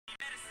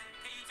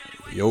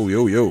Yo,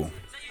 yo, yo.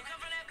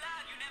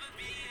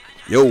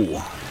 Yo.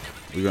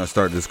 We're going to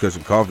start this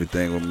cushion coffee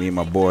thing with me and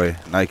my boy,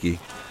 Nike.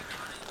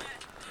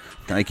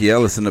 Nike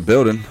Ellis in the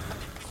building.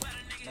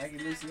 Nike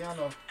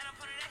Luciano.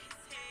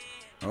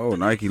 Oh,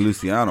 Nike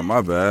Luciano.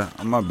 My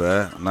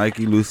bad.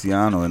 Nike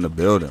Luciano in the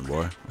building,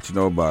 boy. What you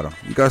know about him?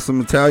 You got some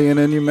Italian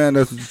in you, man?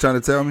 That's what you're trying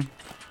to tell me?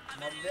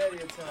 My daddy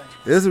Italian.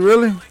 Is it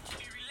really?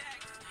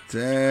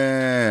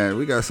 Damn,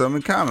 we got something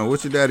in common.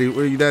 What's your daddy?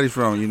 Where your daddy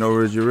from? You know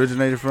where you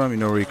originated from? You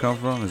know where he come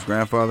from? His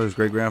grandfather, his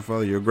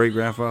great-grandfather, your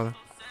great-grandfather?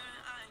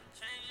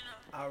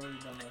 I really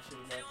don't know shit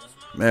about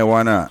that. Man,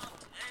 why not?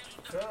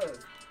 Cause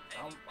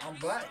I'm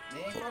black.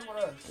 They ain't fuck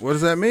with us. What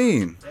does that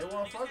mean? They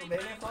won't fuck with me.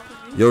 They didn't fuck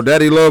with me. Your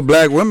daddy love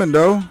black women,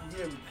 though.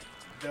 Yeah,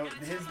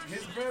 his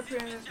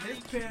grandparents, his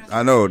parents.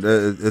 I know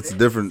it's a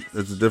different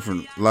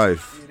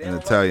life Yeah, in they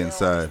Italian don't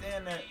side.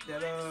 understand that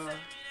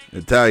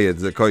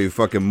Italians, they call you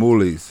fucking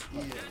moolies.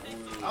 yeah.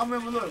 I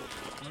remember, look,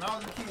 when I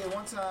was a kid,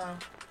 one time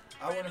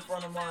I went in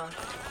front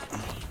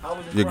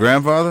of Your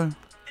grandfather?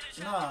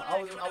 Nah,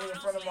 I was in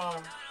front of my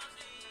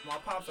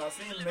pops. I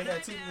seen him. They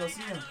had took me to go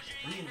see him.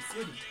 We in the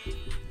city.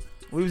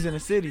 We was in the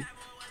city,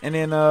 and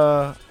then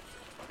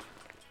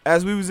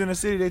as we was in the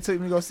city, they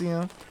took me to go see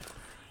him.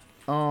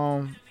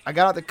 I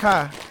got out the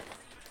car,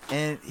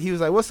 and he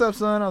was like, "What's up,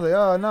 son?" I was like,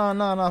 "Oh,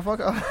 no, fuck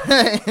off.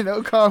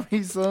 Don't call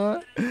me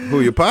son."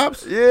 Who, your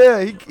pops?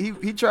 Yeah,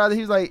 he tried.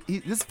 He was like,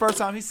 this is the first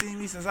time he seen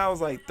me since I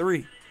was like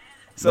 3.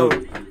 So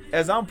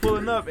as I'm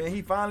pulling up, and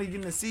he finally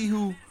getting to see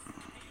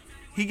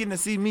getting to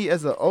see me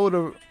as an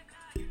older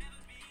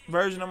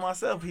version of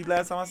myself.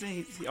 Last time I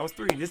seen him, I was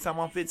 3. This time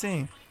I'm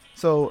 15.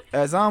 So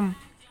as I'm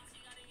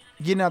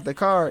getting out the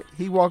car,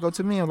 he walked up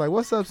to me and was like,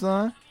 "What's up,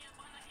 son?"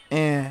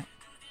 And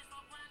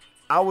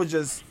I was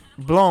just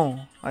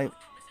blown. Like,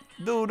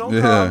 dude,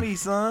 don't call me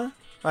son.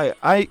 Like,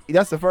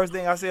 that's the first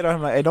thing I said to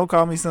him. Like, hey, don't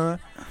call me son.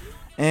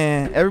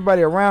 And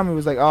everybody around me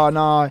was like, oh,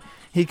 no,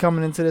 he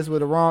coming into this with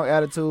the wrong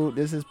attitude.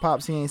 This is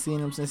Pops. He ain't seen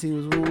him since he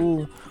was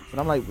woo. But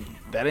I'm like,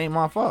 that ain't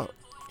my fault.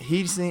 I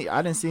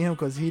didn't see him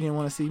because he didn't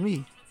want to see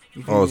me.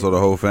 Oh, so the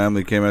whole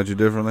family came at you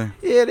differently?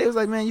 Yeah, they was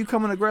like, man, you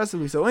coming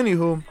aggressively. So,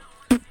 anywho,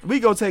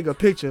 we go take a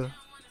picture.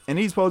 And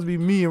he's supposed to be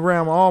me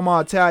around with all my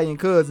Italian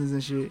cousins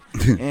and shit.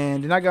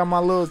 And then I got my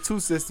little 2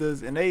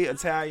 sisters, and they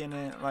Italian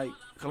and like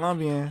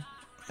Colombian,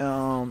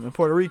 and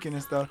Puerto Rican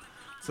and stuff.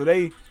 So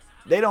they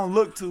don't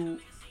look too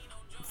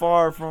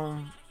far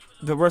from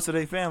the rest of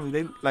their family.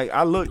 They like,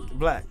 I look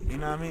black, you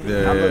know what I mean?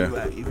 Yeah, I look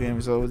black, you feel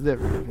me? So it was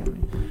different, you feel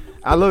me?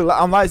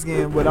 I'm light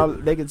skinned,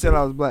 but they could tell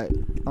I was black.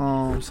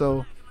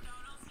 So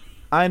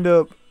I end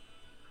up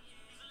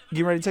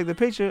getting ready to take the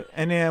picture,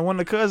 and then one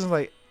of the cousins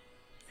like,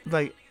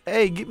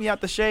 hey, get me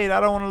out the shade. I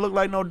don't want to look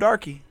like no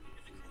darky.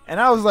 And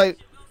I was like,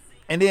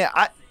 and then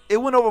it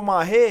went over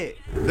my head.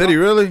 Did he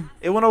really?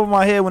 It went over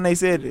my head when they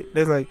said it.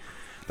 They're like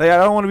I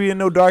don't want to be in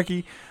no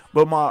darky,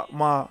 but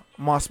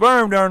my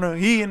sperm donor,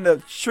 he ended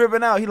up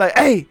tripping out. He like,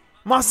 hey,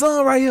 my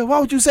son right here. Why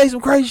would you say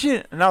some crazy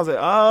shit? And I was like,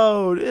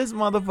 oh, this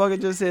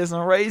motherfucker just said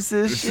some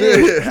racist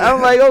shit. I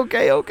was like,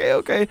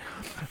 okay.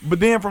 But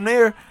then from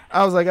there,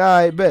 I was like, all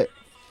right, bet.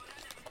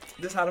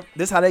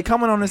 This how they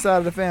coming on this side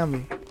of the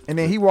family. And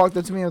then he walked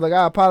up to me and was like,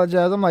 I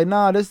apologize. I'm like,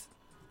 nah,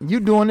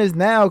 you doing this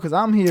now because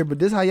I'm here, but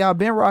this how y'all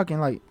been rocking.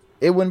 Like,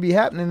 it wouldn't be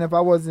happening if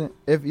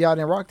y'all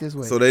didn't rock this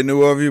way. So they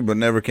knew of you but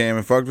never came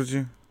and fucked with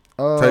you?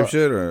 Type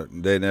shit? Or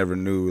they never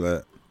knew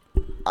that?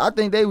 I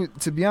think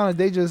to be honest,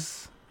 they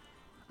just,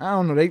 I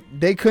don't know,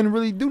 they couldn't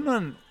really do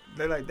nothing.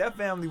 They like, that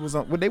family was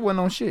on, they wasn't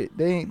on shit.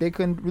 They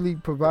couldn't really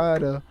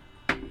provide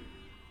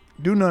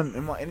do nothing.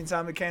 And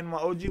anytime it came to my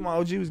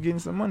OG was getting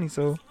some money,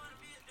 so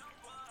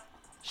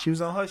she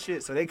was on her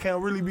shit, so they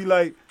can't really be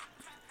like,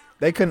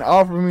 they couldn't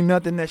offer me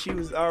nothing that she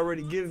was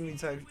already giving me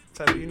type,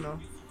 you know.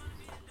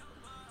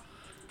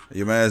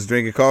 Your man's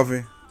drinking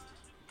coffee?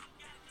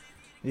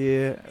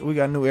 Yeah, we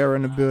got New Era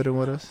in the building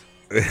with us.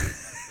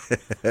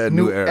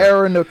 New Era.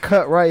 Era in the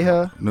cut right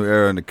here. New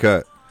Era in the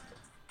cut.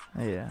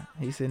 Yeah,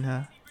 he's sitting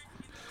here.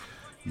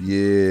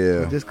 Yeah.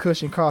 With this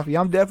cushion coffee.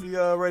 I'm definitely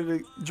ready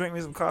to drink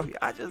me some coffee.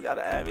 I just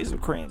gotta add me some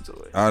cream to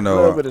it. I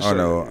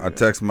know. I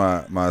text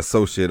my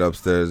associate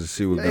upstairs and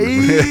she was gonna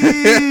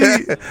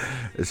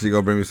she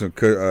gonna bring me some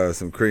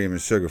cream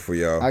and sugar for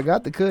y'all. I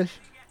got the kush.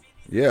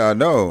 Yeah, I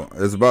know.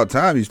 It's about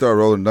time you start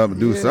rolling up and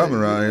do something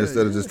around here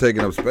instead of just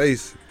taking up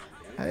space.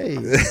 Hey,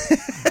 you know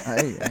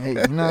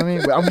what I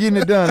mean? But I'm getting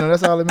it done.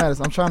 That's all that matters.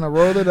 I'm trying to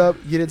roll it up,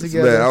 get it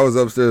together. Man, I was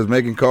upstairs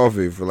making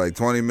coffee for like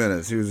 20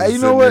 minutes. He was just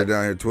sitting there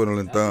down here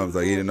twiddling thumbs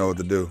like he didn't know what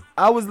to do.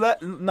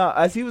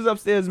 As he was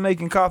upstairs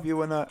making coffee or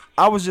whatnot,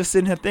 I was just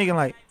sitting here thinking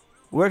like,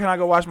 where can I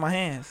go wash my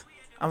hands?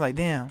 I'm like,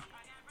 damn,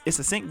 it's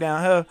a sink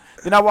down here.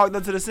 Then I walked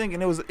up to the sink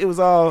and it was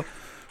all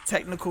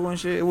technical and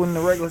shit. It wasn't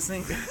a regular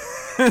sink. So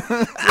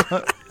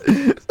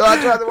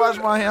I tried to wash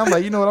my hands. I'm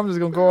like, you know what? I'm just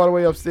gonna go all the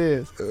way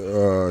upstairs.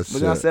 But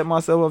then I set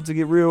myself up to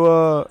get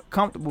real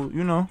comfortable,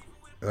 you know.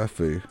 I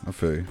feel you.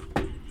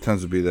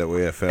 Tends to be that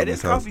way at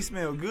family's house. Hey, this coffee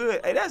smell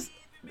good. Hey,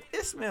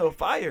 it smell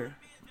fire.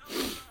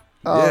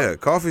 Yeah,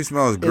 coffee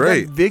smells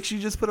great. Is that Vicks you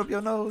just put up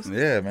your nose?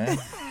 Yeah, man.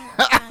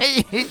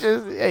 he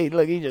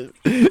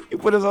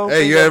put his whole.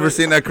 Hey, you finger ever up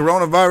seen that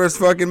coronavirus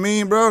fucking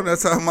meme, bro?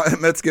 That's how my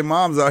Mexican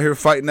moms out here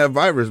fighting that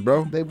virus,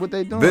 bro. What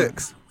they doing?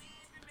 Vicks.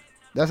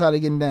 That's how they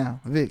getting down.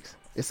 Vicks.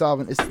 It's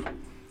solving. It's. That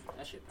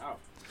shit powerful.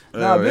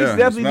 Nah, Vicks You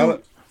definitely smell do.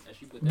 it? That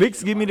she put that Vicks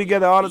shit get on me my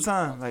together all the feet,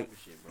 time. all Like, type of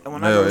shit, bro. and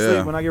when I go to Hell sleep,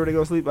 yeah. when I get ready to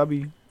go to sleep,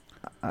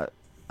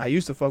 I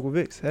used to fuck with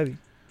Vicks heavy.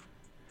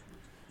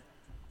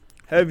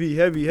 Heavy.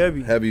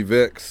 Heavy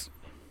Vicks.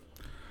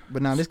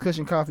 But now this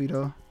cushion coffee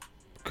though.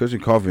 Cushion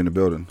coffee in the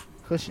building.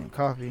 Cushion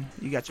coffee.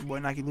 You got your boy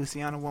Nike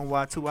Luciano, 1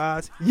 Y, 2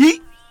 Eyes. Yeet.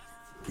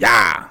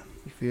 Yeah.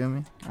 You feel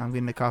me? I'm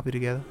getting the coffee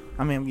together.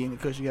 I'm getting the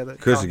cushion together.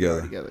 Cushion Coffee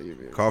together. together. You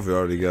feel me? Coffee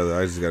already together.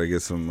 I just gotta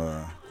get some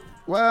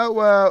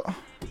Well.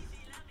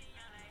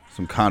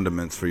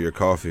 condiments for your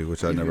coffee,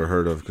 which I never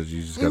heard of because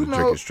you just gotta You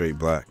drink know- it straight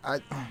black.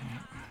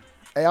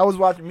 Hey, I was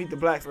watching Meet the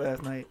Blacks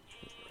last night.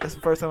 That's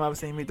the first time I've ever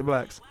seen Meet the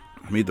Blacks.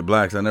 Meet the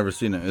Blacks. I never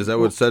seen it. Is that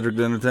with Cedric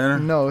the Entertainer?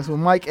 No, it's with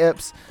Mike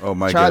Epps, Oh,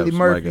 Mike Charlie Epps.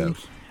 Murphy. Mike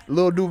Epps.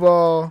 Lil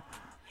Duval,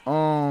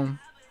 Lavelle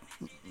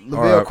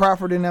R.I.P.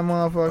 Crawford in that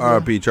motherfucker.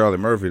 R.I.P. Charlie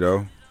Murphy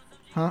though.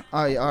 Huh?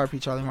 Oh yeah, R.I.P.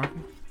 Charlie Murphy.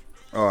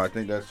 Oh, I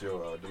think that's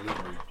your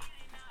delivery.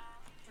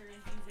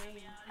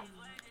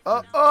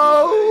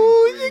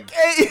 Oh, she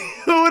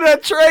came with a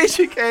tray.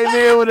 She came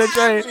in with a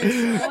tray.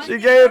 She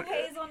gave.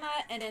 hazelnut,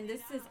 and then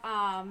this is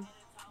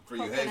For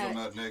you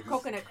hazelnut niggas.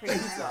 coconut cream.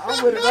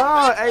 I'm with it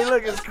all. Hey,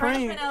 look, it's French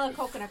cream. vanilla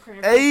coconut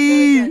cream.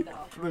 Hey.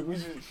 It's really good,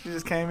 though. Look, she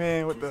just came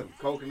in with the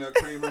Coconut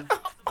creamer.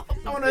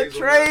 on a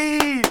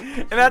tray,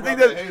 and I think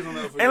that.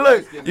 And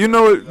look, you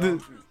know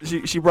what?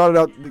 She brought it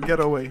out the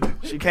ghetto way.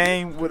 She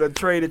came with a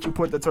tray that you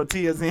put the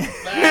tortillas in.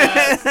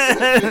 That's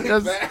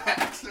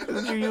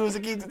what you use to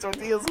keep the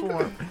tortillas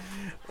warm.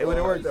 It would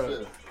have worked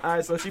though. All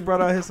right, so she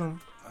brought out here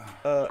some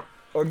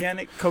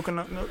organic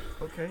coconut milk.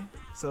 Okay,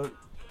 so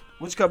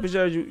which cup is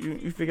yours?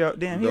 You figure out.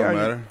 Damn, Don't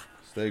matter.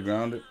 Stay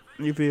grounded.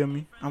 You feel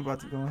me? I'm about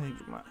to go ahead and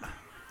get my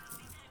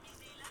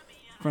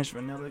French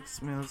vanilla. It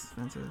smells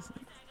fantastic.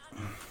 I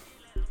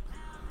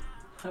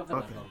feel like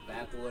Okay. a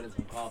backwood and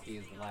some coffee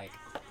is like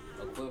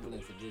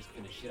equivalent to just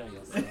finna shit on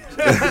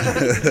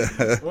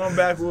yourself. One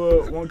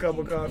backwood, one cup of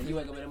When coffee. you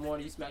wake up in the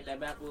morning, you smack that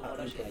backwood, oh,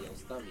 that shit out your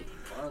stomach.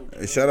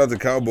 Hey, shout out to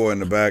Cowboy in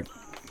the back,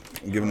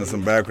 giving us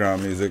some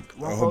background music.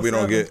 I hope we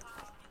don't get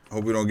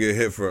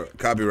hit for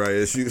copyright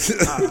issues.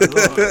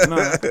 Lord,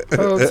 nah.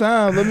 Whole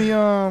time, let me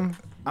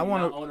I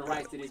want to own the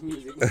rights to this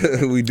music.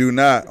 We do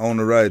not own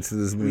the rights to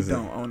this We music.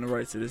 don't own the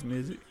rights to this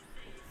music.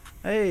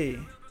 Hey,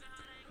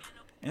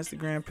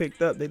 Instagram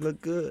picked up. They look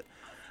good.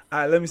 All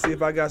right, let me see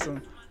if I got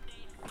some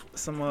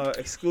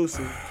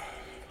exclusive.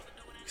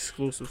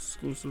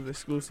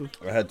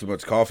 I had too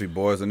much coffee,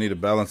 boys. I need to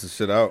balance this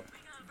shit out.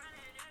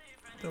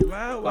 The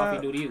Wild Coffee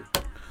Wild. do to you.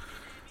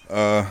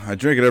 I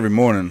drink it every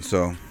morning,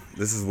 so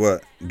this is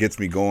what gets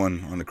me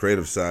going on the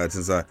creative side.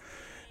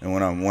 And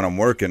when I'm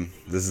working,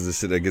 this is the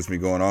shit that gets me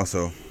going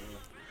also.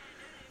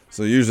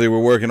 So usually we're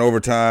working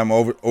overtime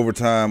all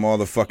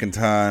the fucking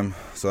time,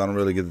 so I don't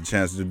really get the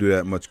chance to do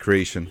that much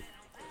creation.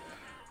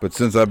 But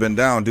since I've been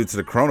down due to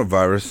the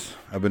coronavirus,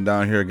 I've been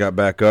down here, got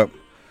back up.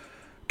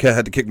 Cat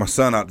had to kick my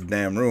son out the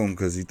damn room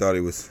because he thought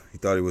he was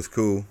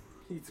cool.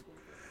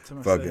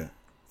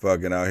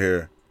 Fucking out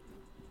here,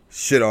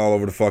 shit all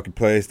over the fucking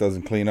place.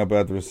 Doesn't clean up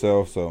after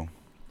himself. So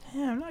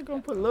Damn, I'm not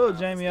gonna put little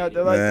Jamie out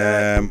there like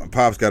that. man, my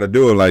pops got to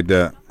do it like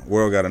that.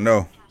 World got to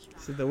know.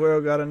 So the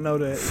world gotta know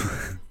that.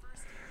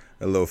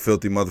 That little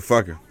filthy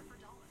motherfucker.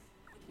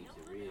 Keeps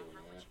it real, man.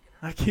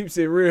 I keeps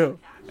it real.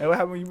 Hey, what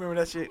happened when you remember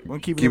that shit? When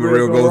keep it Keep it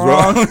real real goes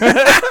wrong.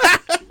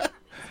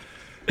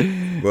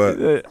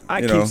 But I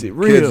you know, keeps it kids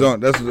real. don't.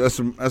 That's what's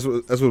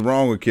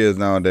wrong with kids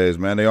nowadays,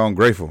 man. They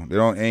ungrateful. They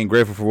ain't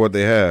grateful for what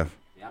they have.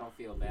 Yeah, I don't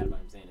feel bad about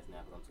him saying this now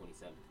because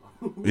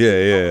I'm 27.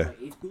 Yeah.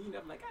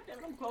 I'm like, God damn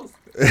it, I'm close.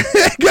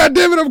 God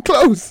damn it, I'm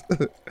close.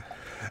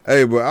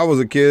 Hey, but I was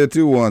a kid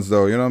too once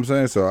though. You know what I'm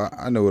saying? So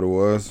I know what it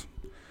was.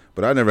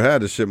 But I never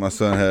had the shit my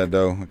son had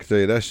though. I can tell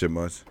you that shit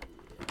much.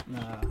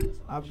 Nah,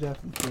 I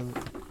definitely feel it.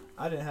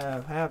 I didn't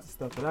have half the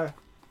stuff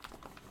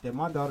that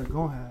my daughter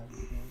gonna have.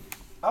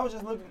 I was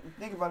just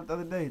thinking about it the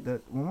other day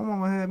that when my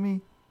mama had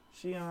me,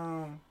 she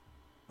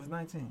was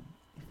 19. You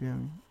feel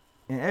me?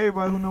 And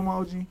everybody who know my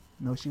OG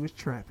know she was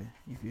trapping.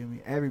 You feel me?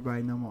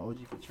 Everybody know my OG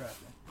for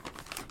trapping.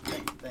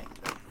 Thank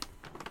you.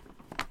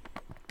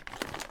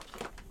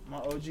 My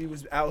OG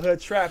was out here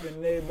trapping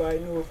and everybody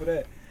knew her for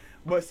that.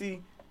 But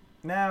see,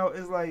 now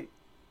it's like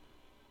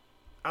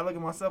I look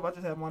at myself. I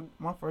just had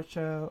my first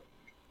child.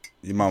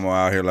 Your mama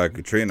out here like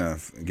Katrina,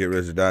 get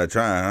rich or die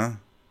trying, huh?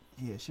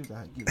 Yeah, she was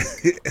out here.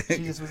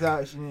 She just was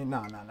out. She didn't.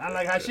 Nah. Not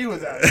like how she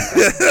was out. I'm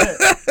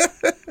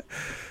trying to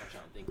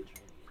think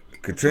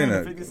of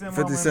Katrina,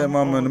 50 Cent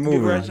mama in the Get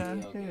movie. Right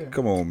Shine? Yeah.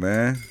 Come on,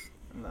 man.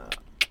 Nah.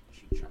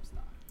 she trap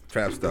style.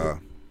 Trap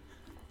star.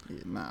 Yeah,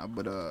 nah.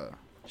 But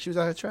she was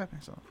out here trapping.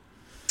 So.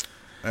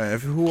 Hey,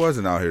 who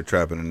wasn't out here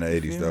trapping in the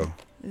 80s though?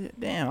 Yeah,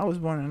 damn, I was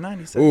born in the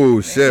 90s. Ooh,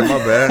 shit, my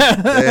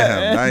bad.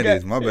 Damn,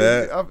 90s, my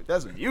bad.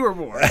 That's when you were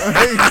born.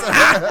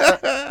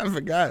 I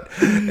forgot.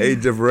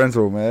 Age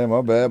differential, man.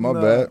 My bad.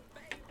 Nah.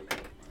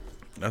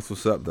 That's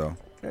what's up, though.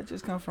 That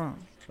just come from.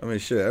 I mean,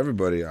 shit,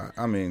 everybody.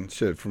 I mean,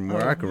 shit, from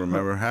where I can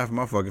remember, half of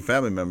my fucking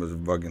family members are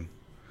fucking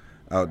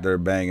out there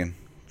banging,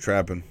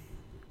 trapping.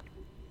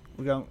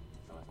 We got.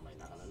 Somebody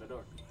knocking on the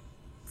door.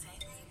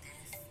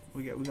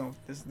 We gonna.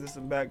 This is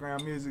some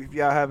background music. If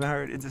y'all haven't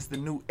heard, it's just the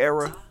new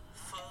era.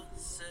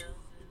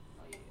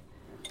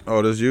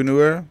 Oh, this you,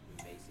 New Era?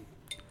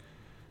 Basic.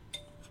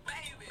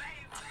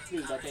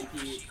 Seems like they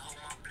kid. You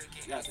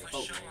gotta say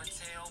folk, man.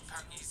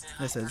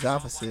 That's a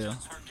Jaffa Seal.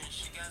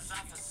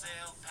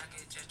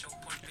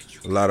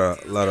 A lot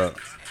of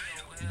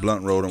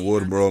blunt rolling,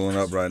 wood rolling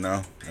up right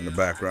now in the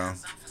background.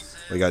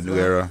 We got New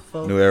Era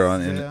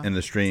in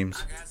the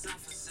streams.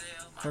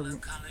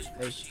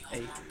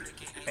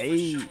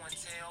 Hey.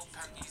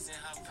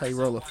 Hey,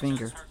 roll a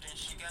finger.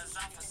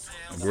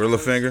 Gorilla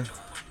Finger.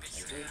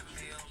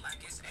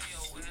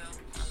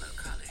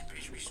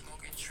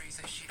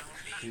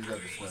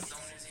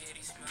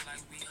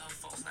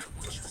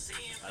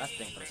 That's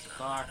thing for the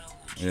cigar.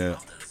 Yeah.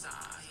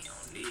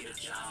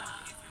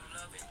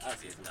 I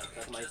see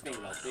somebody's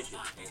thinking about this shit.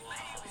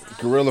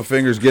 Gorilla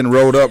Finger's getting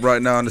rolled up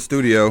right now in the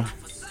studio.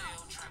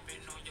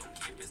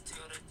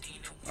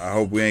 I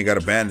hope we ain't got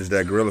to bandage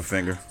that Gorilla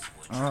Finger.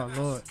 Oh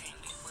Lord.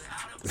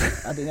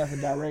 I think that's a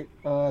direct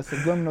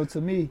subliminal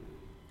to me.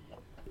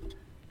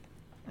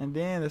 And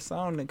then the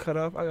song that cut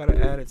off, I gotta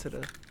add it to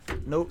the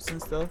notes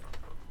and stuff.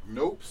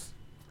 Nope.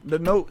 The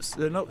notes.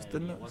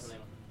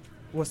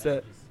 What's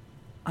that?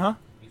 Huh?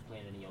 You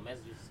playing it in your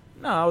messages?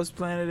 No, I was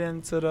playing it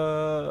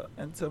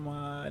into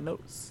my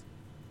notes,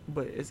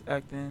 but it's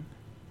acting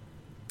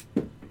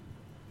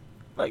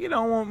like it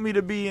don't want me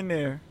to be in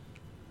there.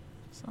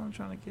 So I'm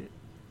trying to get.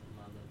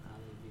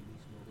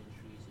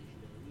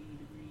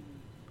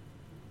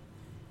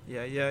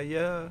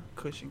 Yeah.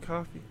 Kush and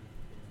coffee.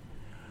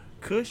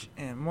 Kush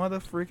and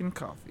motherfucking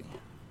coffee. Yeah,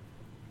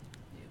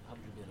 how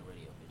would you be on the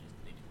radio if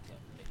it just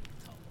made you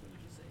talk? What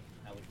would you say?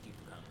 How would you keep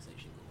the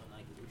conversation going?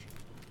 Like, what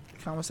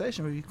you?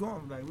 Conversation we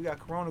going like we got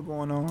Corona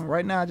going on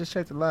right now. I just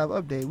checked the live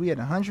update. We had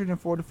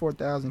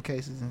 144,000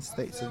 cases in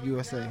states of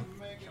USA.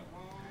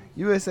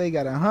 USA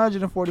got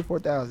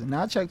 144,000.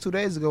 Now I checked 2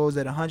 days ago. It was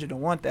at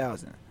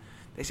 101,000.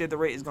 They said the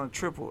rate is gonna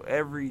triple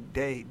every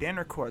day. Then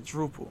or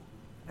quadruple.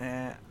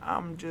 And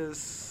I'm trying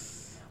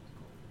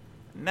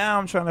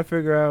to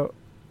figure out,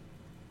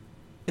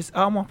 is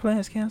all my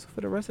plans canceled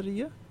for the rest of the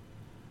year?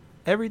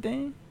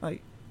 Everything?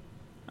 Like,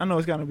 I know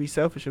it's gonna be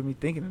selfish of me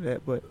thinking of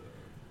that, but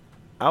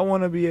I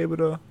want to be able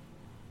to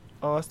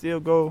still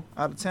go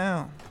out of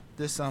town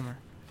this summer.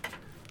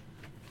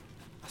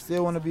 I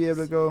still want to be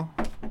able to go.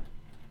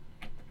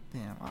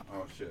 Damn.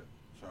 Oh shit.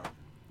 Sorry.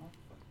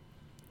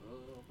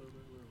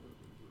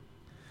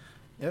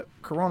 Yep.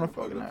 Corona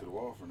Plug fucking it up out. to the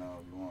wall for now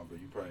if you want, but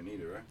you probably need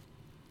it, right?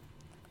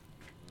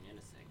 In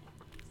a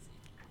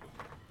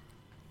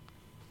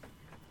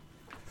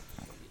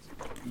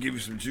second. Give you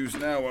some juice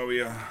now while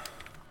we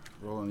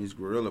rolling these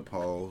Gorilla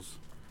Paws.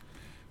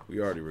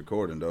 We already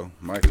recording though.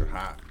 Mics are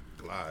hot,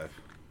 live.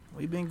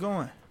 We been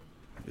going.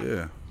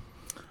 Yeah.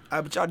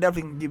 But y'all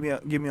definitely can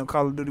give me on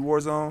Call of Duty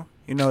Warzone.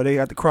 You know they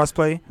got the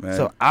crossplay. Man.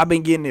 So I've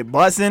been getting it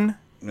buzzing.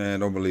 Man,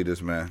 don't believe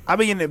this, man. I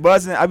be getting it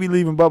buzzing. I be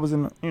leaving bubbles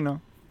in the,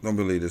 Don't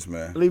believe this,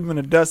 man. leave them in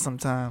the dust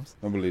sometimes.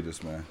 Don't believe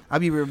this, man. I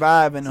be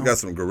reviving He them. got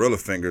some Gorilla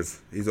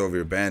Fingers. He's over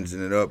here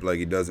bandaging it up like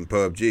he does in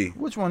PUBG.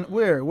 Which one?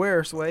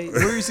 Where, Sway?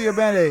 Where you see a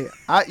band-aid?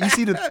 You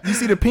see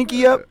the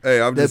pinky up?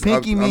 Hey, I'm The just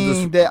pinky I'm mean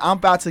just, that I'm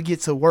about to get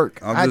to work.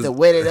 I'm I had to just-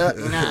 wet it up,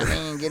 you know what I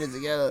mean? Get it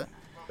together.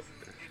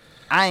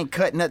 I ain't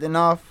cut nothing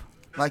off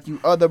like you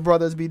other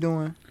brothers be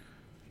doing.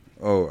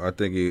 Oh, I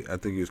think he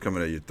was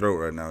coming at your throat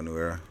right now, New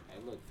Era. Hey,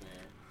 look, fam.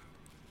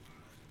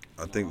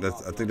 I think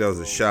that was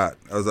a shot.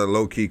 That was a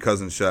low key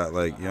cousin shot,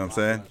 like, you know what I'm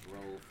saying? Let's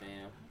roll,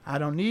 fam. I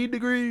don't need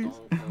degrees.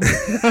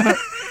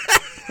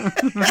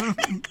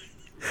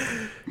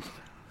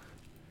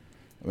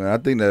 Man, I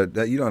think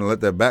that you don't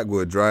let that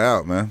backwood dry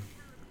out, man.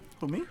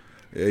 For me?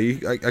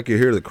 Yeah, I can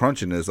hear the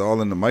crunchiness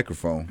all in the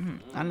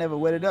microphone. I never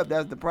wet it up.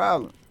 That's the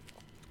problem.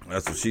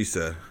 That's what she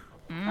said.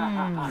 He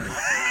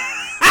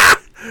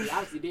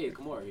obviously did.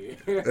 Come over here.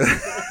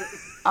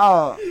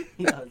 Oh,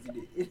 He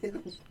obviously did.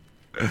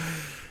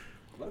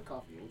 What a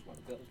coffee. Which one?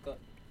 Let's cut.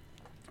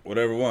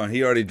 Whatever one.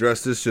 He already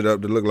dressed this shit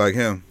up to look like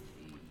him.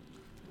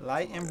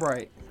 light and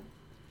bright.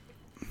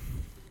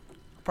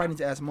 Probably need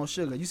to add some more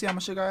sugar. You see how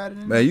much sugar I added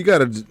in? Man, you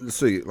gotta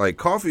see, like,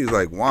 coffee is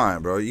like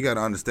wine, bro. You gotta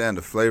understand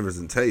the flavors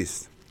and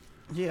taste,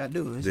 there? Yeah, I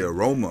do. the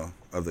aroma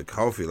of the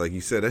coffee. Like you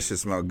said, that shit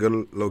smell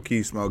good, low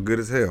key, smell good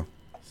as hell.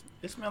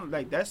 It smells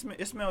like that.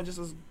 It smells just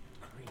as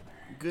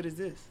good as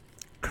this.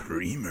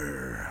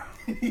 Creamer.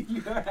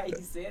 You heard how you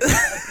said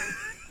that?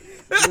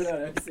 You know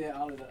what I said?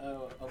 All of the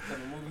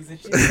upcoming movies and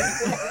shit.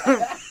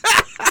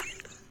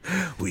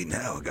 We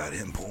now got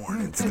him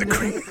pouring into the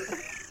cream.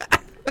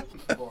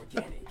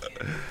 Organic.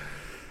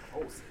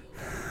 Wholesale.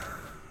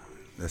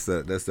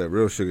 That's that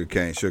real sugar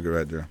cane sugar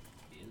right there.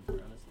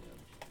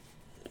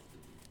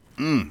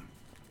 Man,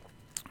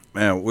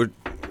 we're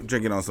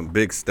drinking on some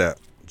big step,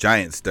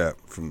 giant step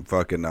from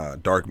fucking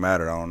Dark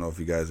Matter. I don't know if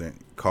you guys ain't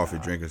coffee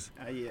drinkers.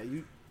 Yeah,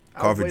 you.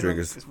 Coffee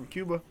drinkers. It's from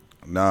Cuba.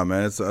 Nah,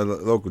 man, it's a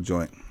local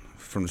joint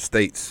from the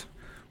States.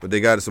 But they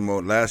got some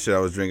old, last year I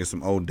was drinking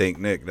some old Dank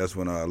Nick. That's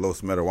when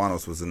Los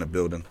Marijuanos was in the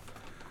building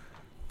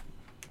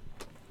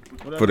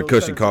for the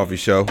Cushion Coffee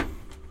show.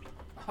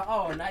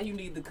 Oh, now you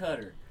need the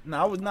cutter.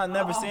 No, I was not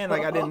never saying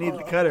like I didn't need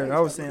the cutter. I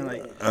was saying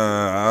like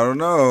I don't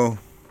know.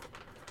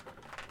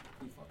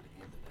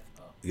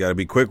 You gotta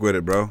be quick with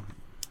it, bro.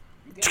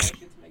 You got that shit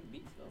to make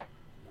beats though.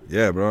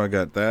 Yeah, bro, I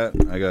got that.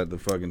 I got the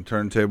fucking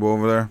turntable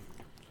over there.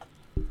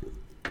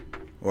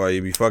 Why,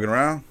 you be fucking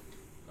around?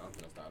 No, I'm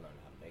gonna start learning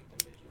how to make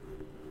them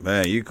bitches.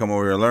 Man, you come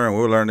over here and learn.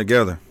 We'll learn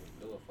together.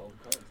 Do it for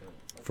content.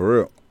 For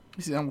real.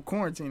 you see, I'm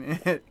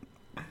quarantining.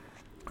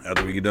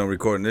 After we get done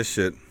recording this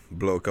shit,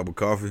 blow a cup of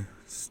coffee,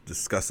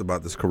 discuss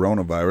about this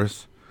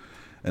coronavirus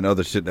and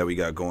other shit that we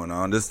got going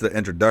on. This is the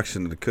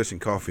introduction to the Cushion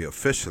Coffee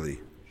officially.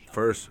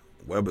 First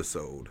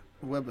webisode.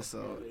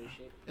 Webisode.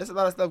 There's a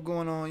lot of stuff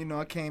going on. You know,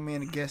 I came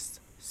in to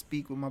guest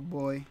speak with my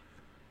boy.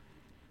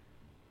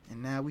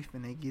 And now we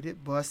finna get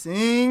it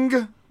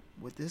bussing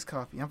with this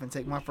coffee. I'm finna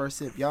take my first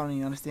sip. Y'all don't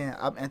even understand.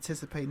 I'm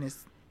anticipating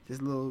this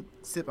little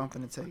sip I'm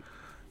finna take.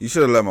 You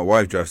should have let my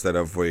wife dress that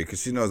up for you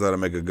because she knows how to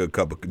make a good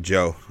cup of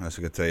Joe. I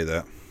should tell you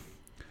that.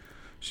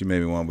 She made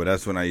me one, but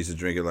that's when I used to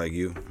drink it like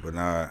you. But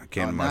now I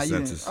came to my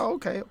senses. Oh,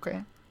 okay.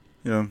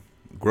 You know,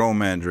 grown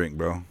man drink,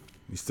 bro.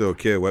 You still a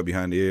kid, wet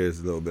behind the ears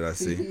a little bit, I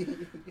see.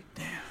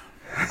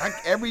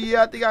 Every year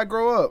I think I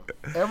grow up.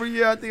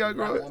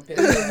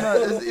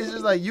 It's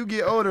just like you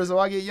get older, so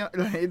I get young.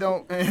 It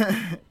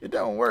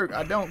don't work.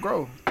 I don't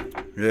grow.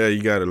 Yeah,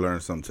 you got to learn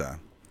sometime.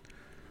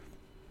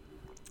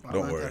 I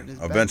Don't learned worry. that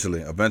this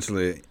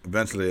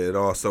Eventually, it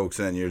all soaks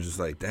in. You're just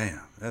like,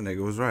 damn, that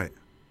nigga was right.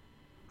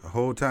 The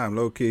whole time,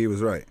 low key, he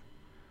was right.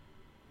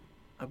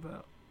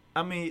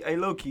 Hey,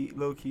 low key.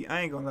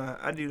 I ain't gonna lie.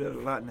 I do that a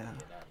lot now.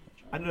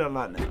 I do that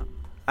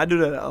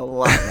a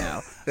lot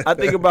now. I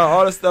think about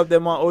all the stuff that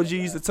my OG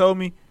used to tell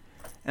me,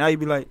 and I'd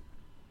be like,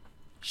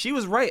 she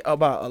was right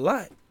about a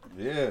lot.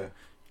 Yeah.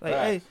 Like,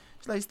 hey,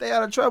 it's like, stay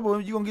out of trouble.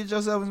 You gonna get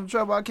yourself in some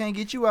trouble I can't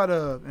get you out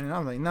of. And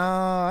I'm like,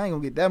 nah, I ain't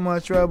gonna get that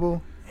much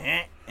trouble.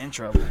 In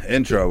trouble.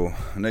 In trouble.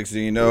 Next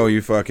thing you know,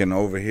 you fucking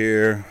over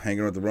here,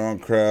 hanging with the wrong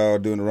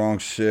crowd, doing the wrong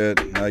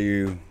shit. Now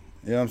you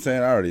know what I'm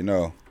saying? I already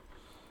know.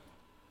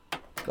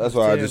 That's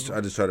why I just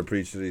try to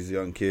preach to these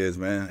young kids,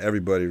 man.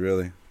 Everybody,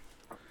 really.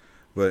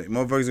 But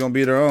motherfuckers gonna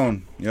be their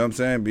own. You know what I'm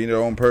saying? Be their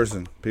own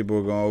person. People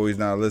are gonna always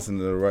not listen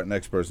to the right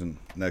next person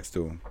next to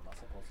them. Am I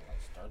supposed to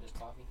like stir this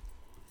coffee?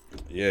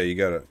 Yeah, you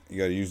gotta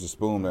use the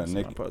spoon that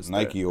I'm supposed to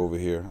Nike over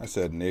here. I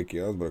said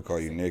Nikki. I was about to call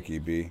you Nikki,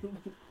 B.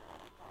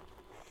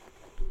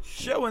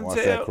 Show and Watch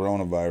that tell.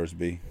 coronavirus,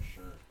 B.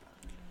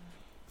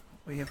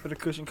 We here for the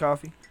Cushion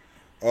Coffee.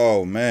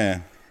 Oh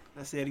man.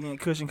 Let's say it again.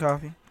 Cushion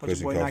Coffee. For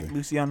Cushion your boy Coffee. Nike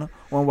Luciano.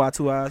 1Y,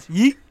 2 Eyes.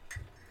 Yeet.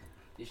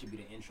 This should be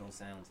the intro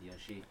sound to your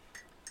shit.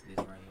 This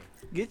right here.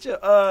 Get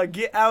your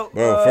get out.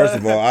 Bro, first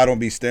of all, I don't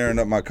be staring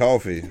up my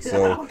coffee.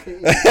 So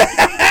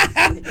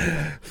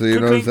so you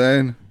know what I'm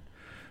saying?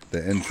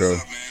 The intro.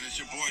 What's up, man? It's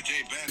your boy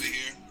Jay Banda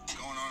here. What's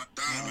going on at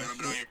time, man? I've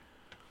been on here.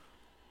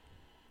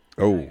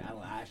 Oh,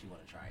 I actually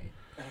want to try it.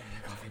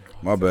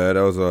 my bad.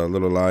 That was a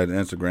little live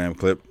Instagram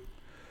clip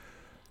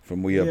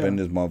from we up Yeah. in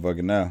this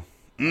motherfucker now.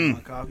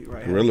 My coffee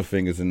right here. Gorilla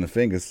fingers in the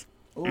fingers.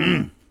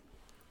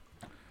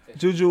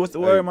 Juju, what's the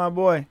word, my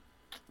boy?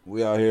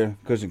 We out here,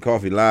 Cushion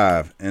Coffee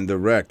live and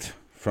direct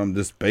from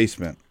this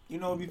basement You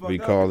know what be fucked we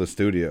up? call the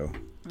studio.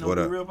 You know What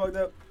be up? real fucked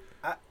up?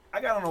 I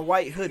got on a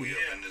white hoodie.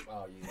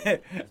 Oh, yeah.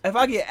 If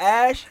I get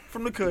ash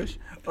from the Kush,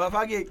 or if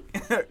I get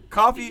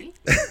coffee,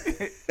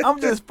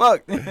 I'm just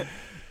fucked.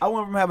 I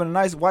went from having a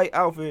nice white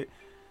outfit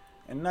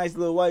and a nice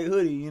little white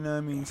hoodie, you know what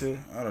I mean, to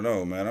I don't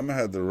know, man. I'm gonna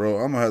have to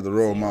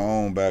roll my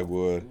own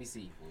backwood. Let me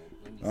see, fool.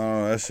 Let me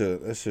see. Oh,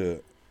 that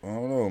shit. I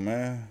don't know,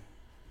 man.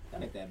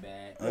 That ain't that bad.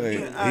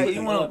 Hey, Alright,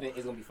 you wanna-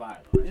 It's gonna be fire.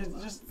 Though.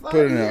 just slide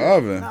Put it in the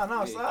oven.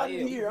 No, slide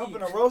in here. I'm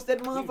gonna roast that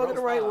motherfucker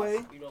the right way.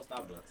 You don't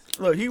stop us.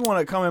 Look, he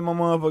wanna come in my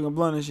motherfucking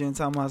blunt and shit and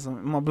talk about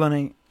some. My blunt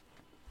ain't.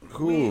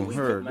 Cool. we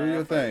Her, smoke do your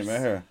mine thing, first.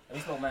 man. Here, Let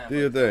me smoke mine do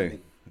your first.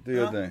 thing. Do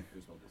your Huh? thing.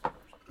 We smoke this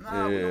first.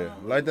 Nah, we Yeah,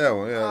 don't- like that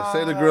one. Yeah,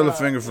 say the gorilla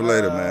finger for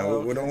later,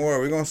 man. We don't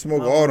worry. We're gonna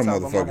smoke I all the wanna talk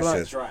about my motherfucking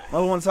blunt. shit. Try. I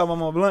want to talk about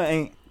my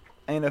blunt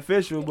ain't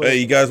official, but Hey,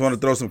 you guys want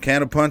to throw some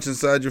can of punch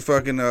inside your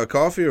fucking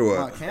coffee or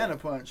my what? can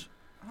of punch.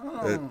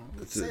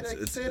 Say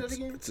that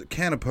again. It's a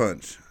can of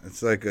punch.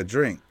 It's like a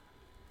drink.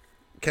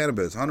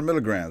 Cannabis, 100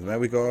 milligrams, man.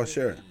 We can all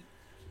share it.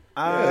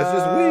 Yeah, it's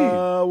just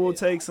weed. We'll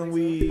take some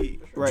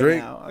weed right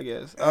Drink. now, I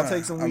guess. I'll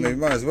take some I weed. mean,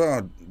 might as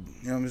well.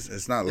 You know,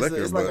 it's not It's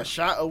liquor, like a but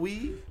shot of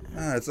weed.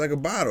 nah, it's like a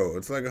bottle.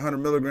 It's like 100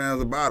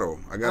 milligrams a bottle.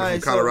 I got it Alright,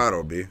 from so-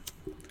 Colorado, B. It's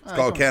Alright, called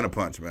come on. can of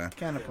punch, man.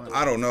 Can of punch.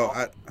 I don't know. Huh?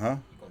 You gonna throw it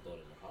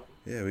in the coffee?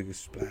 Yeah, we can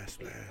splash.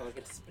 Gonna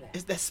get the splash.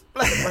 It's that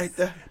splat right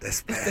there.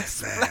 That's It's that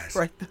splash. splat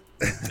right there.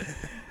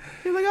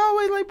 He's like,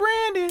 always like,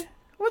 Brandon,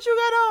 what you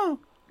got on?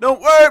 Don't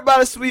worry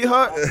about it,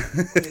 sweetheart.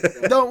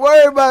 Don't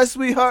worry about it,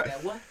 sweetheart.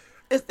 That what?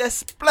 It's that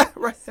splat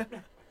right there.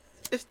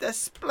 It's that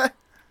splat.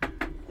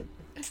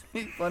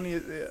 He's funny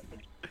as hell.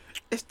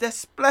 It's that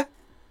splat.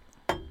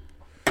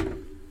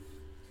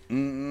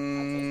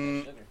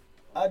 Mm, Sugar.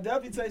 I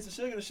definitely taste the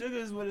sugar. The sugar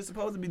is what it's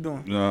supposed to be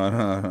doing.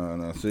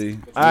 No. See,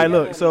 All right,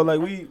 look. So like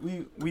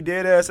we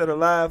dead ass at a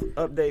live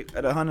update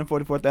at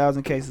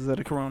 144,000 cases of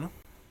the corona.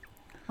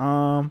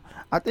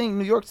 I think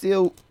New York's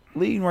still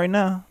leading right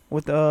now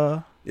with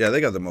yeah,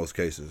 they got the most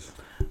cases.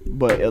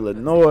 but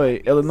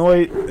Illinois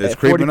It's at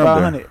creeping up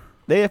there. 4,500.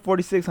 They at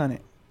 4,600.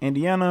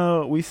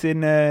 Indiana, we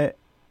sitting at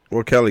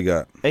What Kelly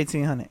got?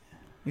 1,800.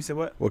 You said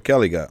what? What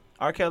Kelly got?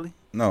 R. Kelly.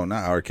 No,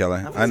 not R.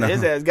 Kelly. I know.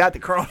 His ass got the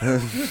corona.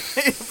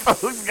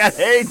 Folks got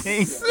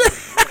everything.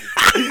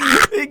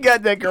 He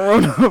got that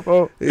corona,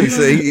 folks. He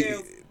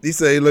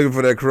said he looking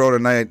for that Corona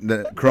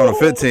that Corona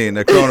 15,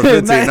 that Corona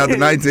 15, not the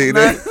 19.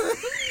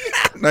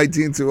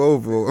 19 too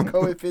old for him.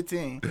 COVID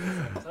 15.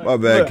 My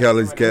bad, Look,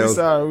 Kelly's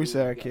Kels. We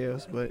sorry,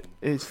 Kels, but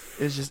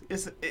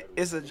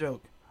it's a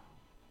joke.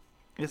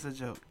 It's a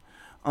joke.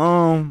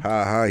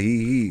 Ha,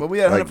 he. But we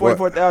had Like what?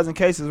 144,000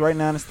 cases right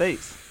now in the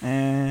States,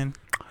 and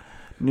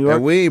New York.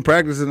 And we ain't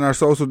practicing our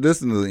social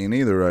distancing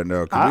either right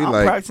now. Cause I'm we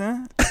like,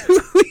 practicing. I'm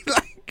Where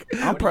do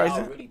y'all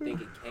practicing. really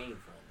think it came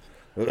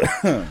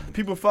from?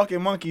 People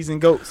fucking monkeys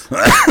and goats.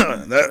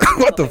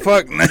 what the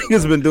fuck?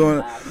 Niggas been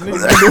doing,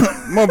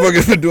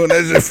 motherfuckers been doing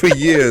that shit for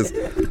years.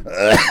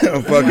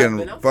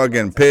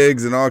 fucking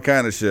pigs and all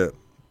kind of shit.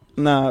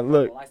 Nah,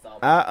 look.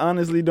 I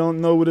honestly don't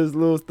know where this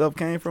little stuff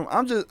came from.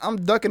 I'm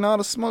ducking all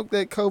the smoke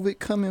that COVID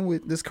coming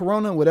with. This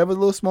corona, whatever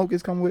little smoke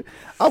is coming with.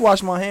 I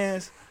wash my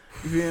hands.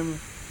 You feel me?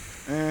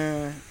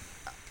 And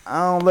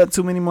I don't let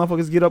too many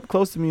motherfuckers get up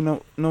close to me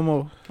no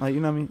more. Like, you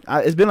know what I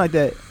mean? It's been like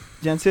that.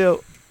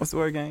 Gentil, what's the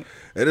word, gang?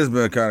 It has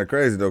been kind of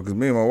crazy though, cause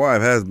me and my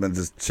wife has been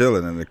just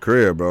chilling in the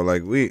crib, bro.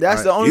 Like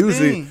That's the only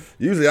thing.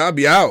 Usually I'll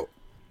be out.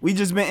 We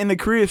just been in the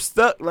crib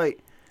stuck. Like,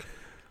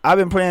 I've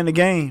been playing the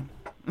game.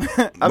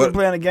 I've been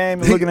playing the game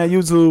and looking at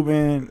YouTube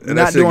and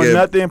not doing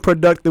nothing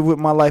productive with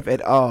my life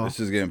at all. It's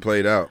just getting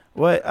played out.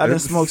 What? I done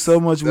smoked so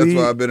much weed. That's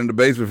why I've been in the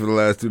basement for the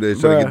last 2 days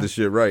trying to get this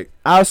shit right.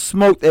 I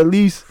smoked at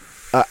least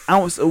an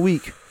ounce a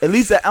week. At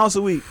least an ounce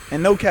a week.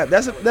 And no cap.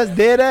 That's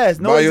dead ass.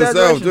 No By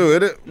yourself exaggeration. too,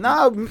 isn't it?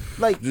 Nah,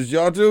 like, Just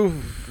y'all two?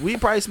 we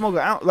probably smoke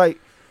an ounce. Like,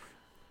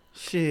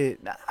 shit.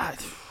 I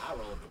roll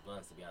the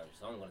blunts, to be honest.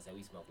 So I'm going to say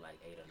we smoke like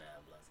 8 or 9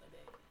 blunts a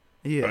day.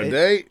 Yeah. A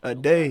day? A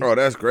day. Oh,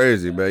 that's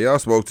crazy, man. Y'all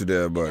smoke too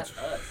damn much. That's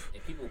us.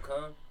 If people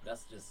come,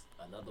 that's just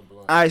another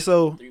blunt. All right,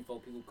 so 3-4 people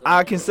come.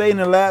 I can say in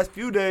the last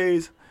few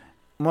days,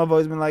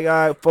 motherfuckers been like,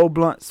 all right, 4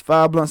 blunts,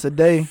 5 blunts a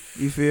day.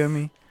 You feel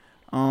me?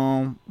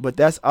 But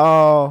that's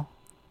all.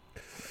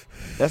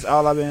 That's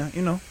all I've been,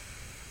 you know.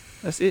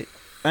 That's it.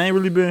 I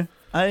ain't been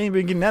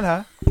getting that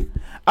high.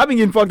 I've been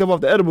getting fucked up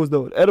off the edibles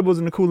though. The edibles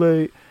and the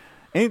Kool-Aid.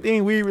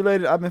 Anything weed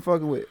related I've been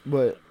fucking with.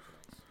 But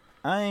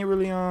I ain't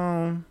really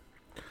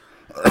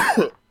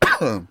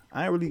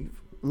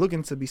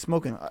looking to be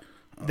smoking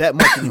that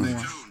much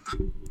anymore.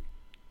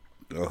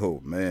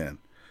 Oh, man.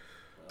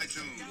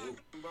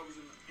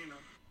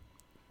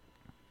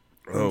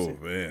 Oh,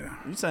 man.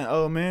 You saying,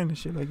 oh man, and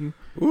shit like you.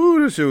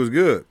 Ooh, this shit was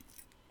good.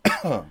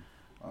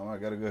 Oh, I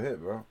got a good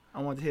hit, bro. I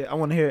want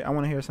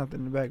to hear something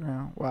in the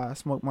background while I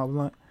smoke my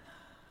blunt.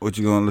 What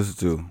you gonna listen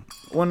to?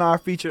 One of our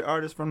featured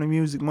artists from the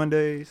Music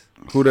Mondays.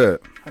 Who that?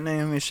 Her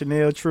name is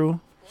Chanel True.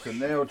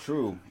 Chanel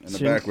True in the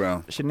Chan-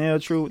 background. Chanel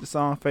True with the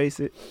song Face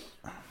It.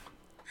 I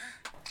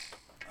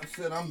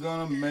said I'm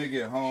gonna make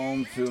it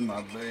home to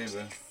my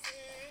baby.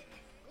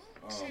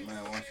 Oh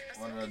man,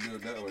 why did I do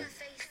it that way?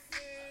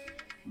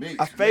 Meech,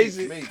 I face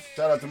it. Meech.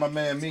 Shout out to my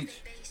man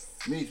Meech.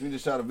 Meech, we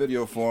just shot a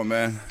video for him,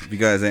 man. If you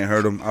guys ain't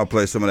heard him, I'll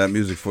play some of that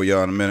music for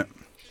y'all in a minute.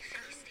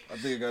 I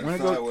think I got it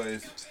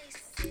sideways.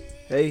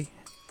 Hey.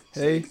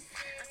 Yeah.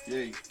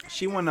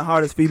 She one of the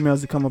hardest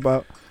females to come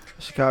about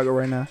Chicago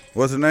right now.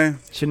 What's her name?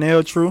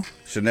 Chanel True.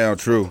 Chanel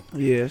True.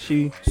 Yeah,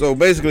 she. So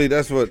basically,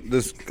 that's what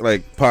this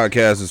like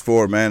podcast is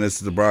for, man. This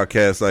is the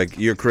broadcast, like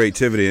your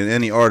creativity, and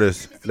any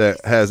artist that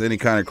has any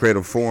kind of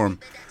creative form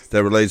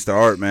that relates to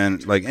art,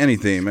 man. Like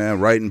anything, man.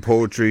 Writing,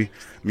 poetry,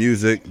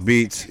 music,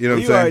 beats. You know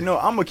what I'm saying? You already know.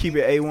 I'm gonna keep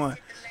it A1.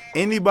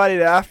 Anybody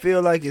that I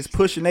feel like is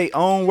pushing their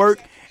own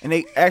work and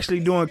they actually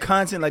doing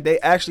content, like they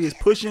actually is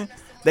pushing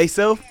they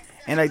self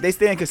and like they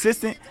staying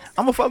consistent,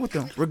 I'm gonna fuck with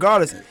them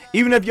regardless.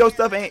 Even if your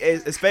stuff ain't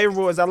as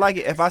favorable as I like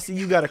it, if I see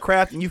you got a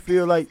craft and you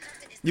feel like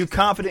you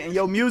confident in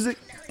your music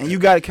and you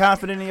got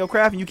confident in your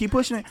craft and you keep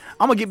pushing it,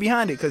 I'm gonna get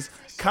behind it because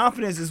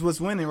confidence is what's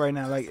winning right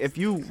now. Like if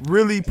you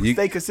really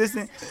stay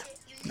consistent.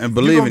 And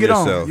believe in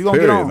yourself,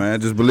 period, man.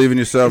 Just believe in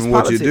yourself and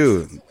what you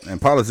do. And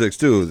politics,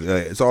 too.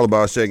 It's all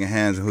about shaking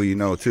hands and who you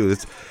know, too.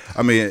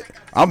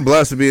 I'm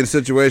blessed to be in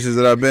situations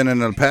that I've been in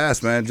the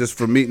past, man, just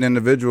from meeting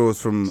individuals,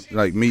 from,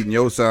 like, meeting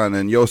Yosan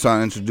and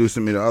Yosan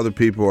introducing me to other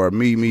people, or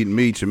me meeting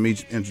Meech and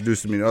Meech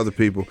introducing me to other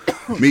people,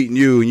 meeting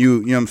you, and you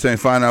know what I'm saying,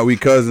 find out we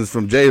cousins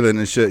from Jalen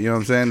and shit, you know what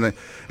I'm saying? Like,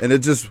 and it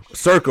just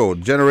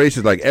circled.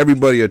 Generations, like,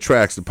 everybody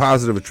attracts. The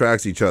positive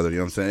attracts each other, you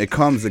know what I'm saying? It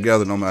comes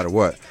together no matter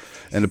what.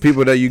 And the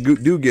people that you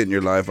do get in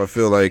your life, I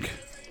feel like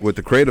with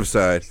the creative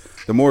side,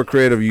 the more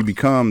creative you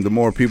become, the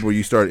more people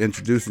you start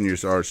introducing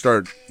yourself, or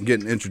start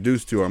getting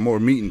introduced to, or more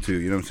meeting to,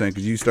 you know what I'm saying?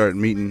 Because you start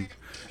meeting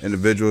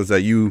individuals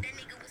that you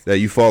that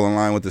you fall in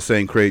line with the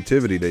same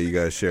creativity that you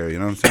guys share. You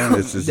know what I'm saying?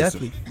 It's just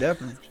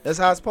Definitely. That's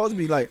how it's supposed to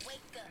be. Like,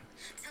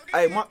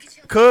 hey,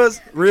 cuz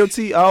real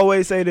T, I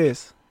always say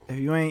this: if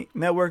you ain't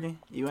networking,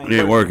 you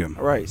ain't working.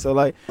 Right. So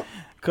like,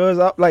 cuz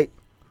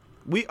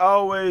we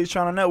always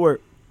trying to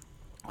network.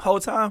 Whole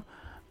time,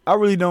 I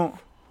really don't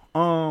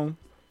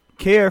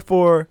care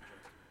for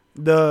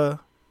the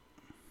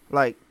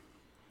like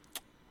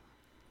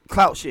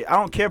clout shit. I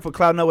don't care for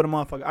clout with a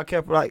motherfucker. I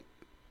care for like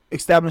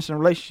establishing a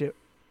relationship.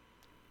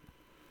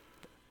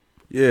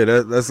 Yeah,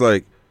 that's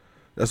why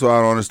I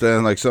don't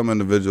understand. Like some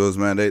individuals,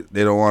 man,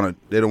 they don't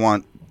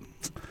want.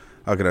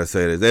 How can I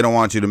say this? They don't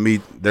want you to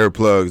meet their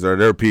plugs or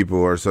their people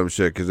or some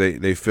shit because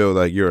they feel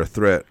like you're a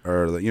threat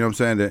or you know what I'm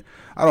saying. That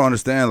I don't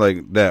understand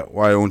like that.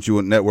 Why don't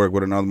you network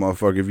with another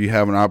motherfucker if you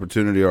have an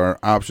opportunity or an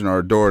option or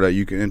a door that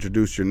you can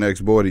introduce your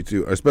next buddy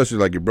to, especially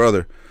like your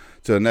brother,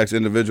 to the next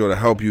individual to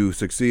help you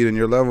succeed in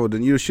your level?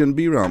 Then you shouldn't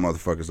be around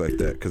motherfuckers like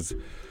that because.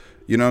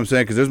 You know what I'm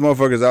saying? Because there's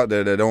motherfuckers out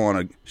there that don't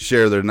want to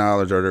share their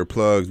knowledge or their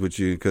plugs with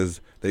you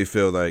because they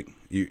feel like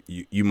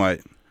you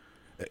might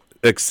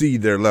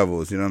exceed their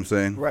levels. You know what I'm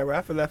saying? Right.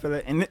 I feel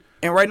that.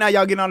 And right now,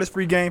 y'all getting all this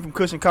free game from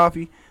Cushion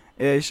Coffee.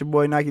 It's your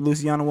boy Nike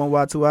Luciano,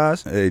 1Y, 2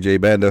 Eyes. Hey, Jay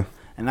Banda.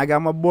 And I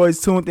got my boys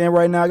tuned in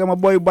right now. I got my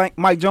boy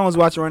Mike Jones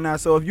watching right now.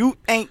 So if you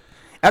ain't,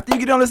 after you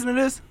get done listening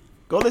to this,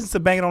 go listen to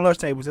Banging on Lunch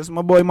Tables. That's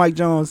my boy Mike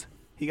Jones.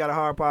 He got a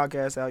hard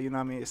podcast out. You know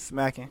what I mean? It's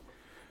smacking.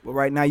 But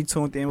right now, you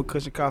tuned in with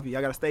Cushion Coffee. Y'all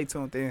got to stay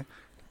tuned in.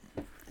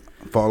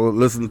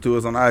 Listen to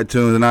us on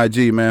iTunes and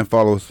IG, man.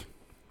 Follow us.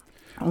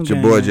 It's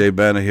your boy Jay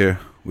Banner here.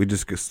 We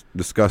just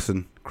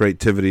discussing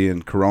creativity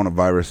and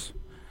coronavirus.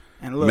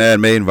 And look,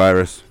 man-made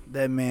virus.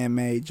 That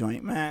man-made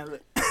joint, man.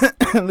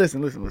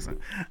 Listen.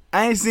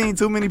 I ain't seen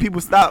too many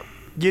people stop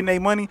getting their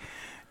money.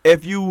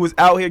 If you was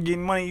out here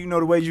getting money, you know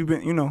the ways you've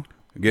been, you know,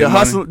 the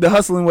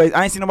hustling ways.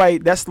 I ain't seen nobody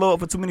that slow up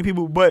for too many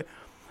people, but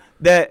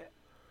that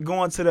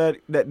going to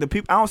the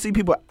people. I don't see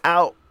people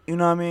out. You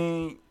know what I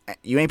mean?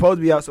 You ain't supposed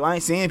to be out, so I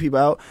ain't seeing people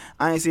out.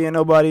 I ain't seeing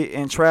nobody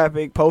in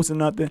traffic posting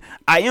nothing.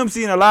 I am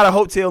seeing a lot of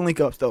hotel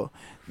link-ups, though.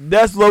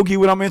 That's low-key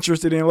what I'm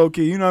interested in,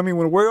 low-key. You know what I mean?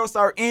 When the world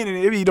start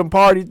ending, it be them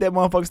parties that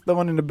motherfuckers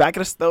throwing in the back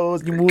of the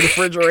stores. You move the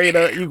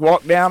refrigerator. You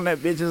walk down that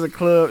bitch. It's a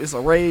club. It's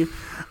a rave.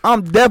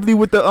 I'm definitely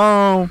with the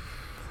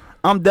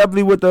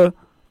underground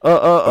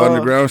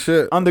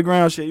shit.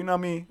 Underground shit. You know what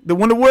I mean?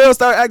 When the world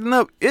start acting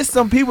up, it's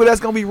some people that's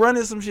going to be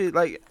running some shit.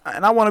 Like,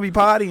 and I want to be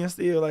partying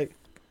still. Like,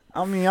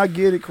 I mean, I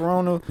get it,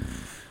 Corona.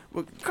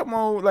 But come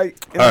on,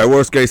 like. All right,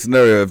 worst case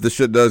scenario, if this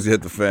shit does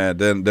hit the fan,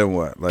 then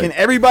what? Like, can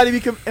everybody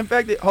be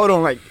infected? Hold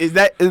on, like, is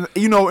that,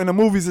 you know, in the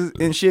movies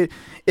and shit,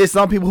 it's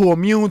some people who are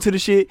immune to the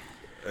shit.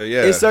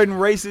 Yeah. It's certain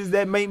races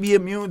that may be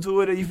immune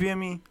to it, you feel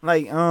me?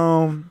 Like,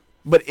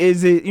 but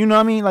is it, you know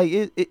what I mean? Like,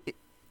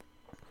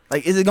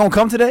 like, is it gonna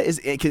come to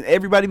that? Can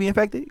everybody be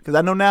infected? Because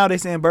I know now they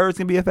saying birds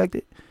can be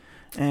affected.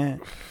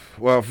 And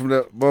well, from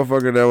that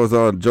motherfucker that was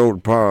on Joe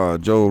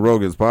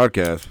Rogan's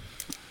podcast,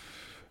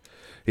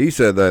 he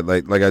said that,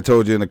 like I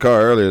told you in the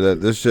car earlier,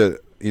 that this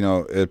shit, you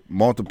know, it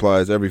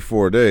multiplies every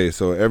 4 days.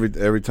 So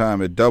every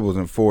time it doubles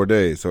in 4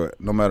 days. So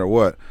no matter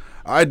what,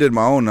 I did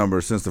my own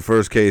numbers since the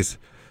first case,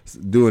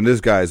 doing this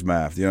guy's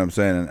math. You know what I'm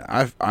saying?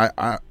 And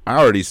I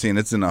already seen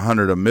it's in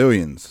 100 of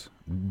millions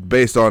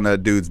based on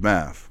that dude's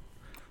math.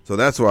 So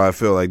that's why I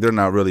feel like they're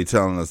not really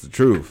telling us the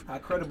truth. How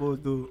credible is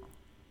dude?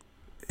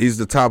 He's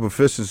the top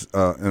infectious,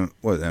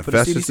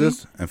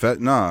 infectious,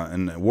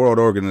 in the World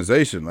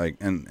Organization, like,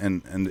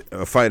 and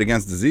a fight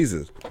against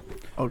diseases.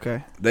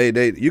 Okay.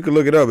 They you can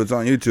look it up. It's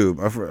on YouTube.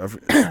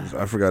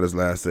 I forgot his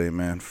last name,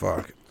 man.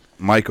 Fuck.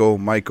 Michael.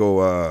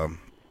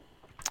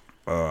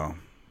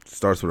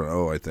 Starts with an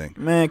O, I think.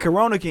 Man,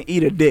 Corona can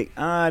eat a dick.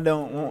 I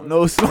don't want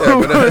no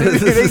smoke. Yeah,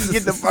 they can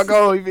get the fuck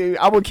off.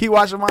 I will keep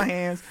washing my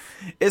hands.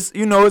 It's,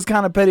 you know, it's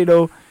kind of petty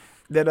though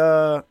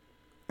that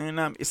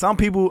and some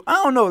people,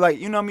 I don't know, like,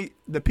 you know what I mean,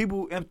 the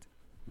people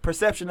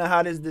perception of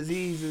how this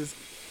disease is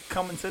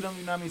coming to them,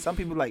 you know what I mean? Some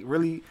people like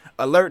really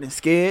alert and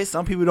scared.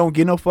 Some people don't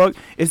get no fuck.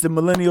 It's the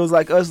millennials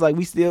like us, like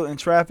we still in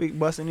traffic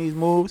busting these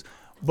moves,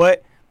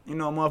 but you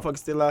know, motherfuckers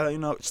still out here, you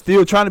know,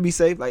 still trying to be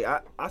safe. Like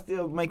I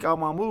still make all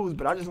my moves,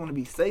 but I just want to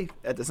be safe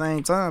at the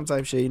same time,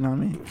 type shit. You know what I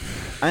mean?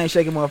 I ain't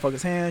shaking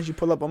motherfuckers' hands. You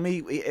pull up on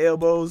me, we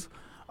elbows.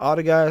 All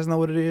the guys know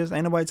what it is.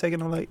 Ain't nobody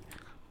taking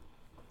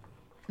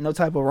no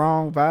type of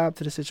wrong vibe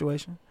to the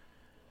situation.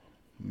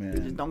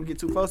 Man, just don't get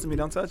too close to me.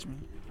 Don't touch me.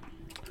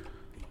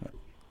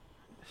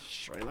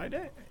 Straight like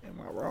that. Am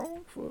I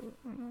wrong?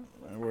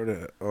 Where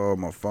that? Oh,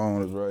 my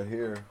phone is right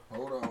here.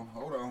 Hold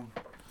on.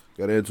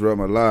 Gotta interrupt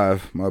my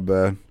live. My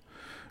bad.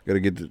 Gotta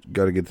get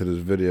to this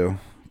video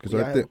because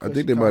I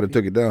think they might have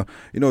took it down.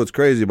 You know what's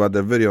crazy about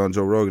that video on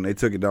Joe Rogan? They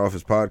took it down off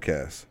his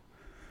podcast.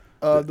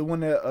 The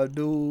one that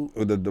dude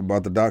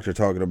about the doctor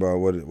talking about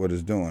what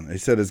it's doing. He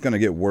said it's gonna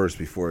get worse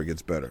before it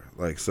gets better.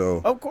 Like,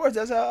 so. Of course,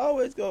 that's how it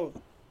always goes.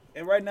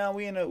 And right now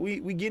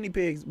we guinea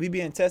pigs. We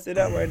being tested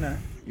out right now.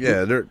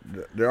 Yeah,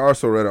 they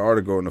also read an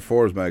article in the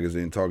Forbes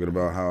magazine talking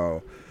about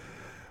how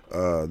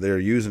they're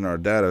using our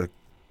data,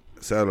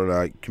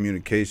 satellite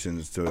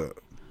communications, to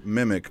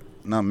mimic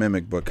not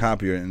mimic, but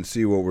copy it and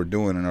see what we're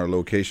doing in our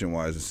location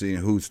wise, and seeing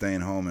who's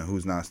staying home and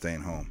who's not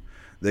staying home.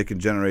 They can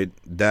generate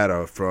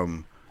data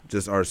from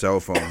just our cell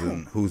phones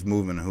and who's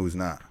moving and who's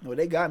not. Well,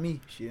 they got me.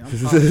 Shit,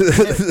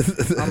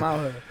 I'm out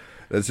here.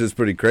 That's just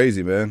pretty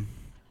crazy, man.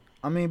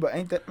 I mean, but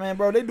ain't that, man,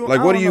 bro? They doing.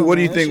 Like, I what don't do you know, what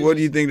do you man. think? That What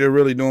do you shit think they're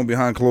really doing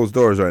behind closed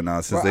doors right now?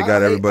 Since Bro, they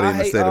got everybody in I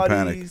a hate state of all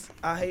panic.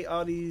 I hate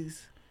all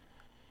these.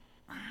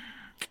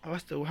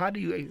 How do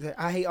you?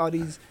 I hate all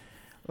these,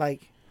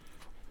 like,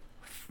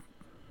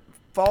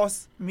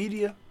 false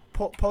media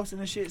posting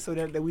and shit, so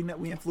that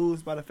we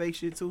influenced by the fake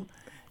shit too,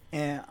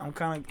 and I'm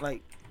kind of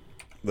like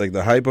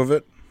the hype of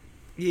it.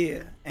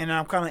 Yeah, and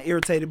I'm kind of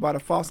irritated by the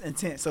false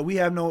intent. So we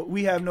have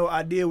no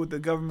idea what the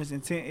government's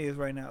intent is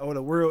right now, or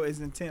the world is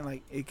intent.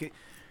 Like it could,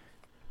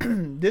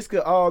 this could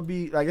all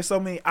be like there's so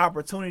many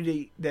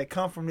opportunity that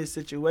come from this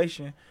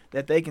situation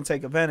that they can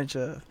take advantage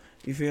of.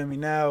 You feel me?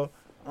 Now,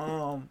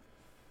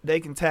 they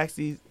can tax.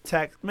 Man,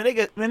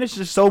 it's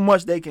just so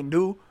much they can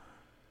do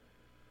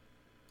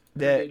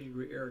that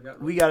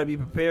we got to be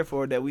prepared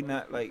for. That we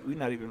not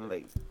even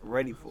like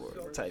ready for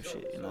it type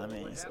shit. You know what I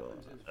mean? So.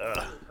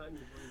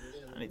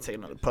 I need to take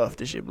another puff.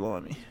 This shit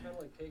blowing me.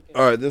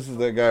 All right, this is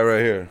that guy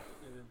right here.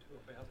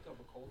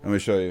 Let me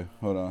show you.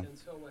 Hold on.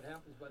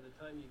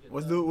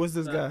 What's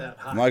this guy?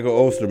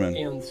 Michael Osterman.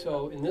 And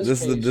so in this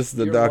This is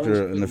the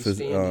doctor in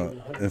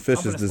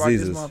infectious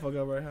diseases.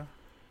 Right here.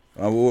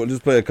 We'll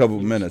just play a couple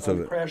minutes of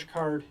it. Crash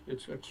card.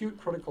 It's acute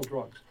critical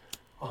drugs.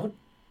 All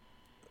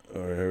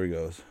right, here he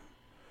goes.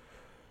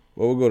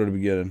 Well, we'll go to the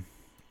beginning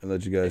and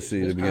let you guys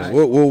see the beginning.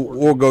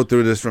 We'll go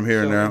through this from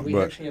here and now,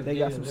 but They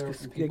got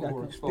some people who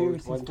were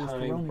exposed one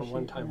time for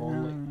one time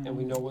only, and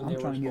we know when they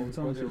were exposed,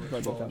 where they were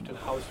exposed, and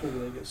how soon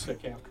they get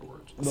sick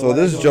afterwards. so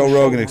this is Joe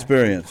Rogan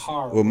Experience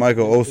with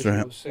Michael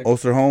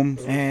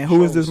Osterholm. And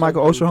who is this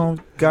Michael Osterholm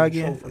guy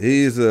again?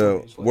 He's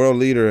a world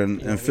leader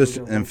in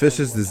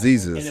infectious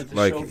diseases.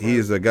 Like, he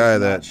is a guy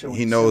that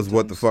he knows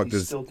what the fuck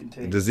this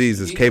disease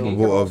is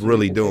capable of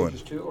really doing.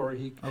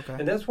 Okay.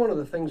 And that's one of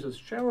the things that's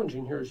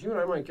challenging here is you and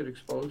I might get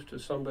exposed to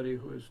somebody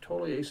who is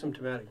totally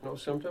asymptomatic, no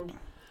symptoms.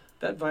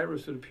 That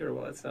virus would appear,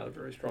 well, that's not a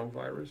very strong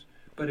virus.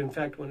 But in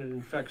fact, when it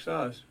infects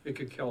us, it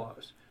could kill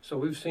us. So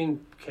we've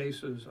seen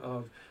cases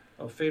of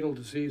fatal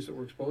disease that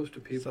were exposed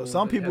to people. So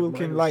some people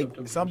can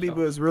some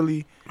people is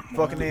really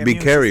fucking their Be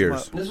immune carriers.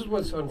 system This is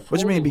what's unfolding. What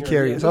you mean be here.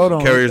 carriers? Yeah, Hold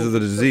on. Carriers of the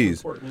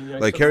disease. Like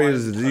Like,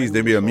 carriers of the disease,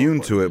 they be immune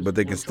to it, but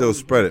they can still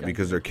spread it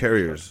because they're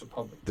carriers.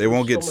 They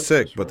won't get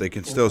sick, but they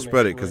can still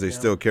spread it because they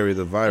still carry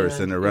the virus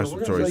in their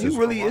respiratory up. So you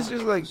system. really, it's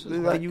just like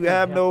you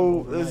have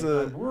no. There's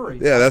a.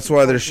 Yeah, that's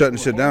why they're shutting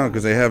shit down,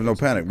 because they have no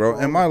panic, bro.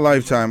 In my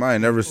lifetime, I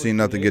ain't never seen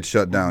nothing get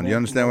shut down. You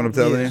understand what I'm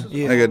telling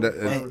you? Yeah.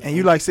 Nigga, And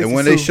you like 62. and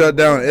when they shut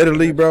down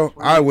Italy, bro,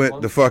 I went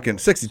to fucking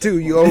 62,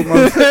 you old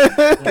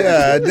motherfucker.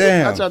 God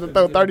damn. I tried to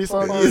throw 30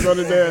 some years on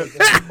his ass.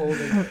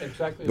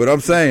 But I'm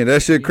saying,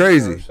 that shit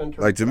crazy.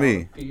 Like, to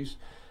me.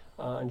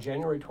 On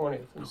January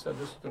 20th, and said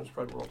this is going to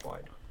spread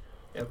worldwide.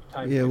 At the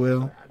time, Yeah,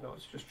 well. no,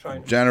 it's just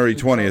trying to- January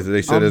 20th,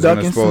 they said I'm it's going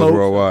to ducking expose smoke.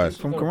 worldwide.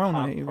 From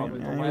Corona, you know,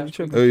 Probably I ain't the really last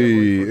tripping. week of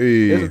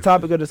February. There's a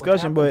topic of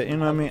discussion, but you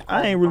know what I mean.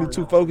 I ain't really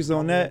too focused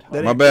on that.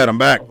 My bad, I'm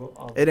back.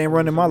 It ain't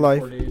running my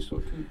life.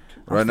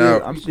 Right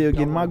now, I'm still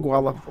getting my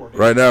guala.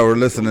 right now we're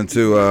listening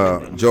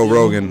to Joe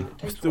Rogan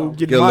Still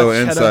get getting a little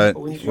my cheddar.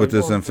 insight with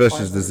this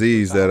infectious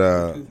disease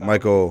that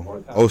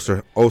Michael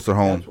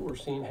Osterholm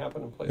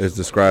is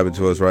describing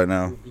to us right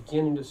now.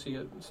 Beginning to see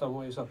it in some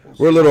ways up in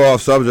We're a little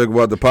off subject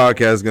what the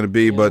podcast is going to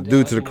be, but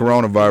due to the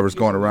coronavirus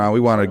going around, we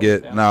want to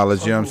get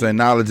knowledge. You know what I'm saying?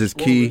 Knowledge is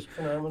key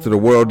to the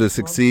world to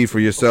succeed for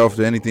yourself,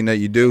 to anything that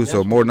you do.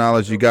 So more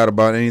knowledge you got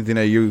about anything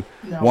that you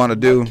want to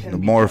do, the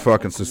more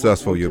fucking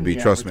successful you'll be.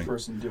 Trust me.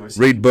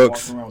 Read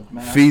books.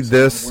 Feed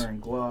this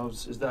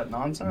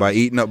by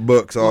eating up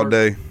books all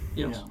day.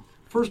 Yes.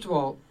 First of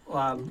all,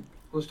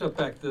 let's step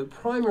back. The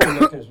primary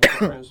mechanism of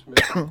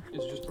transmission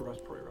is just the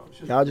respiratory route.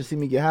 Y'all just see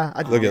me get high.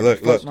 I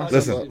just Look,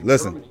 listen.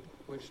 Germany,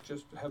 which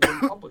just have been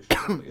published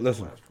in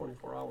Listen. the last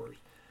 24 hours.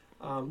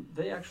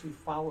 They actually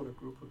followed a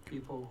group of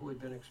people who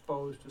had been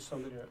exposed to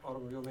somebody at an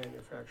automobile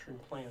manufacturing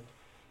plant.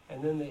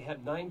 And then they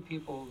had 9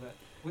 people that,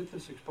 with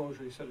this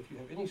exposure, they said, if you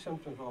have any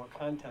symptoms at all,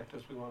 contact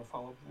us, we want to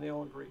follow up. And they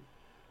all agreed.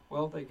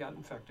 Well, they got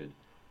infected.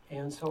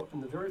 And so in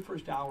the very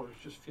first hours,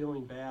 just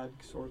feeling bad,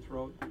 sore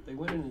throat, they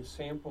went in and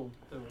sampled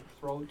their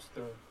throats,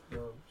 their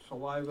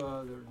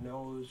saliva, their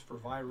nose for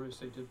virus.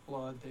 They did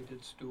blood, they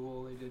did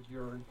stool, they did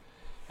urine.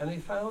 And they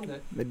found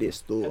that They did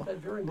stool. at that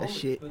very moment,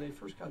 shit. when they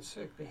first got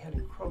sick, they had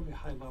incredibly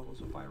high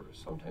levels of virus,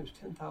 sometimes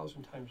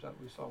 10,000 times that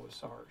we saw with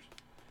SARS,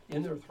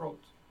 in their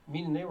throats,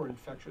 meaning they were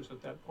infectious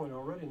at that point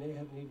already, and they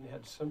hadn't even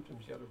had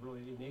symptoms yet of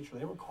really any nature.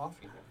 They were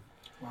coughing then.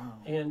 Wow.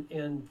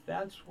 And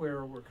that's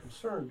where we're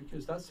concerned,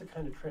 because that's the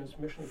kind of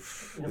transmission.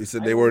 They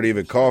said they weren't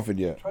even coughing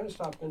yet. Trying to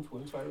stop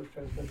influenza virus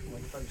transmission,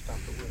 like trying to stop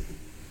the wind.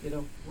 You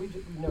know,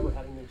 we've never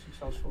had anything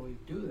successfully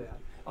do that,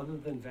 other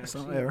than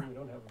vaccine. We don't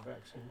have a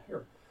vaccine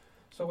here.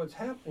 So what's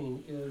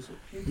happening is that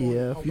people.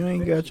 Yeah, if you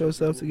ain't got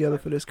yourself together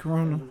for this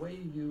corona, and the way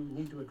you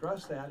need to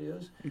address that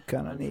is you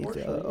kind of need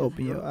to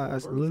open your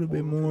eyes a little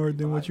bit more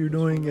than what you're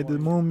doing at the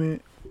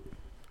moment.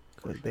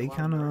 'Cause they A lot of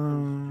kinda,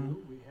 Americans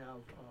do. We have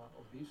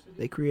obesity.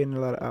 they creating a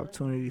lot of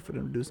opportunity for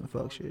them to do some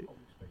fuck shit. Public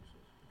spaces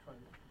to try to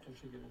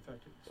potentially get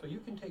infected. So you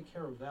can take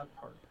care of that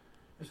part.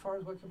 As far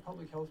as what can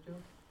public health do,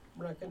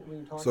 we're not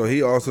going to talk. So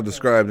he also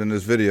described in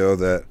this video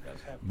that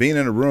being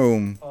in a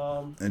room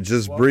and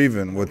just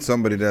breathing with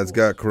somebody that's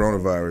got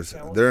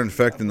coronavirus, they're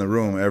infecting the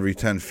room every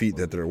 10 feet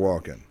that they're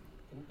walking.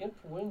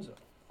 Influenza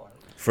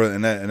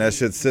And virus. that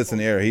shit sits in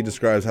the air. He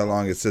describes how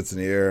long it sits in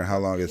the air, how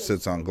long it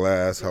sits on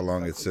glass, how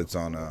long it sits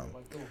on like All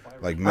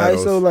right,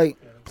 metals, so like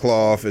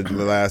cloth. It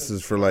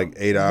lasts for like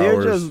 8 they're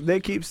hours. just they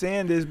keep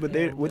saying this, but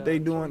what they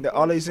doing?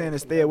 All they saying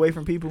is stay away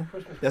from people.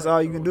 That's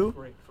all you can do.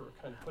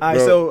 All right,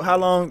 Bro. so how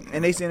long?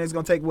 And they saying it's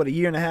gonna take what, a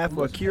year and a half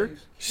for a cure?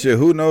 Shit,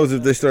 who knows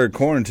if they start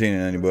quarantining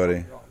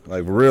anybody?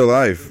 Like real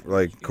life,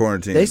 like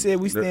quarantine. They said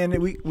we stand.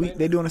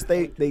 They doing a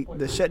state.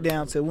 The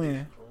shutdown to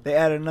when? They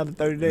added another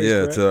 30 days. Yeah,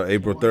 correct? to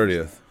April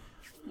 30th.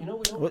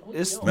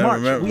 It's Remember- March.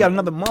 remember- We got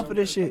another month of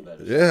this shit.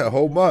 Yeah, a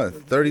whole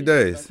month, 30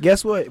 days.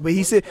 Guess what? But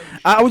he said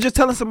I was just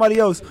telling somebody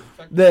else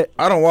that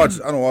I don't watch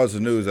the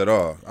news at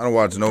all. I don't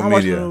watch no I don't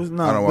watch media. the news,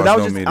 no. I don't But watch I was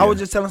no just media. I was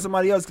just telling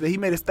somebody else that he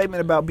made a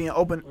statement about being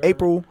open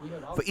April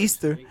for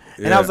Easter,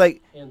 and Yeah. I was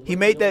like, he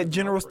made that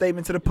general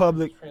statement to the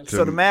public,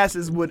 so the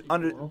masses would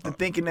under the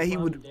thinking that he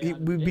would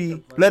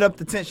be let up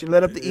the tension,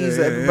 let up the ease,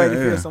 Yeah, of everybody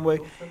yeah, feel yeah. some way.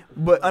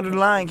 But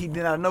underlying, he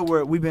did not know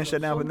where we've been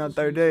shut down for another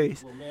 30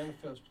 days.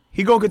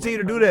 He gonna continue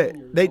to do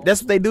that.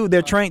 That's what they do.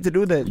 They're trained to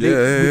do that.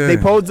 They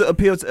pose the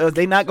appeal to us.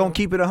 They not gonna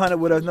keep it 100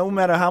 with us, no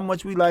matter how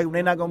much we like them.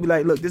 They not gonna be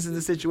like, look, this is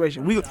the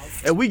situation.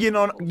 If we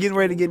getting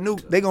ready to get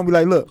nuked, they gonna be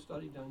like, look,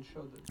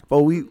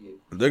 but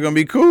They're gonna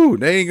be cool.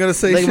 They ain't gonna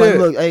say they shit. like,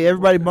 look, hey,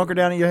 everybody bunker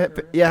down in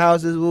your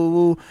houses, woo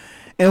woo.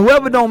 And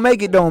whoever don't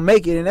make it,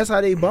 and that's how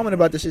they bumming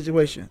about the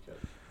situation.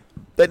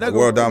 They not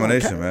World gonna-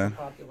 domination, man.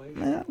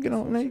 Man, get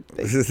on. They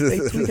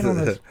tweaking on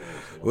us.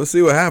 We'll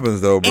see what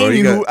happens though, bro.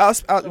 You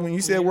Anywho, got when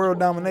you said world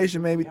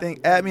domination, made me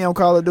think. Add me on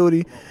Call of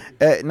Duty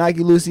at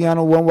Nike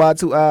Luciano 1Y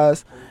 2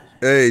 Eyes.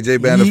 hey J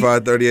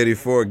Bandified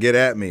 3084. Get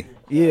at me.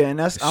 Yeah, and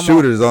that's I'm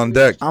Shooters on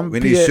deck. I'm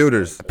We need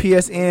shooters.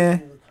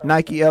 PSN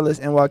Nike Ellis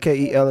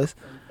NYKE Ellis,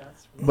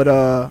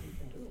 but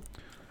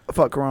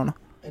fuck Corona.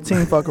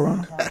 Team fuck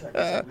Corona.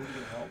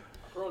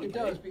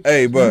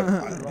 Hey,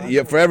 but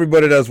yeah, for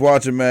everybody that's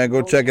watching, man,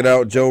 go check it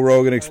out. Joe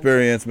Rogan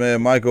Experience,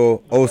 man.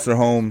 Michael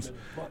Osterholms.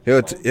 He'll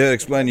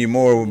explain to you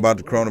more about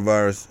the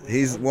coronavirus.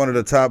 He's one of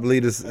the top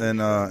leaders in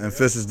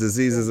infectious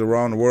diseases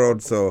around the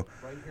world, so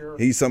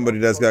he's somebody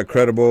that's got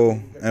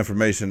credible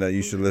information that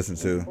you should listen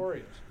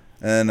to.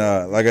 And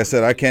like I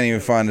said, I can't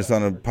even find this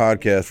on a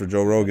podcast for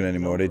Joe Rogan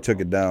anymore. They took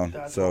it down,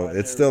 so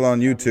it's still on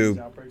YouTube.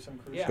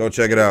 Go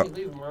check it out.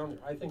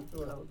 I think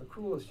the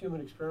cruelest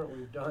human experiment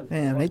we've done.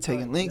 Damn, they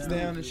taking links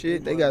down and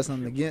shit. They got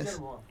something against.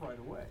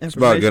 It's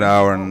about a good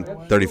hour and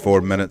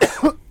 34 minutes.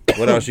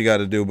 What else you got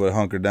to do but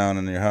hunker down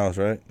in your house,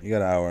 right? You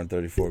got an hour and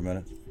 34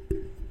 minutes.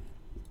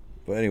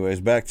 But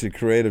anyways, back to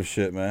creative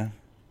shit, man.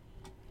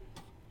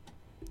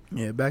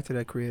 Yeah, back to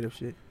that creative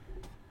shit.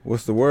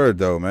 What's the word,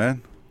 though,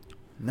 man?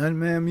 Nothing,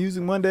 man.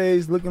 Music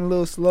Mondays looking a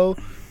little slow.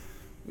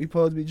 We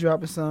supposed to be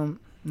dropping some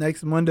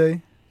next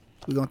Monday.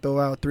 We're going to throw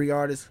out 3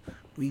 artists.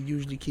 We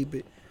usually keep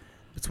it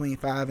between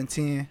 5 and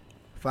 10.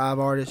 5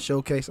 artists,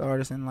 showcase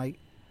artists, and like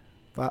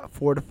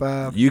 4 to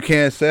 5. You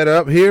can't set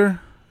up here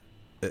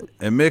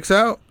and mix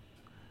out?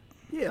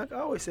 Yeah, I can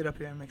always sit up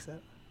here and mix that.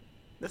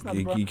 That's not the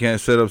You problem. can't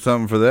set up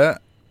something for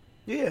that?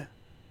 Yeah.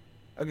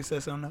 I can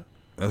set something up.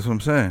 That's what I'm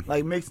saying.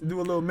 Like do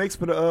a little mix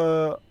for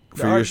the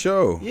For your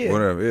show. Yeah.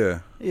 Whatever, yeah.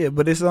 Yeah,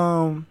 but it's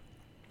yeah,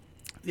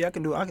 I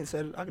can do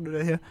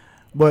that here.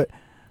 But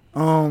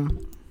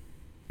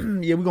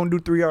yeah, we're gonna do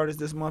 3 artists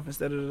this month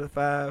instead of the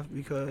 5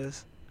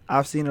 because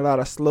I've seen a lot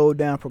of slowed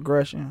down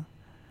progression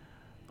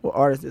with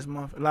artists this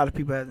month. A lot of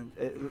people hasn't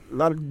a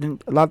lot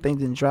of things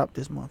didn't drop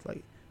this month,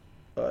 like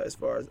as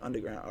far as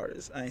underground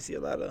artists. I ain't see a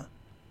lot of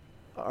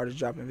artists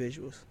dropping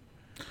visuals.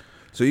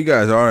 So you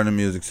guys are in the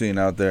music scene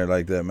out there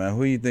like that, man.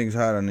 Who you think's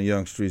hot on the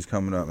young streets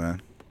coming up,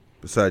 man?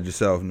 Besides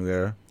yourself, New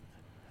Era.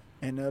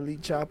 And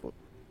Elite Chopper.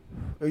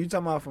 Are you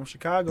talking about from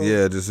Chicago?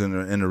 Yeah, just in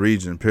the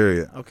region,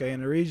 period. Okay,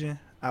 in the region.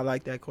 I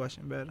like that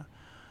question better.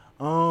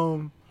 How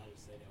you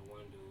say that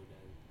one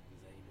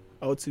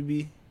dude that Zay O2B,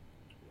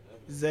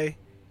 dude? Zay,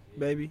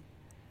 baby.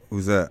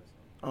 Who's that?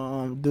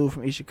 Dude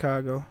from East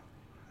Chicago.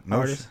 No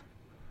Artist.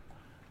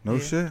 No Yeah.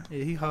 shit?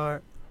 Yeah, he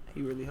hard.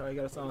 He really hard. He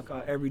got a song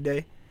called Every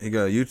Day. He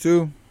got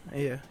YouTube?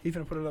 Yeah, he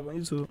finna put it up on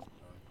YouTube.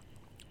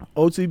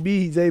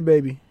 O2B, Zay,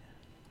 baby.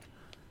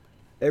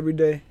 Every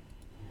Day.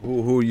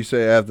 Who would you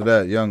say after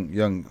that?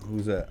 Young,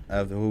 who's that?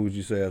 Who would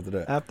you say after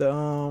that?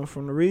 After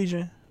from the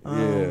region.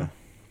 Yeah.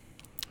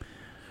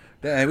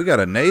 Damn, we got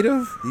a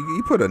native?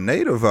 You put a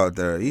native out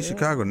there. East Yeah.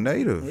 Chicago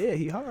native. Yeah,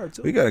 he hard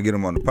too. We got to get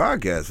him on the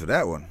podcast for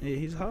that one. Yeah,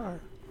 he's hard.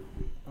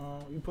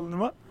 You pulling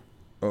him up?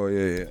 Oh,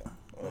 yeah.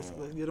 Let's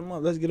get him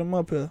up. Let's get him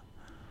up here.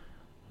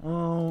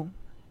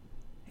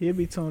 He'll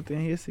be tuned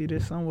in. He'll see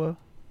this somewhere.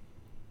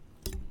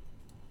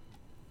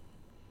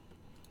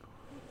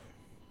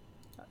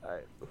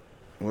 Alright.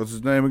 What's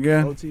his name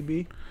again?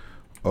 OTB.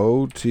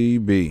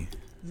 OTB.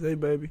 Zay,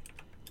 baby.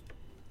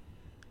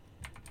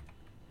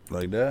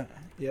 Like that?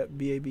 Yep,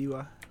 BABY.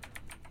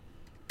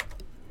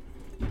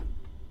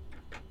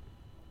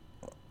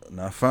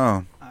 Not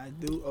found. I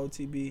do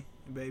OTB,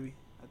 baby,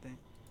 I think.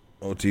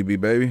 OTB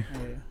baby. Yeah.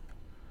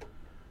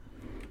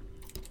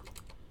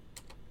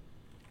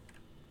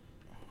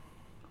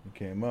 It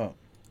came up.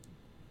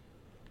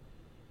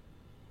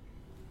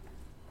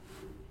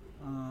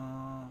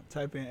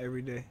 Type in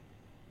every day.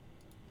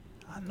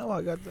 I know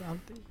I got the.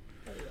 I'm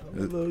a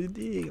little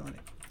dig on it.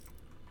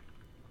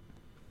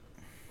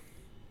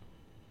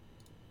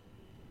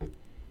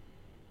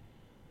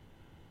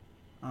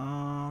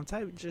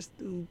 Type just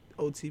do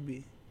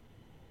OTB.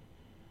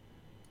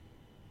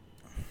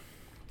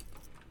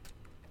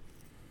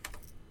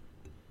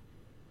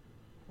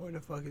 Where the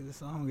fuck is the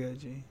song at,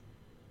 G?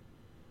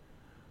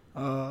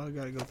 I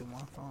gotta go through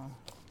my phone.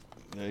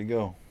 There you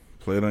go.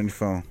 Play it on your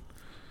phone.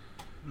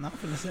 No, I'm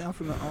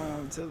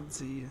finna tell it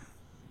to you.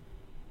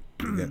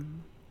 Yeah.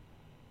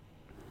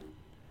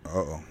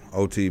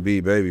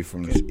 OTB baby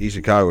from the East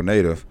Chicago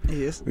native.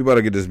 Yes. We about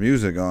to get this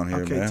music on here,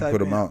 Okay, man. type Put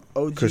them in out.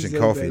 OGZ Cushion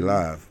Coffee baby.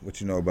 live.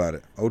 What you know about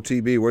it?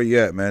 OTB, where you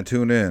at, man?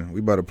 Tune in. We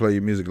about to play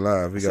your music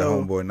live. We got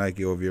So- homeboy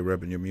Nike over here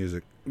repping your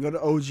music. Go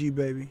to OG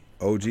baby.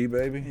 OG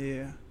baby.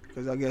 Yeah,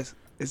 because I guess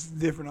it's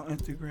different on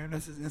Instagram.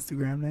 That's his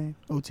Instagram name.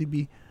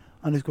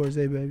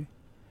 OTB_Zay baby.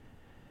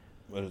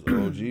 What is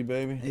OG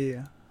baby?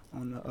 Yeah,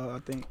 on the I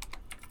think.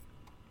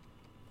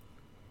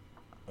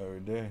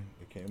 Every day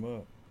it came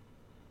up.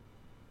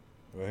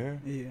 Right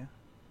here. Yeah.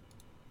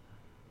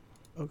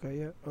 Okay,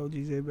 yeah,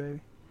 OGZ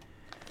baby.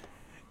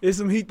 It's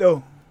some heat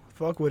though.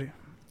 Fuck with it.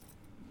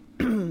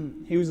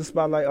 He was a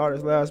spotlight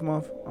artist last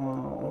month.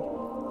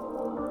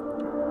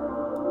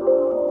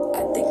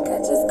 I think I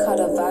just caught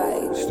a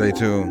vibe. Stay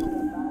tuned.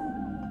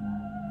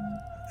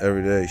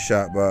 Every day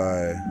shot to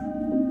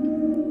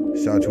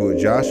a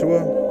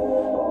Joshua.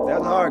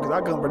 That's hard because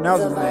I couldn't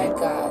pronounce The his name. vibe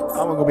gods.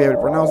 I'm gonna be able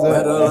to pronounce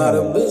Met that. a lot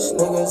of bitch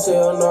niggas,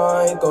 hell no,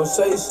 I ain't gon'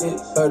 say shit.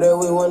 Heard that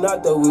we went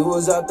out there, we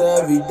was out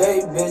there every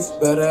day, bitch.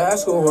 Better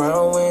ask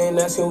around, we ain't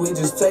asking, we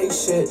just take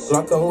shit.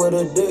 Lock on with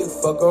a dick,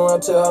 fuck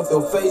around, tear off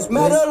your face, bitch.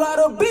 Met a lot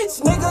of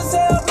bitch niggas,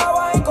 hell no,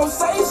 I ain't gon'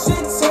 say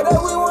shit. Said that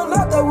we went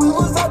out there, we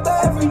was out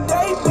there every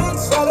day,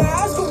 bitch. Better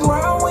ask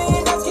around, we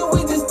ain't asking,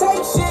 we just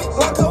take shit.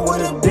 Lock on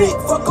with a dick,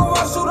 fuck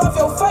around, shoot off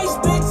your face,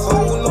 bitch.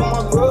 Holding on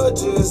my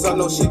grudges, I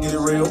know shit get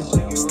real.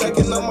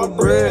 Stacking up my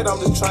bread, I'm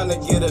just trying to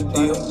get a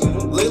deal.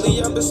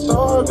 Lately I've been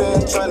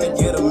starving, trying to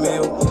get a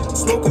meal.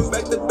 Smoking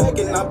back to back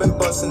and I've been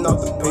busting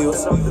off the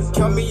pills.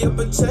 Count me up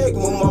a check,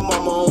 move my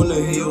mama on the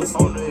hills.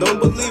 Don't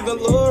believe in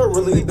love,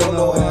 really don't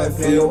know how I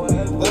feel.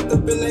 Locked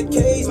up in that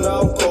cage,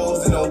 mouth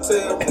closed and don't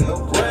tell.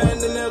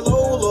 Riding in that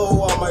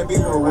low, I might be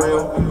for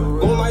real.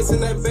 All nights in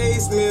that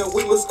basement,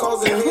 we was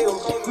causing hell.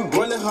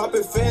 Running,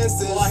 hopping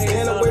fences,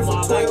 staying away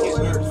from 12.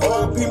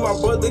 RIP my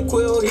brother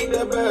Quill, he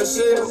that bad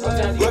shit.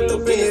 Locked up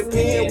in that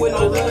pen with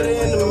no letter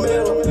in the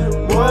mail.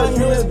 Boy,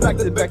 hands back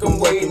to back, I'm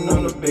waiting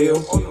on the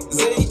bill.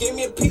 Zay gave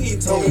me a P,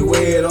 told me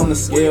weigh it on the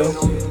scale.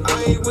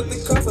 I ain't with the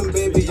cuffin',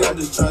 baby, I'm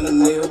just tryna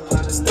nail.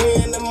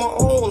 Staying in my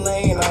own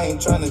lane, I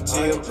ain't tryna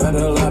chill. Met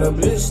a lot of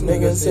bitch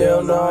niggas,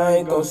 hell no, I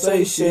ain't gon'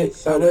 say shit.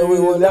 Heard that we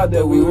went out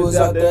there, we was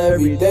out there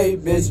every day,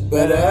 bitch.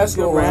 Better ask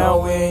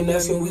around, we ain't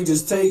asking, we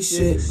just take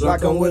shit.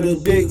 Lock on with a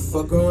dick,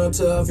 fuck around,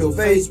 tear off your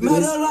face, bitch.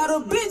 Met a lot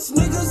of bitch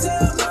niggas,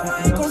 hell no,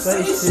 I ain't gon'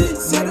 say shit.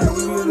 Said that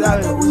we was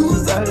out there, we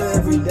was out there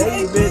every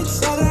day, bitch.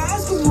 Better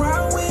ask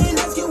around, we ain't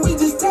asking, we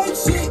just take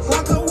shit.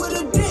 Lock on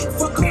with a dick,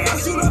 fuck around,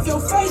 shoot off your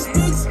face,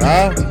 bitch.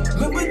 Huh?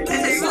 Remember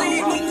that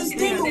song, niggas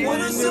thinking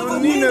with a silver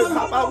Nina,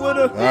 hop out with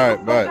her.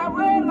 Alright, bye.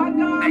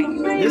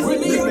 This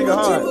nigga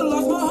hard.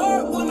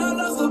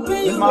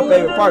 This is my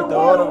favorite part though.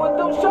 Hold on.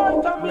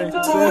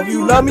 So if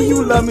you love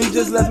me,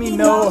 just let me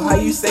know. How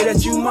you say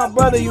that you my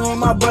brother, you ain't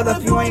my brother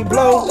if you ain't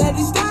blow.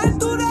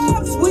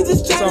 We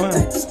just tryna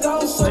take the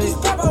stone, so this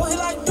pop out here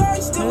like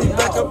dirt, still we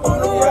back up on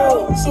the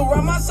road. So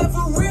run myself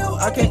for real,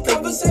 I can't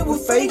conversate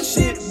with fake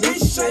shit,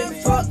 bitch.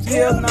 Straight fuck,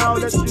 hell no,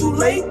 that's too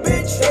late,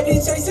 bitch. They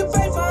chasing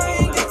paper, I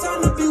ain't got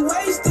time to be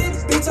wasted,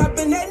 bitch. I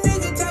been that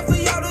nigga, time for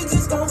y'all to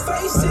just gon'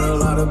 face it. A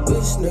lot of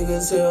bitch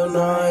niggas, hell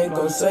no, I ain't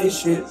gon' say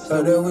shit.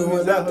 Heard that we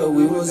went out there,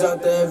 we was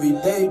out there every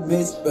day,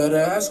 bitch. Better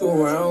ask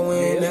around, we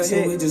ain't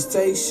asking, we just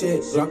take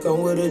shit. Lock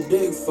on with a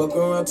dick, fuck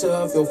around, tear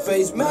off your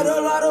face. Met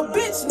a lot of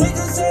bitch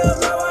niggas, hell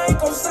no, I ain't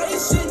gon' say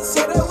shit.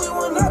 Said that we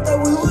went out there,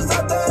 we was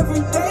out there every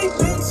day,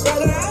 bitch.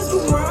 Better ask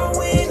around,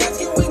 we ain't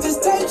asking, we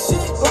just take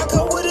shit. Lock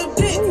on with a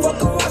dick,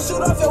 fuck around,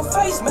 shoot off your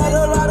face. Met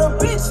a lot of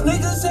bitch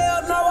niggas,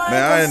 hell no, I ain't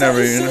Man, I ain't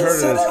never even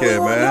heard of this kid,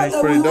 man. He's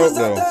pretty dope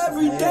though.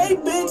 Every day,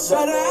 bitch.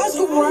 Better ask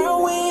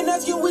around, we ain't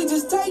asking, we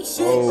just take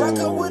shit. Lock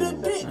on with a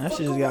dick, That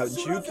shit just got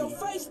juky.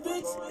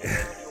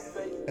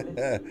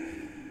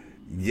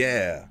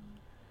 Yeah.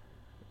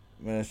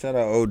 Man, shout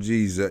out OG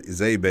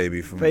Zay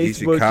baby from East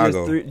Facebook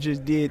Chicago.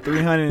 just did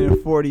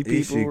 340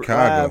 East people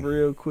Chicago. live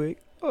real quick.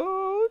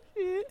 Oh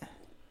shit.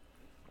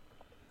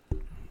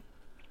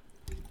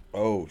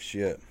 Oh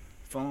shit.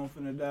 Phone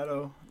finna die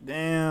though.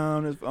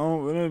 Damn, this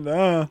phone finna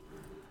die.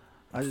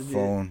 I just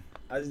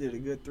did a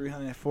good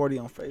 340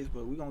 on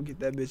Facebook. We gonna get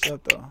that bitch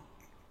up though.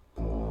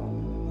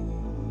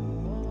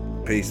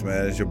 Peace,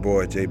 man. It's your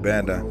boy, Jay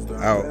Banda.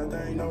 Out.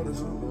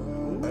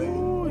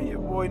 Ooh, your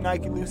boy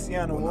Nike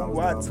Luciano. One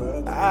watch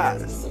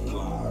eyes.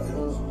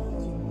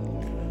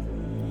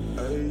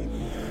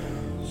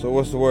 So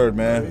what's the word,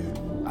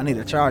 man? I need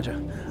a charger.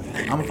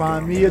 I'ma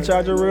find me a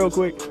charger real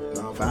quick.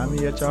 Find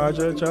me a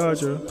charger.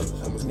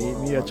 Need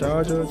me a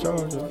charger.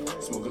 Charger.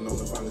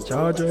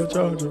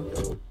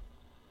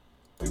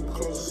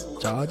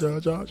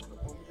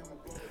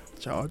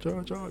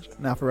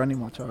 Now for I need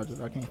my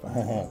chargers. I can't find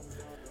it.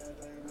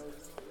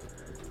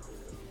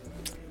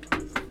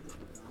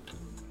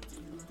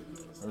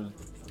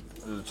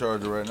 There's a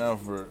charger right now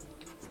for.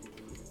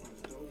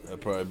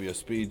 That'd probably be a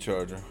speed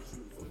charger.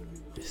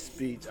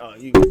 Speed. Oh,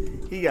 he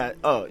got.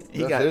 Oh, he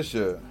That's got. his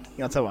shit. You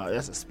gonna talk about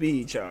that's a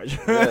speed charger?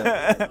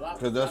 Yeah,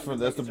 cause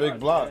that's the big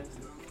block.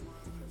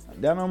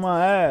 Down on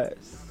my ass.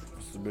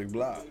 It's the big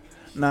block.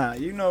 Nah,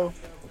 you know,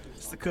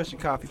 it's the Cushion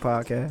Coffee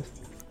Podcast.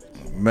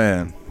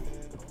 Man,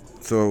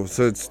 so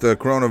since the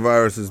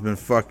coronavirus has been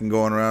fucking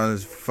going around,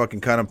 is fucking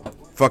kind of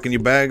fucking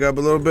your bag up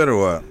a little bit or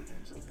what?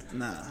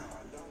 Nah,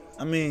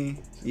 I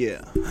mean,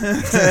 yeah,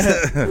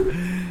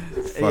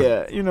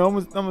 yeah. You know,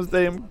 I'm gonna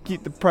stay. I'm gonna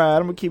keep the pride.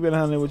 I'm gonna keep it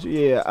 100 with you.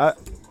 Yeah,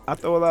 I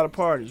throw a lot of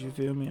parties. You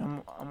feel me?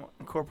 I'm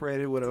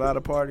incorporated with a lot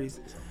of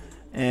parties,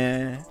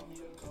 and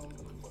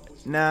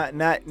not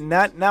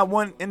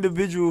one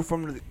individual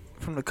from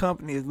the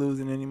company is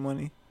losing any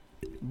money,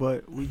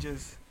 but we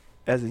just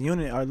as a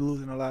unit are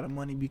losing a lot of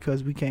money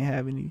because we can't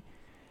have any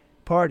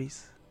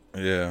parties.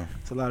 Yeah,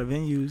 it's a lot of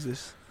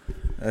venues.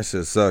 That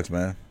shit sucks,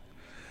 man.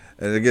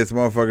 And it gets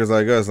motherfuckers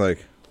like us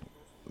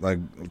like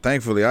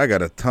thankfully I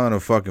got a ton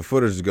of fucking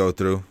footage to go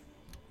through.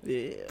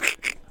 Yeah.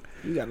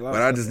 You got a lot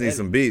but I just need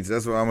some beats.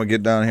 That's why I'm gonna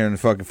get down here and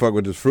fucking fuck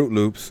with this Fruit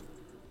Loops.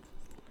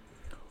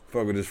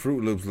 Fuck with this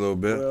Fruit Loops a little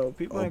bit. Well,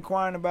 people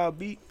inquiring about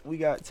beat. We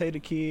got Tater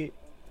Kid,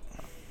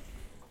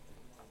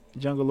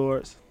 Jungle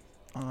Lords.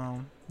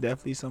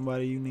 Definitely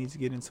somebody you need to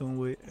get in tune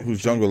with.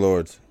 Who's Jungle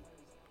Lords?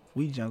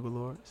 We Jungle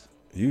Lords.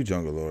 You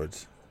Jungle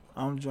Lords.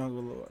 I'm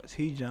Jungle Lords.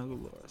 He Jungle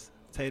Lords.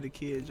 Tater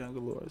Kid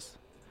Jungle Lords.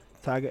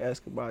 Tiger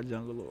Escobar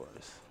Jungle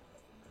Lords.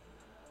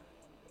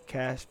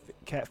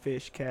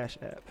 Catfish Cash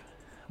App.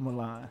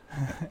 Milan.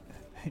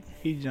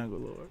 He Jungle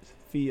Lords.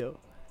 Theo.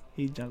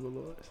 He Jungle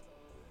Lords.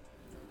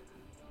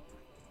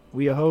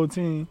 We a whole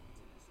team.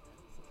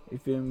 You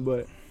feel me?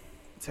 But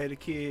Tater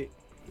Kid,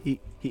 he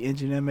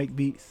engineer, make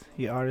beats.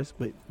 He artist,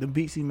 but the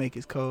beats he make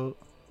is cold.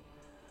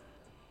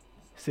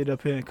 Sit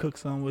up here and cook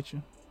some with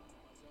you.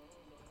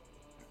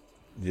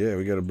 Yeah,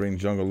 we gotta bring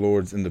Jungle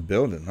Lords in the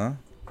building, huh?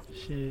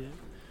 Shit.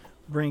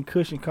 Bring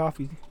Cushion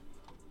Coffee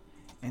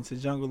into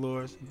Jungle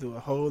Lords. Do a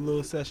whole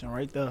little session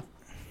right there.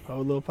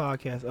 Whole little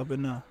podcast up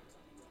and down.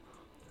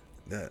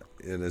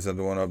 Is that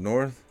the one up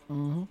north?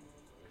 Mm-hmm.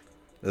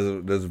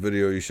 There's a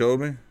video you showed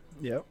me?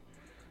 Yep.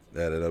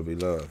 That'll be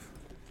love.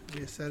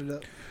 Yeah, set it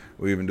up.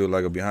 We even do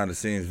like a behind the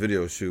scenes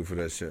video shoot for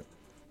that shit.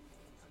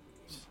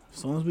 As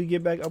soon as we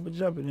get back up and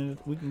jumping, then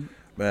we can.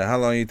 Man, how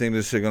long you think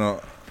this shit gonna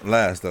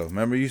last though?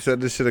 Remember you said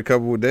this shit a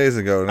couple of days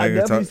ago. I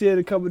definitely said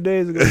a couple of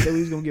days ago that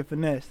we was gonna get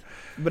finessed.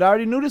 But I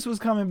already knew this was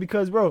coming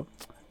because, bro,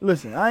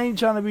 listen, I ain't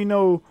trying to be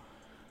no.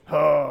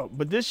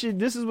 But this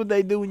is what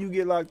they do when you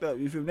get locked up.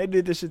 You feel me? They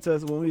did this shit to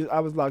us when I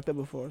was locked up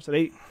before. So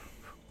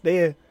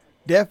they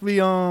definitely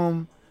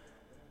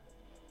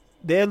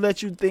they'll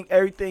let you think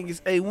everything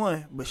is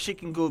A1, but shit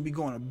can be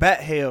going to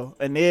bat hell,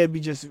 and they'll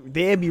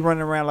be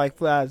running around like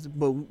flies.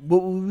 But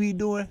what we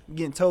doing?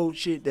 Getting told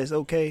shit that's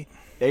okay,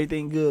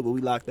 everything good, but we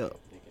locked up.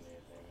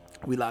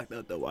 We locked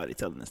up though while they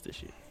telling us this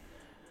shit,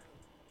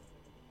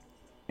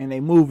 and they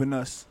moving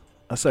us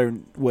a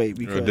certain way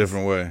because a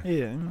different way.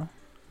 Yeah, you know.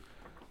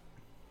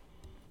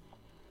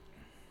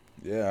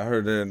 Yeah, I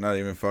heard they're not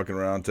even fucking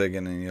around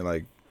taking any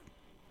like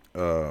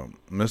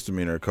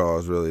misdemeanor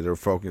calls. Really, they're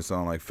focused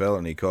on like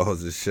felony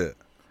calls and shit.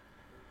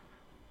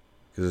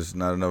 Cause there's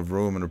not enough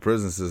room in the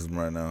prison system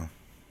right now,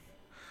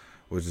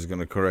 which is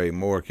gonna create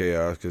more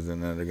chaos. Cause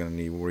then they're gonna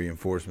need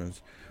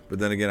reinforcements. But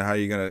then again, how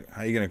you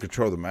gonna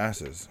control the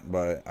masses?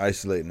 By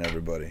isolating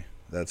everybody.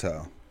 That's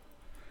how.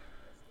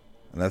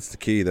 And that's the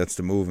key. That's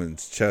the movement.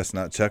 It's chess,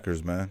 not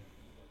checkers, man.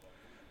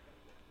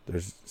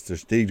 They're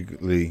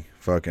strategically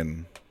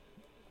fucking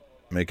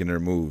making their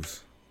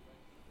moves,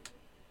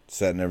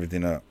 setting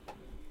everything up.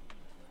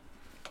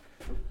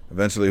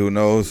 Eventually, who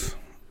knows?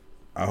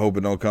 I hope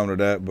it don't come to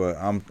that, but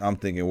I'm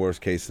thinking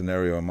worst case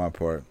scenario on my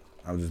part.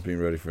 I'm just being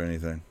ready for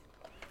anything.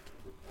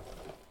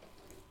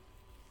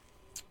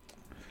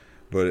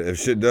 But if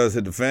shit does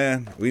hit the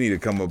fan, we need to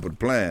come up with a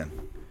plan.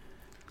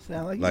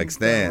 Sound like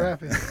Stan.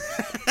 Trying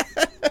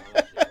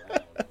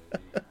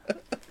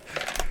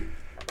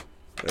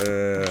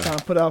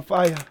to put out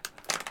fire.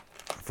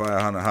 Fire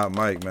on a hot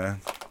mic, man.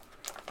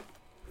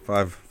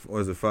 Five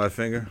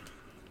finger?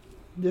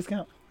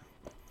 Discount.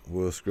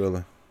 Will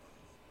Skrilla.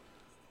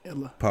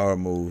 Illa. Power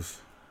moves.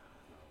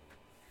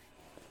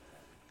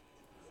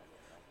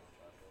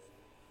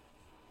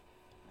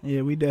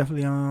 Yeah, we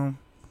definitely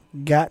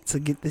got to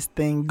get this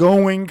thing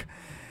going,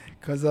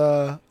 cause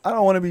I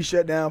don't want to be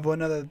shut down for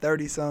another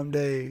 30 some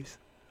days.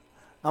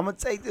 I'm gonna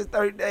take this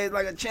 30 days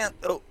like a champ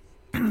though.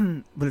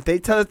 But if they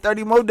tell us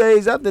 30 more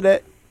days after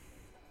that,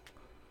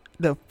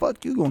 the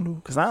fuck you gonna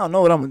do? Cause I don't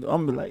know what I'm gonna do.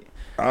 I'm gonna be like,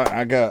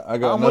 I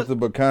got nothing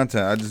but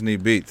content. I just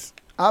need beats.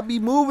 I'll be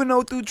moving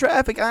though through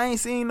traffic. I ain't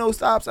seen no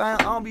stops. I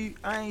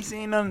ain't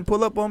seen nothing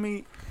pull up on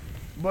me.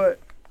 But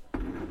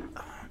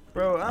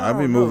bro, I've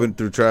been moving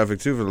through traffic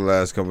too for the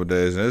last couple of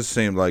days, and it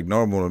seemed like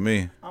normal to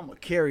me. I'm a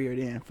carrier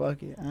then.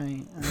 Fuck it. I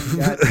ain't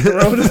got it.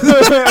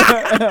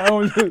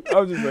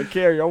 I'm just a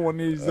carrier. I want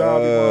these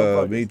zombie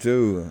motherfuckers. Me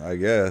too, I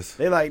guess.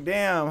 They like,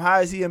 damn, how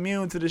is he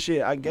immune to the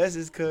shit? I guess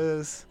it's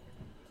cause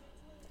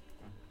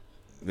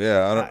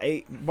Yeah, I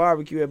ate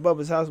barbecue at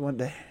Bubba's house one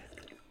day.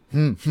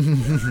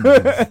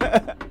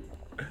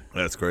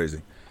 That's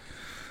crazy.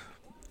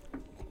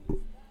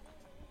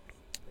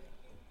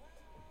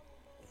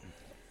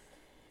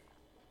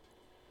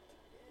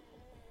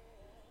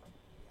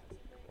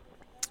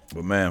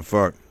 But man,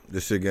 fuck,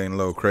 this shit getting a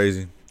little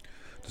crazy.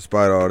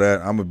 Despite all that,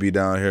 I'm gonna be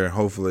down here,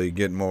 hopefully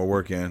getting more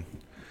work in.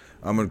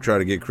 I'm gonna try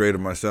to get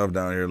creative myself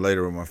down here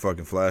later with my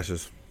fucking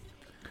flashes.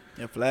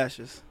 Your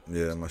flashes.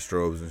 Yeah, my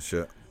strobes and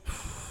shit.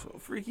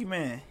 Freaky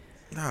man.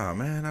 Nah,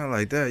 man, not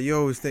like that. You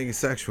always think it's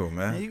sexual,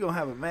 man. You gonna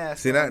have a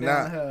mask See, on that-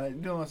 down here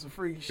doing some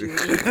freaky shit.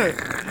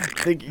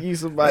 Thinking you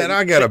somebody. Man,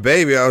 I got a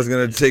baby I was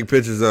gonna take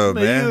pictures of,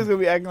 Man, you was man. gonna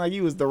be acting like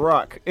you was The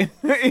Rock.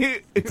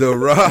 The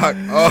Rock.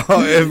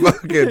 Oh, and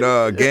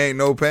fucking Gang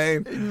No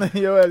Pain.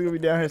 Your ass gonna be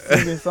down here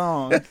singing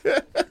songs.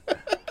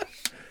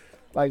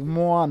 Like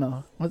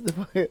Moana. What the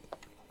fuck?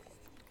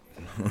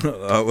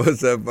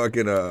 What's that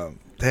fucking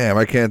damn,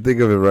 I can't think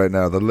of it right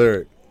now. The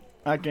lyric.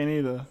 I can't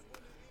either.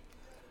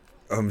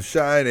 I'm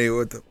shiny.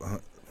 What the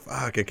fuck?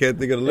 I can't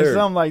think of the It's lyric.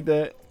 something like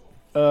that.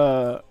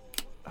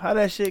 How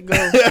that shit go?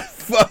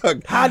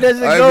 Fuck. How does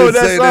it I've go? been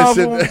That saying song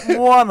that from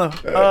Moana.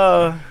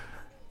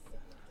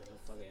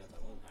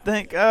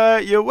 Think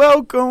you're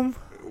welcome.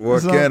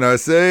 What So- can I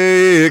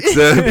say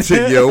except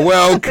you're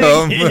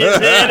welcome?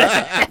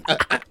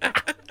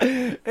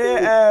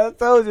 Yeah, I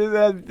told you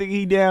that. Think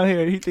he down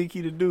here. He think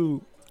he the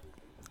dude.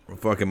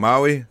 Fucking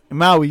Maui.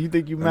 Maui, you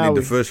think you I need Maui?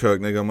 the fish hook,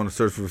 nigga. I'm gonna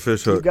search for the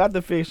fish You hook. got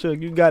the fish hook.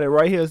 You got it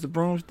right here. It's the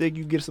broomstick.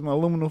 You get some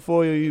aluminum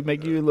foil. You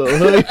make you a little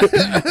hook.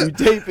 You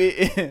tape it.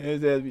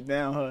 His ass be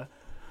down her.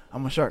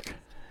 I'm a shark.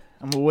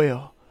 I'm a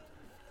whale.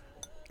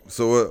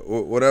 So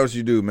what else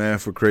you do, man,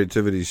 for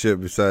creativity shit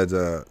besides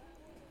your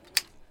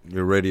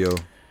radio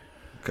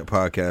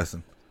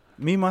podcasting?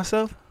 Me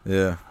myself.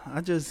 Yeah.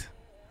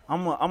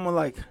 I'm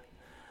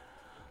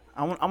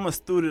a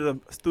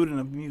student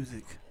of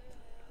music.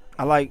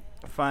 I like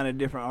finding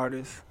different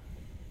artists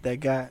that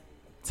got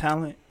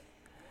talent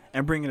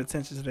and bringing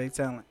attention to their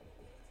talent,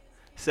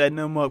 setting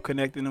them up,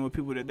 connecting them with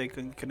people that they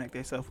couldn't connect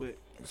themselves with.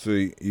 So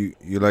you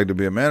like to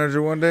be a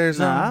manager one day or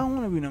something? Nah, I don't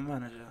want to be no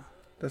manager.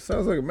 That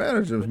sounds like a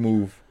manager's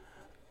move.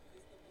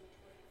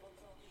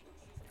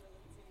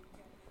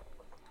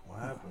 What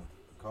happened?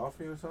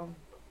 Coffee or something?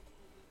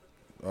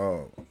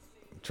 Oh,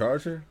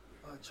 charger?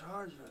 A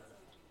charger.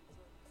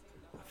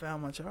 I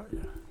found my charger.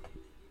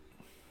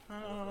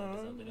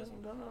 No,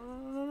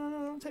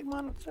 take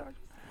mine off the charger.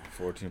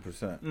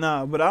 14%.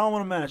 Nah, but I don't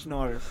want to manage no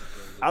artists.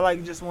 I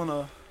like just want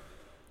to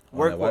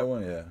Work work white with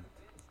one, yeah.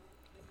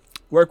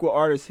 work with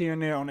artists here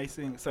and there on they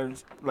singles and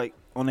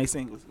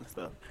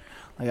stuff.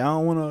 Like I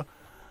don't want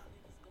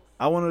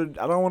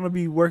to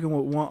be working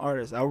with one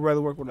artist. I would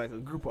rather work with like a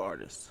group of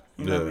artists.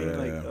 You know what I mean?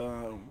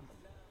 Yeah,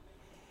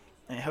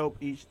 And help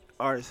each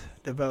artist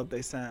develop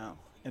their sound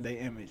and their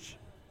image.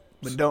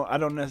 But I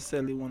don't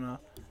necessarily want to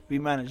be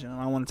managing.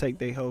 I want to take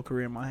their whole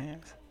career in my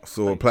hands.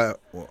 So Like-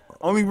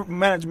 Only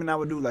management I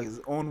would do like is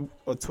on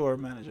a tour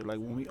manager, like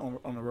when we on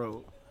the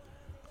road.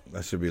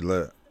 that should be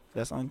lit.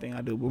 That's the only thing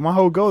I do. But my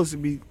whole goal is to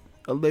be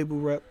a label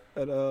rep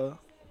at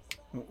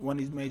one of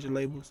these major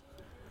labels.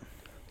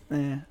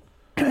 And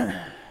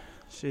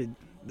shit,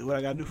 do what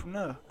I gotta do from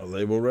there. A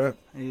label rep?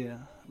 Yeah,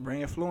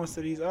 bring influence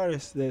to these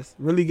artists that's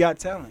really got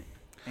talent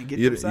and get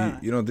them signed.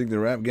 You don't think the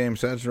rap game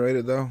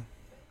saturated though?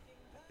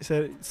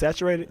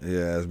 Saturated.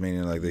 Yeah, it's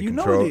meaning like they You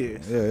know control.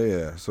 it is.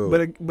 Yeah. So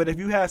But if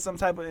you have some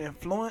type of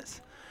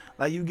influence,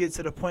 like you get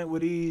to the point where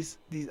these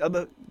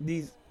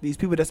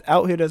people that's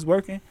out here that's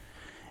working,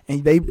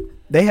 and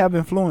they have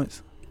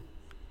influence.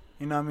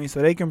 You know what I mean?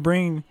 So they can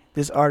bring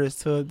this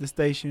artist to the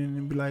station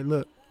and be like,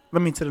 look,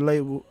 to the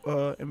label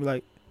and be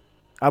like,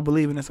 I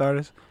believe in this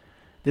artist.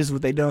 This is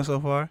what they done so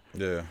far.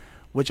 yeah.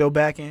 With your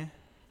backing,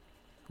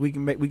 we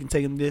can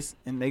take them this,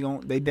 and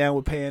they down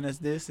with paying us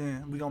this,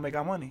 and we gonna make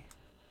our money.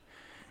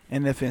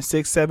 And if in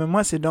 6-7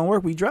 months it don't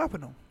work, we dropping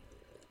them.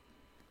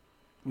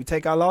 We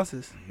take our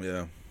losses.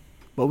 Yeah.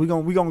 But we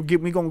gonna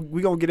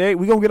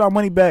get our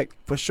money back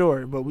for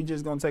sure. But we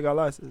just gonna take our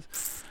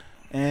losses,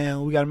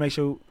 and we gotta make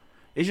sure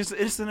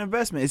it's an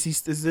investment. Is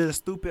it a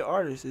stupid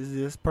artist? Is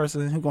this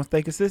person who gonna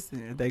stay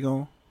consistent? They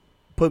gonna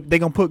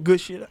put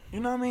good shit up. You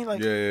know what I mean?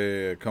 Like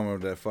Yeah. Come up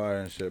with that fire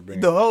and shit. Bring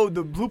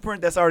the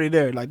blueprint that's already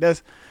there. Like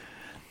that's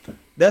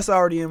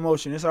already in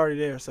motion. It's already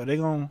there. So we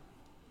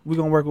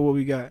gonna work with what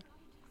we got.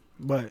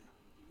 But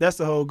that's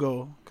the whole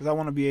goal, because I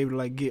want to be able to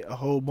like get a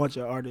whole bunch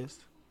of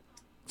artists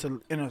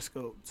to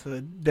Interscope,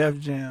 to Def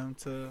Jam,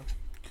 to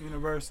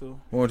Universal.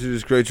 Why don't you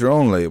just create your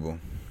own label?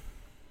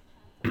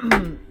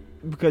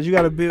 Because you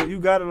gotta build. You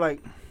gotta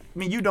like. I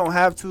mean, you don't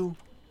have to,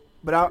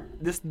 but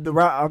the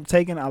route I'm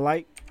taking. I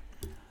like.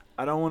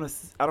 I don't want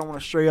to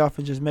stray off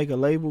and just make a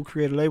label,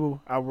 create a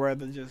label. I'd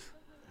rather just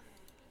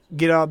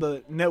get all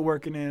the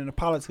networking and the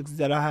politics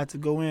that I had to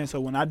go in. So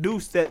when I do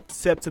step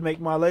to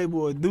make my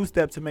label or do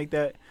step to make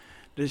that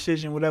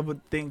decision, whatever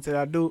things that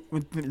I do,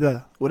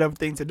 whatever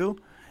thing to do,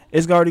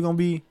 it's already gonna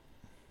be,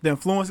 the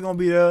influence is gonna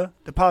be there,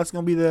 the politics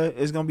gonna be there.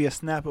 It's gonna be a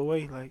snap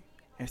away. Like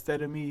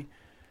instead of me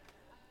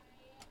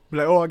be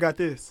like, oh, I got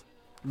this,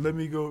 let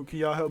me go. Can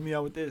y'all help me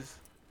out with this?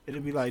 It'll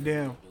be like,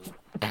 damn,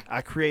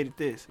 I created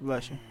this.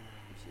 Bless you.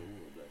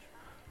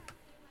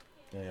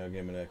 Yeah, y'all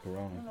gave me that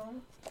Corona.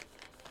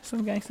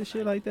 Some gangster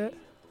shit like that.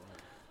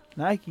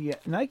 Nike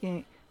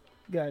ain't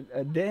got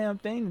a damn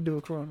thing to do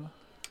with Corona.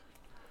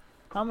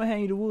 I'm gonna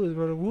hand you the woods,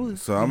 bro. The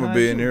woods. So I'm gonna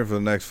be in here for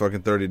the next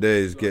fucking 30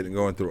 days,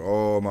 going through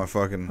all my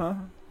fucking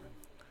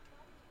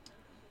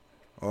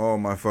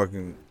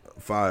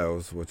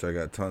files, which I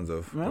got tons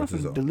of. Man, I'm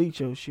gonna delete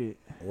your shit.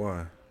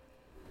 Why?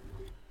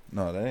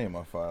 No, that ain't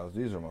my files.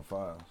 These are my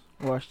files.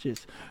 Watch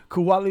this.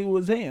 Kuwali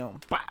was him.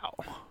 Bow.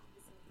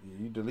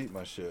 You delete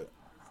my shit.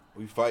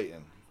 We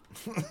fighting.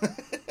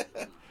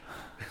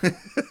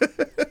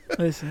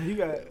 Listen, you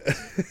got.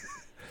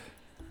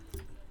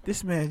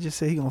 This man just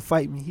said he gonna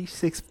fight me. He's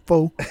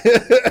 6'4",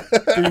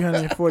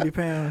 340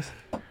 pounds.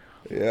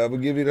 Yeah, I'm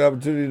gonna give you the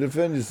opportunity to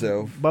defend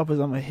yourself. Bumpers,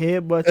 I'm gonna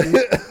headbutt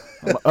you.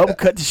 I'm gonna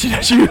uppercut the shit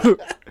at you.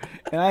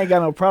 And I ain't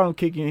got no problem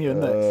kicking in your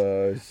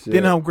nuts. Shit.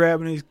 Then I'm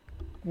grabbing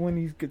one of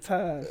these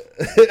guitars.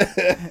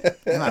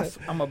 And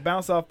I'm gonna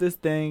bounce off this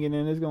thing, and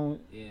then it's gonna.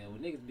 Yeah,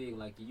 when niggas big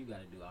like you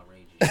gotta do outrageous.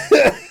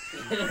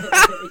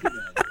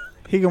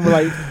 He gonna be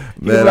like,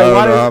 man, I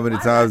don't know how many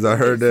times I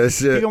heard that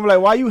shit. He gonna be like,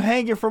 why you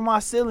hanging from my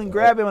ceiling,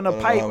 grabbing on the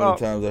pipe? I don't know how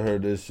many times I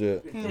heard this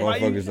shit.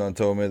 Motherfuckers done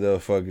told me they'll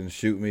fucking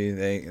shoot me.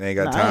 They ain't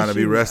got time to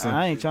be wrestling.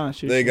 I ain't trying to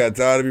shoot. They ain't got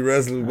time to be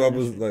wrestling.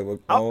 Bubbles like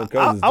what my own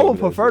cousins. I would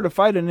prefer to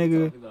fight a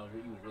nigga.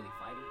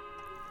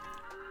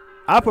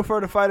 I prefer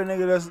to fight a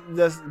nigga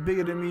that's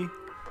bigger than me.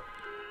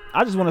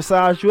 I just want to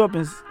size you up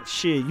and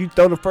shit. You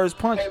throw the first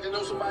punch.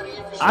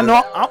 I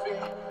know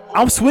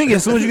I'm swinging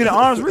as soon as you get an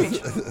arm's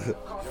reach.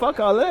 Fuck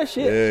all that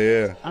shit.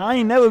 Yeah. I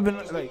ain't never been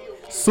like.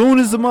 Soon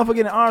as the motherfucker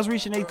get an arm's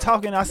reach and they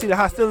talking, I see the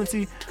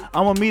hostility.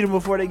 I'm gonna meet them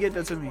before they get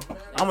there to me.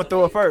 I'm gonna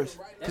throw it first,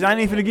 cause I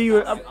ain't even finna give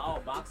you. All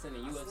boxing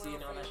and UFC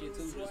and all that shit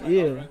too.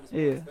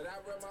 Yeah.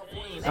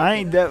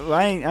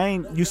 I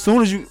ain't. You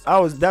soon as you,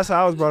 that's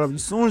how I was brought up.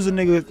 As soon as a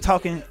nigga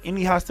talking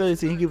any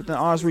hostility, he get within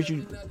arm's reach,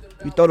 you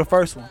throw the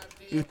first one.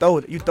 You throw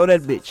it. You throw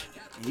that bitch.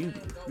 You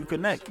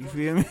connect. You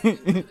feel me?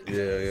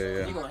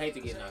 Yeah. You gonna hate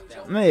to get knocked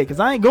out. Man, cause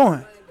I ain't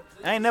going.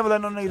 I ain't never let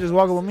no nigga just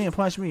walk up with me and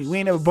punch me. We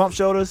ain't never bumped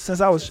shoulders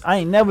since I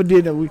ain't never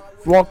did that. We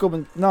walk up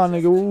and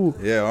nigga. Ooh.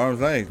 Yeah, arm's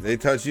length. They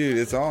touch you,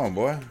 it's on,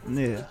 boy.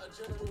 Yeah.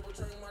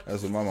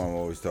 That's what my mom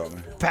always taught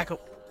me. Pack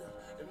up.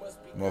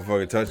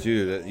 Motherfucker touch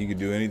you, that you can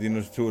do anything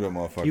to that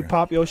motherfucker. You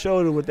pop your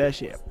shoulder with that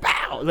shit.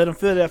 Bow. Let him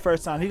feel that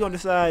first time. He gonna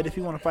decide if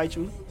he wanna fight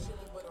you.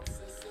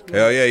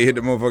 Hell yeah, you hit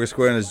the motherfucker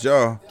square in his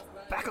jaw.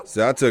 Back up.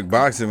 See, I took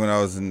boxing when I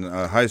was in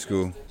high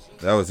school.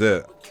 That was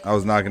it. I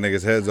was knocking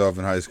niggas' heads off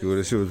in high school.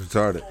 This shit was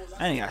retarded.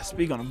 I ain't gotta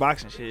speak on the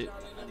boxing shit.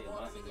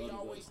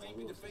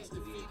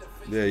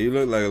 Yeah, you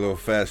look like a little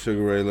fat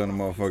Sugar Ray little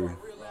motherfucker.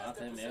 I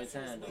tell him every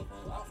time though,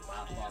 I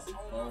fought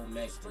 4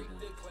 Mexicans.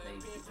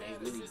 They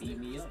really beat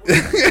me up. I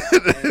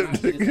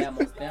just have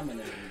more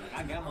stamina.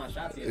 I got my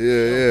shots here.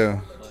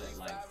 Yeah.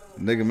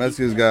 Nigga,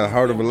 Mexicans got a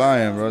heart of a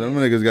lion, bro. Them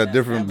niggas got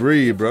different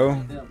breed,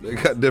 bro. They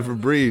got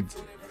different breeds.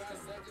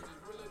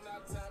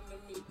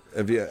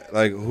 If you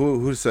like,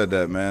 who said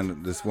that,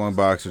 man? This one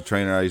boxer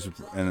trainer I used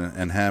to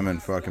in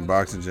Hammond fucking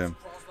boxing gym.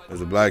 There's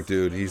a black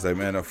dude. He's like,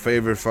 man, a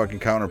favorite fucking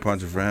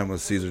counterpuncher for him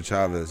was Cesar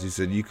Chavez. He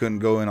said you couldn't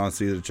go in on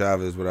Cesar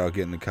Chavez without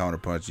getting the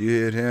counterpunch. You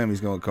hit him,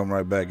 he's gonna come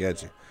right back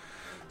at you.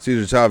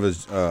 Cesar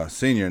Chavez,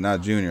 senior,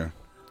 not junior.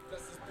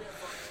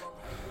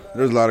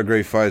 There's a lot of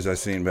great fights I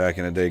seen back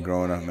in the day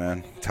growing up,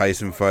 man.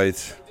 Tyson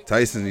fights.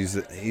 Tyson,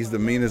 he's the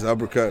meanest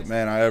uppercut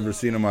man I ever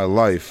seen in my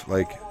life.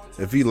 Like,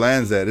 if he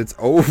lands that, it's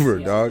over,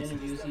 dog.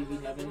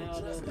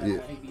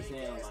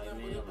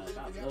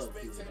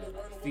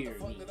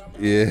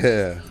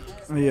 Yeah.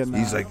 Yeah, nah.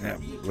 He's like that,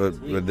 but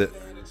the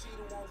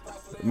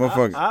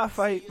motherfucker. I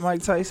fight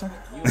Mike Tyson.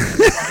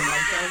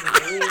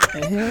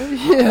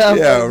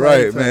 Yeah,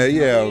 right, man.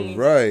 Yeah,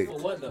 right.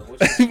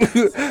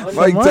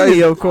 Mike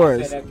Tyson, of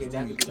course.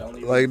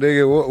 Like,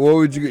 nigga, what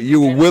would you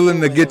were willing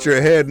to get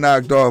your head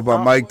knocked off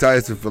by Mike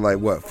Tyson for like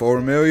what,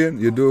 $4 million?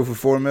 You do it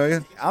for $4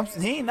 million?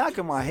 He ain't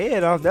knocking my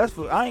head off.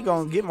 I ain't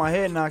gonna get my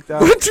head knocked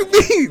off. What you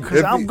mean?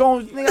 Cause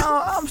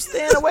I'm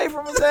staying away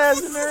from his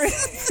ass in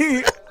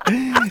there.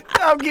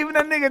 I'm giving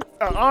that nigga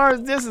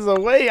arms distance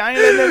away. I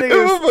ain't letting that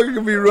nigga. That motherfucker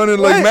could be running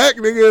like Mac,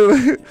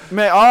 nigga.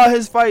 Man, all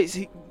his fights,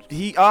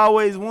 he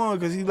always won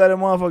because he let a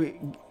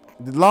motherfucker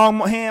The long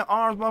hand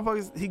arms,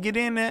 motherfuckers. He get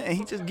in there and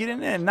he just get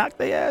in there and knock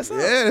their ass out.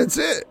 Yeah, that's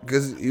it.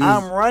 Cause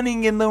I'm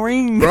running in the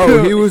ring,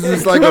 bro. He was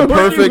just like a What you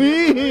perfect.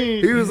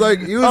 mean? He was like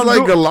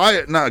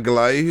Goliath, not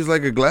Goliath. He was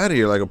like a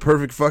gladiator, like a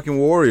perfect fucking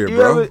warrior, You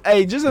bro. ever-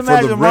 hey, just For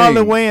imagine the Marlon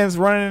ring. Wayans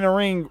running in the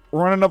ring,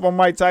 running up on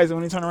Mike Tyson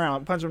when he turn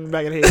around, punch him in the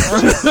back of the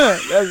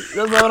head. that's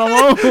what I'm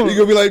on. He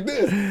gonna be like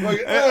this.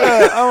 Like,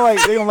 I'm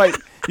like, they gonna like,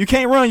 you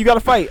can't run, you gotta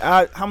fight.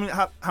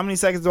 How many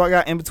seconds do I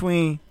got in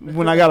between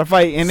when I gotta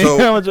fight? And then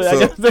how much I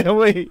gotta stay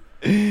away?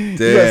 You got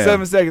damn.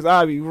 7 seconds.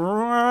 I'll be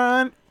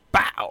run,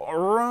 bow,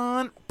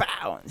 run,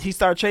 bow. He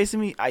start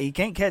chasing me. He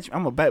can't catch me.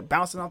 I'm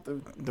bouncing off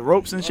the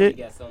ropes and He shit.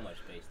 got so much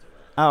space to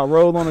run. I'll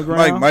roll on the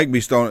ground. Mike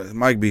be stoning.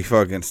 Mike be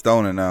fucking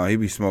stoning now. He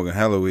be smoking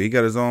hella weed. He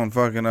got his own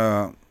fucking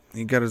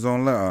He got his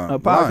own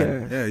podcast.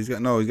 line. Yeah, he's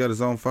got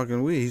his own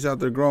fucking weed. He's out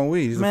there growing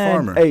weed. He's a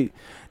farmer. Hey,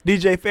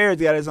 DJ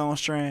Ferris got his own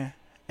strand.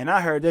 And I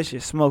heard that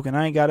shit smoking.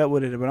 I ain't got up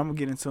with it, but I'm gonna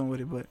get into it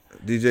with it. But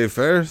DJ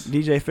Ferris.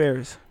 DJ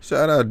Ferris.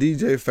 Shout out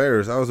DJ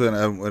Ferris. I was at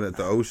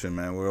the ocean,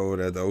 man. We're over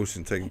there at the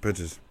ocean taking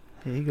pictures.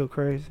 Yeah, he go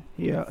crazy.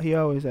 He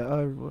always at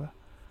everywhere.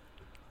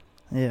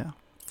 Yeah.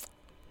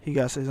 He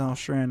got his own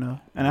strand though.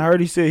 And I heard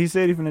he said he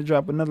finna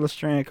drop another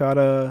strand called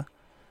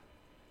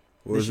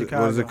What is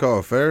Chicago. it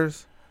called?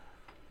 Ferris?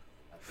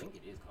 I think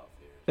it is called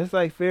Ferris. It's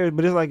like Ferris,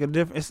 but it's like a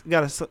different. It's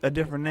got a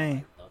different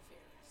name.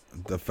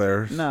 The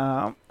Ferris.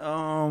 Nah.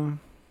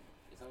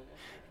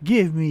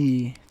 Give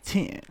me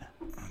 10,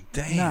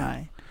 Damn.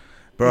 9,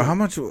 Bro, how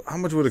much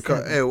would it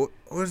cost? 7, Hey,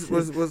 where's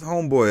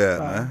homeboy at,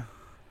 5, man?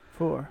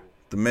 4,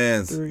 The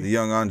man's 3, the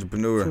young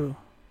entrepreneur. 2.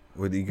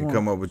 Where you can 1.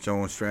 come up with your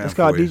own strand. It's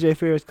called for you. DJ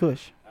Ferris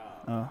Kush.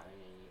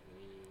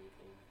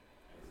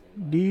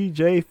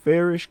 DJ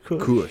Ferris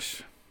Kush.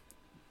 Kush.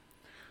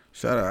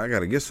 Shout out! I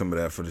gotta get some of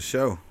that for the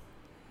show.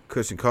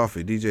 Kush and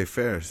coffee. DJ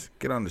Ferris,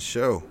 get on the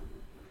show.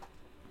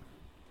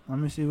 Let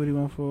me see what he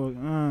want for.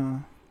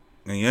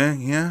 Yeah.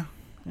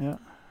 Yeah.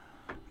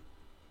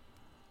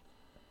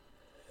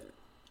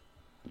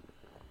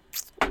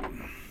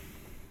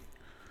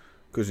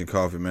 Kush and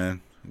coffee,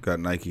 man. Got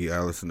Nike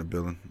Alice in the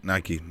building.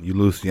 Nike, you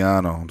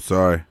Luciano. I'm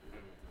sorry.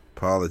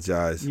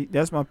 Apologize.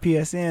 That's my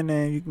PSN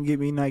name. You can get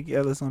me Nike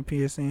Ellis on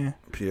PSN.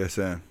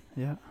 PSN.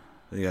 Yeah.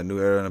 You got New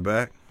Era in the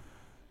back.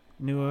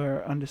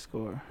 Newer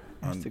underscore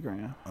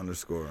Instagram.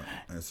 Underscore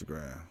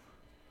Instagram.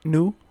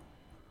 New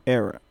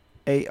Era.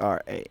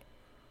 ARA.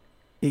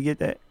 You get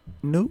that?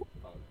 New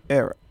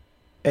Era.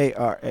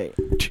 ARA.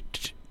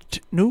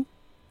 New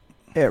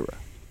Era.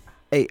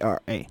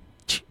 ARA.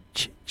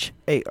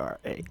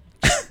 ARA.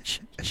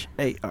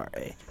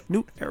 ARA.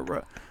 New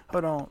Era.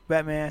 Hold on.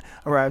 Batman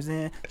arrives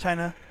in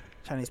China.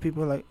 Chinese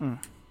people are like,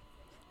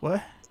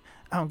 what?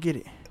 I don't get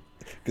it.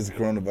 Because the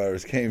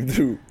coronavirus came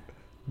through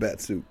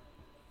bat suit.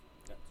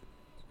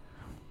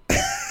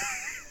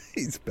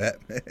 He's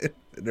Batman.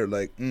 And they're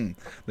like, they're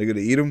going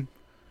to eat him?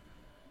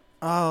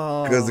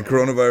 Oh. Because the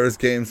coronavirus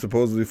came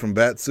supposedly from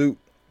bat suit.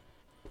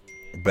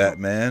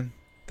 Batman.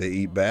 They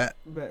eat bat.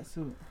 Bat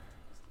soup.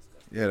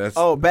 Yeah, that's...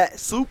 Oh, bat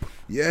soup?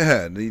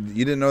 Yeah. You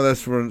didn't know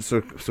that's where...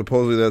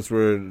 Supposedly that's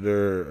where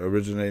they're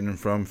originating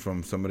from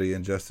somebody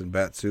ingesting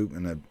bat soup.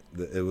 And that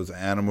it was an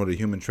animal to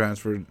human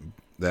transfer.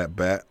 That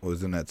bat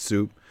was in that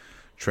soup.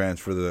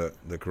 Transfer the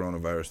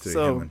coronavirus to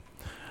a human.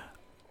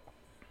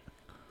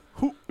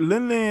 Who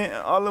Lindley and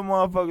all the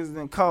motherfuckers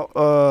then caught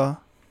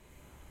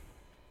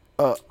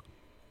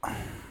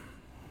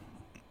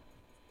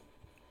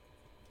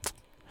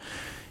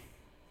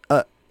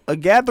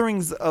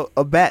gatherings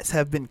of bats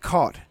have been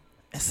caught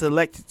and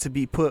selected to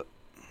be put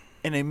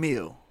in a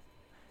meal.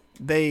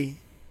 They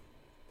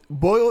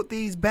boiled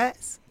these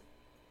bats.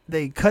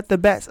 They cut the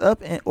bats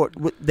up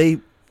they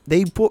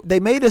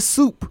made a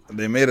soup.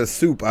 They made a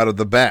soup out of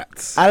the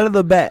bats. Out of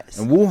the bats.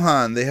 In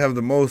Wuhan, they have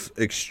the most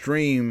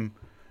extreme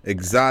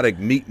exotic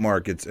meat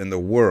markets in the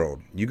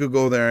world. You could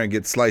go there and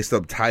get sliced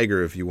up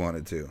tiger if you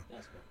wanted to.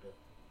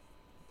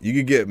 You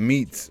could get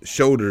meats,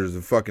 shoulders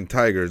of fucking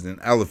tigers and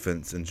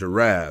elephants and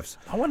giraffes.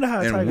 I wonder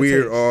how a and tiger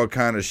weird tastes. all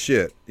kind of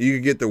shit. You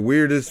could get the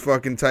weirdest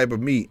fucking type of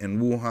meat in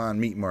Wuhan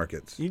meat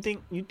markets. You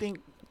think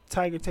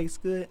tiger tastes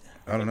good?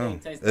 I don't know.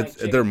 Tastes like It's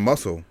chicken. their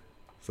muscle,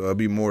 so it'll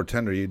be more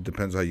tender. It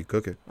depends how you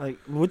cook it. Like,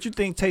 what you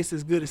think tastes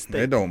as good as steak?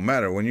 It don't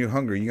matter. When you're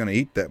hungry, you're gonna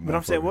eat that. But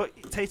I'm saying, motherfucker.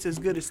 what tastes as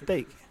good as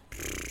steak?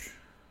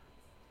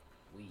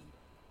 Weed.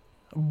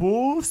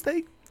 Bull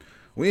steak?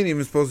 We ain't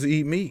even supposed to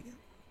eat meat.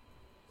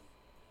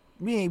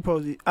 We ain't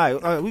supposed to. All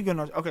right, we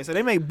gonna. Okay, so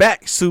they make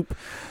bat soup.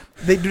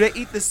 Do they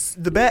eat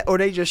the bat or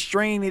they just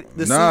strain it?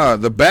 Nah,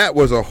 soup? the bat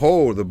was a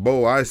whole. The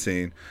bowl I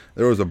seen,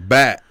 there was a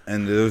bat,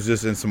 and it was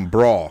just in some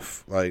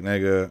broth, like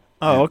nigga.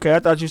 Oh, okay. I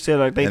thought you said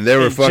like they. And they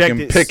were fucking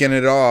injected- picking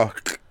it off,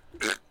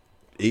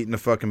 eating the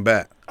fucking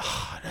bat,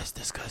 Oh, that's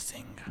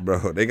disgusting.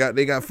 bro. They got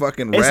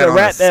fucking It's rat a on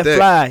rat a that stick.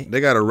 fly.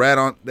 They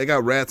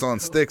got rats on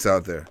sticks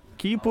out there.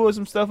 Can you pull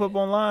some stuff up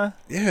online?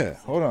 Yeah,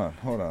 hold on.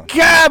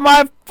 God,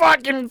 my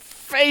fucking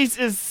face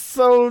is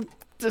so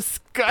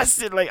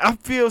disgusted. Like I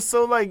feel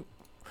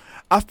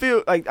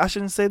like I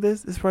shouldn't say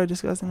this. It's probably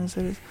disgusting to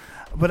say this,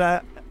 but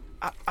I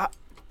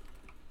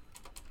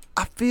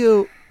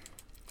feel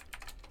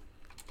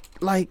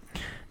like,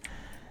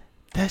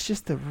 that's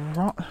just the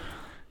wrong.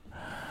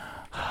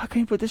 I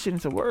can't put this shit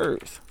into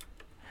words.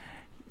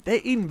 They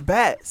eating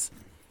bats.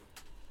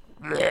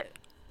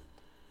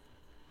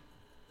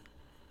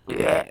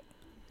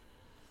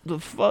 The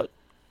fuck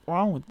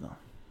wrong with them?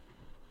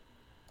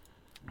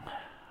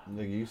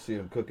 Nigga, you see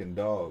them cooking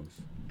dogs.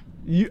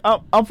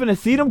 I'm finna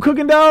see them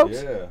cooking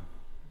dogs? Yeah.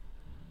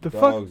 The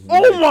Dogs fuck?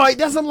 Oh my,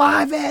 that's a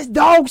live ass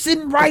dog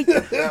sitting right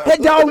there. That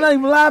dog not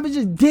even live, it's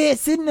just dead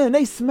sitting there and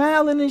they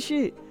smiling and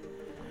shit.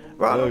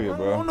 Bro, Look at,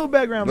 bro. I don't know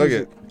background Look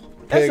music.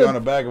 at pig on the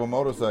back of a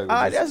motorcycle.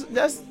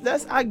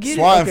 That's I get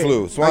swine it.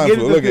 flu. I Swine get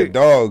flu. it. Look at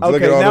dogs.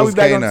 Look at all now those we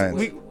back on-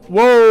 canines.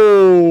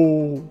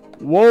 Whoa.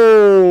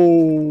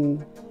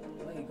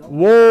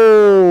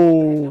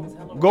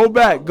 Go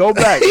back.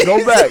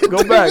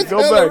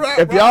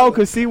 If y'all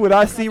could see what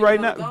I see right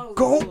now,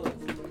 go.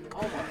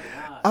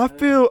 I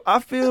feel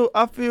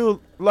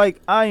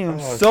like I am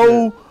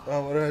so. Shit.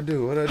 Oh, what did I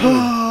do?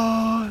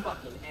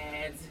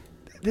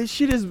 This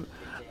shit is.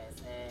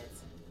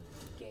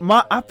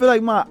 I feel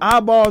like my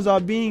eyeballs are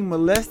being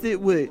molested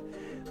with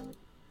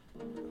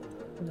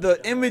the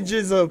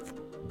images of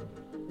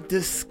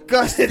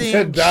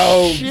disgusting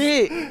Dogs.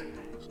 shit.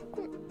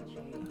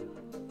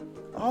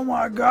 Oh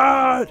my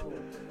god.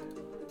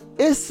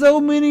 It's so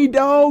many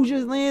dogs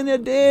just laying there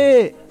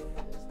dead.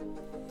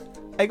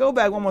 Hey, go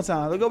back one more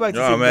time. Let's go back to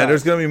see Oh the man, dogs.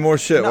 there's gonna be more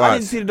shit. No, I Watch. need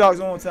to see the dogs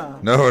one more time.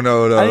 No.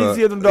 I need to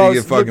see them dogs.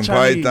 You get fucking look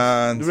Chinese.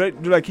 pythons.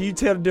 Do like, can you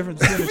tell the difference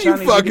between a You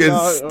Chinese fucking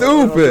dog, stupid.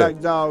 a black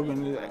dog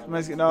and a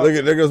Mexican dog? Look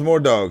at there goes more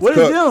dogs. What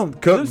is them?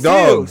 Cooked Them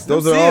dogs. seals.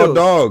 Those Them are all seals.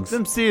 dogs.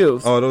 Them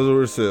seals. Oh, those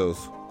were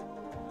seals.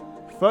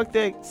 Fuck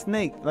that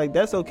snake. Like,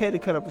 that's okay to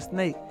cut up a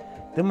snake.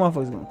 Them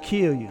motherfuckers gonna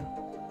kill you.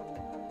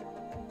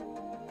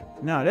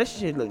 Nah, that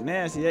shit look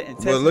nasty. That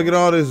But look at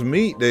all this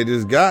meat they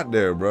just got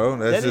there, bro.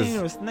 that That's ain't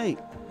even a snake.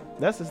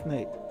 That's a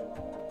snake.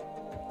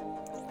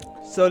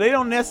 So they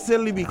don't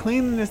necessarily be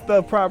cleaning this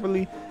stuff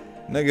properly.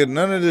 nigga.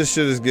 None of this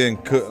shit is getting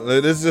cooked.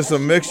 Like, this is just a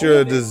mixture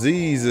of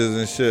diseases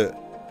and shit.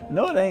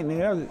 No, it ain't,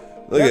 nigga.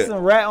 Look That's at a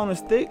rat on a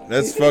stick.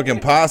 that's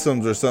fucking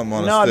possums or something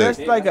on No, a that's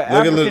stick. like an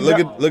Look African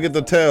dog. look at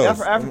the tails. That's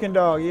for African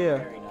dog,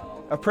 yeah.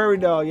 A prairie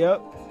dog,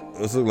 yep.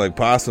 Those look like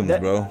possums, That-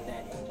 bro.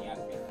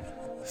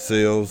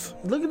 Seals.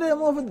 Look at that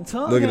motherfucking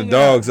tongue. Look at the hanging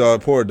dogs.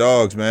 out. Poor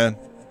dogs, man.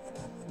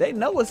 They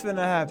know what's finna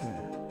happen.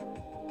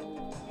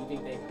 You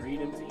think they breed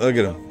them to Look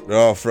at them. They're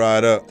all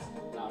fried up.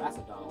 No, that's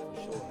a dog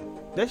for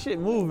sure. That shit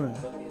moving.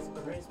 But it's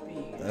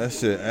crispy. That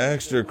shit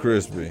extra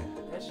crispy.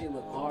 That shit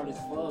look hard as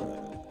fuck.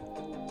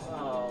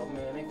 Oh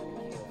man, they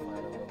finna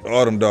kill Fido.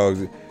 All them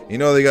dogs. You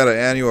know they got an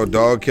annual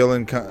dog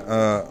killing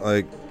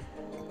like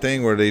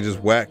thing where they just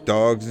whack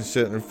dogs and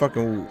shit. They're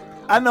fucking.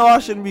 I know I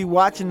shouldn't be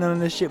watching none of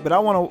this shit, but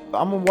I'm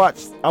gonna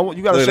watch. You gotta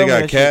Look, show they me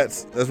got that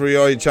cats. That's where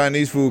all your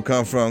Chinese food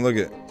come from. Look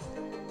at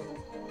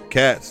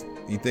cats.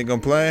 You think I'm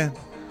playing?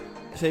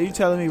 shit. So you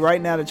telling me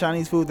right now the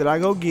Chinese food that I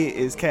go get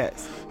is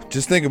cats?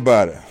 Just think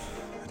about it.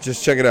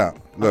 Just check it out.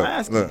 Look,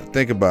 asking.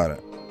 think about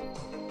it.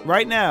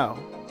 Right now,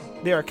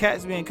 there are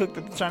cats being cooked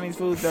at the Chinese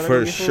food that I go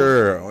For get food?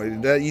 sure.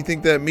 That you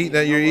think that meat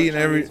that you're eating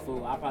every.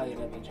 Food, I probably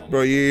end up eating Chinese.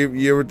 Bro,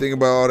 you ever think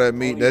about all that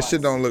meat? That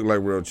shit don't look like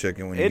real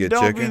chicken when you It get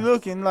don't chicken. be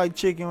looking like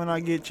chicken when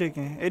I get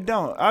chicken. It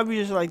don't. I be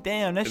just like,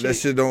 damn, that That shit.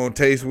 shit don't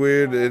taste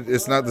weird.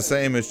 It's not the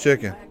same as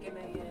chicken.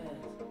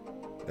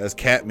 That's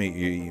cat meat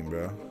you're eating,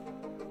 bro.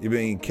 You've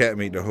been eating cat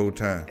meat the whole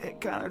time. It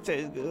kind of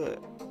tastes good.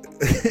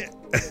 I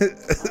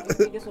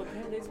think that's what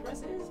Panda Express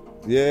is.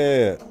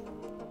 Yeah.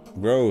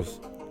 Gross.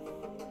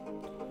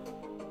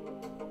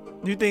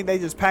 You think they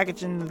just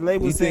packaging the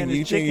label You saying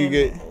think it's you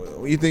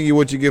chicken? think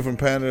what you get from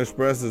Panda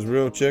Express is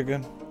real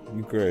chicken?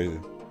 You crazy.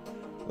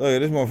 Look at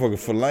this motherfucker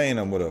filleting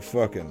them with a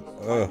fucking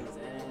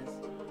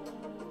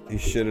he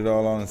shit it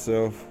all on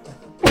himself.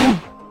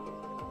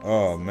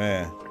 Oh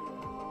man.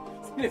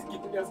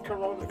 That's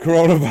Corona.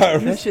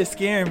 Coronavirus. That shit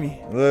scaring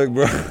me. Look,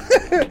 bro. Look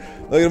at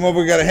the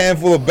motherfucker got a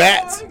handful of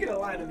bats.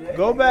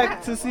 Go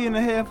back to seeing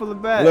a handful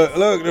of bats.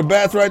 Look, the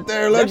bat's right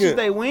there. Look That's just at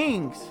they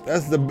wings.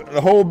 that's the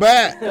whole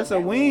bat. That's a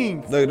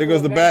wing. Look, there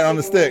goes the bat on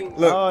the stick.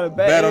 Look, Oh, the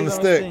bat on is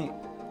the stick. thing.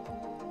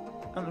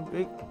 On the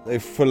big. They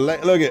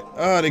fillet. Look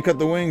at they cut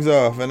the wings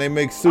off and they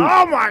make soup.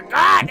 Oh my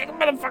god, that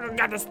motherfucker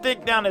got the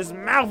stick down his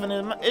mouth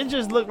and it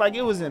just looked like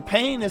it was in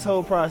pain this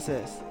whole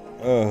process.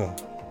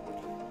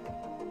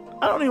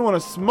 I don't even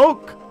want to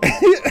smoke.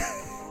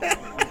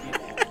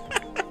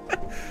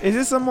 Is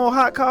this some more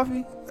hot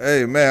coffee?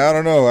 Hey man, I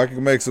don't know. I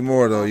can make some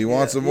more though. You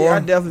want some more? Yeah, I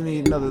definitely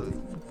need another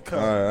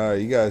cup. All right.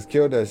 You guys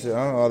killed that shit.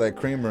 All that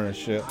creamer and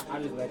shit.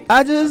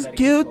 I just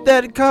killed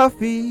that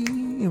coffee,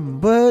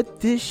 but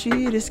this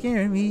shit is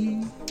scaring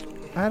me.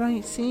 I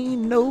ain't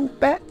seen no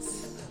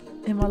bats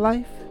in my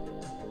life.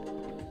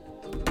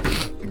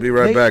 Be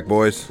right Hey. back,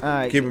 boys. All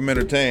right. Keep them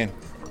entertained.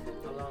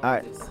 All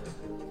right.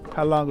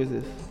 How long is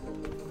this?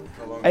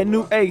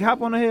 Hey,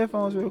 hop on the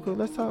headphones real quick.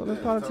 Let's talk.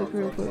 Let's politics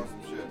real quick.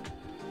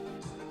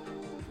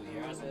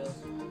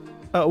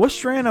 What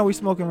strand are we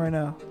smoking right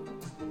now?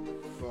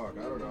 Fuck,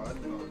 I don't know. I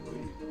don't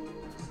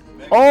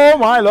know. Oh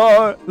my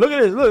lord! Look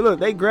at this! Look!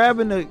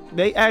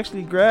 They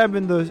actually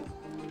grabbing the.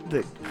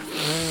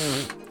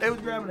 They was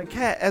grabbing a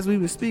cat as we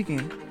was speaking.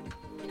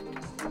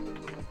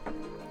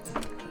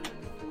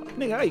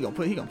 Nigga, how you gonna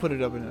put? He gonna put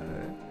it up in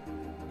there.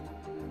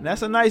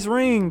 That's a nice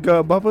ring,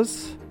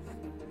 Bumpers.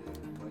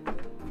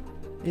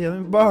 Yeah, let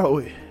me borrow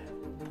it.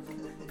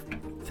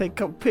 Take a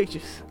couple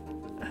pictures.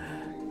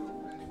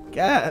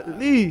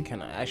 Golly.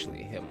 Can I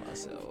actually hear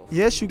myself?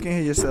 Yes, you can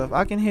hear yourself.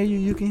 I can hear you.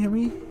 You can hear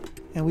me.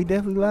 And we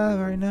definitely live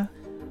right now.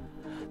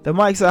 The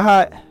mics are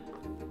hot.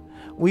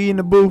 We in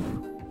the booth.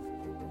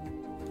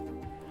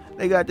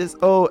 They got this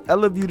old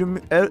elevator.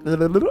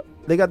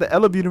 They got the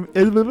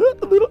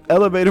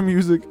elevator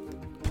music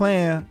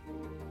playing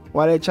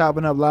while they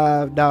chopping up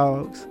live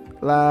dogs,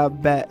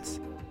 live bats.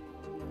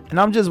 And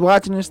I'm just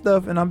watching this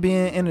stuff and I'm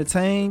being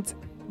entertained,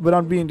 but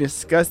I'm being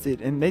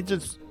disgusted. And they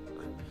just,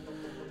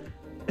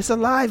 it's a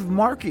live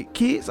market.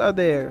 Kids are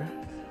there.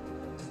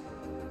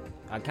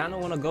 I kind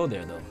of want to go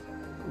there though.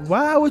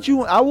 Why would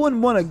you? I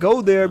wouldn't want to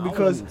go there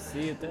because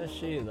see if that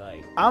shit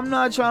like. I'm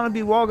not trying to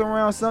be walking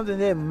around something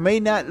that may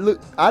not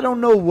look. I don't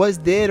know what's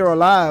dead or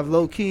alive,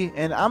 low key,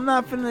 and I'm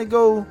not finna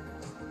go.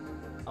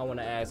 I want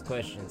to ask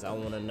questions. I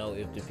want to know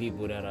if the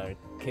people that are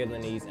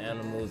killing these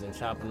animals and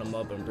chopping them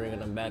up and bringing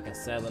them back and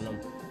selling them,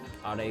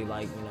 are they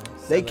like, you know?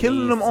 They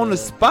killing them on the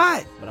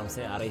spot. But I'm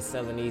saying, are they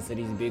selling these to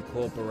these big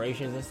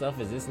corporations and stuff?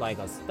 Is this like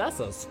that's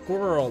a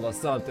squirrel or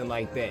something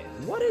like that?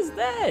 What is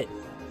that?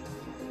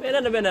 Man,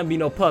 that better not be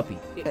no puppy.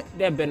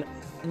 That been.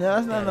 No,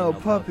 that's not no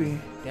puppy.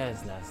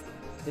 That's not.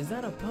 Is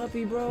that a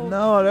puppy, bro?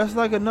 No, that's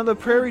like another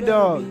prairie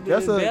dog.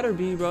 That's a. Better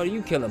be, bro.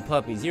 You killing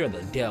puppies? You're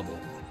the devil.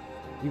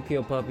 You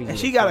kill puppies. And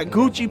she got a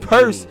Gucci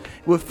purse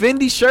with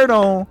Fendi shirt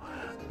on,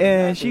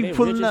 and she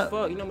pulling up.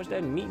 Fuck. You know how much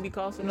that meat be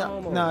costing?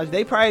 Nah,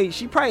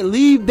 she probably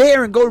leave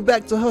there and go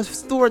back to her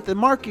store at the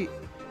market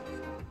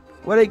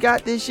where they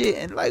got this shit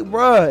and like,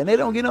 bruh, and they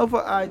don't get no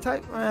for I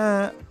type,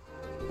 man.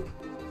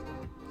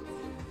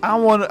 I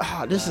want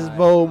to. This is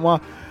bold, man.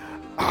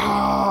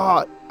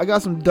 I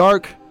got some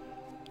dark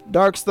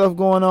stuff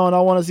going on.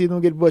 I want to see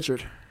them get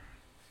butchered.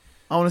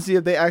 I want to see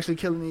if they actually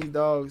killing these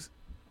dogs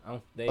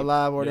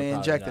alive or they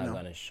injecting them.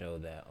 Gonna show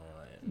that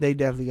on. They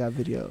definitely got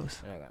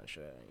videos. I gotta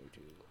show that on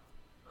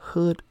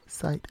YouTube.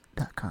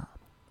 Hoodsite.com.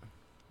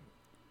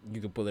 You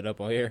can pull it up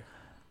on here.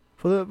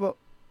 Pull it up.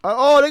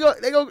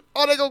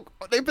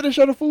 They finna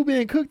show the food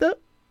being cooked up.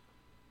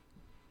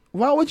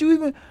 Why would you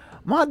even?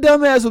 My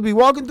dumb ass would be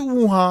walking through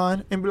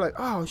Wuhan and be like,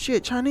 oh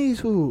shit,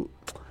 Chinese food.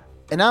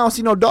 And I don't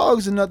see no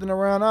dogs or nothing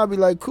around. I'll be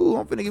like, cool,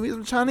 I'm finna give me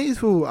some Chinese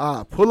food.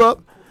 Pull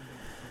up.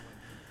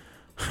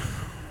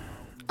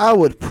 I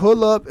would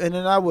pull up and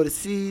then I would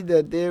see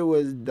that there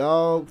was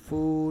dog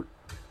food.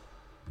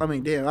 I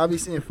mean, damn, I'll be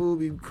seeing food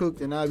be cooked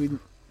and I'll be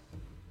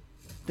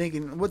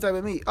thinking, what type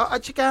of meat? A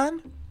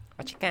chicken?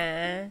 A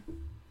chicken.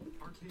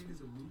 Arcade is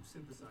a loop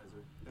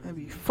synthesizer. I'd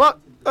be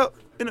fucked up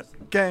in a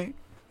game.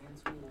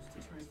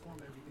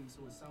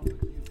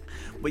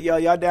 But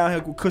y'all down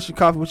here with Cushion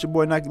Coffee with your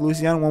boy Nike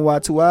Luciano,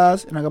 1Y2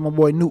 Eyes, and I got my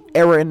boy New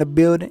Era in the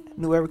building.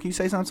 New Era, can you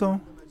say something to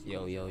him?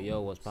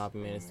 Yo, what's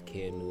poppin', man? It's the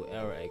kid New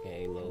Era,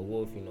 aka Lil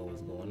Wolf. You know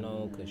what's going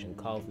on? Cushion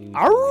Coffee.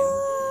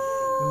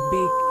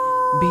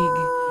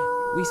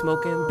 We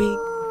smoking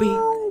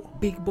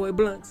big boy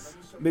blunts.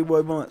 Big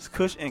boy blunts,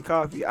 Kush and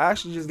coffee. I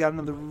actually just got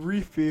another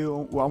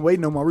refill. Well, I'm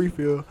waiting on my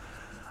refill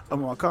of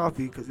my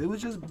coffee because it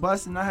was just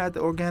busting. I had the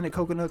organic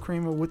coconut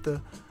creamer with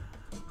the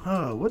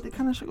what the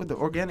kind of sugar? With the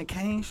organic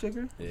cane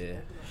sugar?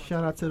 Yeah.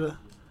 Shout out to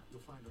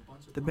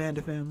the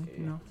Bandit family,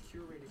 you know.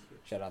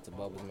 Shout out to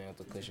Bubbles, man, with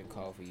the Cushion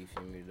Coffee. You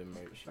feel me? The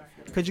merch.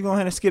 Could you go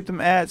ahead and skip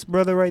them ads,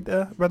 brother, right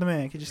there? Brother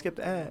man, could you skip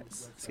the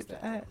ads? Skip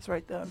the ads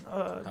right there.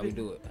 How we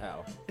do it?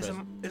 How? It's a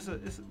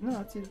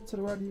no, to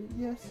the right of you.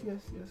 Yes.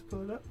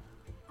 Pull it up.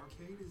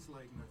 Arcade is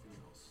like nothing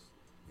else.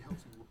 It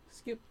helps you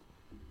skip.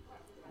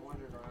 I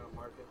wandered around the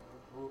market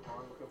and moved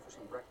on looking for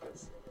some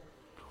breakfast.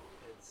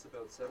 It's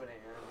about 7 a.m.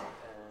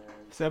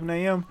 and 7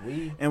 a.m.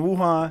 in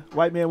Wuhan,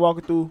 white man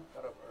walking through.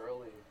 Got up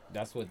early.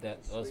 That's what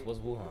what's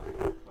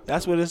Wuhan?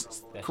 That's what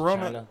it's That's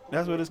Corona. China.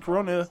 That's what it's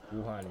Corona is.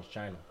 Wuhan is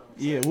China.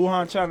 Yeah,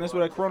 Wuhan, China. That's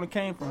where that Corona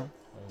came from.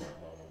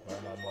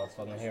 Burn my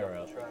motherfucking hair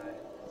up.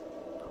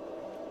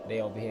 They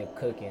over here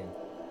cooking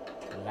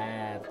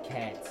live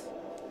cats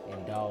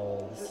and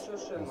dogs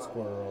and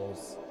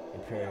squirrels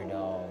and prairie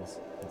dogs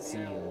and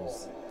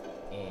seals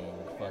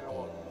and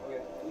fucking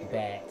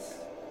bats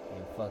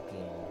and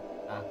fucking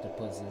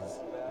octopuses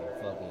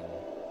and fucking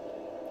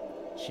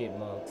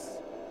chipmunks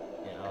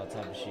and all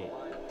type of shit.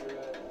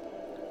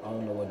 I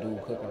don't know what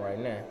dude cooking right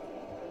now,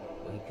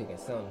 but he cooking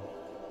something.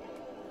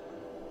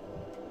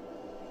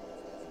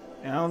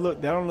 And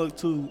that don't look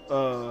too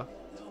I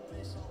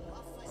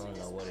don't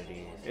know what it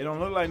is. It don't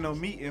look like no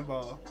meat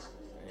involved.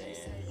 Man.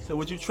 So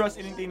would you trust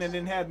anything that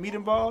didn't have meat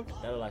involved?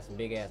 That look like some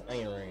big ass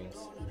onion rings.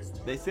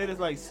 They said it's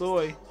like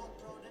soy.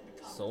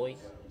 Soy?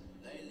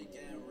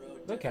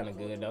 Look kinda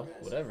good though.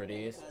 Whatever it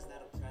is.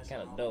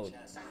 Kinda dope.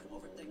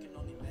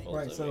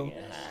 Right, so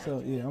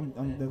yeah,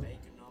 I'm the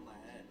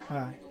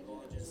hi.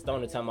 It's the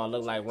only time I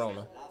look like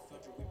Rona.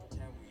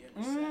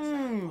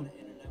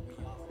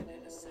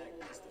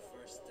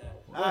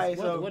 Alright,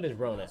 so what is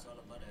Rona?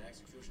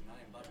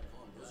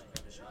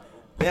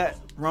 That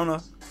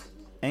Rona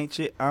ain't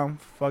shit I'm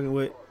fucking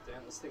with.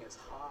 Damn, this thing is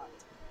hot.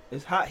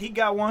 It's hot. He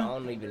got I one.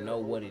 don't even know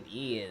what it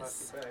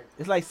is.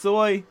 It's like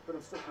soy But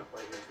I'm still gonna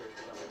play here so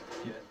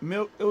it's not yet.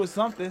 milk. It was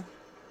something.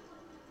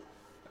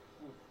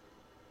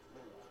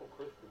 So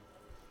crispy.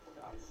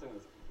 Yeah, this thing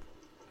is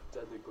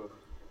deadly good.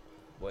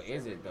 What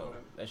is it though?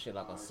 That shit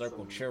like a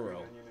circle churro.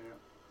 Onion in it.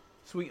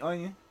 Sweet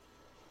onion.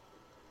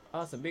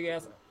 Oh, it's a big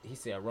ass. He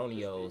said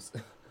Ronios.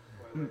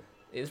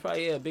 It's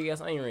probably a big ass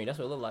onion ring. That's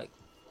what it look like.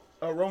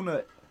 A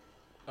ronut.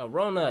 A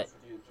ronut.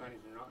 Do Chinese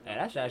or not? Hey,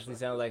 that actually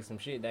sounds like some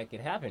shit that could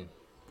happen.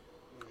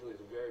 Usually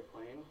it's very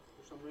plain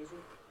for some reason.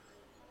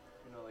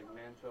 You know, like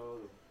manto,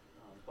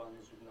 the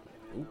buns with nothing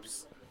in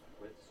Oops. them,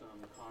 with some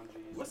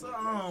congee. What's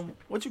some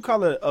what you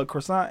call it? A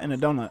croissant and a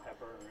donut.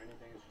 pepper or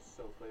anything. It's just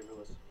so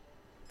flavorless.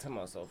 Talking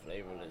about so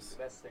flavorless.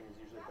 The best thing is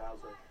usually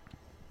Bowser.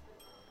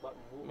 But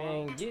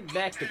Man, get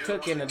back to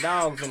cooking the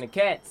dogs and the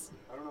cats.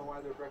 I don't know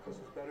why their breakfast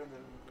is better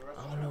than the rest.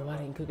 I don't know why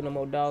they ain't cooking no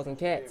more dogs and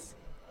cats.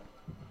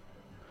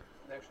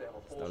 They actually have a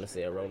whole Starting to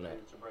street say a ronut.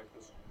 dedicated to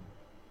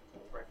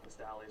breakfast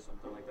alley,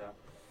 something like that.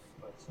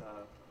 But I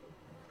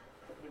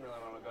didn't really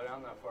want to go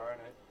down that far,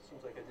 and it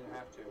seems like I didn't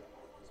have to.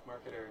 This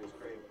market area is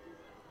great.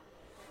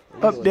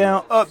 Up,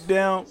 down, up,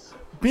 down.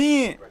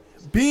 Bend,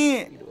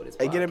 bend. Do this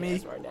Hey, get at me.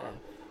 podcast right now.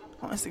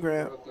 On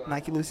Instagram,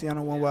 Nike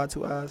Luciano 1 Wild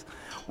 2 Eyes.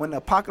 When the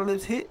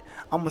apocalypse hit,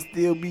 I'ma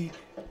still be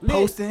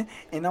posting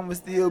and I'ma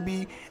still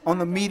be on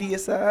the media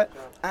side.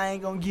 I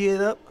ain't gonna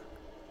get up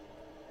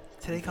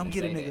till they come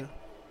get a Say nigga.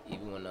 that.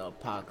 Even when the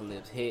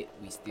apocalypse hit,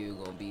 we still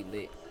gonna be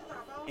lit.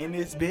 In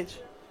this bitch,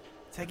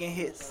 taking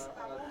hits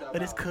of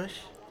this kush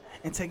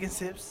and taking I'm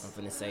sips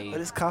finna say of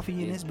this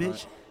coffee in this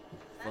bitch.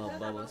 Fuck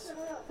bubbles.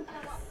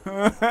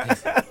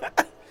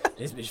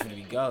 This bitch finna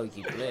be gone.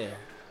 Keep playing.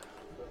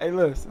 Hey,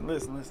 listen. No, I'm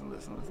finna call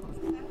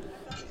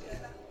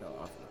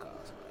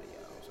somebody.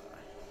 I'm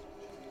sorry.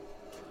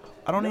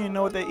 I don't even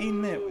know what they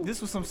eating there. This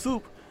was some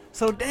soup.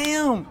 So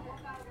damn.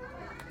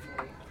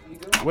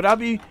 Would I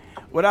be?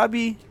 I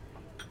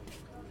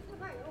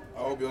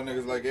hope y'all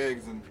niggas like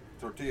eggs and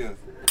tortillas.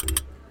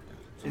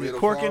 Is it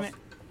pork in sauce? it?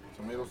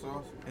 Tomato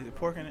sauce? Is it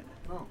pork in it?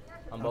 No.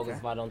 I'm bogus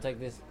if I don't take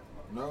this.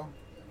 No?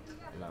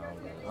 No, I'm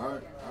good.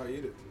 Alright, I'll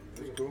eat it.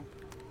 It's cool.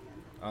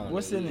 I don't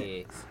What's need in it?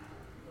 eggs.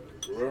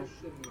 Bro?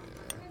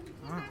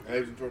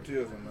 Eggs and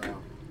tortillas and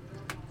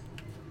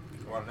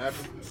want an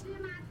apple?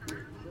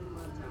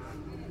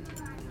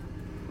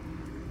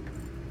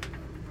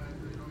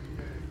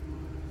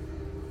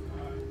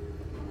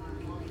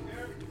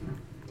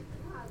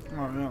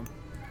 Oh yeah.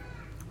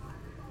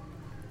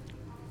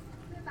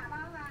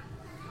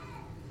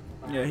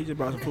 Yeah, he just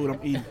brought some food. I'm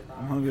eating.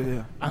 I'm hungry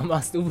there. I'm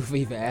not stupid for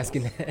even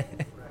asking that.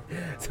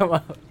 So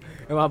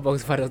am I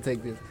bogus if I don't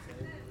take this?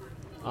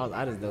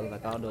 I just know,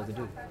 like, I don't know what to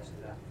do.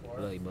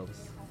 Love you,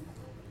 bogus.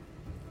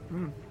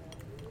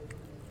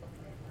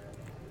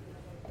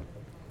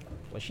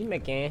 What she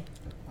making?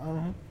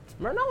 Man,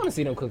 I want to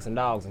see them cook some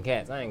dogs and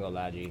cats. I ain't gonna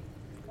lie to you.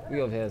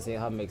 We over here seeing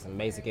her make some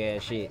basic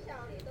ass shit.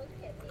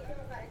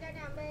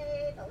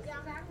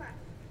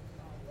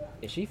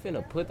 Is she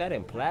finna put that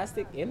in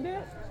plastic in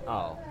there?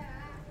 Oh.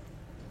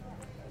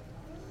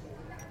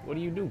 What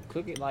do you do?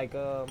 Cook it like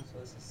So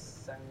this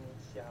is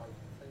Sanxian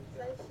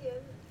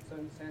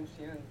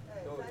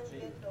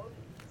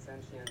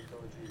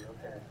Doji,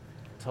 okay.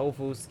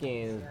 tofu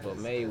skins, but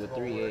made with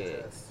 3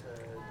 eggs.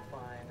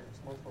 Define its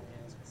multiple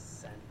meanings of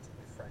scent,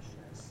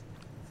 freshness,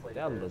 flavors.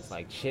 That looks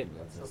like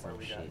chitlins So or far some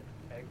we got shit.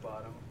 egg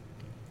bottom.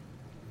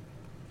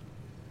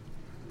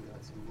 We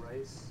got some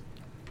rice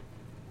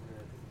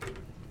with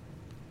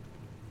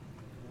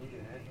meat in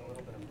it, a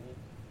little bit of meat.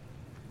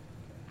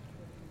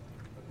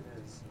 Look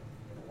at his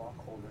lock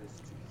holders,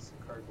 two pieces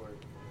of cardboard.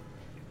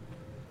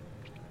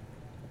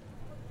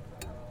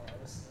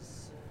 This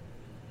is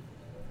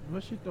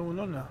What's she throwing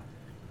on now?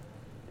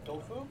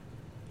 tofu?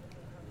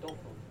 Tofu.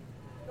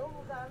 Tofu.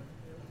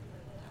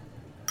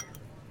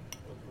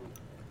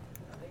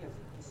 I think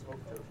it's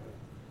smoked tofu.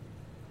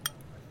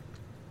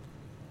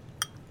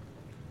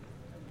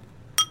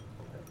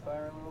 Poke that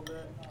fire a little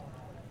bit.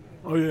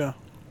 Oh yeah.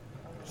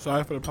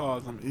 Sorry for the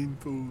pause. I'm eating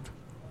food.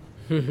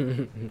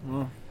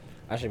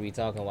 I should be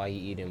talking while he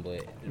eating,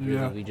 but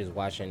Yeah. really we just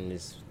watching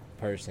this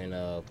person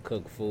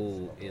cook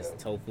food. It's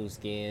tofu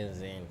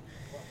skins and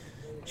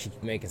she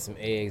making some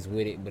eggs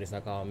with it, but it's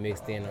like all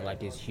mixed in on like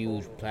this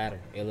huge platter.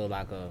 It look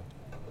like a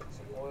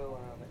Some oil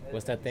around the edge.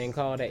 what's that thing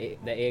called? That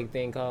egg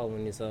thing called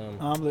when it's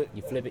Omelet.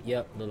 you flip it.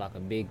 Yep, look like a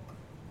big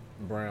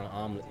brown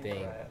omelet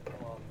thing.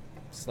 Well,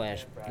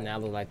 Slash now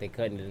look like they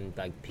cutting it in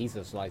like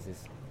pizza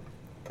slices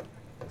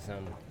or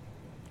something.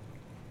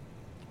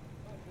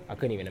 I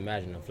couldn't even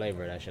imagine the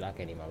flavor of that shit. I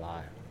can't even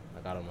lie.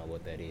 Like I don't know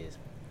what that is.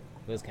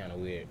 But it's kind of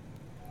weird.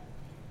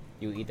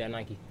 You eat that,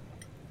 Nike?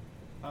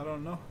 I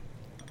don't know.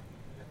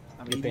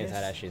 I'm Depends eating how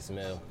that this. shit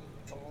smell.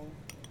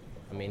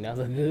 I mean, that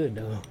look good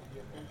though.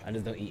 I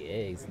just don't eat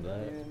eggs,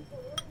 but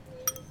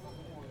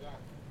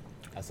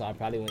so I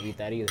probably won't eat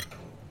that either.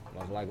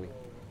 Most likely.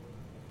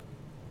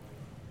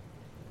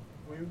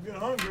 When you get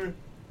hungry.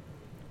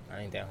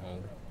 I ain't that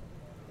hungry.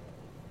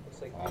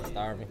 like Oh,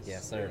 starving?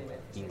 Yes, sir.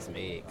 Eating some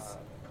eggs.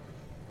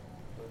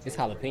 It's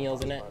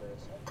jalapenos in that?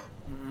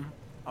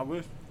 I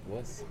wish.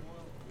 What's?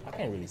 I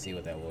can't really see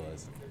what that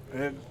was.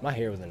 Egg. My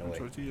hair was in the way.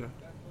 Tortilla.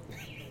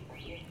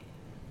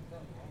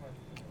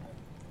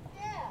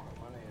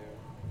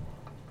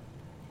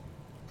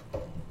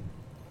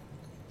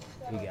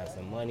 We got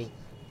some money.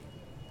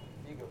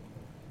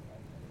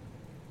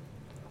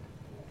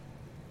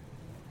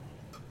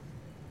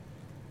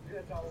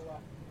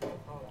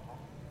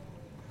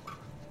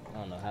 I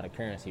don't know how the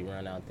currency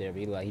run out there,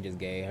 but he just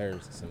gave her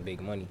some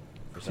big money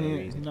for some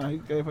reason. No, he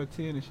gave her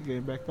 10 and she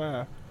gave back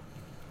 5.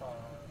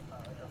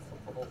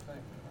 the whole thing.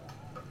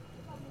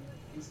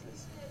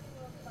 Pieces.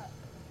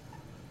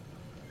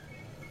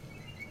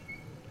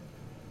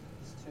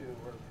 These two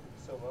work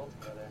so well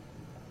together.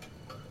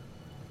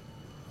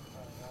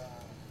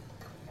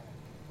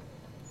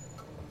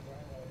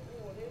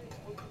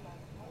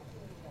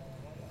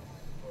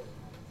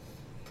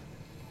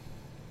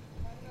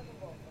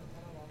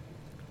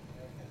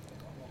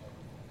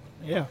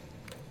 Yeah.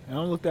 It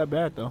don't look that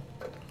bad though.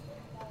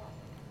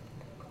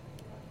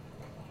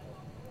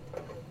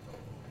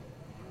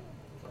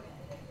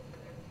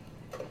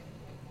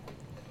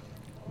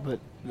 But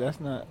that's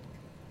not.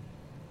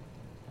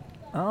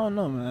 I don't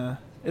know, man.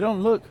 It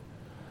don't look.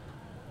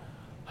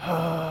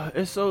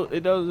 It's so.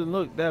 It doesn't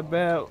look that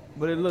bad,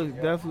 but it looks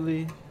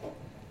definitely.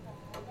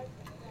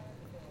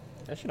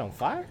 That shit on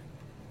fire?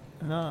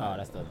 Nah. Oh,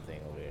 that's the other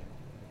thing over there.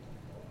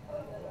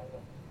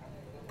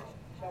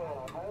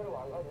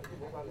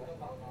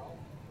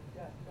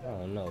 I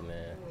don't know,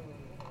 man.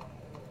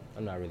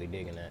 I'm not really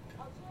digging that.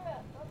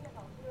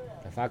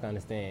 If I can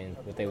understand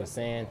what they were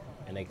saying,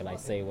 and they could like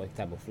say what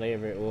type of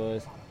flavor it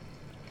was,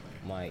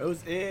 might. It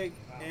was egg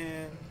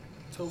and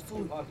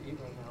tofu. I'll have to eat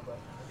right now, but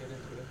I'll get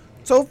into it.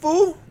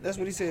 Tofu? That's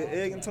what he said.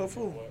 Egg and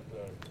tofu.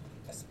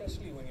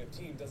 Especially when your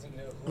team doesn't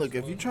know who's Look,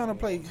 if you're trying to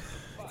play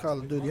Call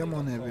of Duty, I'm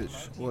on that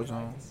bitch.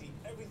 Warzone.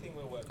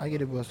 I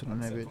get it busted on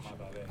that bitch.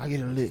 I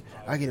get it lit.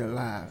 I get it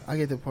live. I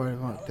get the party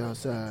funked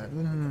outside.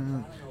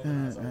 Something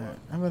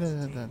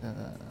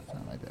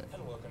like that.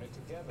 and work on it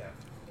together.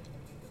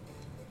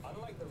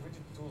 Unlike the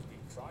rigid tools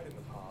we've tried in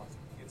the past,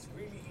 it's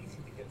really easy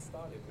to get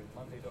started with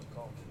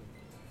Monday.com.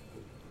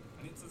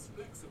 And it's as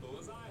flexible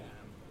as I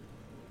am.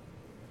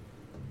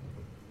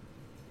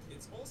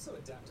 It's also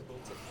adaptable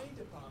to any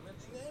department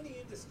in any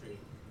industry.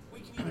 We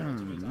can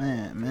even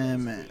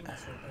Man.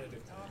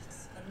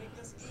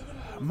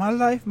 My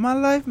life.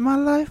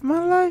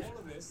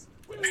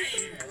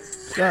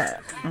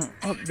 Stop.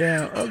 Up,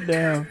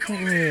 down. Come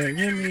here.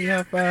 Give me a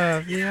high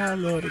five. Yeah, I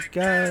love the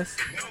guys.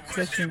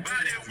 Question.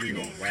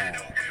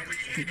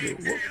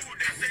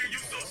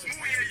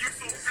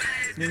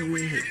 Then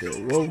we hit the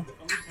whoa.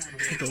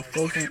 Hit the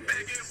focus.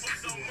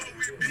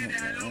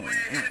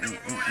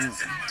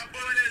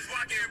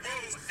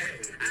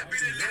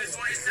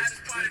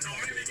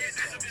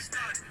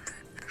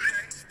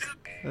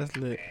 That's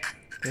lit.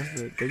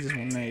 They just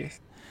went nice.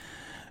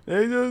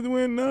 They just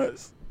went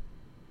nuts.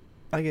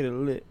 I get it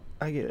lit.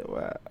 I get it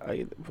wild. I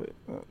get it put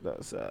up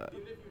outside.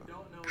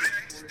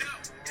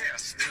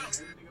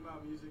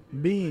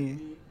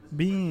 Being.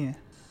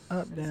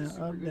 Up,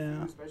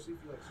 down.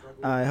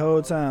 Alright,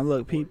 whole time.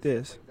 Look, peep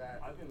this.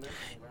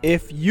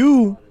 If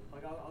you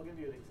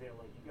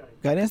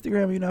got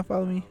Instagram and you not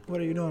follow me,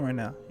 what are you doing right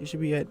now? You should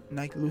be at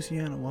Nike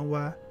Luciano,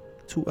 1Y,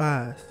 2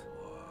 I's,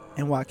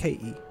 and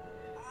YKE.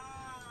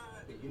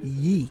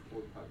 Yee.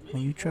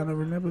 When you trying to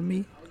remember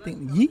me,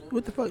 think yee.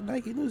 What the fuck,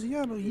 Nike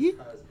Luciano? Yee.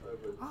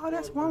 Oh,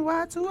 that's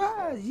 1Y, 2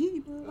 I's.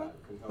 Yee.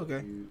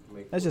 Okay,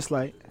 that's just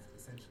like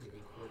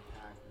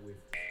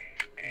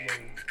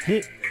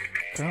hit.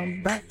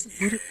 Come back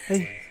with it.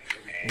 Hey.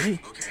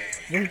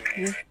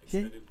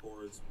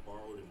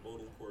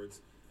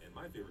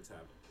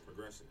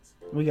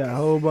 We got a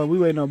whole bunch. We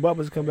waiting on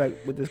Bubbles to come back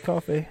with this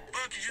coffee.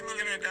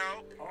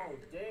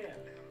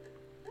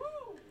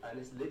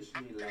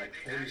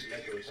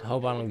 I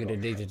hope I don't get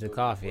addicted to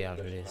coffee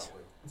after this.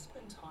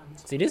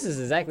 See, this is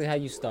exactly how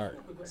you start.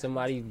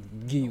 Somebody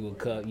give you a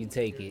cup, you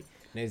take it.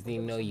 Next thing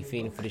you know, you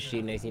feeding for the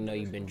shit. Next thing you know,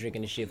 you've been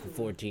drinking the shit for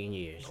 14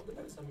 years.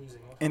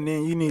 And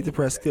then you need to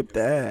press skip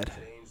the ad.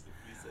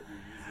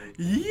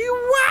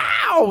 You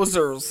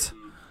wowzers!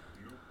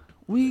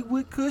 We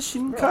with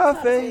cushion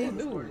coffee.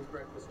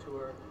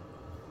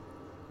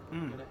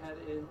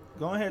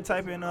 Go ahead and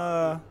type in One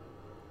of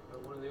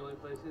the only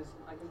places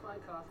I can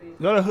find coffee.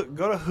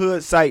 Go to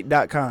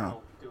hoodsite.com.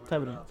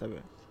 Type it in.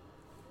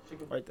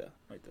 Right there.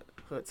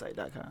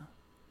 Hoodsite.com.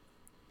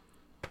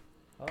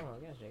 Oh, I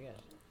got you.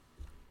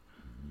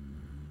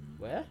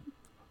 Where?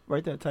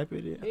 Right there, type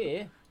it in.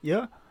 Yeah.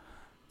 Yeah.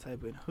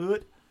 Type in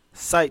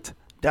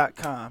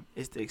hoodsite.com.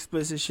 It's the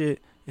explicit shit.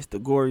 It's the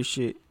gory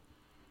shit.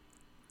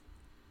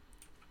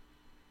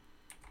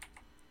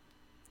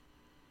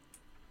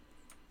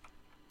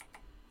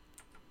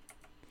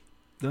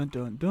 Dun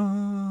dun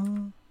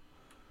dun.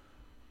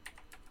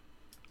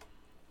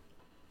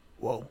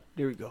 Whoa.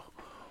 There we go.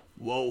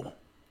 Whoa.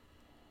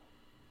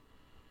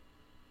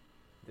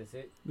 That's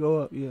it? Go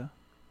up, yeah.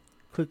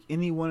 Click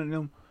any one of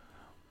them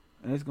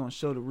and it's gonna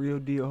show the real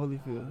deal I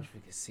Holyfield. wish we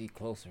could see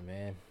closer,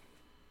 man.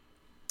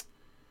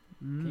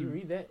 Can you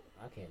read that?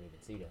 I can't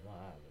even see that. My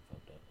eyes are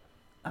fucked up.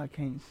 I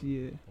can't see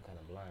it. I'm kind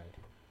of blind.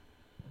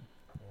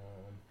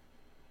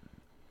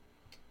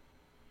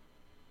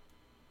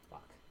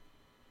 Fuck.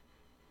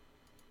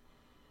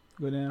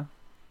 Go down.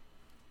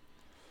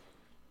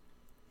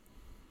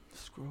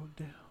 Scroll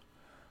down.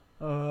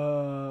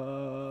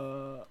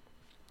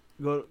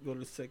 Go to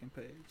the second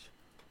page.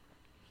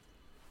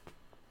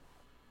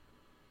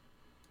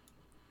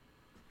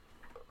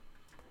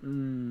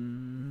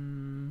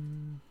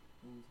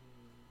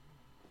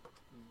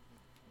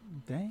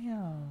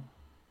 Damn.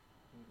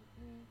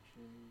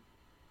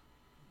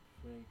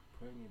 Fake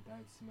pregnant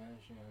dyke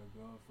smashing her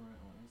girlfriend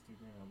on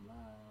Instagram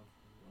Live.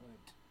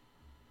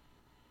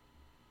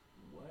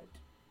 What?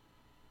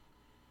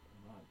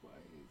 Rock by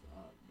his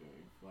op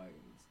during fight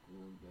in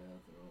school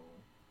bathroom.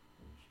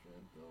 And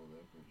strength though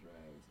leopard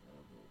drags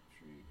apple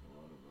tree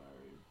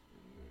coronavirus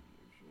and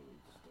murder shows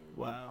disturbing.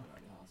 Wow.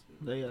 Hospital.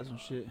 They got some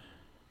shit.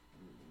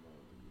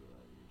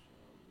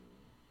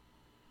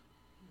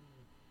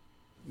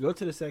 Go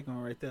to the second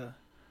one right there.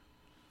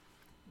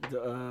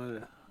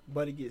 The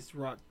Buddy gets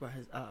rocked by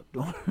his op.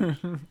 Buddy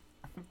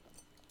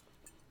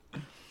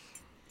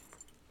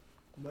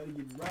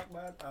getting rocked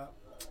by the op.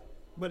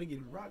 Buddy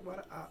getting rocked by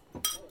the op.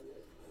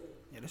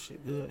 Yeah, this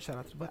shit good. Shout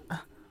out to the butt.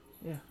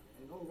 Yeah.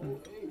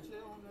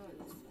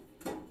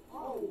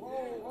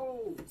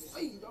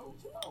 Hey, yo,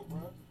 chill out,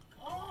 bro.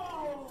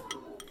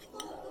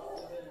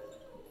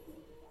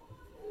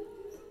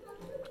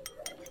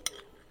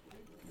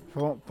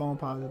 Phone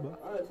pause it, bro.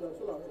 Alright, chill out,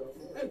 bro.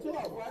 Hey, chill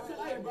out, bro.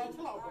 Chill out, bro.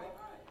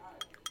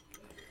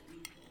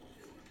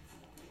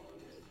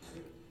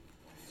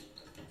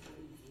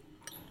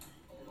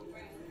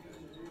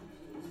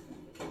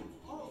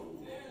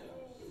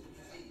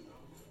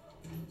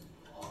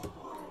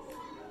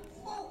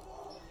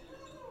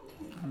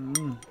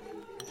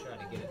 Trying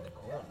to get in the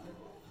corner.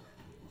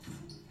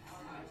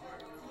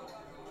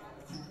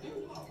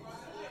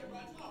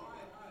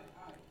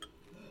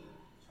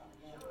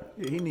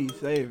 Yeah, he needs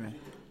saving.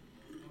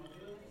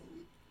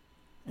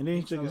 And then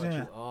he shook his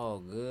hand. Oh,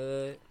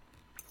 good.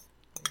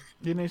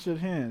 Then they shook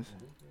hands.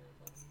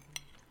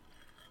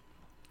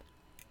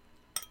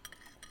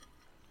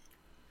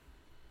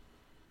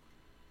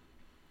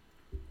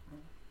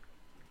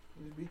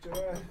 Beat your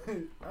ass. I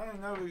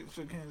ain't never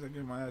shook hands and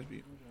get my ass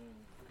beat.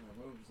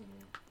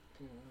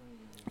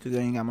 Cause I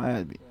ain't got my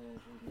ass beat.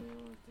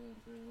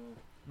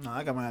 No,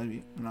 I got my ass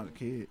beat when I was a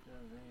kid.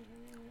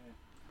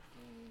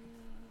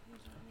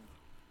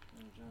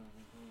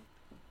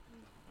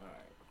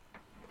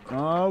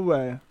 All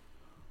right.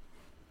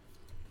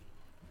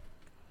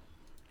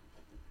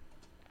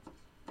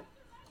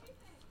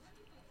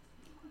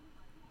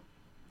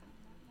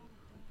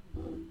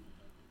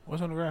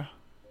 What's on the ground?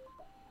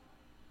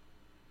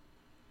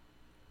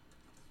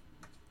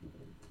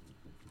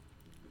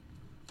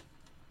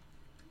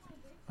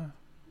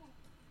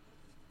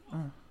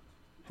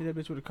 Hit that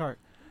bitch with a cart.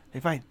 They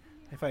fight.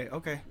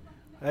 Okay.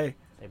 Hey.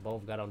 They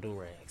both got on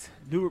do-rags.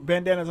 Do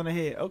bandanas on the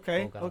head.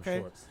 Okay. Both got on Okay.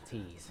 shorts,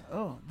 tees.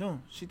 Oh,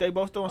 damn. They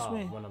both throwing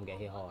swing. One of them got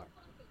hit hard.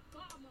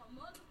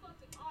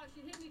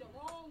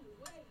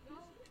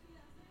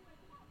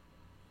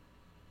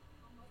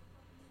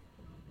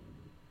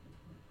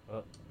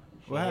 Well,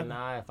 she What hit happened? an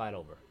eye and fight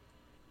over.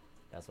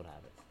 That's what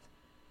happened.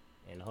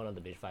 And the whole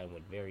other bitch fighting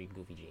with very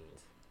goofy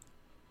jeans.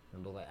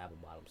 Them look like apple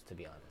bottoms, to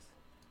be honest.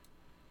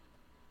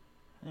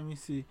 Let me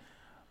see.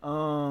 He's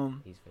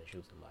finna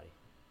shoot somebody.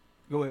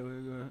 Go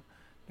ahead.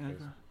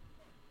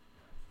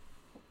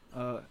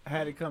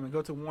 Had it coming.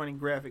 Go to warning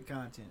graphic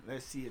content.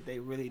 Let's see if they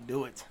really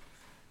do it.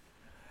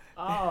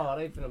 Oh,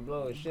 they finna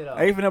blow his shit off.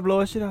 Are you finna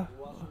blow his shit off?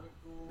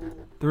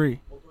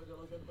 3.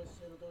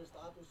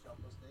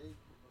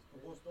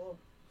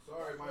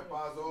 Sorry, my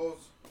pazos.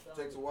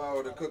 Takes a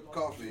while to cook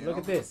coffee. You Look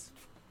know? at this.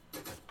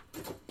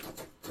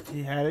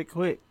 He had it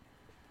quick.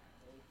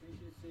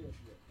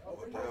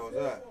 What the hell was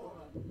that?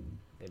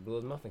 They blew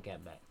his muffin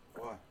cap back.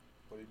 Why?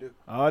 What'd he do?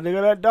 Oh, look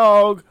at that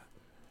dog.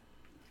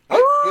 Get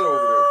over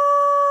there.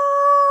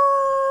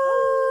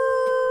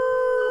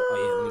 Oh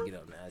yeah, let me get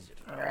up now. That's just...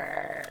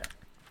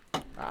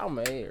 Ow,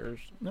 my ears.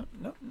 No.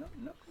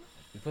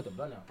 You put the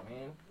button out,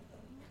 man.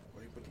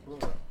 Why you put the blue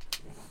out?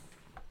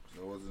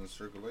 So it wasn't in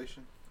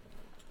circulation?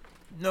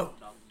 No.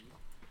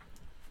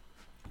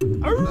 That's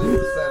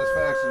the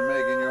satisfaction of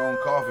making your own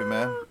coffee,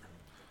 man.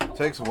 It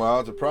takes a while.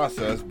 It's a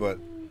process, but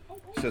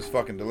it's just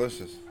fucking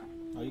delicious.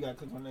 Oh, you gotta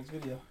click on the next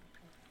video.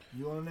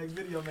 You on the next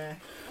video, man.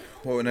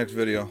 What next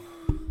video?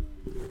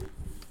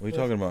 What are you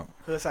talking about?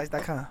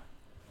 Hoodsites.com.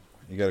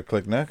 You gotta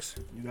click next?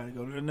 You gotta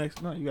go to the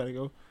next. No, you gotta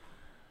go.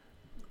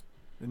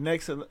 The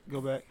next,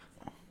 go back.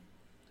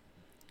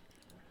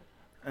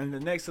 And the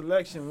next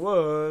selection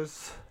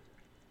was.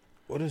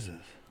 What is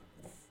this?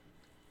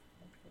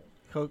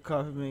 Coke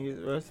Coffee Bean gets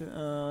arrested.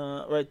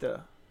 Right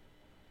there.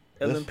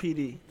 This?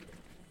 LMPD.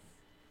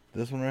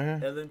 This one right here?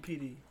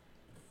 LMPD.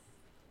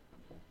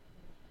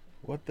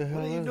 What the hell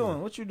What are you is doing?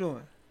 it? What you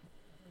doing?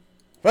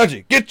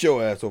 Reggie, get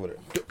your ass over there.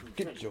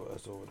 Get your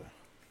ass over there.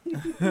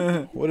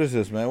 What is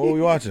this, man? What are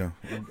we watching?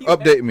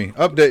 Update me.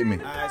 Update me.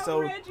 All right, so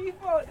Reggie,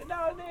 fuck. No,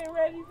 his name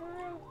Reggie for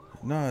real.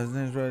 No, his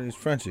name's Reggie. He's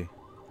Frenchie.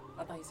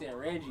 I thought he said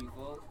Reggie,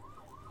 folks.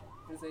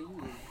 He said you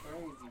was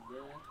crazy,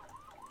 bro.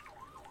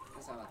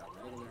 That sound like a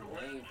regular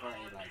name for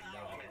it, like, no.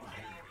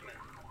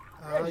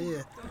 oh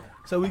yeah.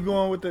 So we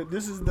going with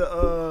this is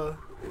the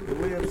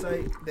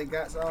website that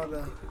got all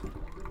the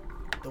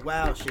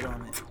wild shit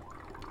on it.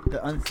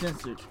 The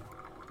uncensored.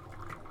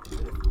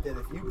 That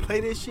if you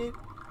play this shit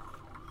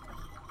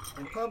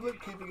in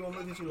public, people gonna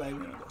look at you like,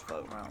 man, what the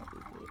fuck wrong with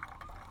this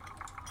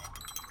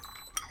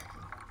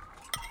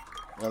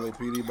dude?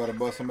 LAPD about to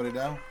bust somebody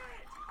down?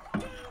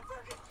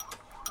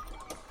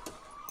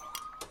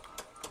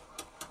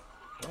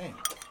 Damn.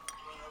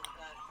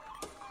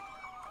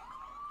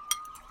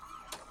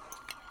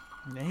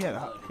 Man, he had a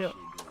help.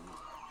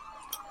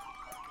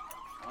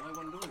 All they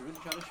want to do is really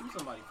try to shoot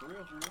somebody, for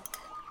real, for real.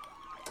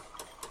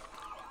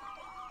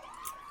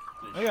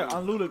 They got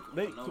unloaded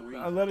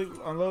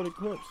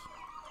clips.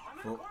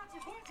 You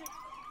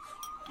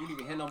didn't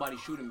even hear nobody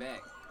shooting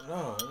back.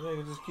 No, that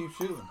nigga just keep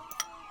shooting.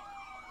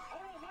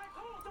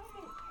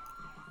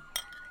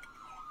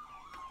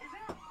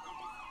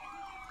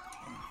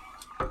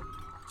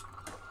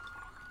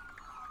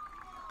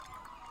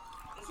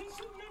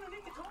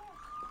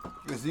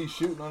 Is he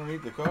shooting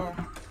underneath the car?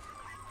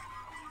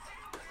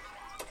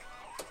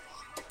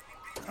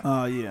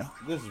 Oh yeah.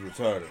 This is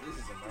retarded.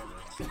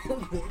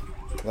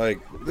 Like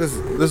this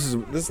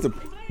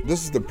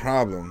is the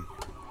problem,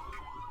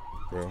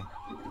 bro.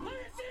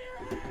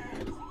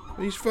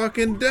 He's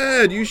fucking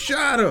dead. You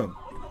shot him.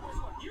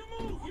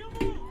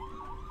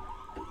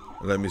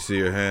 Let me see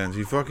your hands.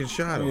 You fucking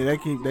shot him. Yeah,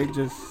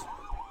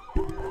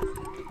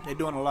 they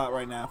doing a lot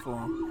right now for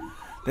him.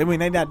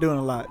 They not doing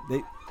a lot.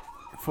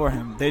 For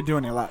him, they're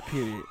doing a lot.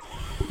 Period.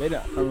 They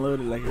done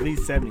unloaded like at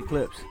least 70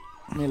 clips.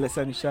 Like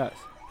 70 shots.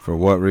 For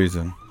what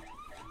reason?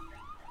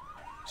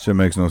 Shit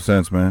makes no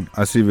sense, man.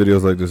 I see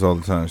videos like this all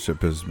the time. Shit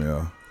pisses me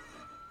off.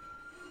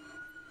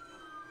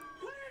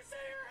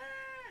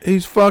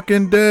 He's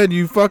fucking dead.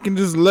 You fucking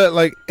just let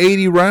like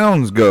 80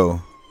 rounds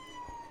go.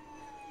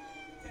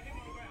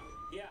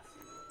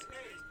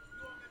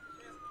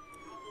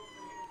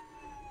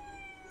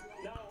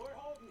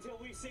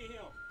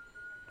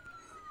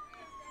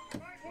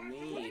 I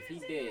mean, if he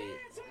dead,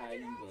 how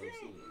you gonna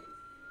see him?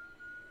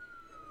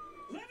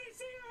 Let me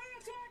see your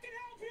hands so I can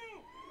help you.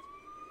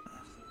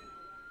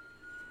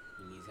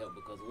 He needs help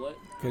because what?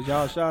 Cause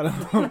y'all shot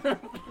him.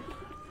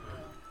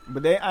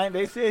 But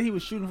they said he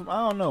was shooting from,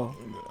 I don't know.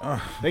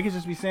 They could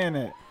just be saying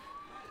that.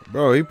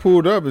 Bro, he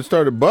pulled up and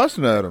started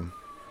busting at him.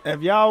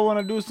 If y'all want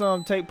to do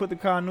something, put the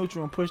car in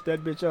neutral and push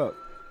that bitch up.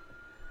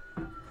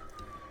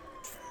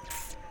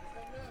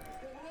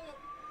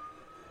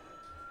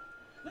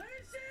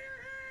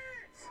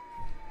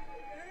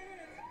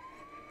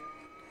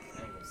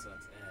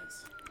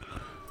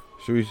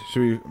 Should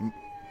we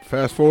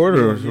fast forward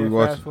or should we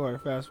watch?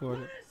 Fast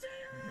forward.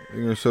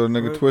 You're gonna show the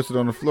nigga twisted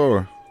on the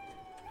floor.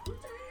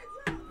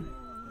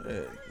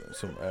 Yeah,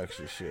 some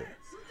extra shit.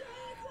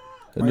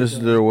 And this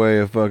is their way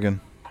of fucking.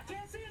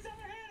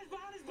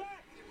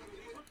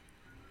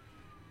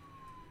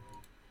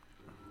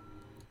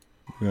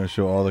 You're gonna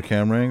show all the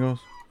camera angles?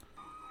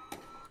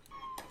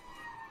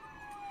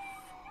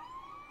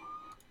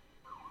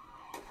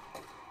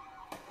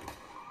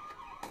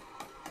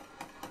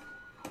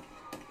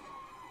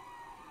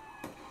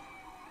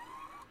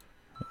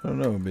 I don't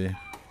know, B.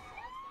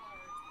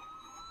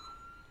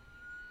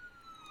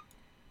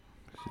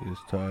 See his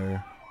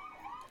tire.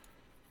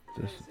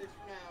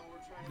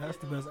 That's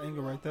the best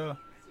angle right there.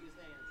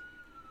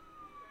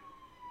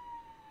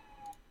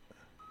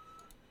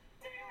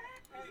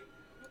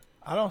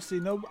 I don't see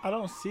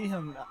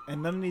him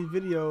in none of these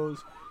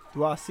videos.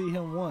 Do I see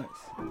him once?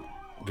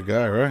 The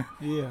guy, right?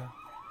 Yeah.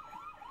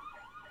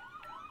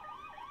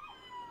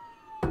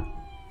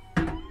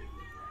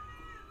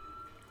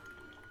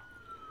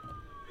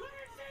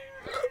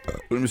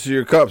 Let me see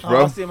your cups,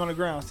 bro. I see him on the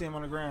ground.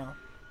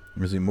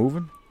 Is he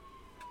moving?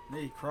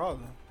 Yeah, he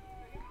crawling.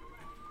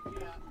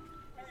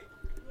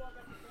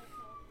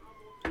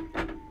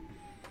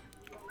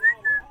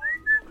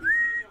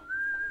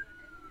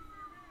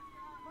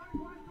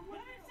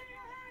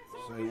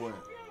 Say what?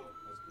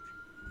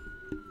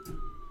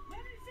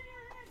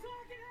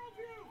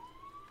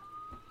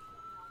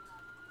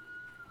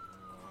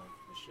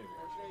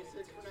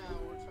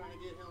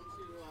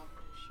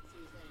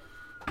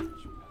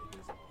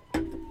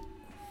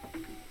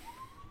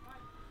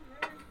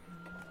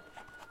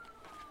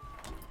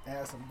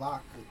 Add some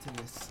vodka to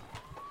this.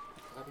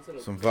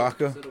 Some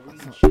vodka?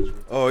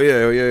 Oh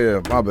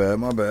yeah. My bad.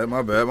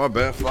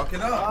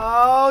 Fucking up.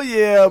 Oh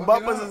yeah,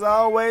 Bumpers is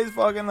always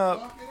fucking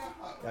up.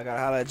 Y'all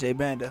gotta holler at J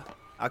Banda.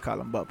 I call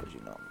him Bumpers,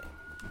 you know me.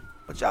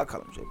 But y'all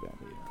call him J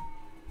Banda, you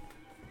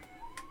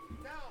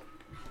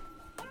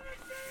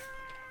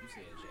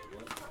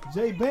know.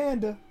 J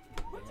Banda.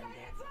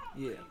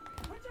 Yeah.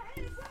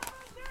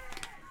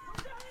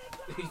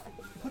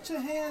 Put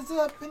your hands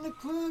up in the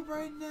club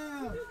right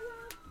now.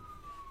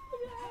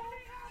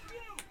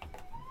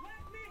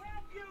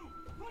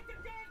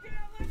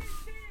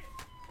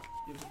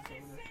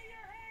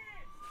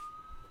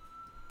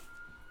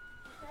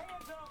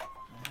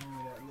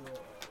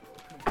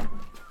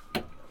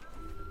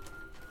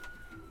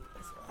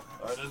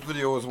 Alright, this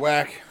video was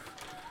whack,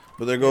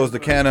 but there goes the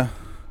canna.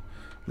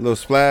 A little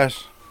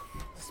splash.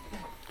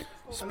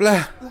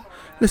 Splat.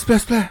 Let's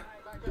splat.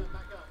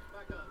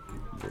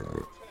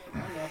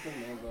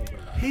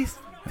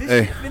 This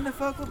Hey. shit finna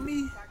fuck with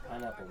me.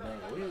 Pineapple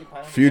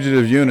mango.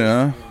 Fugitive unit,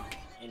 huh?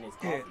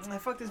 Yeah, man,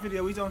 fuck this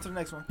video. We on to the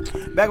next one.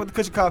 Back with the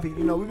cushion coffee.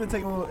 You know, we've been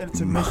taking little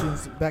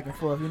intermissions back and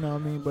forth. You know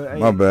what I mean? But hey,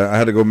 My bad. I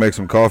had to go make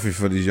some coffee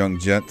for these young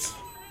gents.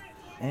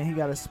 and he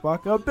got to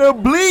spark up the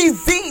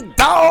bleezy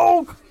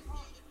dog.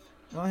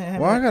 Go ahead.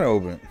 Why I gotta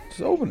open it?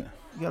 Just open it.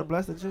 You gotta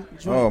blast the joint.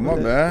 Oh, my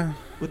with bad.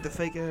 With the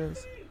fake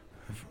ass.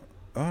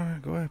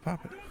 Alright, go ahead,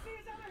 pop it.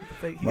 With the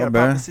fake. He My gotta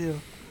bad. pop the seal.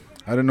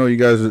 I didn't know you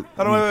guys would.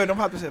 Hold on, wait, don't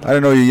pop the seal. I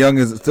didn't know you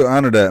youngins still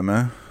honor that,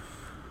 man.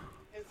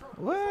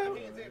 What?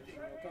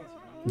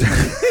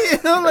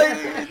 I'm like,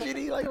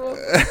 GD, like, what?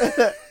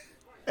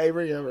 Hey,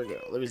 bring it up.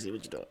 Let me see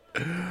what you doing.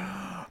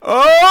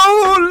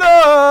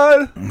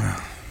 Oh,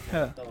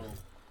 Lord.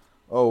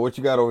 Oh, what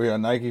you got over here?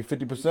 Nike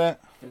 50%?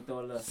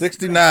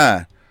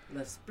 69.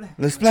 Let's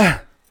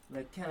splat.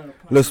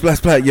 Let's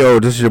splat. Yo,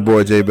 this is your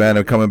boy Jay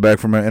Banner coming back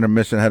from an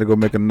intermission. Had to go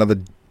make another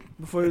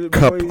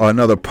cup or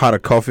another pot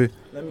of coffee.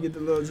 Let me get the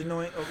little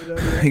joint over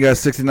there. He got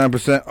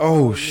 69%.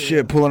 Oh,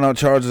 shit. Pulling out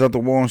charges out the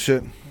wall and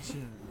shit.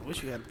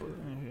 What you got to put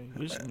in here?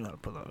 What you got to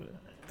pull out?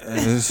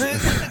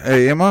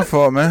 Hey, ain't my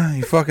fault, man.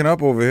 You fucking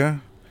up over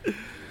here.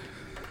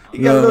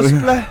 You got a little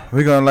splat.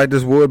 We're gonna light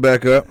this wood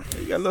back up.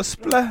 You got a little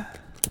splat.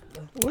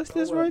 What's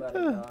this right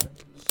there?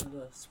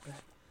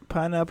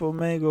 Pineapple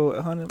mango,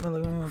 100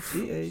 milligrams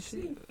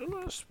THC. A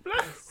little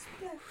splat.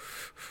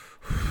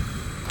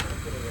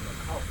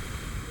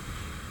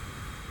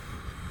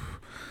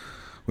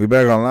 We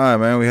back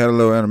online, man. We had a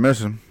little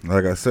intermission.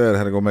 Like I said, I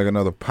had to go make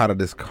another pot of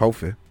this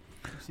coffee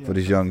for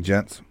these young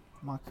gents.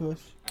 My kush.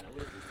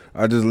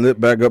 I just lit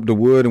back up the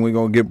wood, and we're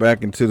gonna get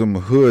back into them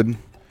hood.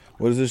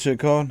 What is this shit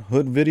called?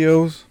 Hood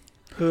videos?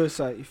 Hood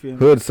site, you feel me?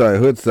 Hood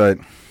site.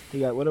 He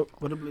got what a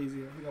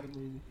bleezy. He got a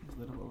bleezy.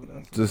 Lit him over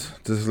there.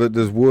 Just lit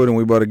this wood, and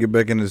we about to get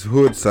back in this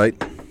hood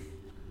site.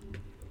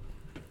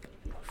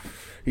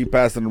 He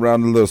passing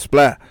around the little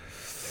splat.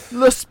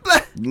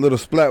 Little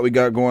splat we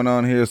got going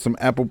on here. Some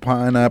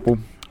pineapple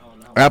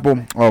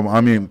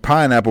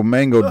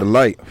mango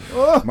delight.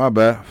 My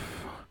bad.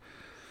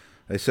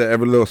 They said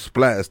every little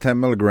splat is 10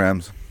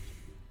 milligrams.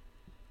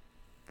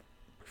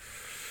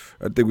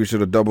 I think we should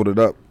have doubled it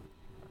up.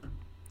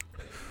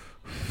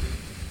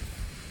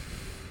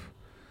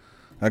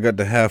 I got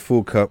the half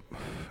full cup.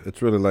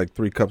 It's really like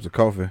 3 cups of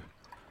coffee.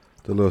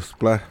 The little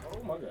splat.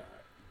 Oh my god.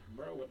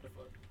 Bro, what the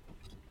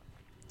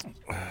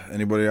fuck?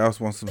 Anybody else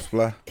want some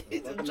splat?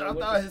 He just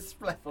dropped out his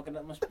splat. Fucking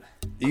up my splat.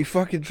 You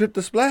fucking dripped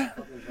the splat?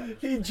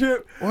 He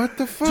dripped. What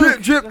the fuck?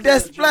 Drip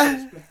that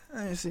splat.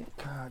 Let me see.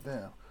 God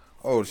damn.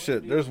 Oh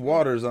shit, there's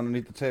waters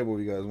underneath the table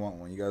if you guys want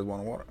one. You guys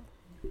want a water?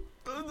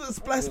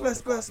 Splat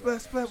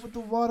with the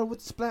water, with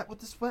the splat.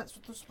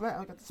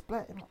 I got the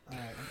splat in my.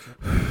 Alright,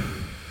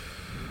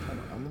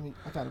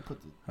 I gotta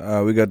put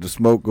the. We got the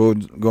smoke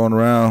going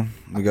around.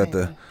 We got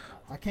the.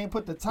 I can't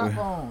put the top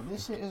on.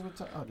 This shit is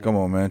Come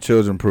on, man.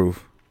 Children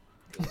proof.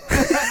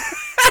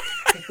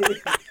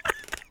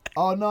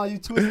 Oh no, you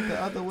twisted the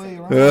other way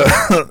around.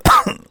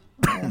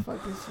 Man,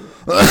 fuck this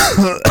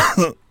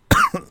shit.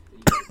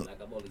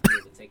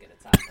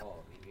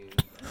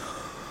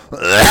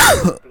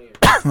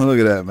 Look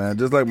at that, man.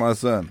 Just like my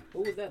son.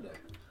 Who was that though?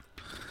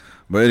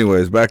 But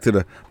anyways, back to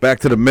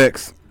the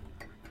mix.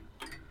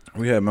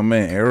 We had my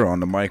man Arrow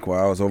on the mic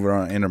while I was over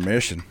on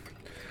intermission.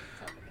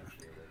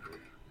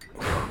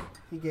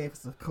 He gave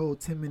us a cold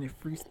 10-minute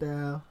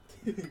freestyle.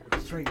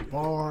 Straight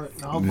bar.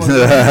 No, Man,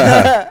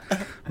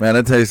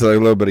 that tastes like a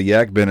little bit of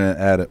yak been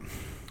added.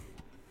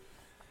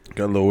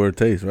 Got a little weird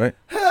taste, right?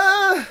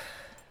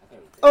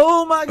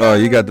 Oh my god. Oh,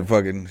 you got the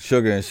fucking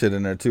sugar and shit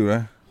in there too,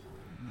 right?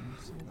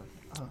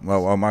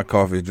 Well, my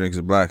coffee drinks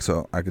are black,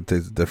 so I can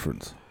taste the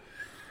difference.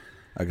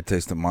 I can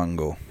taste the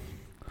mango.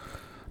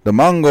 The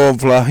mango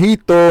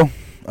flajito. All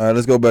right,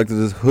 let's go back to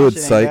this hood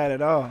site. Bad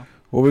at all.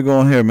 Where we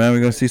going here, man? We're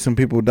going to see some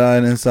people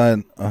dying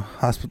inside a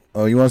hospital.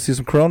 Oh, you want to see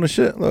some corona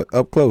shit? Look,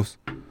 up close.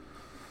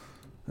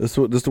 This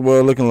the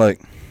world looking like.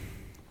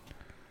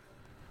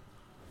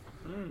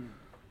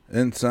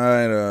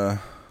 Inside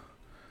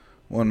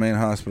one main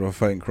hospital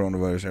fighting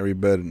coronavirus. Every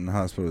bed in the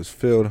hospital is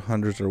filled.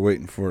 Hundreds are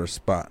waiting for a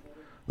spot.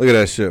 Look at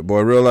that shit, boy.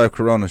 Real life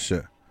corona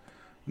shit.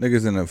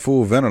 Niggas in a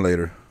full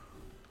ventilator.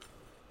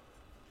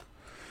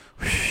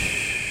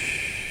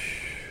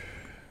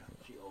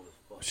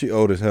 She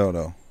old as hell,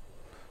 though.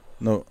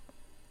 No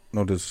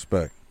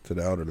disrespect to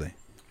the elderly.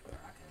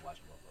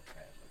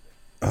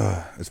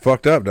 It's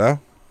fucked up, dog.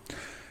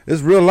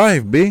 It's real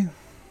life, B.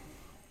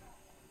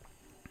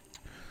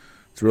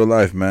 It's real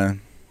life,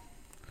 man.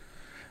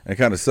 It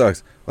kind of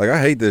sucks. Like, I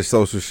hate this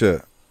social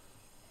shit.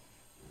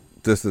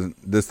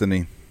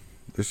 Destiny.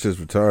 This shit's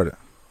retarded.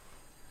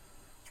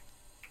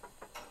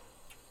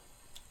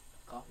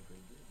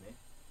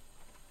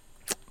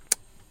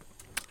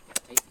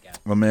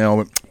 My man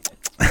always.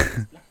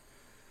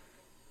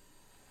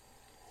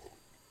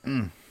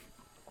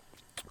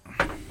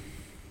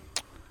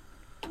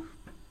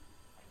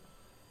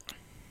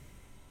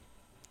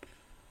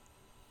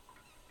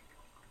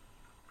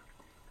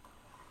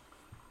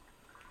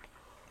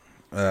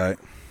 All right.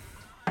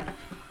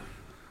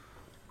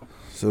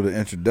 So the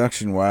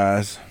introduction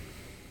wise,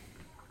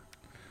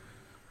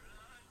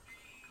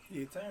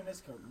 Yeah, turn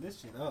this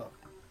shit up.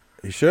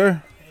 you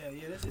sure? Hell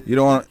yeah, this is. You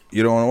don't want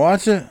to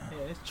watch it?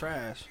 Yeah, it's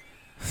trash.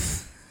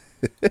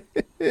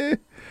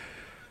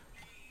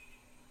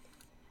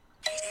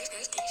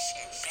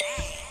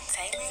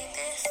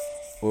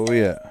 Where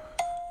we at?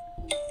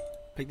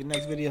 Pick the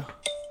next video.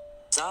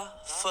 Go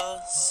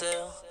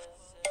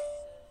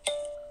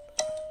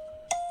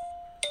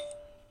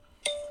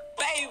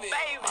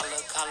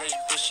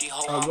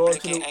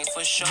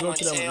up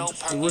to the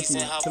rookie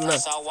to the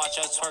left. I watch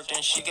her twerk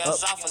and she got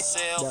off for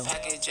sale.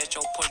 Package at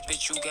your push,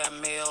 bitch, you got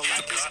mail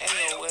like it's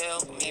AOL.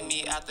 Meet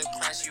me at the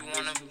class, you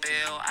want a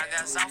bill. I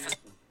got off for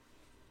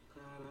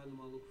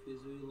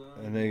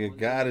That nigga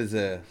got his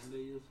ass.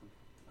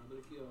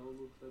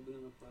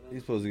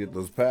 He's supposed to get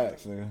those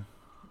packs, nigga.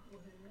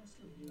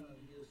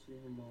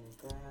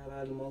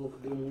 Caralho, o maluco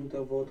deu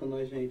muita volta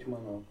na gente,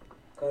 mano.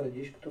 Cara,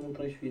 diz que tu não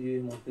transferiu,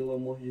 irmão. Pelo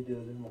amor de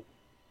Deus, irmão.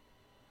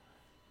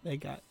 They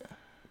got.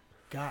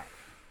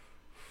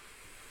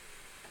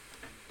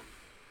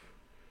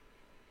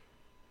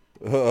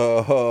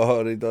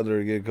 Oh, they thought they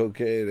were getting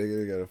cocaine.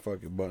 They got a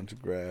fucking bunch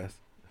of grass.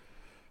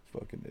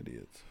 Fucking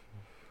idiots.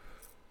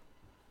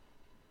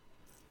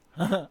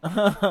 They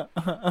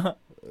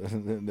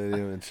didn't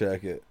even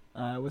check it.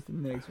 Alright, what's the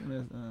next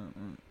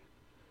one?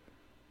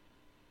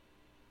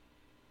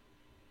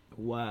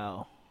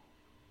 Wow.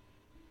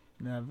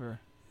 Never.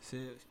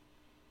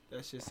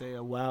 That should say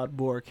a wild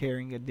boar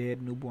carrying a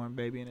dead newborn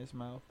baby in his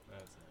mouth.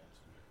 That's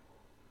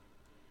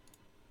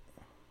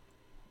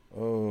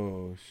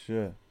Oh,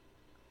 shit.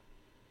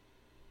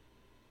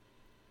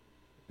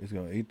 He's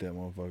gonna eat that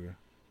motherfucker.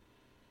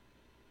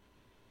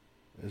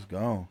 It's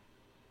gone.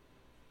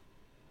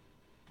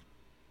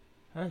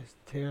 That's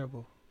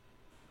terrible.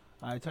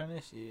 Alright, turn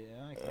this shit.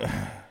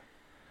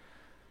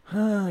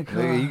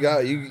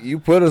 Nigga, you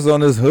put us on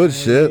this hood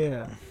shit.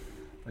 Yeah.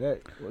 I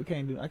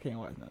can't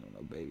watch none of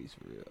no babies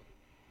for real.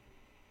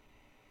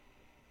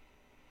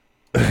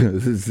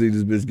 See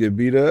this bitch get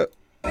beat up?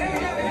 Yeah,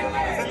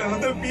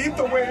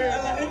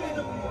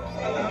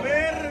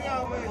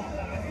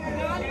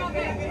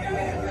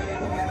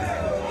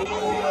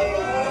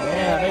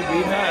 they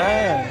beat her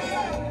ass.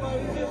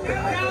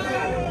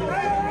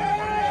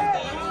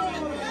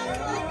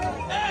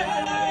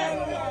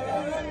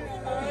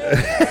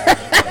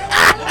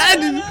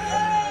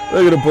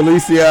 Look at the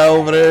police out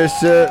over there and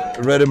shit.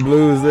 Red and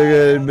blues,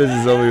 nigga. These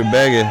bitches over here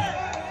begging.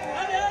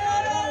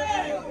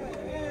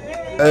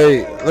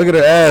 Hey, look at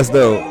her ass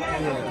though.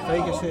 Yeah,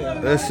 fake as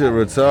hell. That shit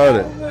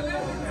retarded.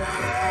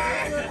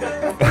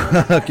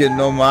 Getting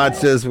on my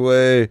chest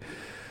way.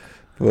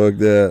 Fuck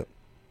that.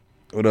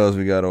 What else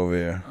we got over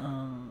here?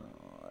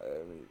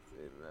 Let me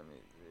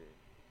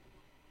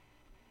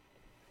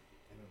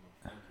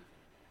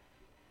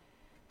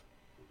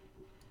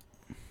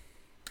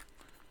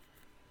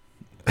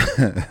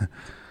see.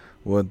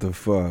 What the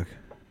fuck?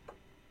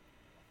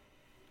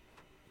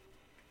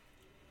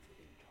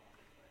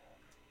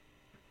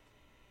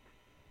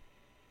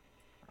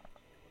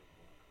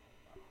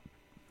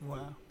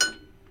 Wow.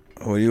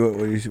 What are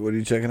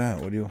you checking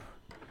out?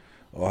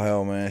 Oh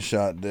hell, man,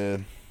 shot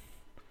dead.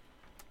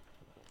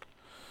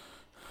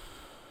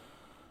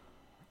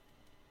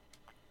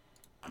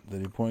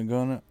 Did he point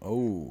gun it?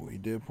 Oh, he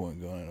did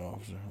point gun it,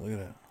 officer. Look at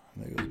that.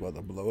 Nigga was about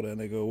to blow that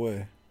nigga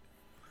away.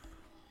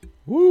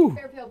 Woo!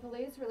 Fairfield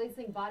police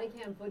releasing body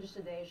cam footage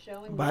today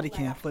showing Body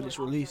cam footage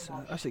release.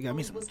 I should got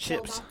me some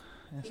chips.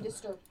 He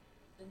disturbed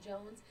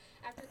Jones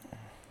after.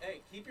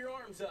 Hey, keep your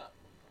arms up.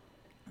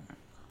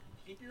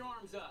 Keep your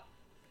arms up.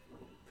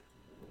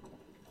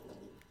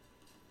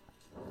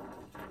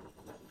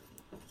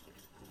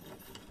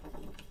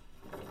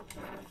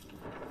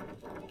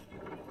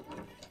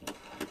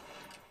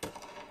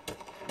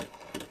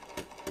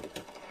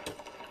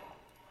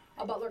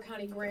 A Butler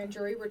County grand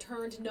jury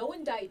returned no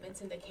indictments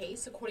in the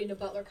case, according to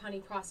Butler County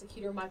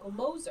prosecutor Michael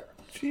Moser.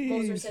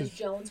 Moser says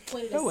Jones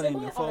pointed a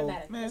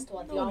semi-automatic pistol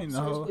at the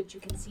officers, which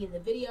you can see in the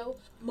video.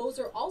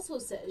 Moser also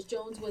says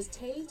Jones was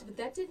tased, but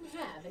that didn't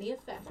have any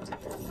effect.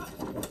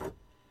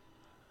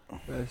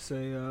 Let's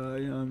say,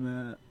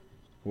 man.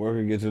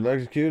 Worker gets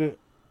electrocuted.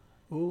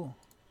 Ooh.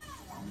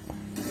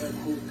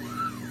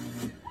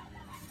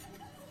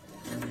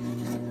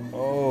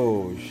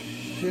 Oh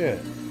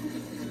shit.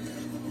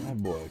 That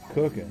boy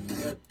cooking.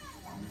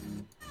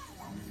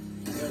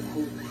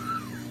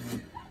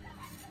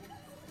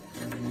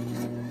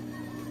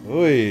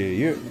 Ooh,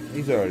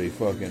 he's already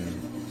fucking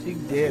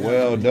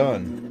well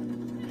done.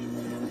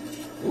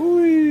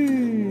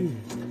 Ooh,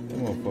 that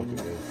motherfucker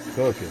is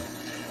cooking.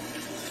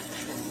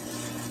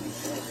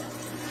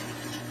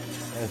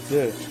 That's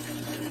it.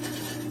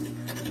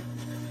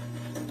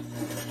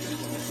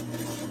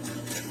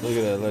 Look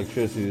at that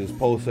electricity just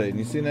pulsating.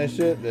 You seen that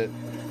shit? That.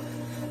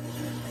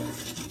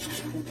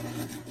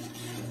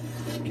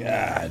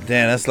 God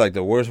damn, that's like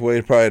the worst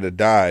way probably to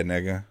die,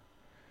 nigga.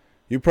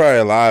 You probably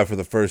alive for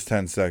the first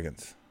 10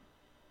 seconds.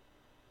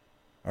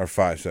 Or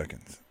 5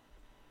 seconds.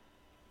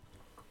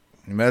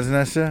 Imagine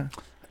that shit? I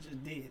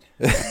just did.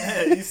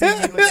 You see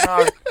me looking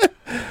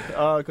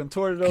all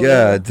contorted over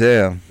God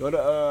there? damn. Go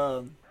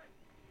to,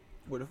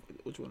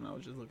 which one I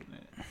was just looking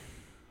at?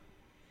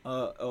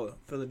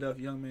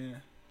 Philadelphia Young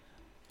Man.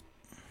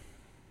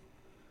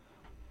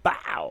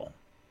 Bow.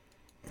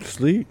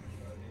 Sleep.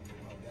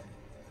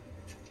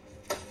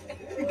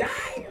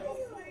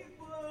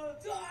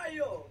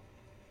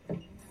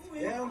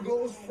 Down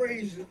goes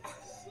Frazier.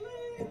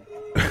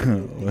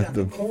 What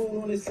the?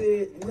 Cone on his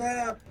head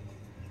now.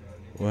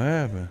 What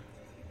happened?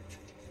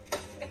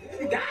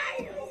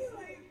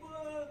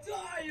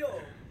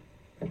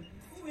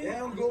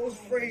 Down goes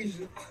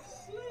Frazier.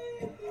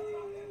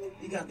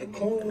 He got the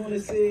cone on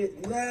his head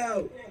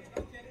now.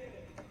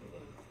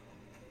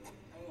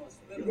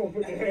 You gonna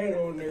put the hand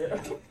on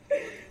there.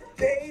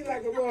 They ain't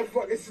like a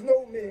motherfucking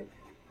snowman.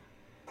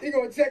 He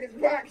gonna check his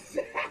box.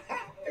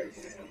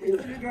 You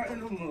got in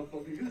the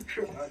motherfucker. You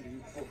trip out of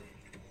you.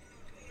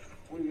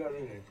 What you got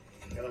in there?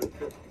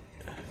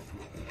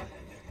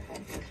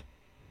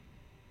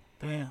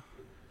 Damn.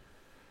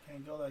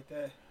 Can't go like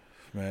that.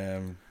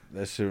 Man,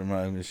 that shit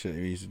reminds me of shit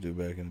we used to do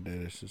back in the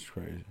day. That shit's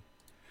crazy.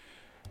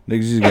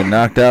 Niggas used to get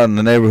knocked out in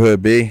the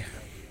neighborhood, B.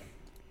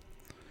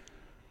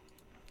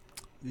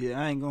 Yeah,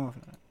 I ain't going for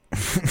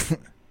that.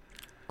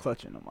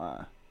 Clutching them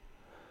eye.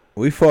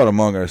 We fought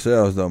among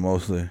ourselves, though,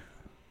 mostly.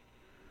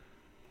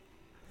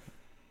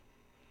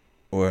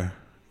 Where?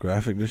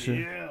 Graphic this shit?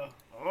 Yeah.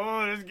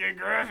 Oh, let's get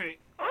graphic.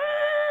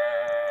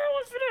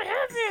 What's gonna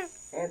happen?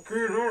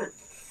 Aqui, Júlio.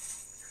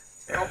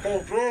 É a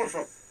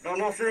poupança da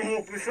nossa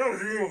irmã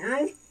Preciosinho,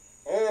 viu?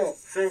 Ó,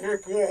 você vê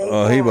que o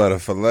Oh, he about to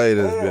fillet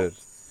this bitch.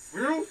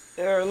 Viu?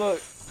 There,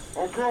 look.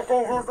 Aqui é a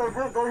conversa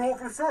da irmã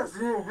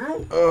Preciosinho,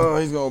 viu? Oh,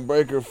 he's gonna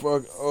break her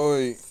fuck.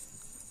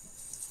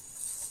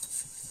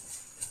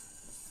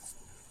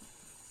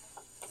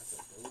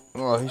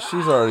 Oh,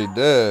 she's already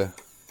dead.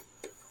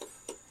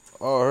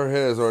 Oh, her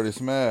head's already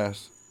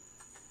smashed.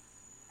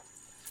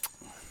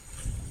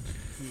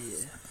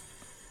 Yeah.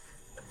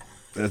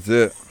 That's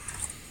it.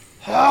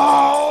 I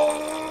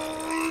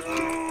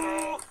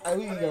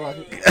mean, you can watch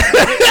it.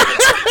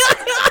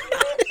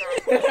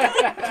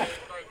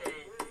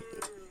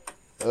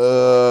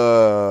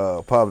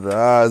 Pop their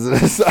eyes to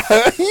the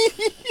side.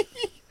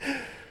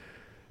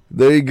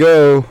 There you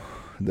go.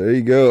 There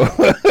you go.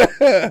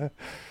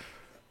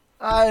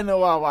 I didn't know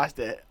why I watched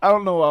that. I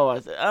don't know why I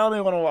watched it. I don't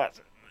even want to watch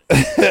it.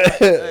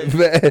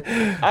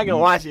 Man. I can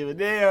watch it, but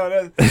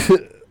damn,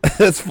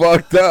 that's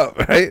fucked up,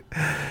 right?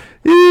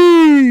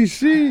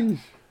 Sheesh.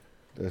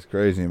 That's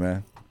crazy,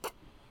 man.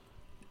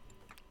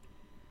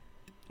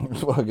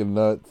 It's fucking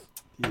nuts.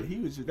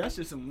 Yeah, that's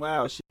just some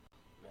wild shit.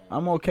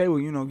 I'm okay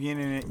with,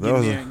 getting in it,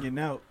 getting in and getting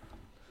out.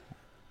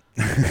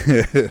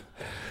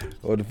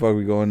 What the fuck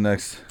we going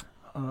next?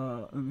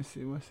 Let me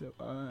see, what's up?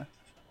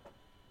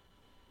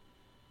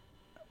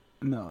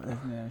 No,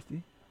 that's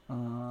nasty.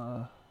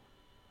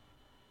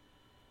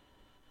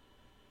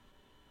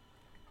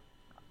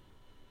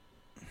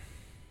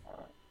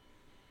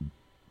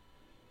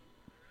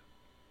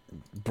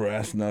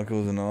 Brass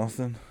Knuckles in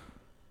Austin.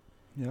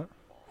 Yep.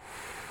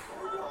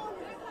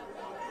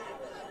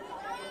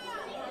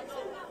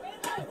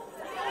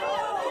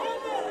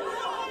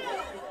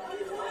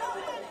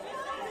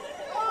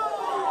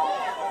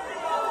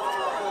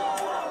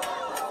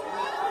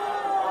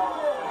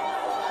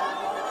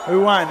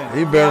 Rewinding.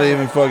 He barely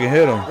even fucking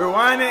hit him.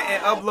 Rewinding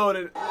and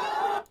uploaded.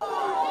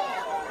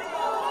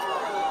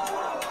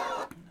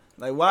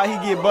 Like, why he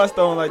get bust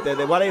on like that?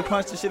 Why they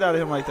punch the shit out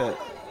of him like that?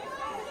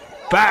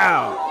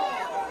 Bow.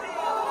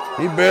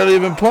 He barely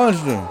even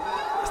punched him.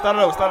 Start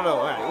it over.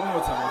 All right, one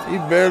more time. He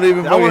barely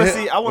even fucking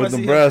hit with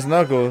the brass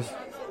knuckles.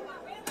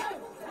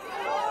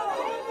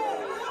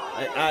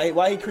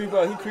 Why he creep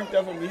up? He creeped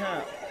up from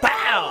behind.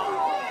 Bow.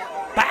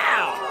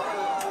 Bow.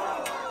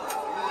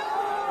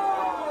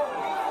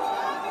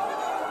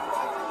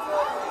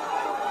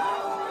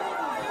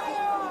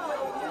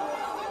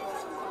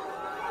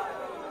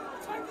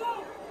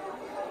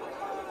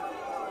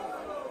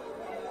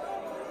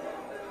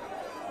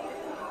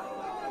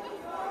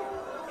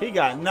 He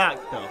got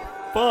knocked the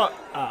fuck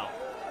out.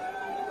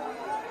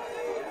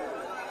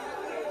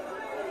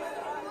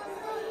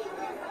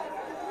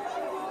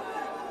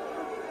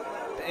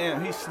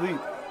 Damn, he sleep.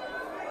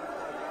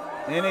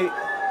 And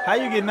how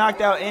you get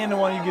knocked out and the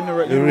one you get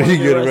arrested? You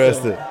get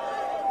arrested.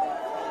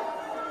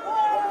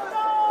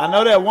 I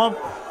know that one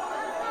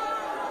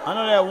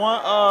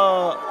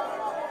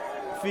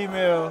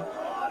female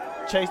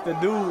chased the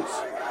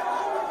dudes.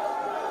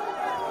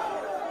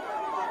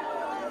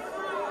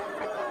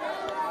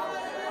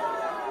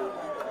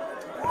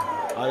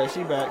 Oh, yeah,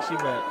 she back.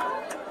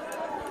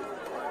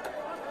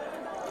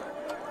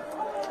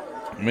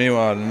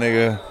 Meanwhile, the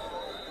nigga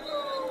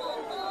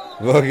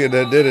fucking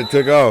that did it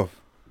took off.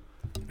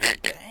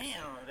 Damn,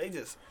 they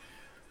just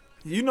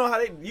You know how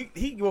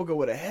he woke up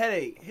with a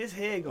headache. His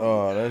head going.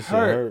 Oh, that shit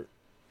hurt.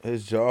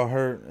 His jaw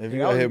hurt. If you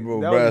got hit with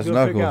brass that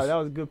knuckles.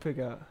 was a good pick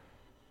out.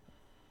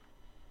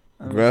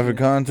 Graphic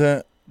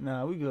content.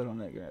 Nah, we good on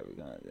that graphic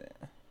content.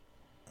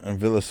 And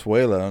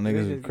Venezuela,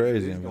 niggas are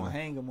crazy. He's gonna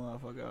hang a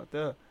motherfucker out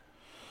there.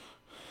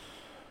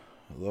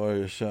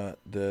 Lawyer shot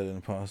dead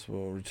in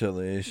possible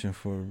retaliation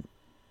for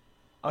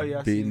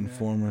beating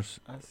formers.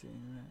 I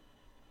seen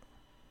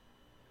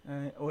that.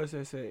 And what's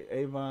that say?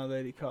 Avon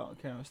lady caught on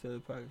camera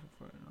stealing pockets in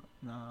front of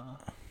Nah.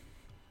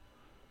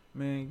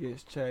 Man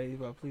gets chased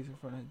by police in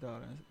front of his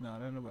daughter. Nah,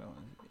 that nobody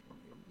wants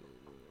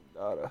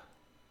daughter.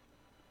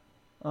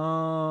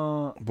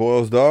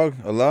 Boyle's dog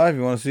alive?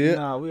 You want to see it?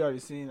 Nah, we already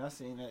seen. I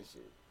seen that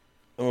shit.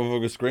 The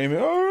motherfucker screaming.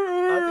 I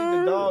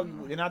think the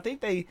dog, and I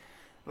think they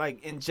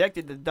like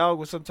injected the dog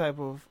with some type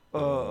of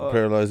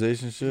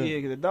paralyzation shit. Yeah,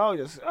 'cause the dog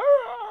just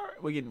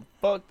we're getting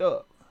fucked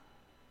up.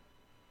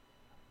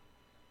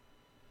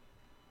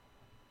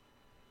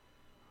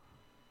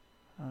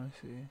 Let me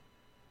see.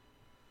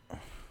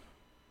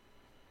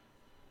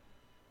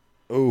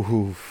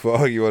 Ooh,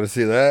 fuck! You want to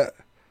see that?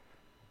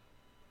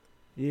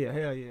 Yeah,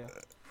 hell yeah.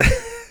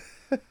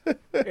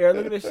 Yeah,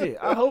 look at this shit.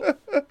 I hope.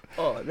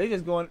 Oh, they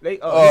just going. They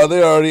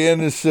already in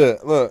this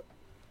shit. Look,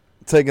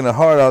 taking the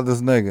heart out of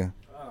this nigga.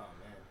 Oh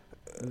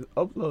man.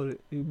 Upload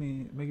it. You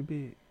mean make it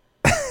big?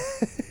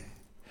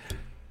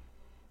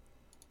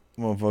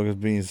 Motherfuckers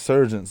being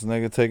surgeons,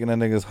 nigga, taking that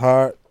nigga's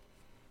heart.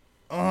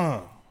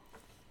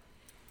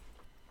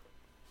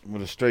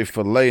 With a straight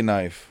fillet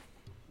knife.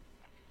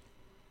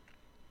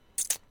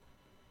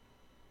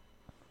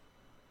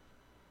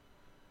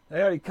 They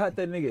already cut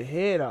that nigga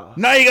head off.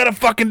 Now you gotta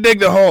fucking dig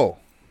the hole.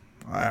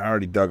 I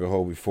already dug a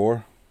hole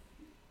before.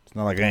 It's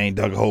not like I ain't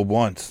dug a hole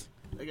once.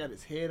 They got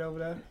his head over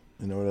there.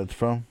 You know where that's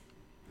from?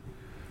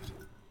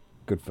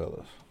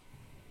 Goodfellas.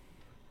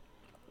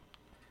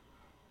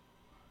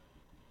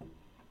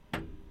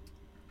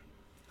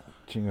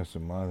 Chinga su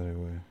madre,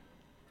 güey.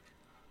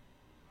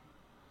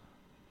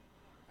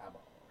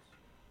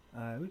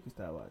 Alright, we can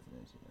stop watching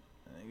that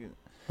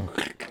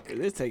shit.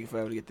 It's taking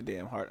forever to get the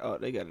damn heart. Oh,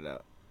 they got it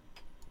out.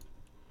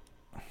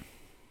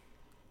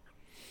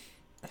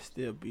 It's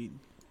still beating.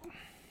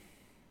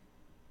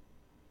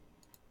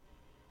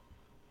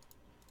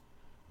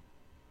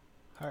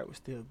 Heart was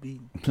still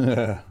beating.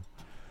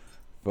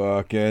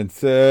 Fucking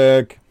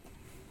sick.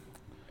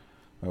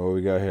 Oh, what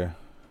we got here?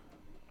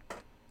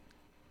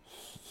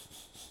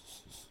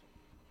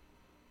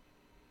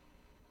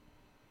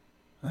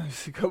 I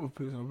see a couple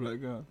pictures on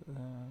Black Guns.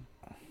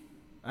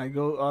 I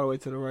go all the way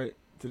to the right.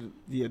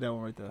 That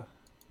one right there.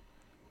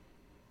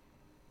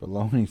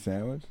 Bologna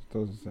sandwich?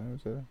 Toasted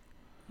sandwich there?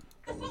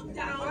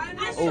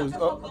 Oh, it's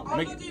up.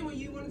 Make it.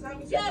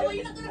 Yeah, well,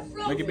 you're not gonna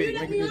throw Make it big.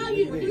 food Make at it me, big. are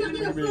you? You're not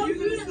gonna throw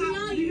food at me,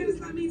 are you? You're gonna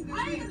slap me into the I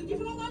face. ain't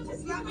if I want to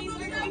slap me, I'm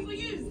gonna go for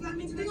you. Slap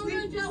me to the I'm gonna go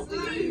in jail for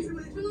you. I'm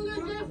gonna go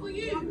in jail for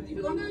you. I'm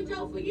gonna go in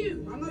jail for you.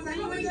 I'm not saying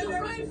You're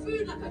throwing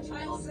food like a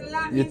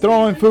child. You're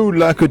throwing food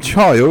like a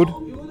child. You're the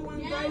one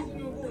raising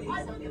your voice.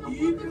 I don't give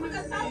a fuck because a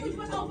sandwich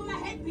went over my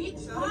head,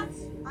 bitch. What?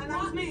 And that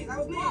was me. That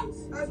was me.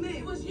 That was me.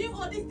 It was you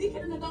or this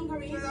dickhead in the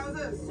dungarees? No, that was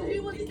us. So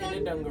who was it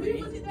then? Who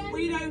was it then?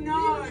 We don't know.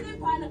 Who was it then,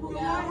 pineapple girl?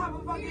 I have a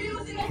fucking Who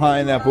was it then?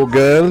 Pineapple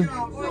girl.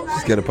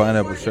 Just get a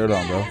pineapple shirt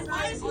on, bro.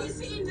 Why is he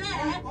sitting there?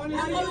 I've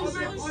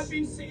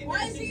been sitting Why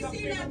there is he since I've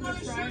sitting been there on going the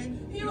shush? train.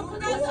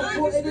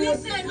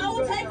 Listen, I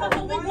will take off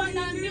my wig right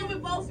now and deal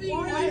with both of you.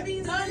 Don't let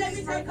me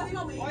take off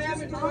my wig. I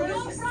haven't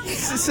done it.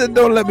 She said,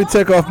 don't let me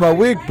take off my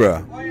wig,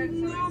 bro.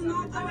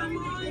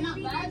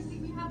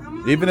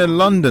 Even in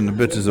London, the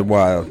bitches are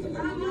wild.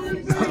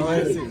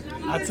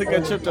 I took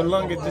a trip to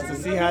London just to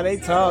see how they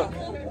talk.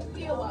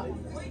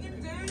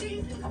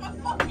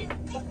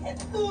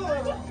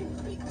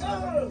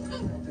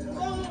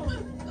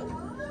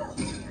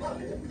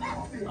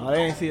 Oh,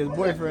 they ain't see his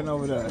boyfriend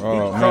over there.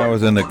 Oh, man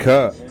was in the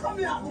cut.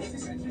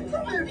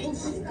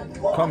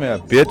 Come here,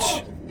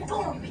 bitch.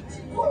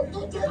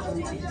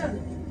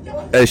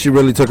 Hey, she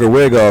really took her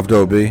wig off,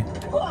 though, B.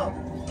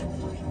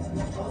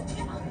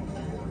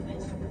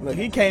 Look,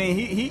 he can't.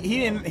 He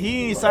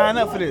didn't sign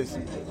up for this.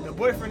 The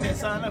boyfriend didn't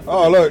sign up for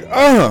Oh, this.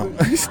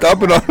 look. He's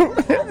stomping on him.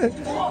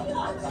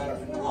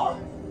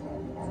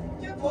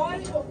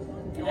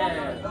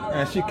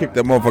 Man, she kicked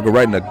that motherfucker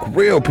right in the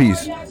grill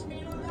piece.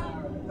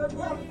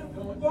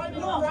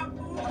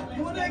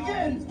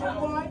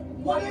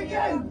 What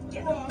again?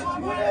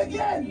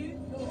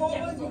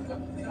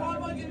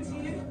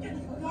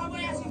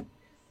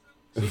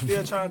 She's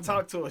still trying to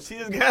talk to her. She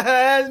just got her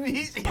ass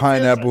beat.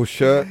 Pineapple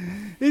shirt.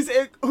 He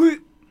said,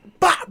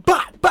 "Bah,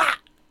 bah, bah."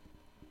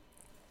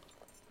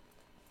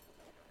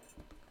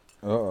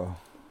 Uh-oh.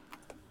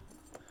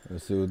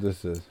 Let's see what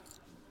this is.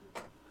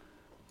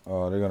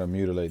 Oh, they're gonna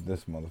mutilate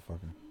this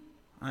motherfucker.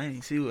 I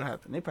ain't see what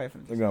happened. They probably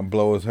finna. They're gonna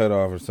blow his head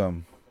off or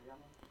something.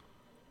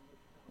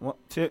 What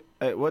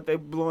they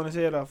blowing his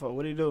head off for?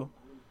 What he do?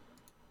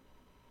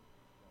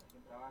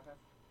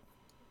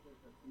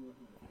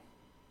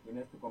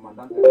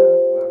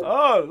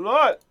 Oh,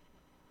 Lord.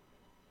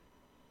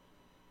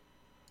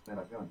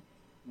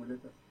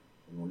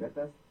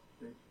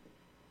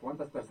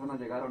 ¿Cuántas personas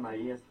llegaron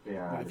ahí a...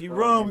 If you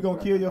run, we're gonna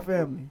kill your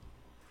family.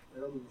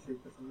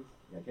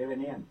 ¿Y a qué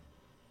venían?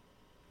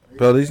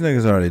 Bro, these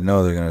niggas already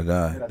know they're gonna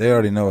die. They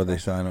already know what they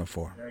sign up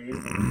for.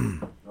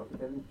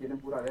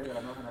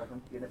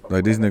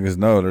 Like, these niggas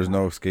know there's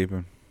no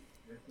escaping.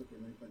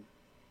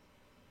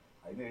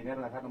 Ahí me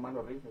vinieron a dejar nomás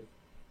los rifles.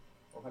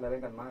 Ojalá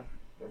vengan más.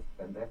 Es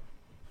pendejo.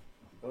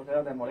 ¿Todos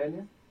eran de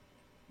Morelia?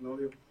 No,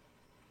 Dios.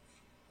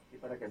 Aquí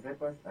para que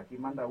sepas, aquí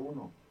manda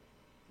uno.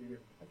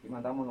 Aquí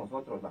mandamos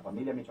nosotros, la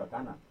familia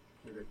michoacana.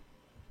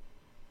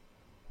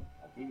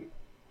 Aquí,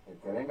 el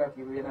que venga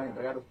aquí viene a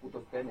entregar los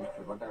putos tenis,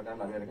 se va a cargar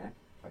la verga,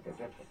 para que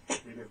sepas.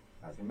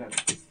 Así mero.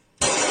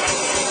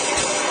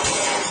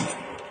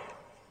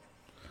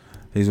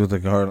 He's with the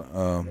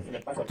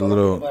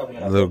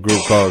little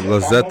group called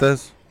Los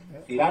Zetas.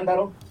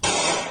 Tirándaro.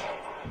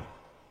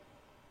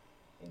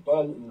 En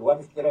todo el lugar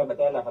que se quiera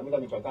meter a la familia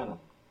michoacana.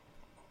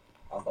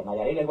 Hasta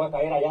Nayarit les voy a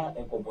caer allá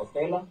en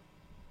Compostela,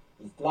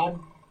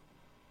 Islán,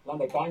 Plan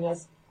de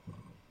Cañas,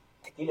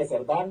 Aquiles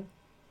Cerdán,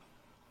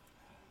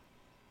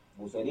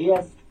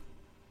 Bucerías,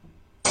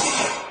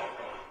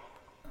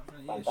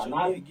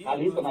 Pantanal,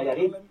 Jalisco,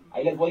 Nayarit.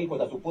 Ahí les voy, hijos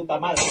de su puta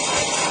madre.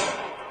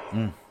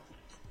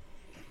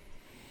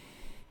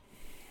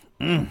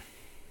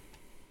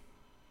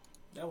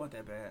 That wasn't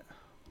that bad.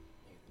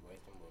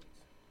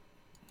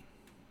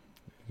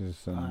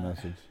 Just send a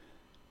message.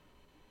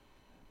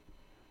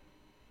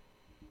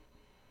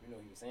 You know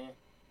what he was saying?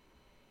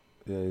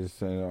 Yeah, he's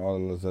saying all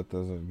the Los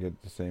Zetas will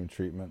get the same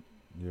treatment.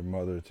 Your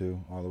mother,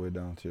 too, all the way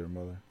down to your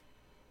mother.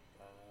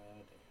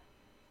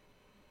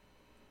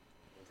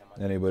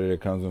 Anybody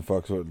that comes and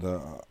fucks with the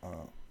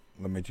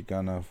La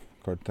Mexicana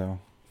cartel,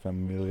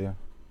 familia.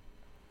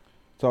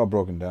 It's all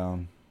broken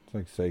down.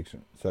 It's like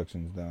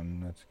sections down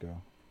in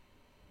Mexico.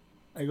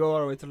 Hey, go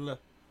all the way to the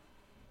left.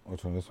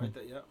 Which one, this one? Right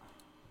there, yep.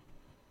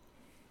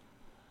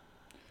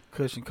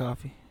 Cushion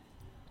coffee.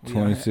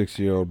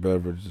 26-year-old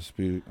beverage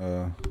dispute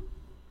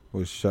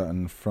was shot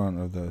in front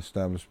of the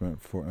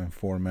establishment and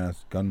four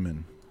masked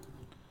gunmen.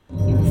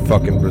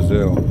 Fucking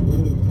Brazil.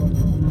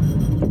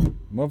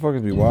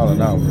 Motherfuckers be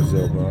wilding out in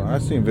Brazil, bro. I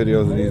seen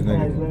videos of these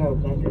niggas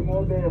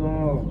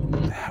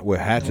with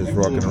hatchets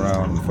rocking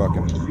around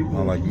fucking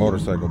on like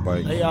motorcycle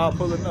bikes. They all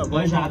pulling up.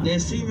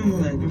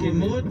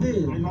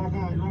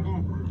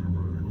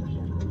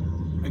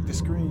 Make the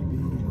screen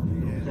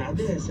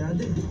be.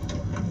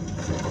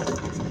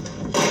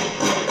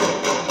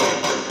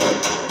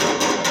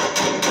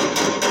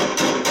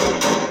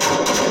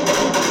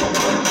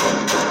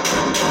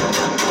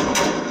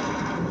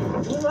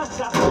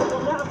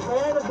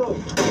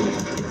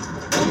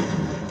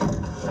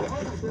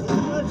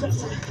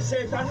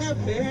 Acertar minha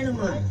perna,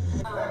 mano.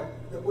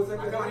 Depois você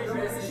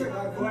quer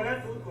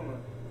chegar.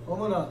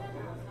 Vamos lá.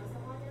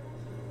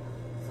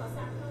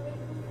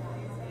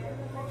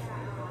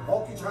 Olha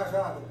o kit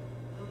rajado.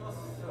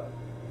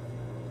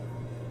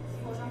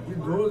 De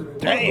 12, velho.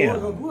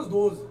 Damn. Duas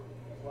 12.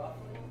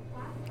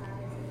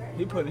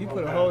 He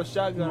put a whole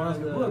shotgun on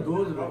his Duas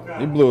 12, velho.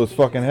 He blew his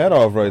fucking head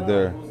off right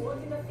there.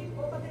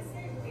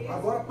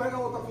 Agora pega a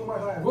outra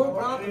filmagem. Vou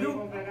prato,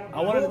 viu?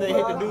 I wanted they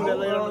hit the dude that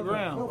laid on the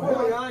ground.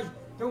 Goiás.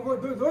 Tem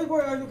dois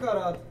Goiás no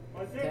Carato.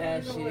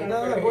 That shit.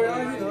 Não, é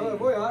Goiás não, é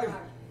Goiás.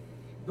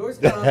 Dois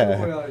Caratos no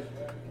Goiás.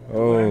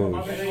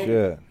 Oh,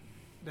 shit.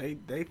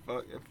 They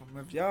fucked.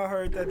 If y'all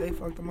heard that, they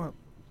fucked them up.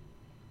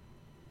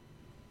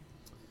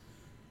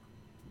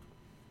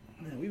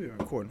 Man, we've been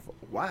recording for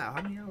a while.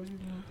 How many hours you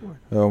been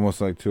recording?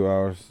 Almost like 2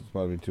 hours. It's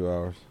probably 2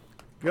 hours.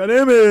 God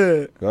damn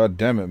it! God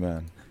damn it,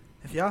 man.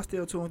 If y'all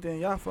still tuned in,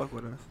 y'all fuck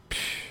with us.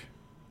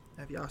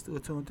 If y'all still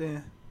tuned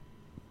in,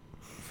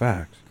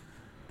 Facts.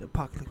 the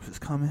apocalypse is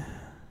coming.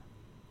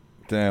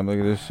 Damn, look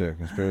at this shit.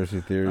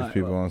 Conspiracy theories. All right,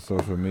 People well. on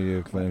social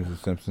media claims the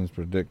Simpsons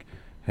predict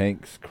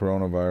Hank's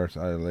coronavirus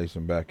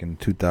isolation back in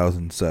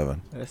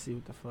 2007. Let's see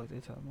what the fuck they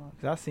talking about.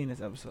 Cause I seen this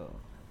episode.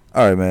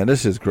 All right, man.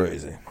 This shit's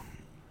crazy.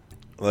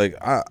 Like,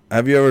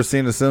 have you ever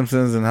seen The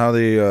Simpsons and how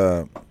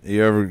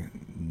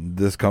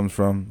this comes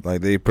from?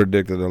 Like, they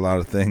predicted a lot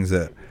of things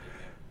that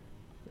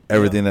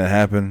everything that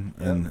happened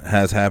and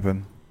has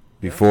happened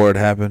before it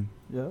happened.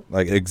 Yep.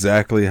 Like,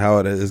 exactly how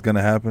it is going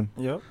to happen.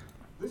 Yep.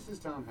 This is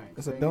Tom Hanks.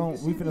 It's a dome.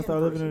 We finna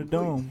start living in a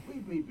dome.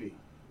 Leave me be.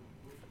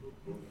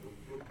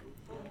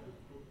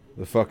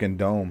 The fucking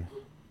dome.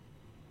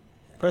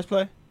 Press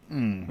play.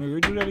 Mm. Can we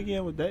redo that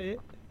again? Was that it?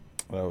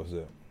 That was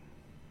it.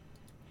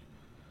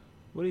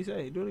 What did he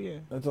say? Do it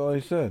again. That's all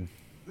he said.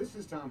 This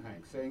is Tom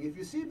Hanks saying, if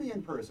you see me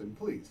in person,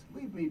 please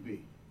leave me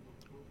be.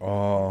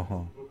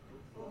 Oh,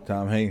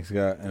 Tom Hanks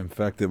got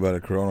infected by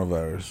the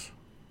coronavirus.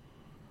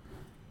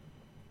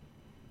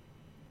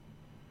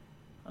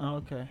 Oh,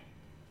 okay.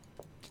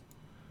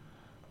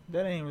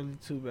 That ain't really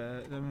too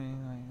bad. I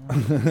mean,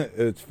 like,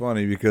 It's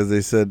funny because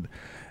they said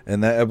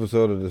in that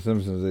episode of The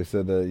Simpsons, they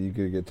said that you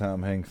could get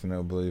Tom Hanks and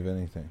they'll believe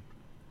anything.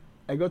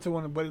 I go to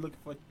one of the buddy looking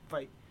for a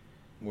fight.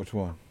 Which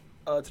one?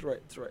 To the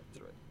right, to the right, to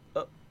the right.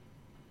 Up.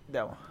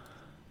 That one.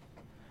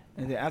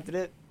 And then after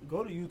that,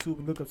 go to YouTube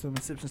and look up some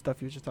Simpson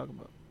stuff you were just talking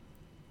about.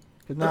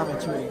 Because now I'm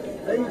intrigued.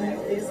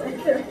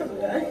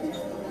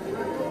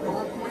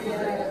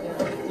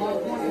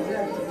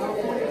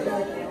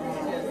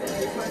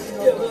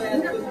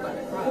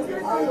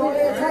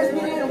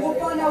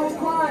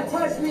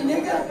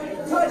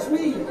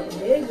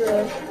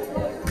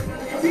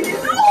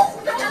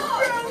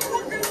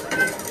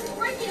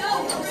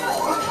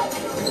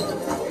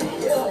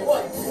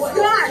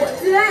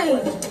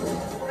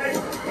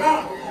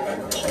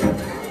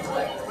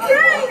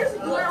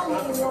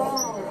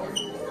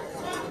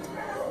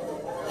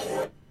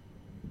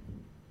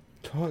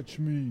 Touch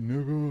me,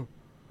 nigga.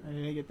 And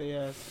then they get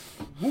their ass.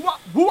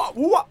 Woo-wop, woo-wop,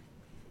 woo-wop.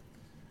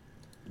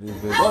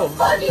 How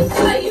fucking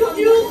tight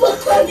you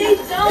look like a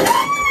dumb.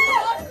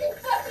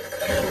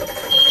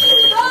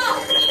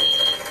 Stop!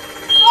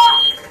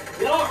 Stop!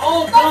 You're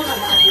all dumb.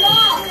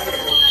 Stop!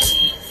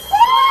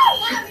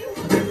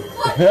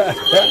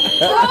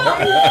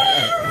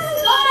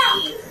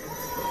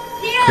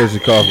 Cushy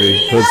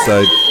Coffee, hood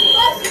side.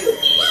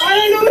 I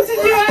don't know what to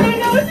do. I don't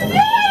know what to do.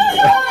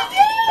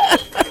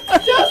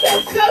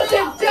 Joseph!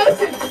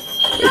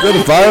 Is that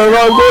a fire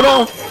alarm going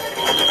off?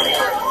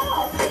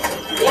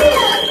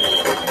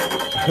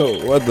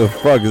 What the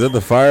fuck? Is that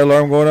the fire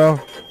alarm going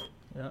off?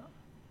 Yeah.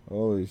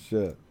 Holy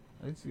shit.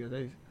 They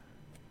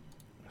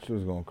She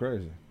was going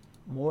crazy.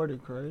 more than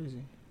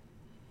crazy.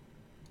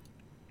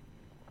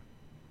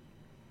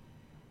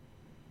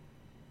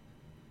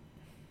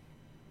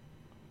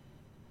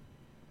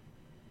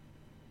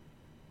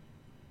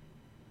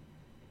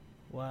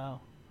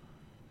 Wow.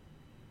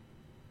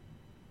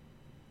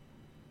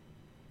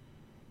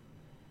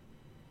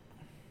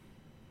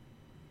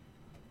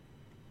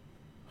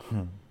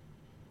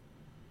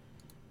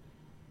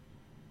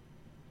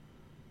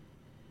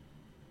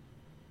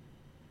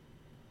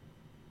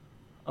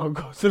 Oh,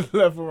 go to the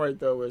left and right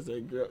though where it say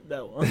girl,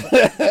 that one.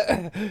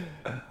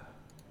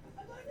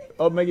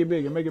 Oh, make it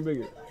bigger, make it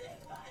bigger.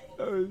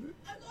 Oh.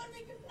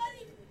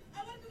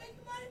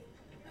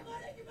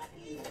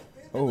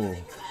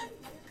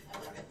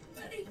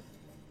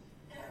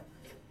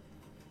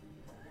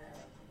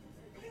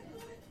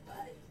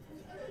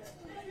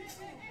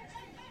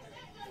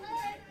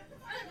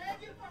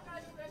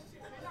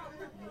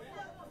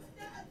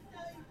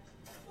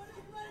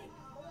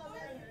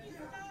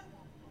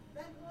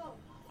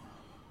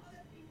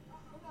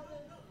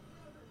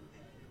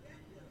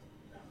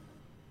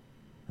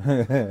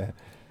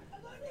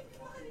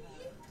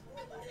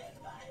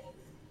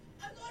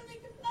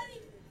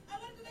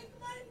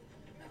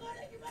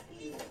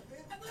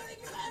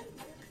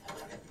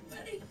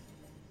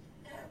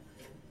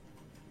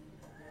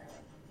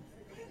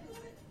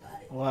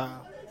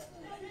 Wow.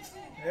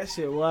 That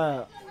shit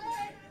wild.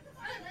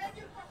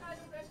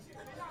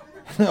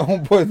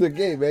 Homeboy's the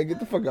game, man. Get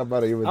the fuck up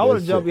out of here with I that would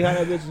have jumped shit. behind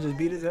that bitch and just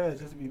beat his ass,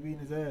 just to be beating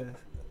his ass.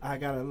 I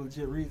got a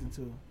legit reason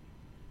to.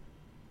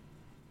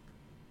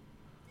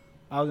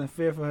 I was in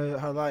fear for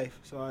her life,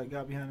 so I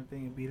got behind the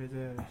thing and beat his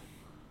ass.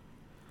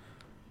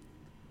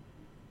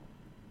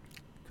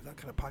 Because I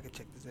could have pocket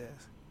checked his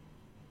ass.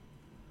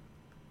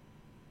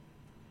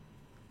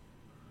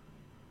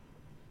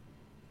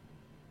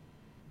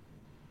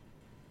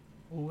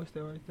 Oh, what's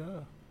that right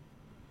there?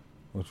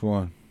 Which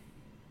one?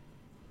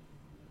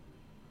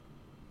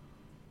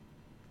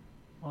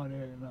 Oh,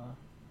 there, no.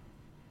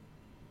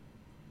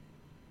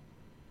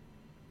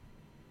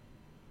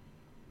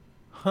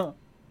 Huh.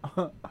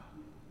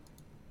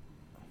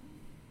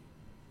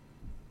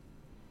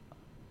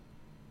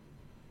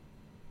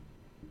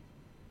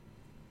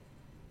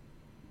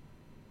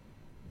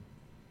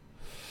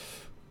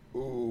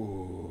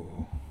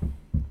 Ooh.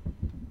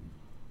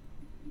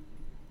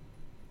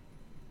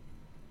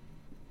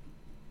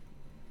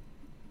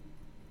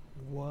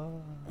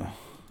 Wow.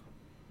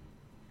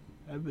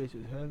 That bitch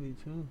is heavy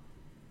too.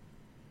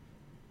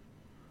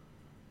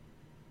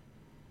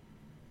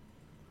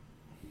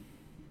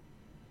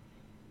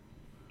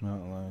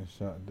 Mountain lion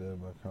shot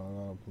dead by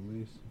Colorado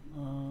police.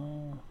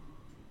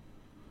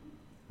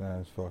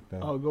 That's fucked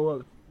up. Oh, go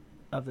up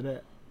after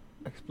that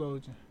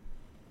explosion.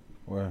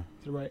 Where?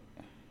 To the right.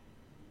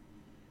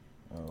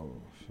 Oh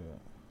shit.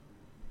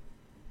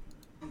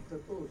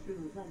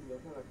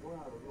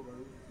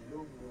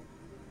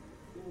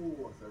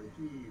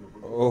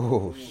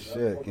 Oh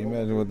shit. Can you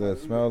imagine what that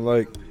smelled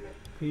like?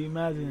 Can you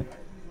imagine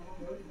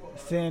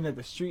saying that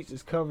the streets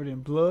is covered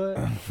in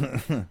blood?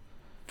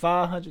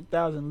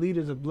 500,000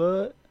 liters of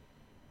blood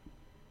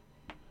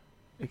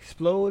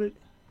exploded.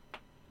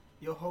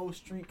 Your whole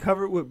street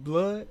covered with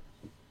blood.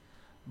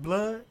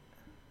 Blood.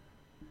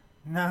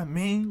 Not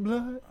mean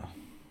blood.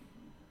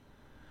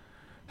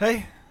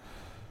 Hey.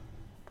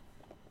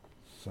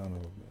 Son of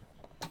a bitch.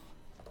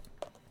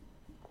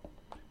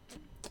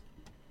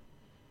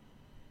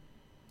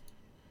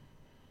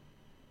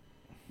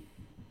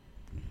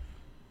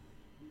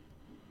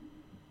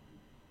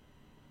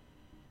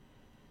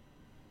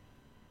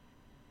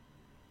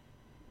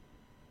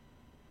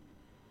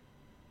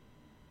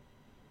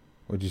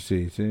 What'd you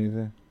see? See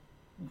anything?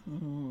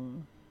 Mm-hmm.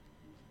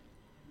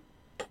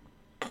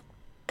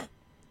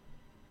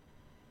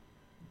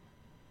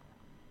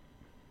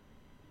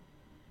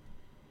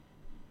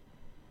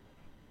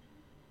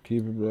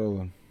 Keep it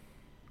rolling.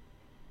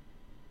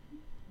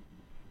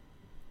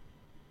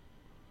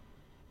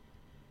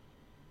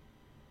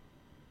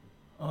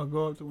 I'll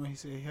go up to when he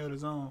said he held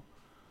his own.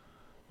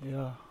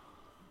 Yeah.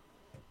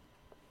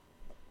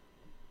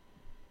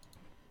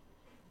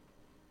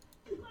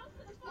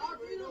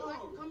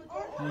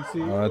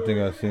 Oh, I think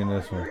I've seen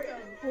this one.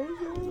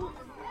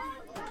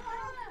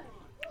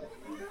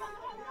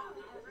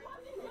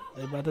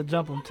 They about to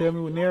jump him. Tell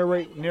me what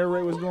narrate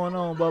what's going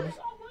on, Bubba.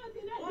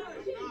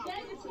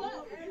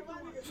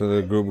 So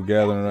the group of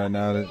gathering right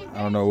now.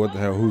 I don't know what the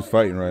hell. Who's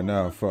fighting right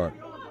now? Fuck.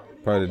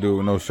 Probably the dude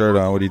with no shirt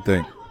on. What do you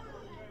think?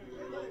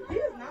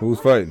 Who's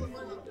fighting?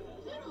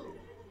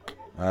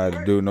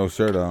 The dude with no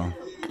shirt on.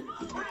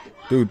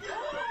 Dude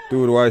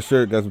with a white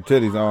shirt got some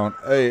titties on.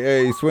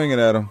 Hey, he's swinging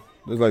at him.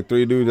 There's like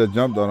 3 dudes that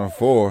jumped on him.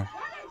 4.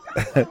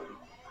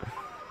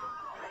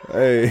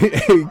 Hey,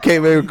 he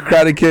came in with a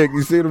karate kick.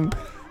 You see them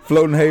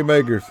floating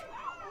haymakers.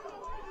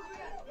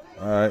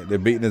 All right, they're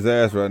beating his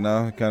ass right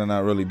now. Kind of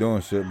not really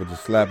doing shit, but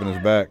just slapping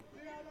his back.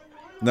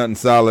 Nothing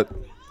solid.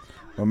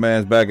 My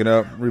man's backing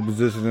up,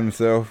 repositioning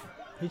himself.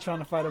 He trying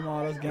to fight him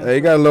all. That's Hey,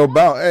 he got a little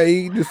bounce.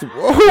 Hey, he just.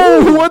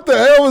 Oh, what the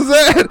hell was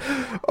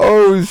that?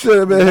 Oh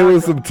shit, man, hit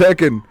with some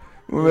Tekken.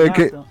 My man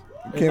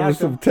came with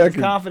some Tekken.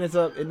 His confidence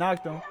up. It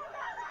knocked him.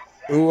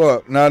 Who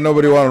up? Now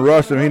nobody want to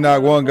rush him. He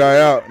knocked one guy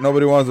out.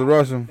 Nobody wants to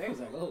rush him. They was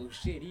like, oh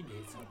shit, he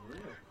did something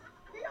real.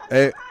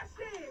 Hey,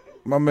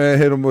 my man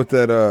hit him with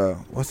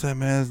that. What's that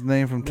man's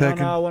name from Tekken?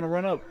 No, I want to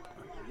run up.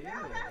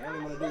 Yeah, they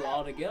only want to do it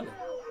all together.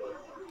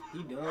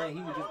 He done.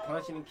 He was just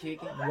punching and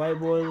kicking. The white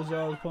boy was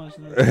always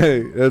punching.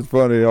 Hey, that's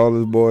funny. All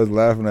his boys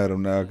laughing at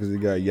him now because he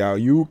got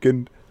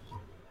Yaoyuken.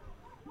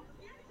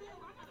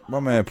 My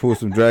man pulled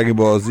some Dragon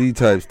Ball Z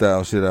type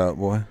style shit out,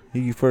 boy.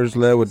 He first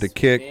led with the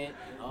kick,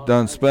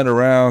 done spin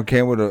around,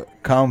 came with a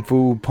kung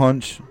fu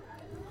punch.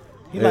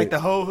 He like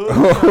the whole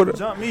hood.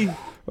 Jump me.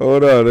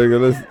 Hold on,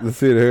 nigga. Let's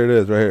see it. Here it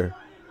is, right here.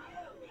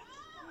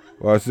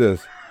 Watch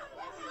this.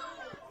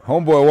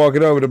 Homeboy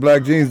walking over the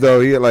black jeans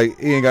though. He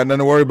ain't got nothing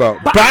to worry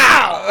about.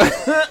 Bow.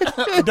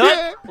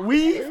 Duck,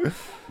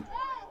 weave.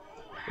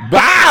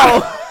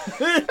 Bow.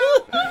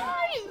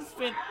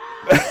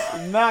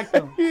 Knocked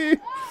him.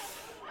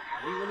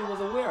 He really was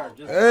aware.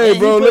 Hey,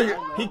 bro,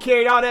 look. He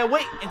carried all that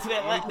weight into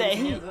that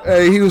heat.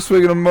 Hey, he was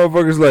swinging them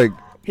motherfuckers like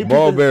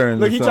ball bearings.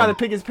 Look, he tried to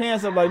pick his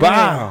pants up like,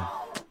 bow. Man,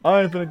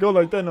 I ain't finna go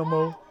like that no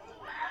more.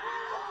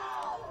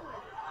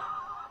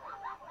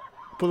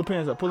 Pull the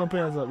pants up. Pull them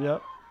pants up.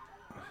 Yep.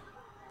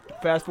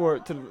 Fast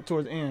forward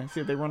towards the end.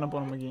 See if they run up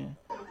on him again.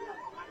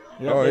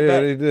 Yep, Oh yeah,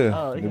 they did.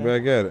 Oh, They're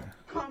back at it.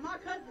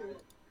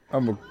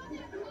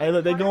 Hey,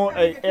 look, they going.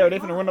 Hey, they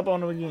finna run up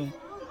on him again.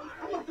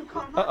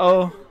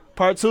 Uh-oh.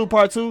 Part two.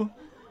 Part 2.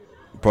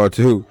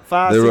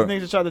 5, 6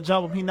 niggas tried to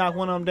jump him. He knocked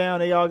one of them down.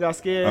 They all got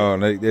scared. Oh,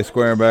 they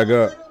squaring back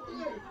up.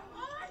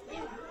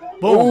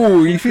 Boom.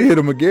 Oh, he hit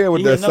him again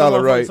with that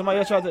solid right. Somebody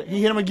else tried to.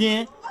 He hit him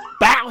again.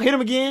 Bow. Hit him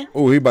again.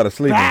 Oh, he about to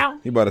sleep Bow. him.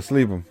 He about to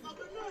sleep him.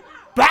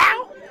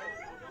 Bow.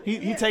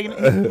 He taking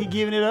it. He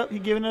giving it up. He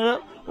giving it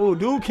up. Oh,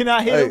 dude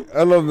cannot hit him.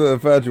 I love the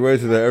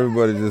infatuation that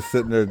everybody just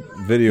sitting there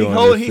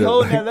videoing. He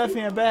holding that left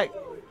hand back.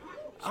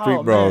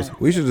 Street brawls. Man.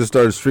 We should just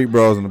start street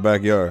brawls in the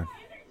backyard.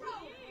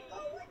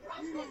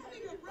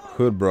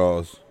 Hood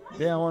brawls.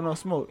 They don't want no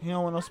smoke. He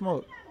don't want no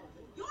smoke.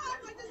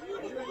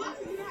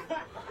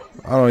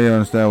 I don't even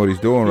understand what he's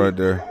doing right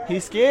there.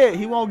 He's scared.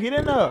 He won't get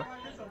in there.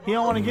 He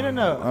don't want to get in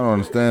there. I don't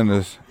understand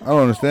this. I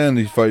don't understand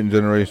these fighting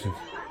generations.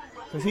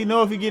 Cause he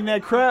know if he get in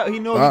that crowd, he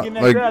know if he get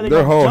in that crowd.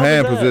 Their whole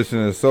hand position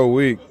is so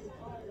weak.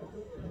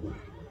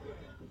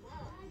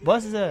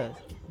 Bust his ass.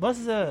 Bust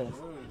his ass.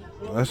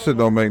 That shit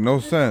don't make no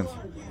sense.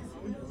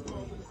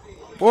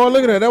 Boy,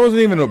 look at that. That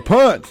wasn't even a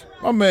punch.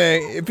 My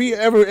man, if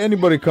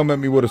anybody come at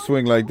me with a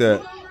swing like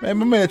that, man,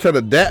 my man tried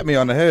to dap me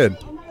on the head.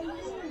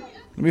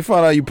 Let me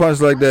find out you punch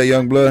like that,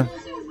 young blood.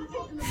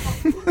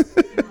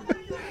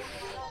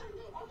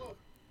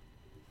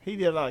 He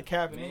did a lot of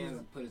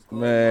capping.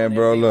 Man,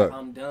 bro, look.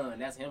 I'm done.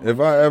 That's him. If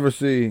I ever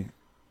see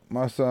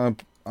my son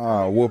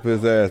whoop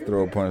his ass,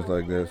 throw a punch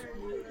like this.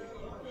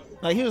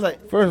 Like he was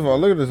like. First of all,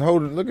 look at his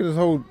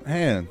whole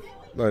hand.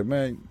 Like,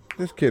 man,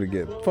 this kid'll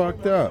get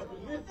fucked up.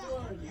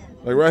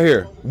 Like right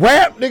here,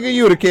 whap, nigga,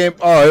 you would've came.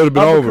 Oh, it would've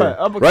been over.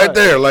 Uppercut. Right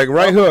there, like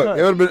right hook.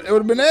 It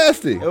would've been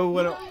nasty. He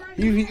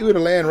It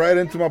would've landed right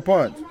into my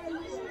punch.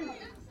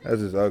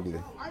 That's just ugly.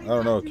 I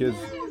don't know, kids.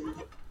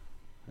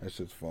 That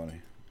shit's funny.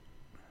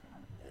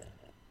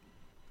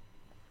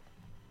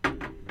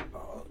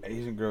 Oh,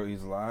 Asian girl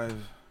eats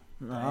live.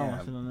 No, I don't want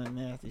to sit on that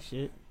nasty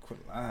shit. Quit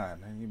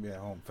lying, man. You be at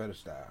home fetish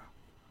style.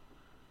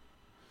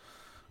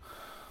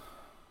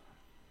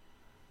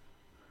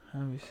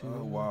 Let me see.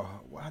 Oh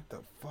wow! What the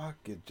fuck?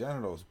 Your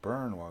genitals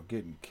burn while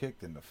getting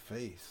kicked in the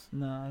face.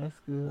 Nah, that's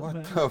good. What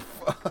man. the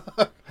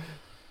fuck?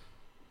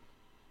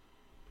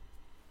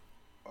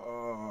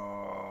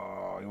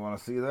 Oh, you want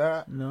to see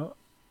that? No.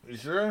 You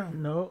sure?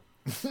 No.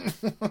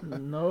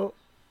 No.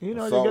 You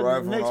know, assault you got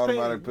rifle the and next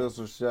automatic page.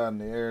 pistol shot in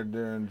the air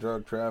during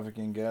drug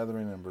trafficking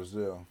gathering in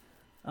Brazil.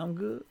 I'm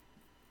good.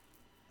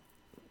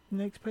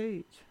 Next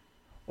page.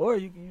 Or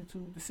you can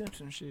YouTube the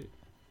Simpsons shit.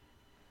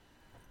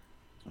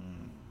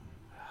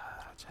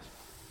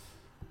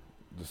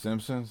 The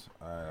Simpsons?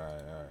 All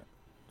right.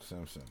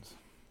 Simpsons.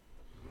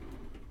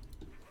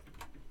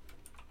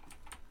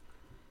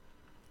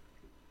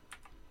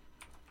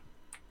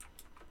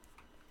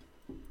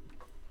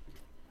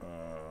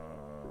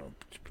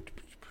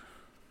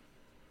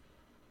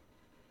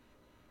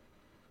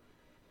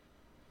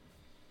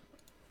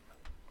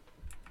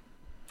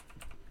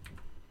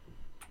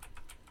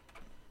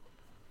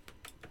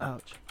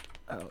 Ouch.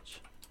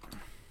 Ouch.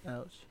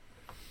 Ouch.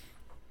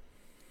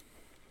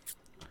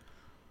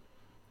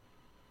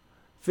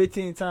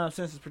 15 times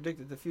Simpsons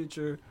predicted the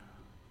future.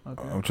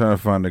 Okay. I'm trying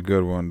to find a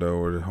good one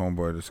though, where the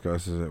homeboy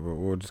discusses it, but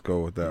we'll just go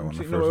with that one.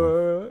 The first one.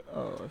 Oh,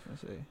 I was gonna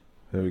say.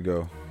 Here we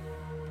go.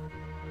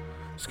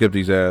 Skip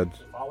these ads.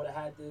 If I would have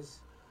had this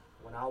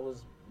when I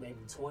was maybe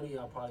 20,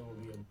 I probably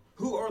would be a...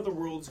 Who are the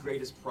world's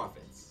greatest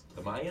prophets?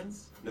 The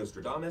Mayans,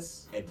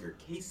 Nostradamus, Edgar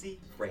Casey,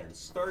 Bran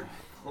Stark,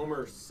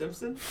 Homer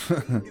Simpson?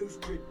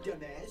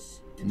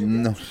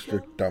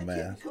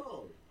 Nostradamus.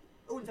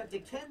 Oh, in fact, I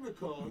can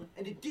recall,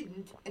 and it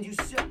didn't, and you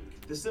suck.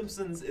 The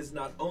Simpsons is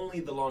not only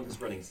the longest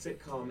running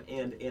sitcom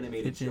and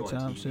animated show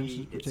on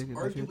TV, it's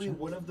arguably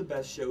one of the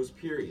best shows,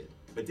 period.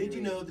 But did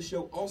you know the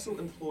show also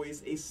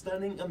employs a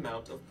stunning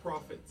amount of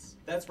prophets?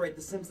 That's right,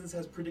 The Simpsons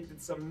has predicted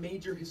some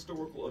major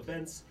historical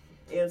events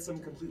and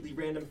some completely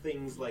random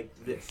things like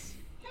this.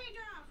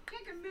 Pedro,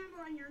 take a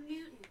member on your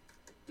Newton.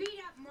 Beat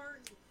up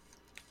Martin.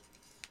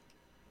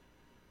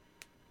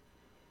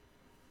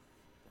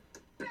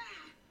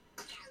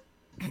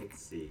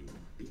 Let's see.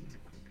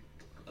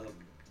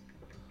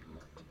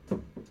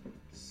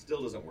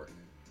 Still doesn't work.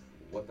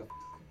 What the f?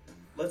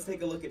 Let's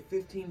take a look at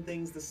 15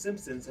 things The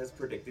Simpsons has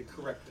predicted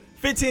correctly.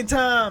 15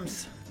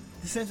 times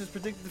The Simpsons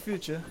predicted the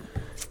future.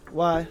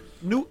 Why?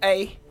 New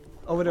A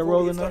over there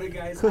rolling up.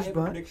 Kush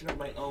bun.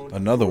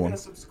 Another one.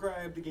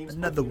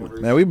 Another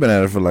one. Man, we've been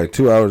at it for like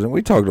 2 hours, and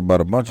we talked about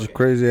a bunch of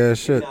crazy ass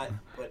shit.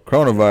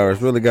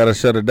 Coronavirus really got to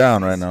shut it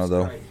down right now,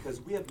 though.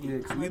 Yeah,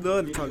 'cause we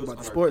love to talk about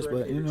the sports,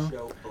 but you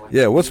know.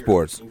 Yeah, what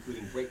sports?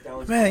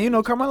 Man, you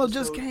know, Carmelo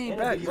just came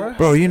back, bro.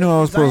 Bro, you know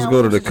I was supposed to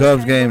go to the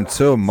Cubs game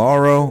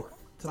tomorrow.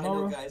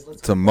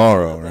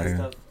 Tomorrow,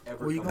 right?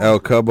 El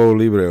Cabo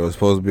Libre was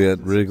supposed to be at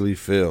Wrigley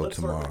Field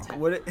tomorrow.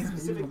 What?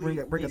 Bring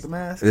up the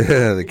mask.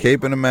 Yeah, the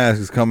cape and the mask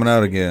is coming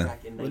out again.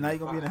 Well, now you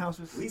gonna be in the house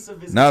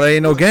with? Now there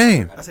ain't no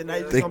game. I said now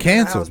you They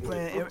canceled.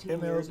 playing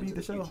MLB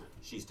the show.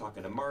 She's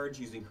talking to Marge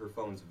using her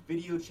phone's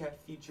video chat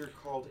feature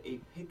called a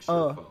picture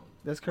phone.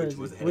 That's crazy. Which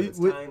was ahead of its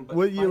time, but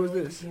what year was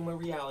finally this? became a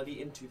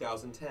reality in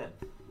 2010.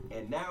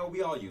 And now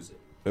we all use it.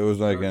 It was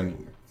like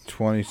in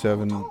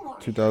 2007.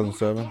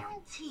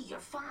 Guarantee your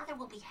father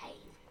will behave.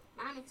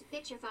 Mom, it's a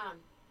picture phone.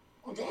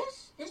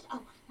 This?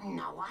 Oh,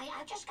 no, I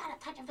just got a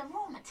touch of the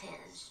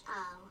rheumatiz.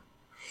 Oh.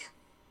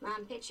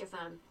 Mom, picture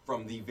phone.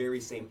 From the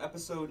very same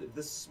episode,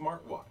 the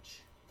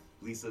smartwatch.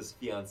 Lisa's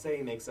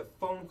fiancé makes a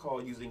phone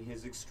call using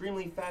his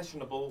extremely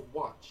fashionable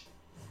watch.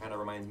 Kind of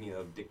reminds me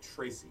of Dick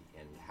Tracy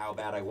and how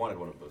bad I wanted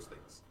one of those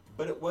things.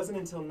 But it wasn't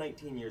until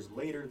 19 years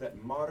later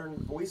that modern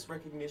voice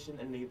recognition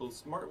enabled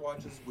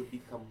smartwatches would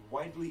become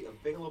widely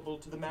available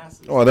to the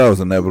masses. Oh, that was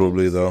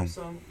inevitably though.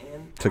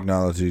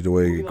 Technology, the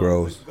way it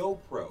grows. The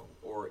GoPro,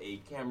 or a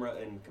camera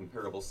in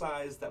comparable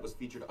size that was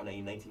featured on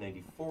a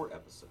 1994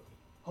 episode.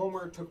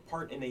 Homer took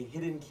part in a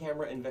hidden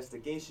camera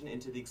investigation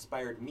into the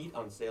expired meat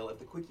on sale at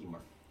the Quickie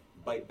Mart.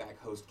 Bite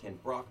Back host Ken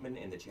Brockman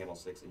and the Channel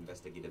 6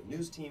 investigative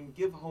news team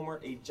give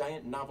Homer a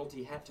giant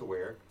novelty hat to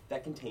wear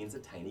that contains a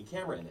tiny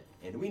camera in it.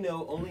 And we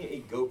know only a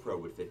GoPro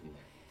would fit in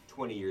there.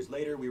 20 years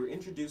later, we were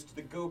introduced to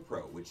the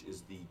GoPro, which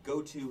is the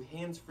go-to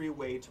hands-free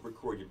way to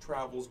record your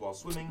travels while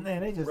swimming,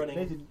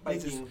 running,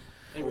 biking,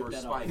 or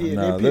spying.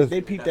 Yeah,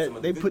 they peeped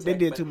that. They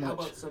did too much. How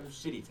about some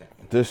shitty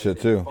tech? This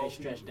shit too.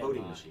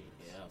 Voting machines.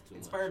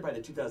 Inspired by the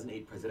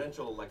 2008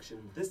 presidential election,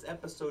 this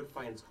episode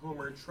finds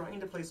Homer trying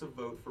to place a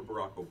vote for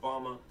Barack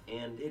Obama,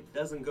 and it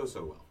doesn't go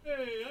so well.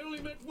 Hey, I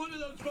only meant one of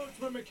those votes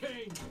for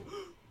McCain.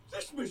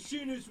 This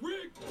machine is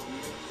rigged.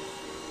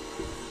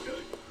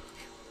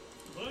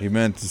 He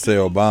meant to say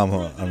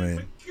Obama. I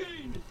mean,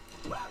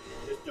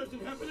 This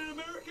doesn't happen in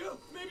America.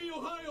 Maybe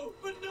Ohio,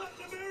 but not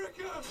in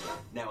America.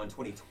 Now in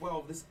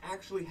 2012, this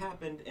actually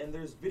happened, and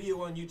there's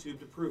video on YouTube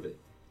to prove it.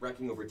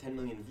 Racking over 10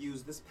 million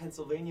views, this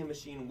Pennsylvania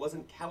machine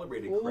wasn't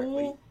calibrated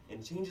correctly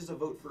and changes a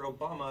vote for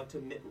Obama to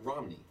Mitt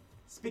Romney.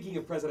 Speaking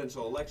of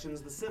presidential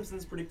elections, The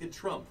Simpsons predicted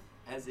Trump,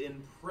 as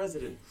in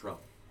President Trump.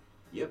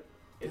 Yep,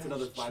 it's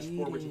another flash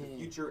forward to the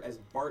future as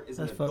Bart is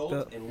an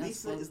adult and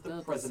Lisa is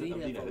the president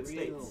of the United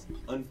States.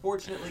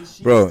 Unfortunately,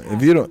 she bro,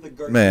 if you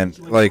don't, man,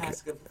 like,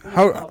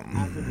 how,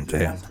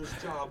 damn,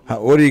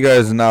 what are you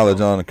guys' knowledge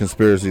on the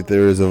conspiracy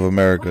theories of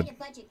America?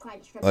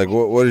 Like,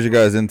 what is your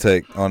guys'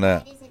 intake on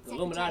that?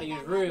 Illuminati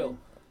is real.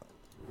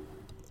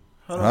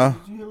 Huh?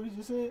 Did you hear what he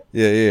just said?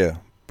 Yeah.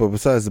 But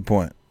besides the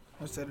point.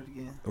 I said it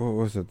again.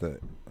 What's it? The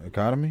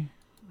economy?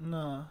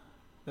 Nah,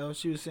 that was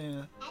she was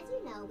saying. As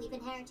you know, we've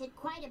inherited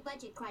quite a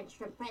budget crunch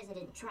from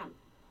President Trump.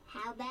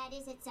 How bad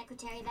is it,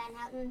 Secretary Van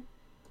Houten?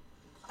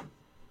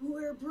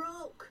 We're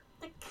broke.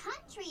 The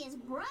country is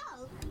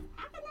broke?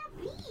 How can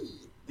that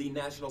be? The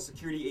National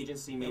Security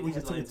Agency made We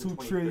just took headlines in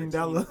 $2 trillion.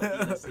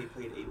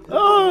 2013.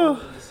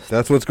 Oh,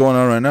 That's what's going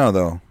on right now,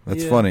 though.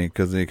 That's Yeah. funny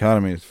because the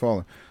economy is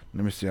falling.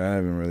 Let me see. I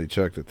haven't really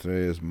checked it.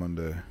 Today is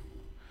Monday.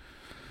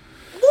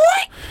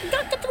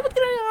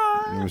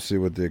 Let me see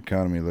what the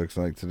economy looks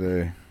like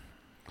today.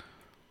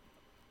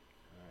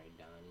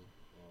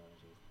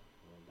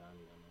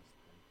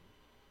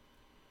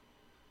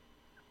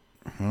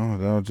 Oh,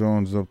 Dow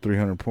Jones up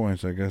 300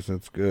 points. I guess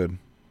that's good.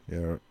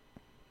 Yeah.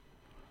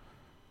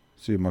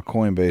 See what my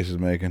Coinbase is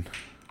making.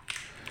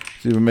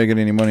 See if we're making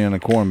any money on the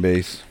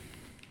Coinbase.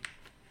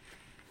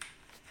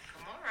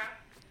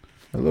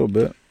 A little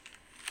bit.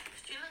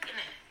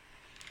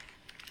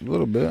 A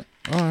little bit.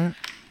 All right.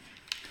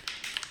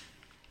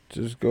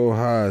 Just go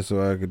high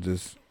so I could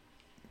just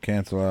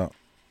cancel out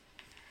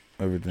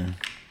everything.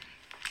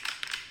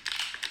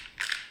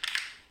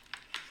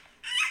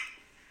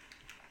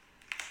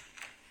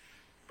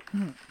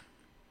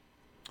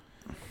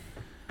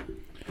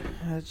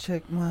 I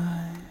check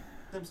my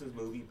Simpsons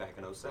movie back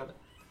in 2007.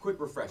 Quick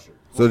refresher.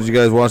 So did you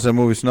guys watch that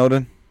movie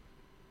Snowden?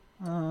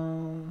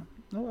 no,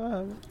 I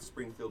haven't.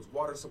 Springfield's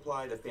water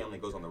supply, the family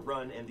goes on the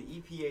run, and the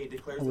EPA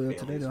declares I will the today,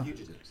 family as though.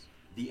 fugitives.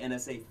 The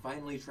NSA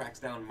finally tracks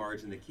down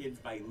Marge and the kids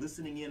by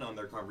listening in on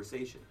their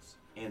conversations.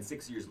 And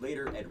 6 years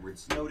later, Edward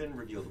Snowden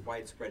revealed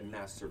widespread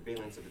mass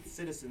surveillance of its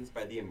citizens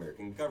by the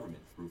American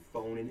government through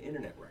phone and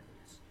internet records.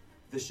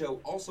 The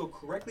show also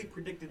correctly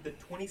predicted the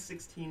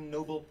 2016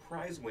 Nobel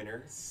Prize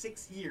winner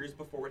 6 years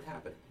before it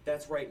happened.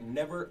 That's right,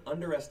 never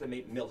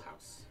underestimate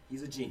Milhouse.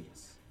 He's a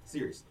genius.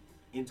 Seriously.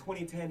 In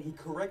 2010, he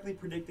correctly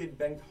predicted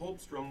Bengt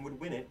Holmstrom would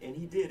win it, and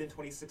he did in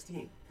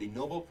 2016. The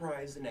Nobel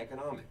Prize in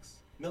Economics.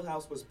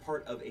 Milhouse was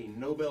part of a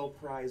Nobel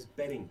Prize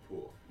betting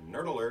pool,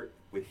 nerd alert,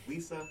 with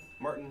Lisa,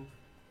 Martin,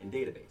 and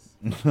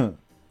Database.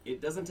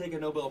 It doesn't take a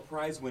Nobel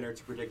Prize winner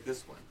to predict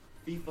this one.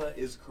 FIFA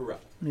is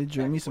corrupt. They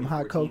drink me some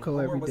hot cocoa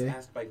Homer every was day.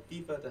 asked by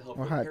FIFA to help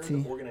Or repair hot the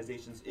tea.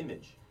 organization's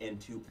image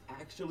and to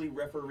actually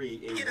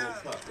referee a World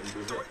Cup in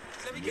Brazil.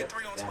 Yep,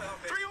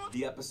 that.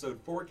 The episode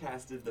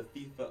forecasted the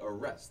FIFA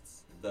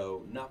arrests,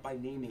 though not by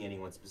naming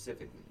anyone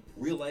specifically.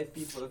 Real-life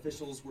FIFA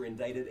officials were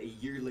indicted a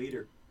year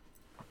later.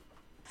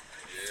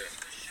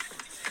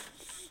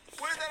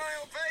 What is that on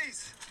your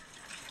face?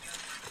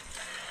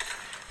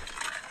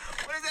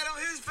 What is that on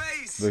his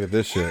face? Look at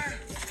this shit.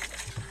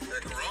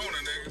 That corona,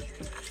 nigga.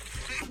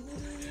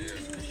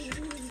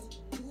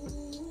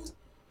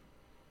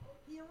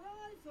 He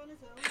arrives on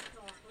his own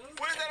chopper.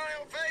 What is that on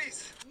your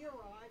face? He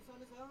arrives on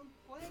his own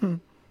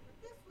plane.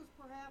 But this was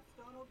perhaps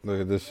Donald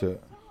Look at this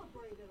shit.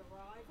 celebrated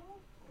arrival.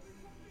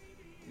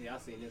 Yeah, I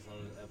seen this on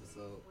the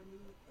episode. When he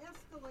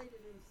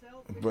escalated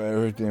himself. But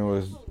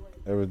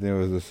everything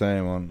was the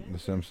same on The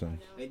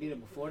Simpsons. They did it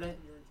before that?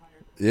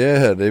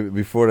 Yeah,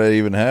 before that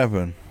even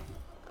happened.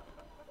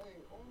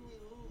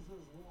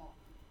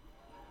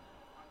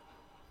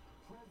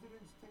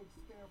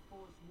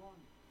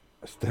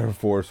 Stair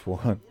Force One.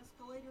 The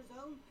Escalator's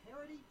own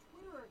parody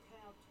Twitter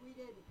account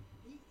tweeted,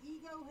 "The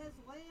ego has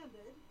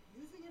landed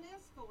using an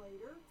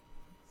escalator.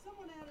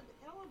 Someone added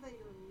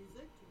elevator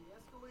music to the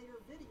escalator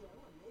video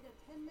and made a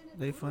 10-minute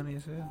They funny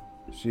as hell.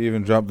 She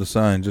even dropped the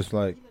sign just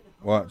like,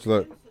 watch,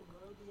 look.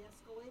 rode the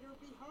escalator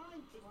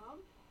behind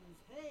Trump,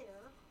 whose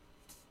hair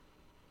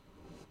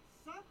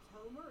sucked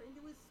Homer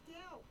into his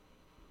scalp.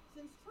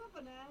 Since Trump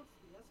announced,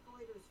 the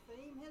escalator's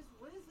fame has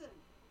risen.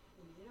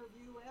 In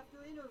interview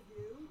after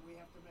interview, we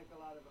have to make a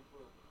lot of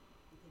improvement.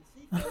 You can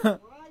see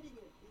folks riding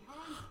it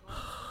behind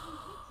Trump, taking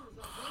pictures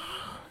of him.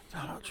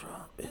 Donald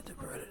Trump is the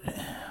president.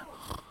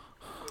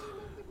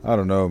 I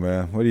don't know,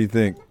 man. What do you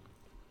think?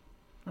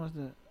 What's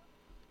that?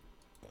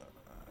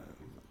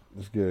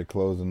 Let's get it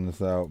closing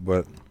this out.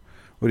 But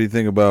what do you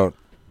think about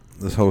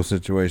this whole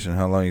situation?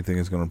 How long do you think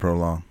it's going to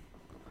prolong?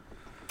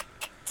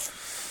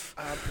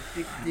 I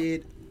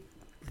predicted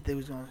that they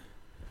was going.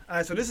 All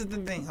right, so this is the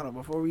thing. Hold on,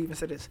 before we even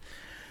say this.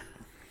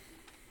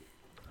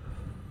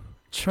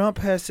 Trump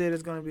has said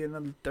it's going to be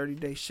another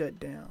 30-day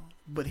shutdown,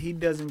 but he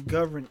doesn't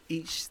govern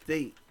each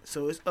state.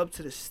 So it's up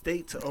to the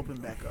state to open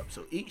back up.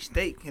 So each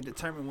state can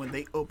determine when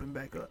they open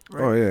back up.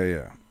 Right? Oh,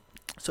 yeah.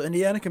 So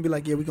Indiana can be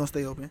like, yeah, we're going to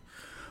stay open.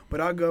 But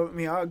our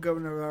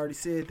governor already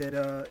said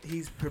that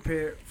he's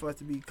prepared for us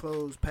to be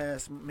closed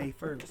past May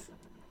 1st.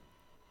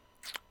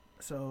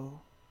 So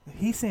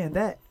he's saying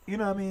that. You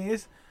know what I mean?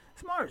 It's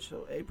March,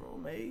 so April,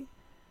 May.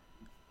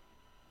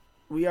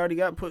 We already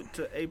got put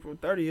to April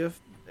 30th.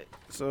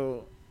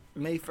 So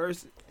May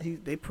 1st,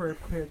 they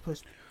prepared to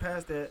push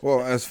past that.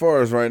 Well, as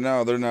far as right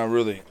now, they're not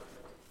really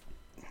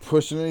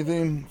pushing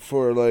anything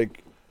for,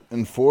 like,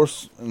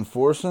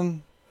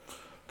 enforcing.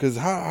 Because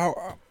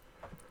how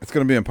it's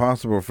going to be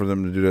impossible for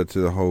them to do that to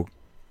the whole.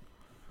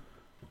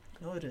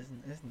 No, it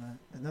isn't. It's not.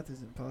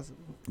 Nothing's impossible.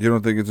 You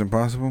don't think it's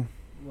impossible?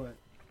 What?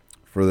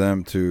 For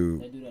them to.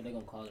 They do that, they're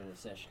going to cause a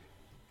recession.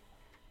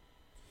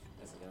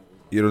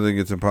 You don't think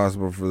it's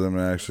impossible for them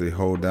to actually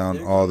hold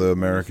down all the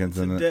Americans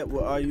in it? Debt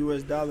with our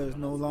U.S. dollar is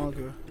no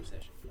longer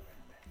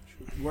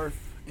worth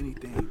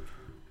anything.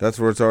 That's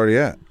where it's already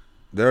at.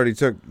 They already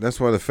took. That's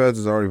why the Feds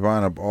is already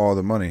buying up all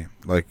the money.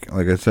 Like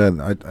I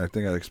said, I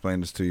think I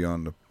explained this to you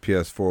on the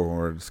PS4 when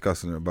we were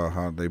discussing about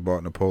how they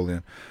bought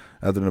Napoleon.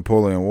 After the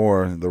Napoleon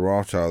War, the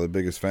Rothschild, the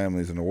biggest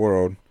families in the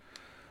world,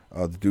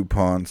 the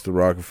DuPonts, the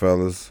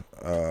Rockefellers,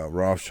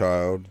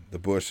 Rothschild, the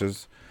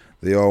Bushes,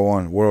 they all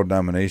want world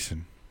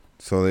domination.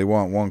 So they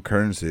want one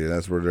currency.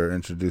 That's where they're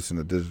introducing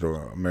the digital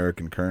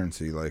American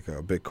currency, like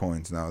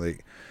Bitcoins. Now they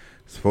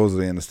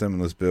supposedly in the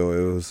stimulus bill,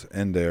 it was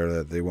in there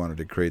that they wanted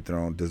to create their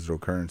own digital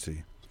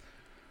currency.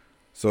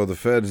 So the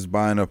Fed is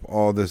buying up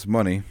all this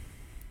money,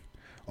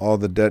 all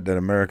the debt that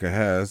America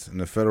has, and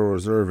the Federal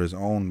Reserve is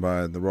owned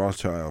by the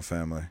Rothschild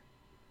family.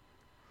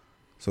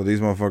 So these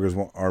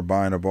motherfuckers are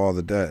buying up all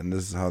the debt, and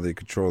this is how they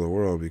control the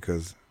world,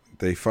 because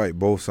they fight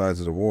both sides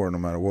of the war, no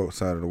matter what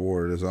side of the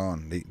war it is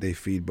on. They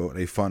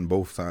fund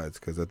both sides,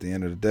 because at the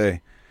end of the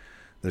day,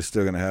 they're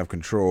still gonna have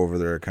control over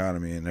their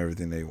economy and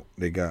everything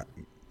they got.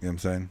 You know what I'm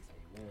saying?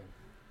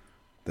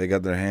 They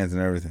got their hands in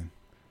everything.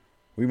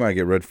 We might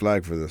get red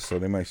flag for this, so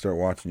they might start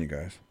watching you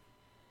guys.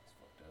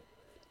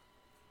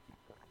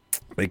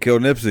 They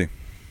killed Nipsey.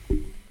 They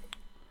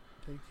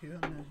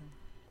killed Nipsey.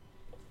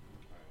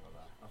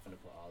 I'm finna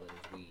put all of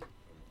this weed in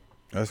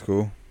there. That's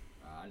cool.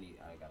 I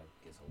gotta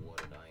get some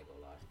water. I ain't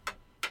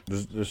gonna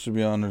lie. This should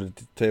be under the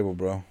table,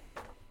 bro.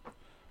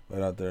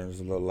 Right out there. There's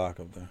a little lock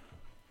up there.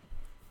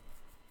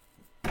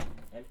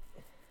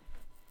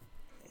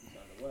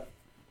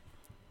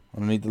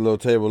 Underneath the little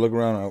table. Look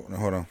around.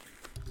 Hold on.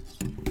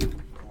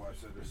 Oh, I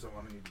said there's something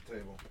underneath the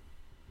table.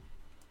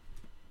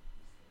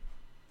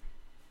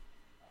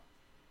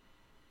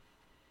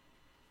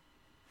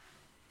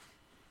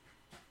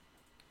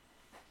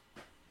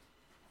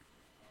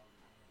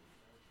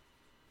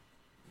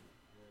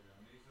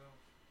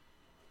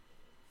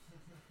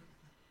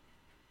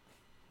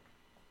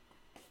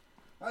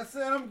 I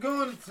said I'm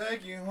gonna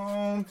take you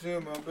home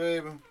to my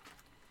baby.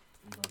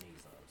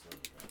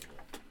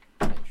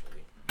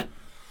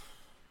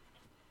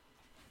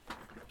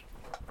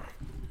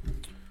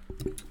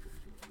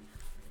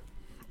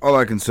 All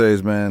I can say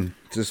is, man,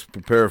 just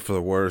prepare for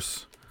the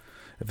worst.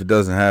 If it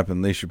doesn't happen,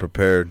 at least you're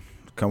prepared.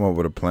 Come up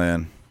with a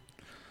plan.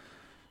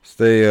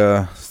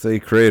 Stay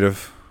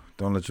creative.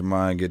 Don't let your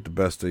mind get the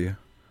best of you.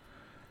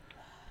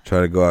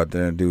 Try to go out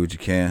there and do what you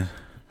can.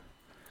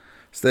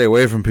 Stay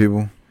away from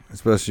people,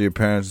 especially your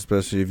parents,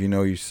 especially if you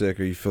know you're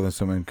sick or you're feeling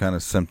some kind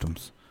of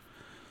symptoms.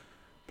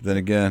 But then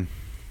again,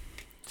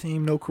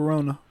 Team no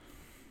corona.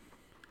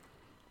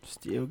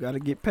 Still gotta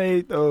get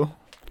paid though.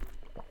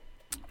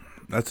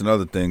 That's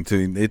another thing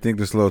too. They think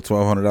this little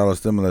 $1,200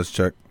 stimulus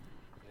check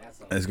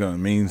is gonna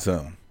mean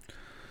something.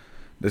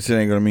 This shit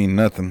ain't gonna mean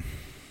nothing.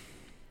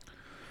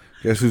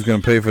 Guess who's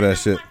gonna pay for that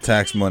shit?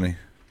 Tax money.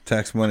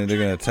 Tax money. They're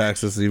gonna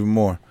tax us even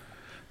more.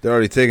 They're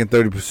already taking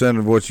 30%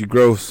 of what you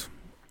gross.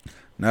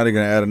 Now they're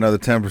gonna add another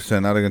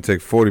 10%. Now they're gonna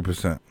take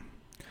 40%.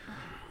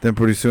 Then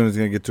pretty soon it's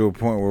gonna get to a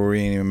point where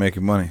we ain't even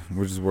making money.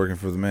 We're just working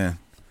for the man.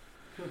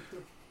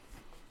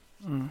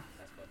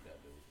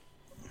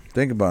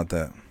 Think about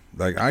that.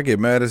 Like, I get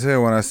mad as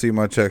hell when I see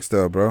my check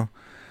stub, bro.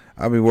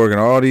 I be working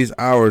all these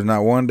hours.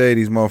 Not one day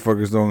these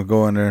motherfuckers don't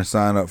go in there and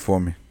sign up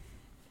for me.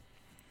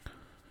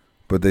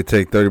 But they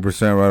take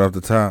 30% right off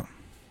the top.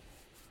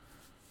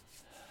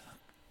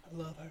 I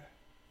love her.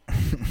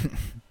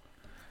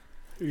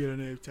 You got a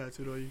name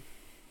tattooed on you?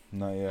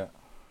 Not yet.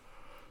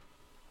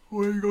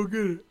 Where you gonna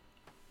get it?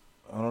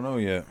 I don't know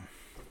yet.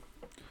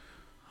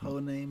 Whole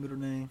name, middle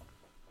name.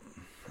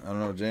 I don't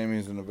know.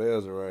 Jamie's and the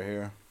veils are right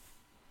here.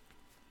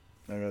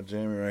 I got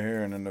Jamie right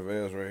here, and then the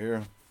veils right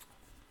here.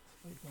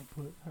 Where you gonna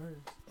put hers?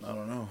 I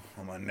don't know.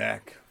 On my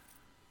neck.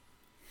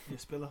 You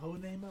spell a whole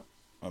name out?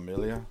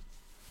 Amelia?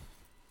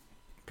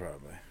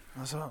 Probably.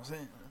 That's what I'm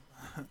saying.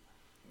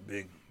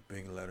 Big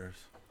letters.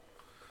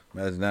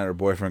 Imagine that her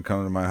boyfriend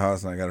coming to my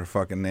house and I got her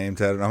fucking name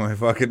tatted on my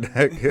fucking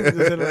neck.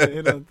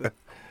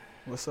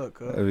 What's up,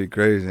 cuz? That'd be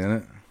crazy, isn't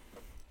it?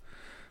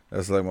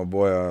 That's like my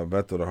boy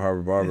Beto, the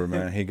Harvard barber,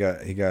 man. He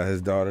got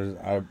his daughter's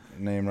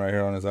name right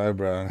here on his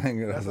eyebrow. I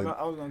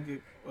was gonna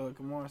get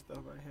Kamar stuff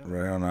right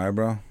here. Right on the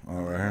eyebrow?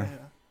 Oh, right here?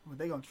 Yeah. But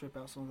they gonna trip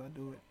out as soon as I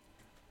do it.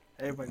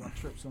 Everybody gonna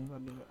trip as soon as I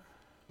do it.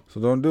 So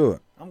don't do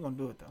it. I'm gonna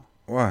do it though.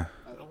 Why?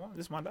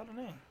 This is my daughter's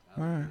name.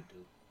 Alright.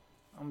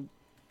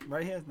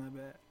 Right here's not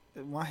bad.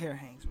 My hair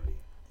hangs right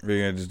here. We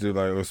gonna just do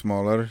like little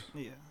small letters?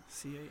 Yeah.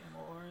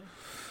 CAMOR.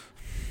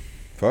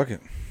 Fuck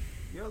it.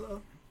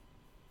 Yellow.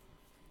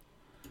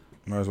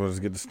 Might as well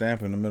just get the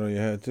stamp in the middle of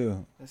your head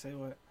too. They say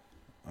what?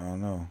 I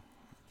don't know.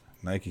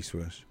 Nike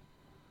swish.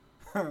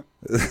 I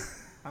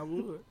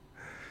would.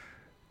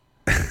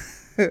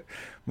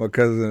 My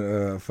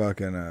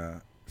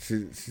cousin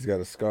she's got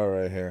a scar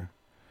right here.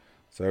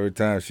 So every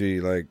time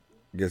she like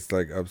gets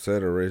like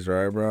upset or raises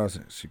her eyebrows,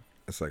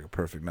 it's like a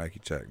perfect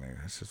Nike check,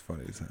 nigga. It's just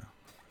funny as hell.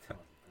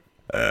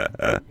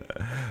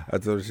 I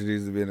told her she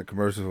needs to be in a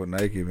commercial with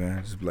Nike,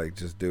 man.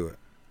 Just do it.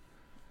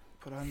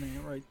 Put her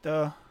name right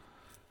there.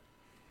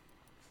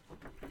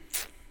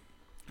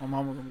 My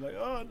mama gonna be like,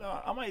 oh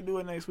no, I might do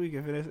it next week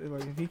if it is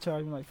like if he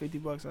charged me like $50,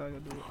 I gotta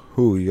do it.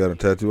 Who? You got a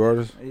tattoo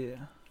artist? Yeah.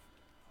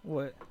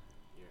 What?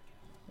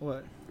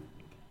 What?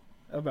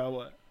 About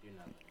what?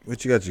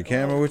 What, you got your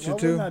camera with you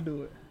too? Why wouldn't I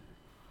do it?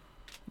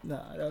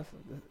 Nah,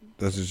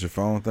 that's just your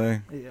phone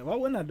thing? Yeah, why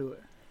wouldn't I do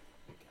it?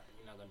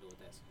 You're not gonna do it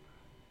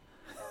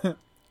that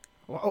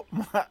Well,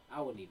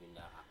 I wouldn't even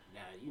know.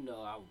 Now you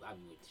know I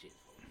be with shit.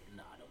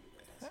 No, I don't do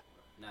that.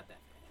 Not that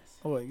fast.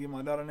 Oh wait, get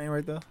my daughter's name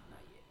right there? Not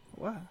yet.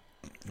 Why?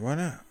 Why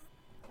not?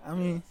 I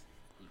mean,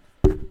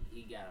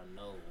 he gotta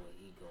know what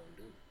he gonna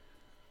do.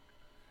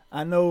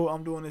 I know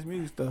I'm doing this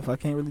music stuff. I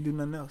can't really do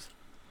nothing else.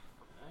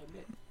 I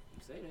bet.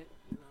 You say that.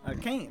 You know,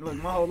 I can't. Look,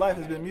 my whole life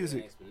has been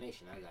music.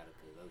 Explanation, I got it,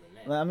 'cause other than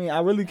that, Like, I mean, I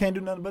really can't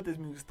do nothing but this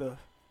music stuff.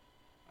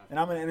 And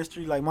I'm in the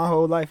industry like my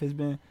whole life has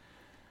been.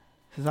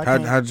 Since I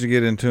came, How'd you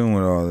get in tune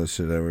with all this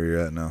shit that where you're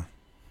at now?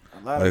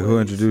 a lot Like, of who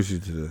ways. introduced you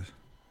to this?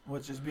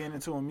 What, just being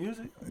into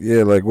music?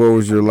 Yeah, like, what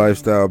was your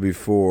lifestyle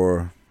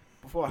before?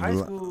 Before high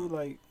school,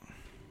 like,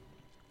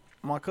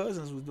 my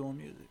cousins was doing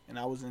music, and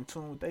I was in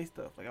tune with their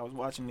stuff. Like, I was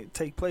watching it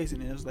take place,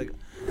 and it was like,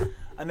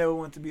 I never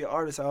wanted to be an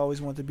artist. I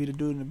always wanted to be the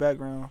dude in the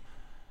background,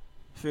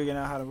 figuring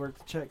out how to work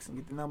the checks and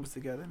get the numbers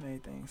together and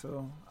everything.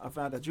 So I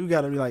found that you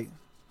gotta be like,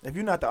 if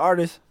you're not the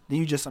artist, then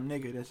you just some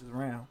nigga that's just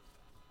around.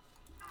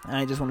 I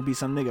ain't just want to be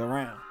some nigga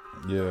around.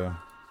 Yeah.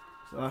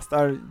 So I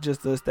started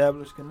just to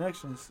establish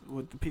connections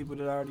with the people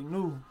that I already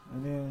knew,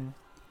 and then,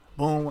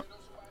 boom,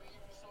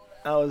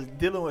 I was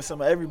dealing with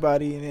some of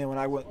everybody. And then when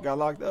I got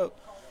locked up,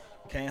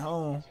 came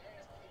home,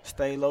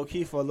 stayed low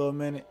key for a little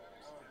minute,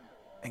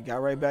 and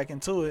got right back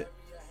into it.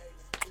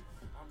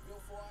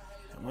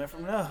 And went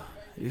from there.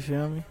 You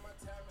feel me?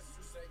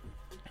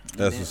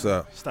 That's what's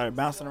up. Started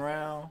bouncing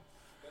around,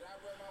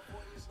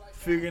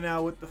 figuring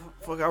out what the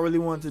fuck I really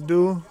wanted to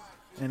do,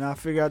 and I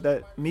figured out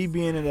that me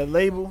being in a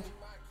label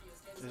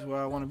is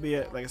where I want to be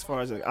at. Like, as far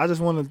as, like, I just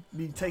want to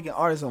be taking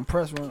artists on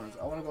press runs.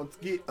 I want to go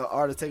get an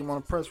artist, take them on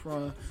a press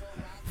run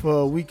for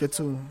a week or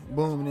two.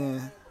 Boom,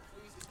 and then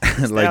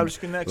establish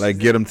connections. Like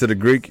Get 'Em to the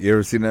Greek. You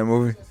ever seen that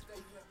movie?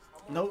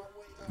 Nope.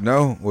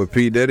 No, with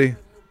P Diddy.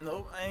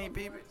 Nope, I ain't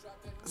peeping.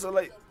 So,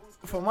 like,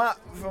 from my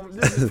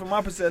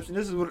perception,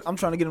 this is what I'm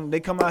trying to get them.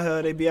 They come out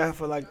here, they be out here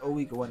for like a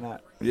week or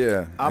whatnot.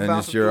 Yeah, I and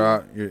bounce it's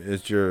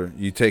them your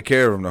you take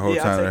care of them the whole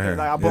Yeah, time I take they're here. it.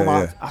 Like, I Yeah, boom,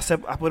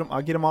 yeah. I put them,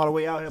 I get them all the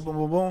way out here. Boom,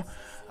 boom, boom.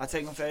 I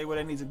take them to everywhere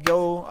they need to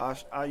go.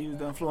 I use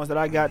the influence that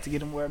I got to get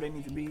them wherever they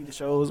need to be, the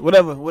shows,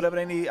 whatever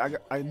they need.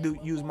 I do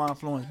use my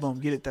influence. Boom,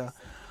 get it there.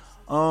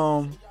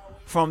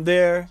 From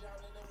there,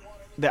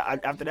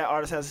 after that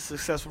artist has a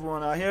successful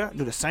run out here,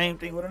 do the same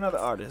thing with another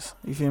artist.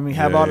 You feel me?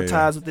 Have all the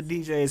ties with the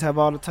DJs, have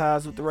all the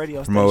ties with the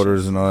radio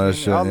Promoters stations, and all that you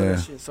shit, All of yeah.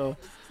 that shit. So,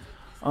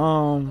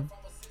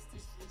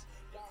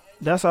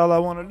 that's all I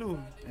want to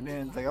do. And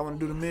then, like, I want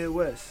to do the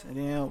Midwest, and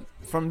then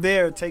from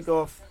there take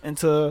off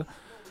into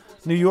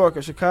New York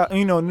or Chicago,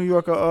 New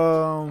York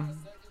or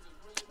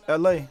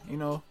LA,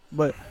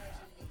 but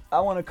I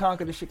want to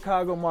conquer the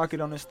Chicago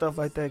market on this stuff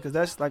like that, because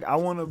that's like, I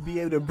want to be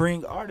able to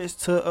bring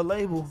artists to a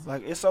label.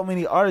 Like, it's so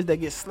many artists that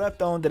get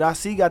slept on that I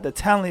see got the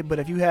talent, but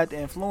if you had the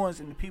influence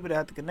and the people that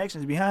have the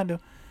connections behind them,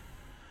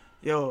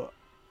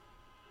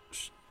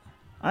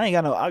 I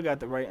got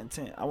the right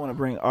intent. I want to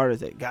bring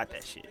artists that got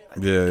that shit.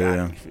 Like,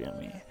 Yeah. You feel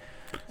me?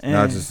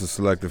 Not just a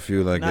select a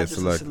few that get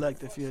selected. Not just a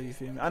select a few, you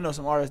feel me? I know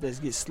some artists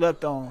that get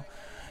slept on,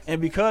 and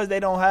because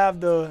they don't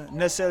have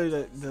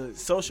necessarily the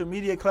social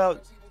media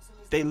clout,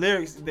 they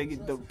lyrics,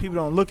 the people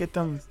don't look at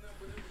them,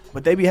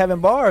 but they be having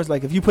bars.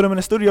 Like, if you put them in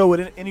the studio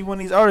with any one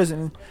of these artists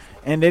and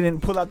they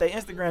didn't pull out their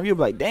Instagram, you'll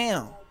be like,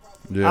 damn.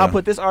 Yeah. I'll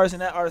put this artist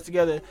and that artist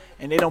together,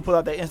 and they don't pull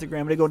out their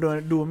Instagram. They go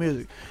do a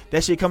music.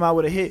 That shit come out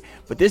with a hit,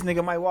 but this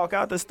nigga might walk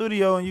out the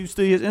studio and you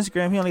steal his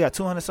Instagram. He only got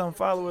 200 something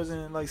followers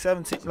and like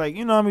 17. Like,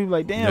 you know what I mean?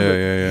 Like, damn. Yeah, but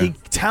yeah. he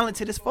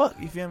talented as fuck.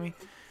 You feel me?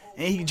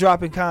 And he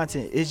dropping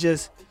content. It's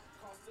just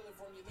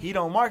he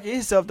don't market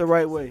himself the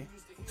right way.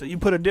 So you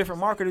put a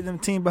different marketing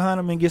team behind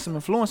him and get some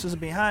influencers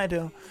behind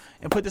him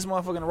and put this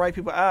motherfucker in the right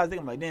people's eyes.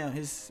 They're like, damn,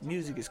 his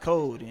music is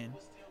cold, and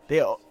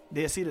they'll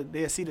see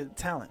the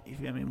talent. You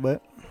feel me?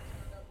 But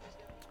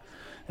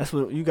that's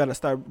what you gotta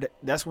start.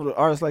 That's what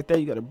artists like that,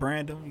 you gotta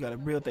brand them. You gotta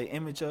build their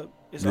image up.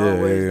 It's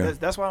always. Yeah.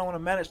 That's why I don't want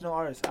to manage no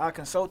artists. I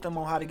consult them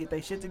on how to get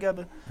their shit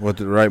together. What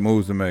the right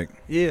moves to make.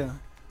 Yeah,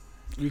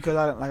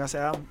 because like I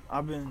said,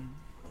 I've been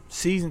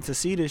seasoned to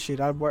see this shit.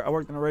 I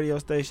worked in a radio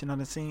station. I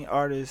done seen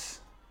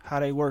artists how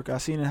they work. I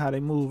seen how they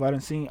move. I done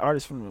seen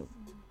artists from the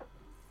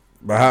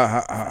But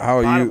how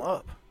are bottom you?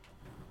 up.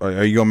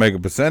 Are you gonna make a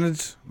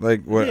percentage?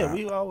 Like what? Yeah,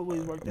 we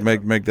always work that.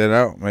 Make that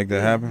out. Make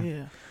that happen.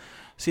 Yeah.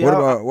 See,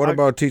 what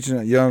about teaching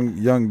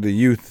the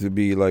youth to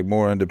be like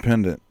more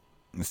independent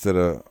instead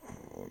of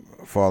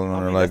falling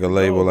under like a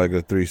label goal. like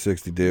a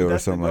 360 deal or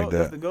something like that?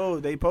 That's the goal.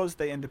 They supposed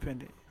to stay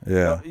independent.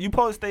 Yeah. You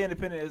supposed to stay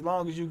independent as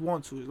long as you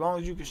want to. As long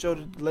as you can show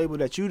the label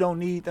that you don't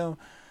need them,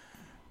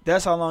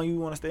 that's how long you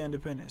want to stay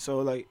independent. So,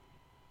 like,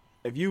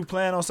 if you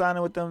plan on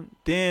signing with them,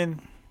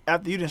 then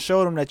after you done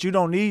show them that you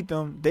don't need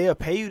them, they'll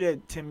pay you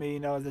that $10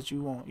 million that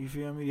you want. You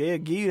feel me? They'll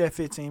give you that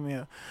 $15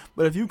 million.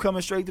 But if you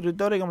coming straight to the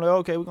door, they're going to be like,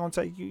 okay, we're going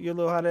to take you your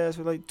little hot ass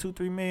for like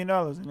 $2-3 million.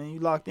 And then you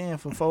locked in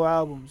for 4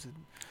 albums.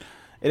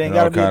 It ain't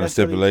got to be kind of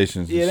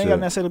stipulations. Yeah, it ain't got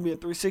to necessarily be a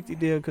 360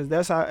 deal, because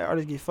that's how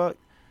artists get fucked.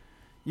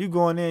 You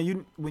going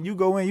in, when you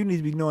go in, you need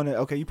to be knowing that,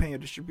 okay, you paying your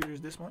distributors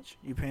this much,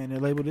 you paying their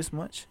label this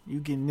much, you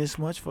getting this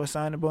much for a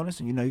signing bonus,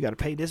 and you know you got to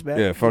pay this back.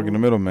 Yeah, fucking the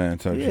middleman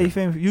type Yeah, shit. you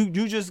feel me?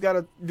 You just got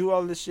to do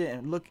all this shit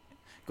and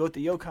go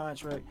through your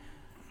contract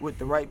with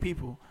the right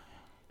people.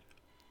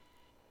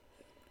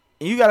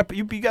 And you gotta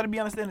be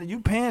understanding.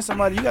 You paying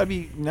somebody. You gotta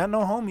be not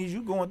no homies.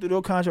 You going through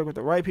their contract with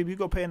the right people. You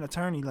go pay an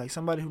attorney, like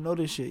somebody who know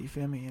this shit. You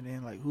feel me? And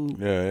then like who?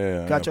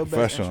 Got your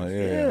best interest.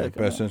 Yeah,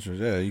 best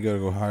interest. Yeah, you gotta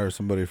go hire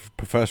somebody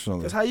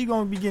professionally. Cause how you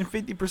gonna be getting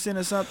 50%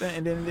 of something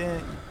and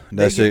then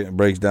that shit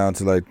breaks down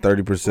to like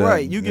 30%.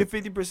 Right, you get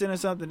 50% of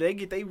something. They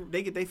get their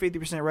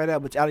 50% right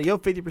out, but out of your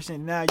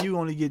 50% now you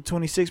only get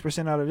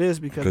 26% out of this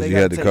because they you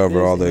had to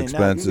cover all the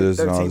expenses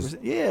and all.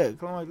 Yeah,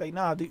 like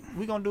nah,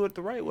 we gonna do it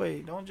the right way.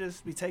 Don't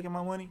just be taking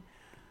my money.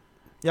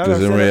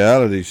 Because in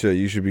reality, shit,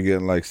 you should be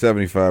getting like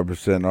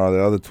 75%. All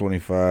the other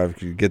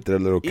 25, you get their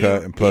little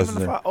cut, and plus.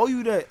 Even if I owe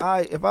you that,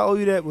 if I owe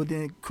you that, well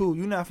then cool.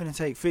 You're not finna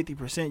take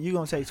 50%. You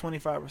gonna take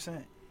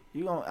 25%.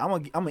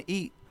 I'm gonna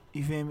eat.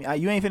 You feel me?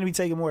 You ain't finna be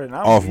taking more than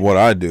I'm off what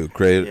I do,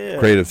 creatively.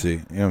 You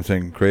know what I'm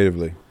saying?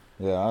 Creatively.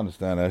 Yeah, I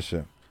understand that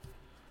shit.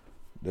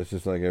 That's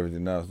just like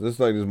everything else. This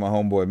is my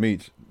homeboy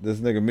Meech. This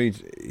nigga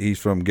Meech, he's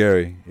from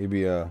Gary. He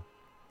be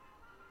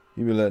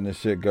letting this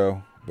shit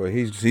go. But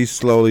he's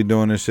slowly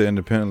doing this shit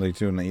independently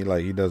too, and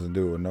he doesn't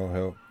do it with no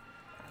help.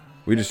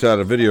 We just shot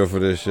a video for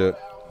this shit,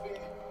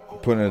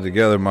 putting it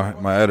together.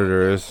 My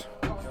editor is.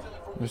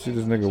 Let's see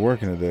this nigga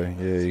working today.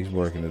 Yeah, he's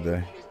working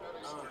today.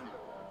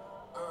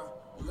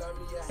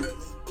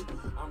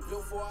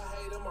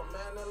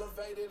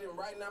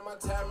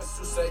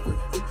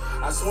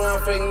 I swear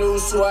I'm fake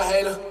news to a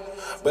hater,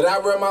 but I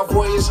run my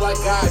voyage like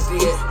God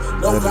did.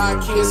 No God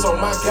kids on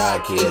my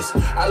God kids.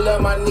 I love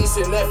my niece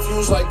and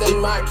nephews like they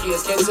my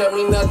kids. Can't tell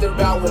me nothing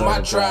about what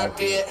my tribe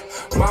did.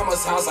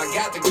 Mama's house, I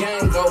got the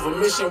gang over.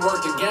 Mission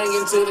work the gang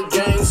into the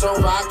game's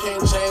over. I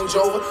can't change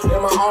over in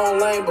my own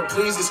lane, but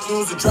please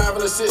excuse the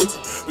driving assistant.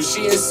 But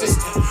she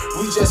insisted,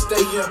 we just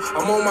stay here.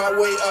 I'm on my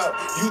way up.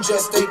 You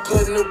just stay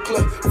clear, new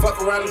clip. Fuck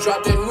around and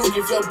drop that nuke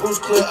if your boots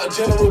clear. A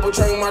general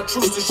betraying my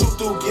troops to shoot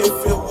through. Get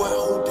filled with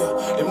who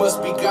done. It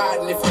must be God,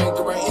 and if it ain't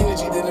the right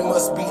energy, then it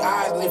must be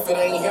I. And if it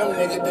ain't him,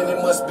 nigga, then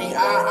it must be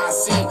I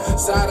see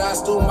side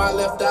eyes through my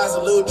left eyes,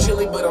 a little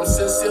chilly, but I'm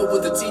sincere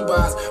with the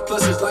T-bars.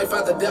 Plus it's life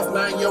after death,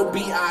 man, yo,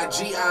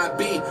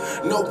 B-I-G-I-B.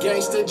 No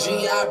gangster,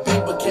 G-I-B,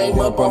 but came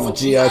up off of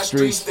G.I.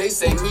 streets. They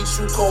say we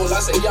true cold, I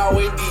say y'all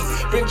way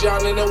deep. Been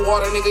down in the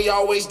water, nigga,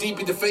 y'all waist deep.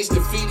 The face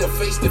to feet.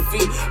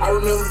 I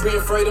remember being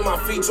afraid of my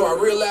feet, so I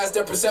realized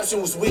that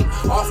perception was weak.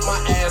 Off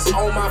my ass,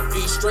 on my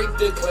feet, straight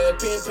declare,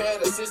 pen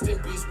pad,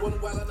 assistant beast.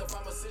 Wasn't well enough,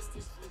 I'm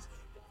assistant.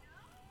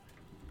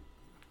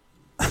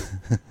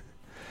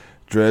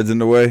 Dreads in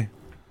the way.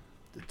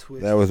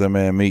 That was a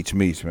man Meech,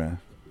 man.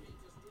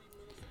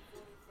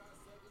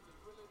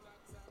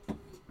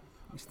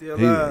 He still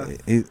alive.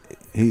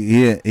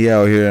 He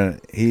out here.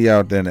 He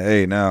out there in the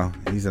A now.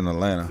 He's in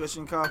Atlanta.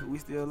 Cushion Coffee, we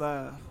still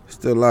alive.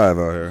 Still alive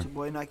out here. It's your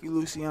boy Nike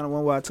Luciano,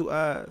 1 Y 2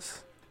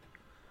 eyes.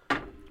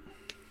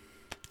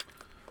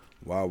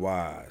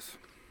 Wise.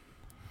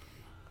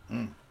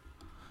 A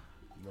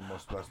little more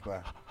splash.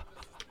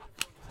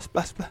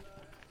 Splash.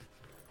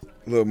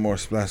 A little more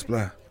splash.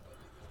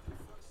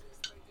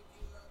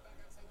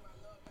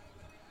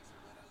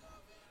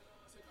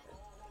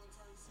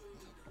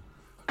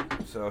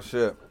 So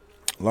shit.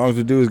 As long as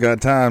the dude's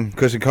got time,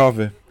 Cushion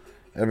Coffee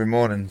every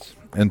mornings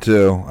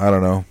until I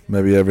don't know,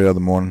 maybe every other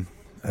morning,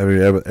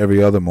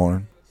 every other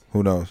morning.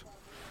 Who knows?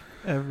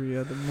 Every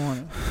other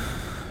morning.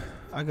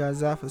 I got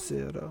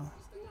Zafacil though.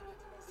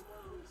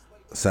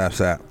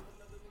 Sap.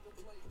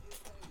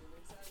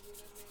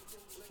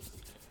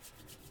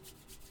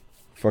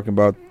 Fucking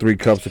about 3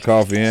 cups of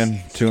coffee in,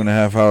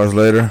 2.5 hours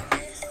later,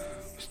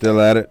 still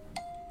at it.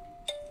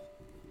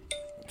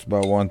 It's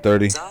about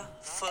 1:30.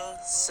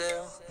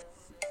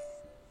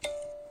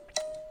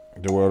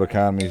 The world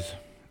economy's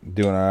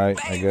doing all right,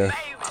 I guess.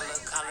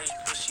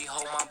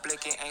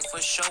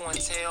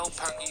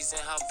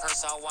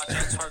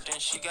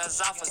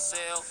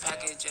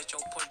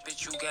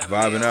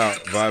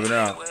 Vibing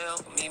out.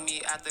 Meet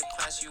me at the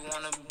class, you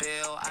wanna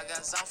bill. I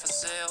got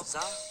Zafacil.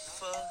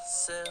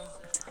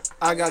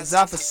 I got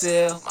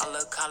Zafacil.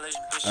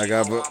 I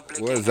got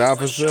what is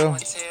Zafacil?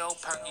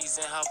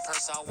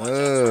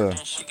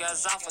 She got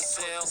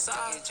Zafacil.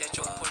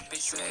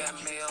 Bitch, you got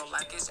mail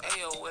like it's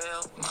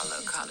AOL. My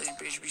little college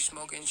bitch be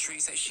smoking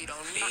trees, say she don't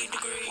need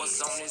degrees.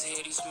 What's on his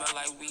head? He smell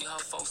like weed. Her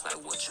folks like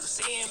what you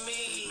see in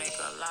me. Make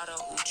a lot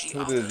of Uchi.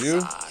 Who did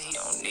you? He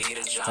don't need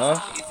a job. Huh?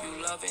 If you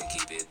love and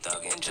keep it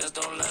thuggin', just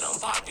don't let him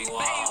pop you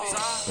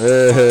off.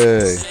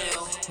 Hey.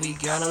 We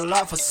got a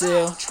lot for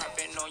sale.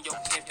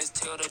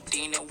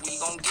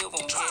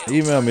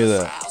 Email me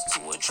that.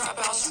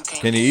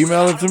 Can you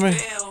email it to me?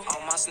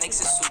 My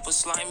snakes is super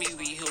slimy,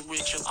 we here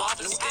rich about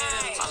the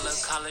scale. My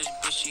little college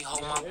bitch, she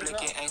hold my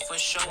blick, it ain't for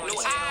show and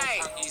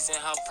tell. Turkeys in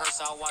her purse,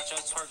 I watch her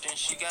twerk, and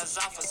she got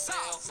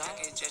Zafacil.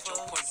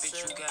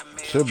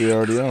 Should be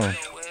already on.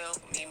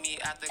 Meet me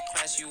at the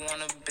class, you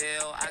wanna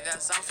bill, I got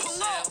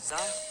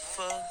Zafacil.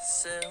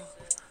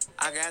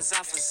 I got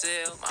Zop for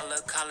sale. My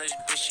little college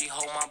bitch, she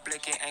hold my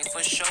blick and ain't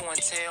for show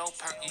and tell.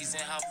 Perky's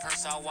in her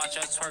purse, I watch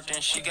her twerk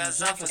and she got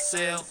Zop for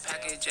sale.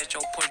 Package at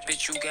your porch,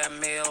 bitch, you got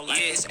mail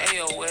like it's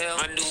AOL.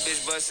 My new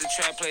bitch bustin'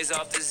 trap plays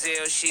off the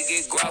Zell. She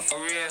get guap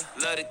for real.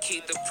 Love to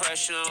keep the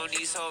pressure on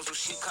these hoes when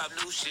she cop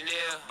new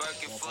Chanel.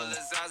 Birkin full of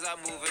Zaza,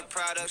 moving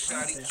product,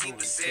 shawty keep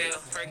it sale.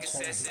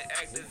 Percocets and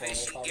activate,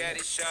 she got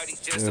it, shawty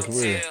just don't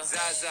tell.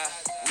 Zaza,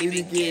 we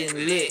be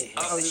getting lit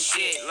off the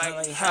shit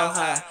like how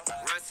high.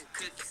 Rice and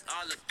cookies,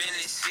 all up in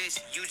this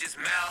shit, you just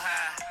mile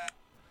high.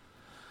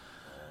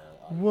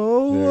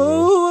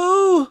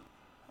 Whoa.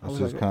 That's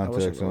just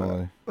context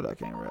only. But I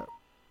can't rap.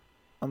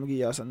 I'm gonna give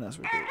y'all something else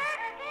real quick.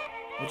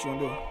 What you gonna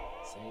do?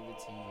 Save it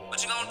to you.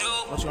 What you gonna do?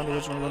 What you gonna do?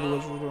 What you gonna do?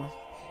 What you gonna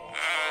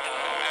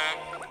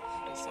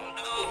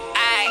do?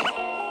 Ayy,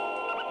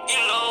 you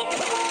know.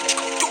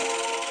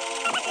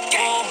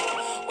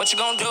 What you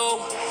gonna do?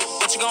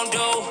 What you gonna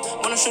do?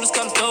 When the shooters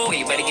come through,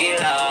 you better get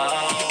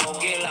low,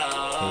 get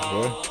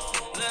low.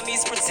 Let me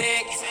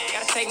protect,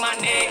 gotta take my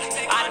neck.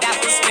 I die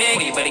for spec.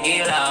 You better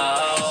get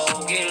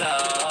low, get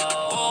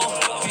low.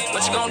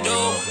 What you gonna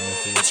do?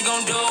 What you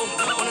gonna do?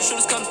 When the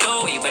shooters come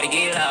through, you better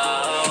get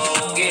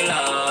low, get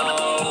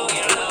low.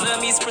 Let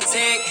me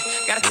protect,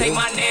 gotta take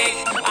my neck.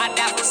 I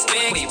die for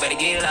spec. You better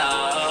get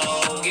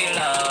low, get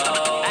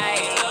low.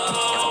 Ayy,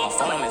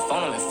 phone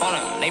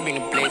them. They bring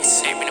the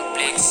blitz, they bring the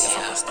blitz.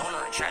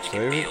 Tragic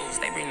bills,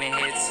 they bring the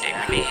hits,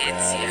 yeah.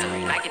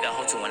 Like it, the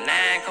whole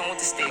 219, come with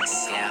the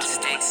sticks, yeah. This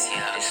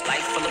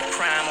life full of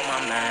crime on my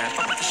mind,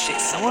 fuck with the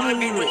shit, so I wanna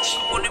be rich.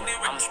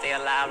 I'ma stay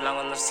alive long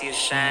enough to see it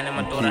shine in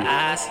my daughter's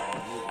eyes.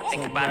 I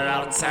think about it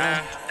all the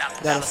time,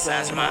 dollar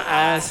signs in my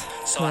eyes,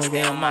 so I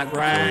stay on my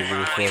grind.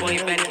 Boy,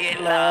 you better get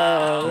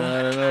low.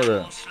 I didn't know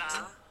that.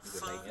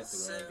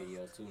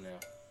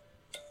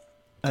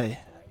 Hey.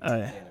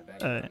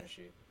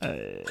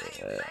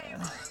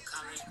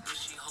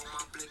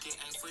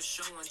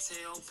 Show and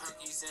tell.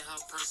 Perky's in her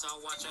purse, I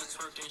watch her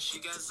twerk and she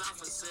got Zop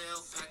for sale.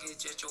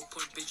 Package at your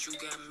porch, bitch, you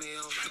got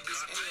mail like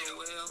it's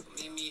AOL.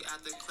 Meet me at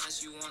the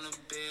class, you want a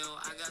bill.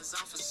 I got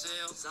Zop for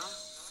sale. Zop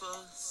for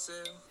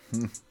sale.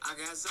 I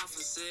got Zop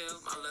for sale.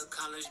 My little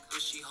college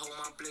bitch, she hold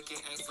my blick and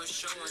ain't for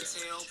show and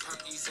tell.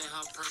 Perky's in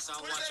her purse, I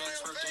watch her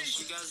twerk and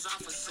she got Zop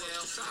for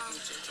sale.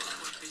 Package at your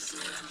porch, bitch,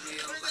 you got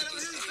mail like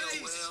it's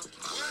AOL.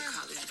 My little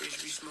college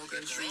bitch be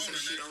smoking trees and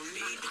she don't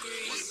need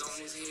degrees. What's on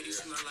his head, he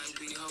smell like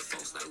weed. Her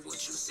folks like what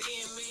you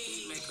seeing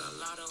me. Make a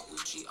lot of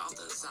Uchi off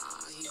the side.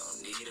 He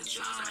don't need a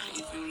job.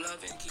 If you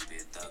love him, keep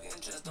it thuggin'.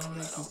 Just don't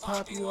let him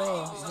pop you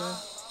off.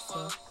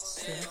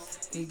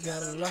 He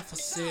got a lot for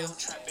sale.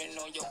 Trapping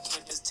on your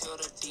campus till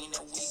the dean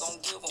and we gon'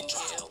 give him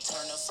hell.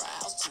 Turn a fry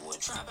house to a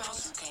trap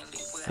house. You can't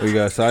live without. We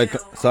got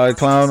side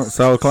clown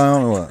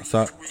or what?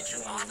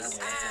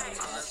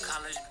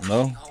 No?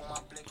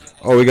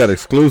 Oh, we got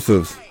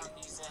exclusives.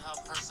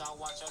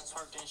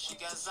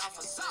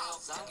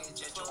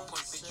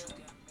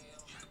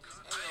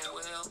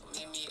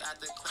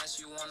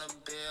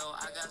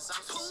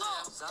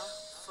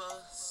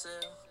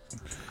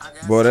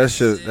 Boy, that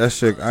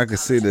shit, I can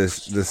see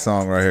this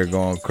song right here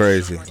going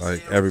crazy.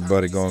 Like,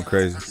 everybody going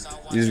crazy.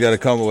 You just gotta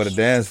come up with a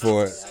dance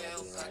for it.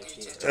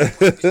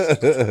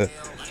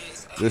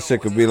 This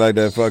shit could be like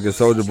that fucking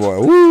Soulja Boy.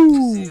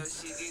 Woo!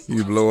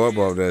 You blow up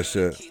off that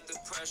shit.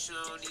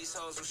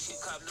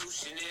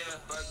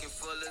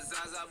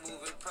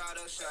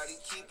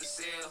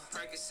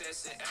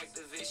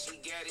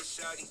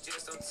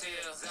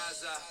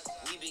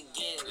 We been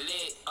getting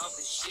lit off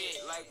the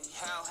shit like we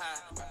how high.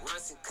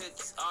 Rice and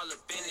cookies all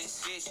up in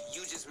this shit.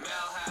 You just mile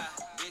high.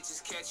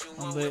 Bitches catching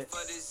one whip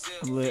for this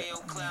zip. They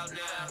on cloud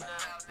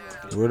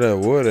now. Where that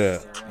wood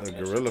at? That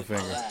gorilla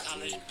finger.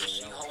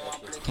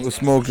 We'll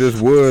smoke this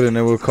wood and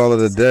then we'll call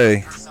it a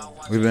day.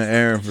 We've been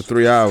airing for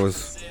 3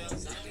 hours.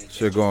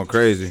 Shit going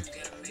crazy.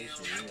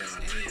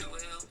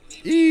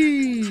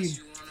 Eee.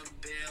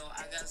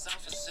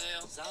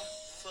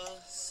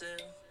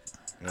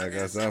 I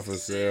got Zop for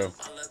sale.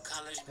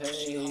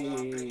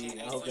 Hey,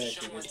 I hope that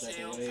shit gets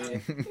taken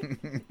away.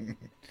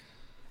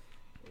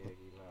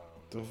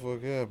 What the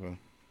fuck happened?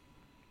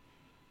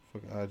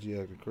 Fucking IG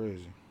acting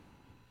crazy.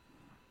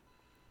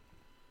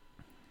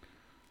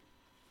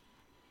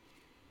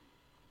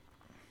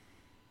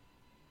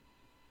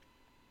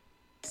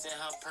 In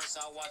her purse,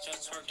 I watch her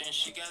twerk and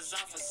she got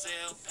Zop for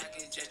sale.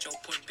 Package at your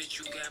porch, bitch,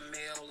 you got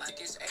mail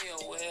like it's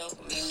AOL.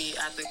 Meet me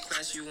at the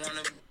class, you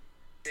wanna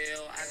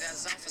bill. I got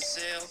Zop for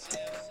sale.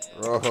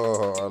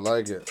 Oh, I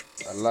like it.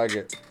 I like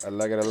it a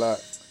lot.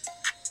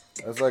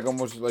 That's like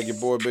almost like your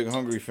boy Big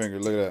Hungry Finger.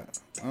 Look at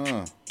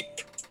that.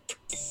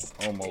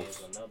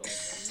 Almost.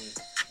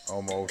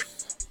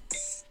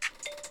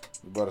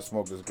 We about to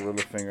smoke this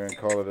Gorilla Finger and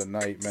call it a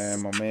night,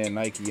 man. My man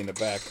Nike in the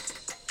back.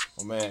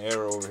 My man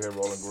Arrow over here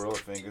rolling Gorilla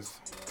Fingers.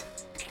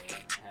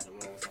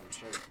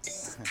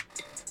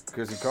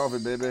 Chrissy Coffee,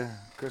 baby.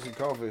 Chrissy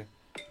Coffee.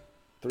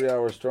 3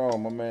 hours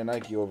strong. My man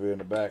Nike over here in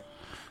the back.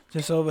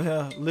 Just over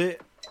here,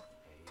 lit.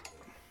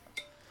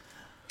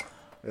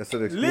 That's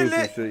an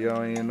exclusive shit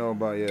y'all ain't even know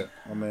about yet.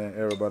 My man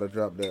Arrow about to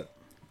drop that.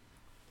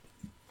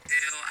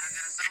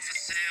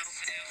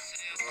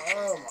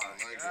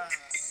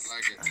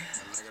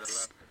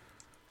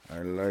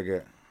 I like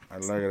it. I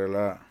like it a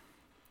lot.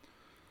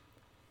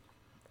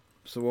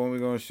 So when we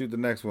gonna shoot the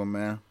next one,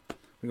 man?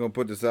 We gonna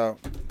put this out,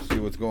 see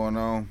what's going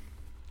on.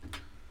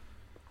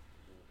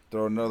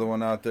 Throw another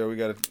one out there. We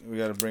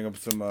gotta bring up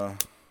some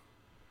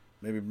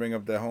maybe bring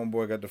up that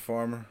homeboy got the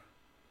farmer,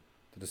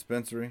 the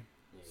dispensary.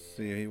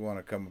 See if he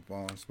wanna come up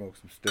on, smoke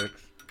some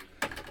sticks.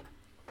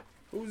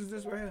 Who's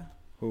this right here?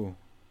 Who?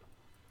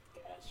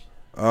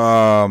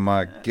 Oh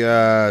my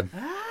God.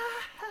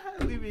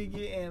 We be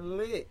getting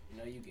lit. You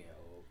know you get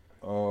old.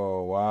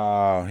 Oh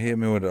wow. He hit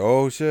me with the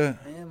old shit.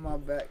 And my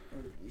back.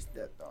 We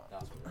stepped on.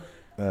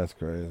 That's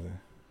crazy.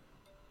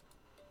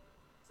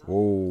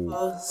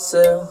 Whoa.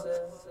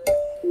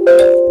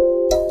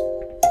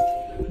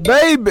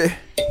 Baby.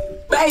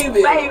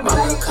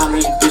 My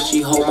college bitch,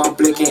 she hold my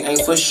blick and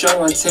ain't for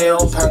show and tell.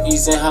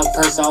 Perkies in her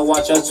purse, I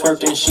watch her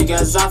twerk and she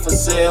got off for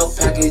sale.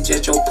 Package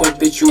at your point,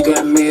 bitch, you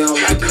got mail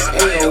like it's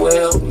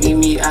AOL. Meet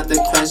me at the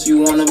class,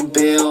 you want a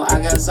bill.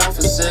 I got off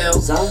for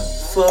sale.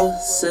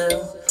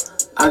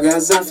 I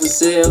got Zaf for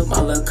sale. My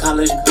little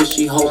college bitch,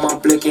 she hold my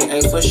blick and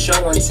ain't for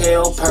show and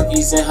tell.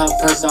 Perkies in her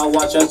purse, I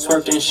watch her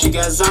twerk and she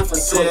got Zaf for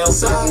sale.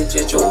 Package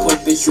at your point,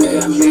 bitch, you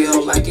got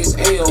mail like it's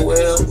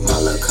AOL. My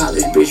little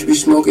college bitch be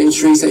smoking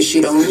trees, say she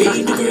don't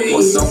need degrees.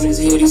 What's on his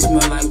head, he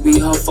smell like we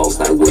her folks,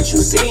 like what you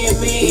see in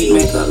me. He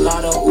make a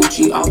lot of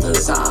Uchi off the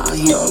side,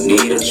 he don't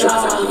need a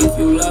job. If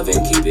you love it,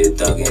 keep it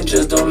thuggin',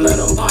 just don't let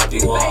him pop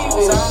you off.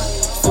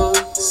 For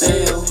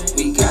sale,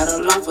 we got a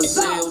lot for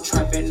sale.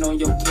 Trapping on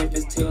your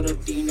campus till the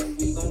demon,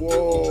 we gon'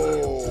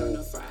 turn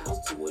the fry house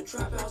to a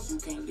trap house. You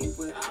can't live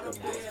without a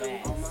bill.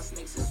 All my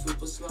snakes is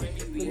super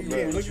slimy. We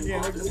Look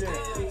again. I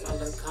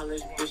love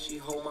college, bitch, she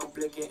hold my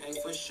blick and ain't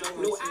for show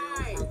and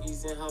tell.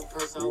 Perkies in her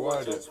purse, I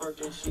watch her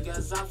twerk and she got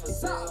Zaf for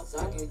sale.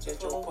 I can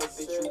jet your point,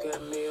 bitch, you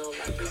got mail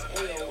like it's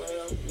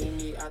AOL. Meet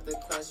me at the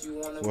class, you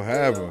wanna What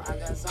happened? I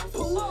got Zaf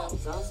for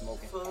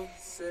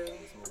sale.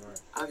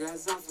 I got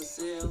Zaf for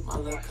sale. My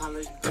little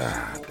college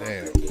bitch,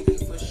 damn.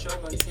 for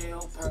show and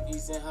tell.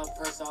 Perkies in her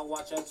purse, I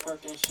watch her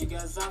twerk and she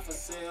got Zaf for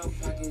sale.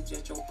 Package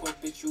at your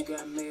point, bitch, you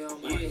got mail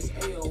like it's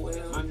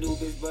AOL. My new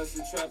bitch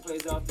bustin' trap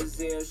plays off the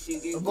Zell. She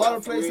get Of all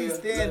the places he's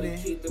standing.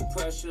 Keep the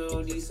pressure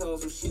on these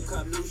hoes when she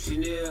cop new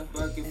Chanel.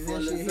 Working full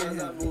of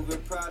Zaza,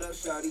 moving product,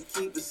 shawty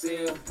keep it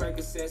sale.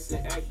 Percocets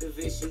and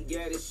Activist, she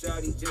got it,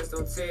 shawty just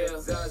don't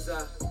tell.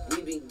 Zaza,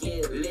 we been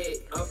getting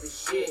lit off the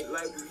shit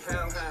like we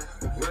how high.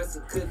 Run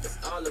some cookies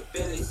all up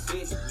in this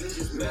bitch, you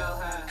just mile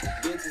high.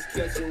 Bitches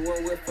catching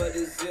one whip for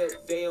the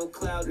zip, they on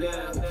cloud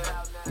now.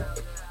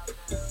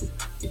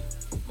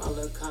 My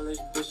little college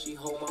bitch, she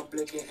hold my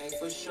blick and ain't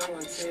for show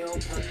and tell.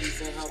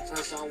 Perkies in her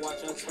purse, I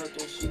watch her twerk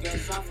and she got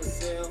Zaf for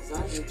sale.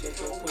 I can check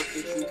your point,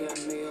 bitch, you got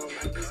mail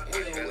like it's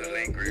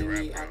AOL. Meet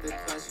me at the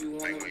class, you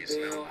want a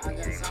bill. I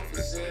got Zaf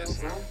for sale.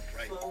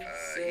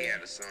 He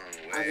had a song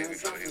I got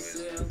Zaf for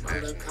sale. My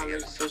little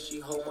college bitch, she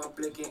hold my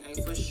blick and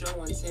ain't for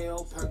show and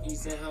tell.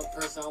 Perkies in her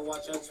purse, I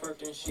watch her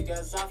twerk and she got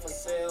Zaf for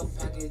sale.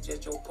 Package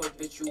at your point,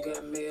 bitch, you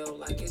got mail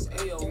like it's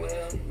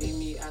AOL. Meet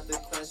me at the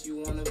class, you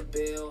want a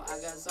bill. I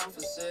got Zaf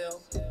for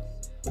sale.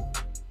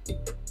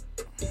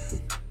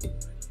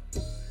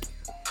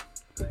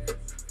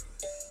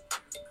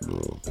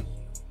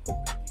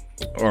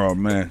 Oh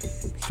man,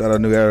 shout out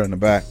New Era in the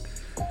back.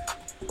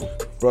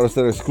 Brought us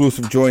that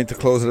exclusive joint to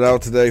close it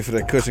out today for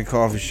that Cushion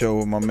Coffee Show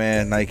with my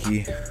man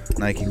Nike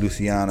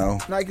Luciano.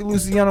 Nike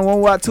Luciano,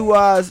 1 watt, 2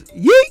 eyes.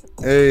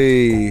 Yeet!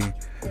 Hey,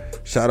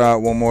 shout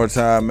out one more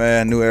time,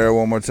 man. New Era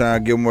one more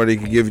time. Give them where they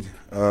can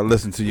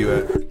listen to you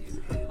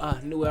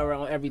at. New Era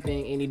on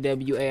everything.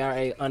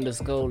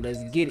 NEWARA_.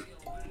 Let's get it.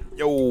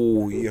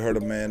 Yo, you heard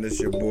it, man. This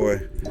your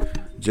boy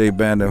Jay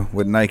Banda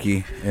with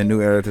Nike and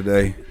New Era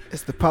today.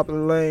 It's the popular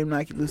lame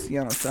Nike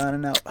Luciano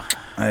signing out.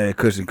 Hey,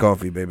 Cushion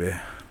Coffee, baby.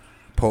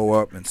 Pull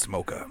up and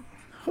smoke up.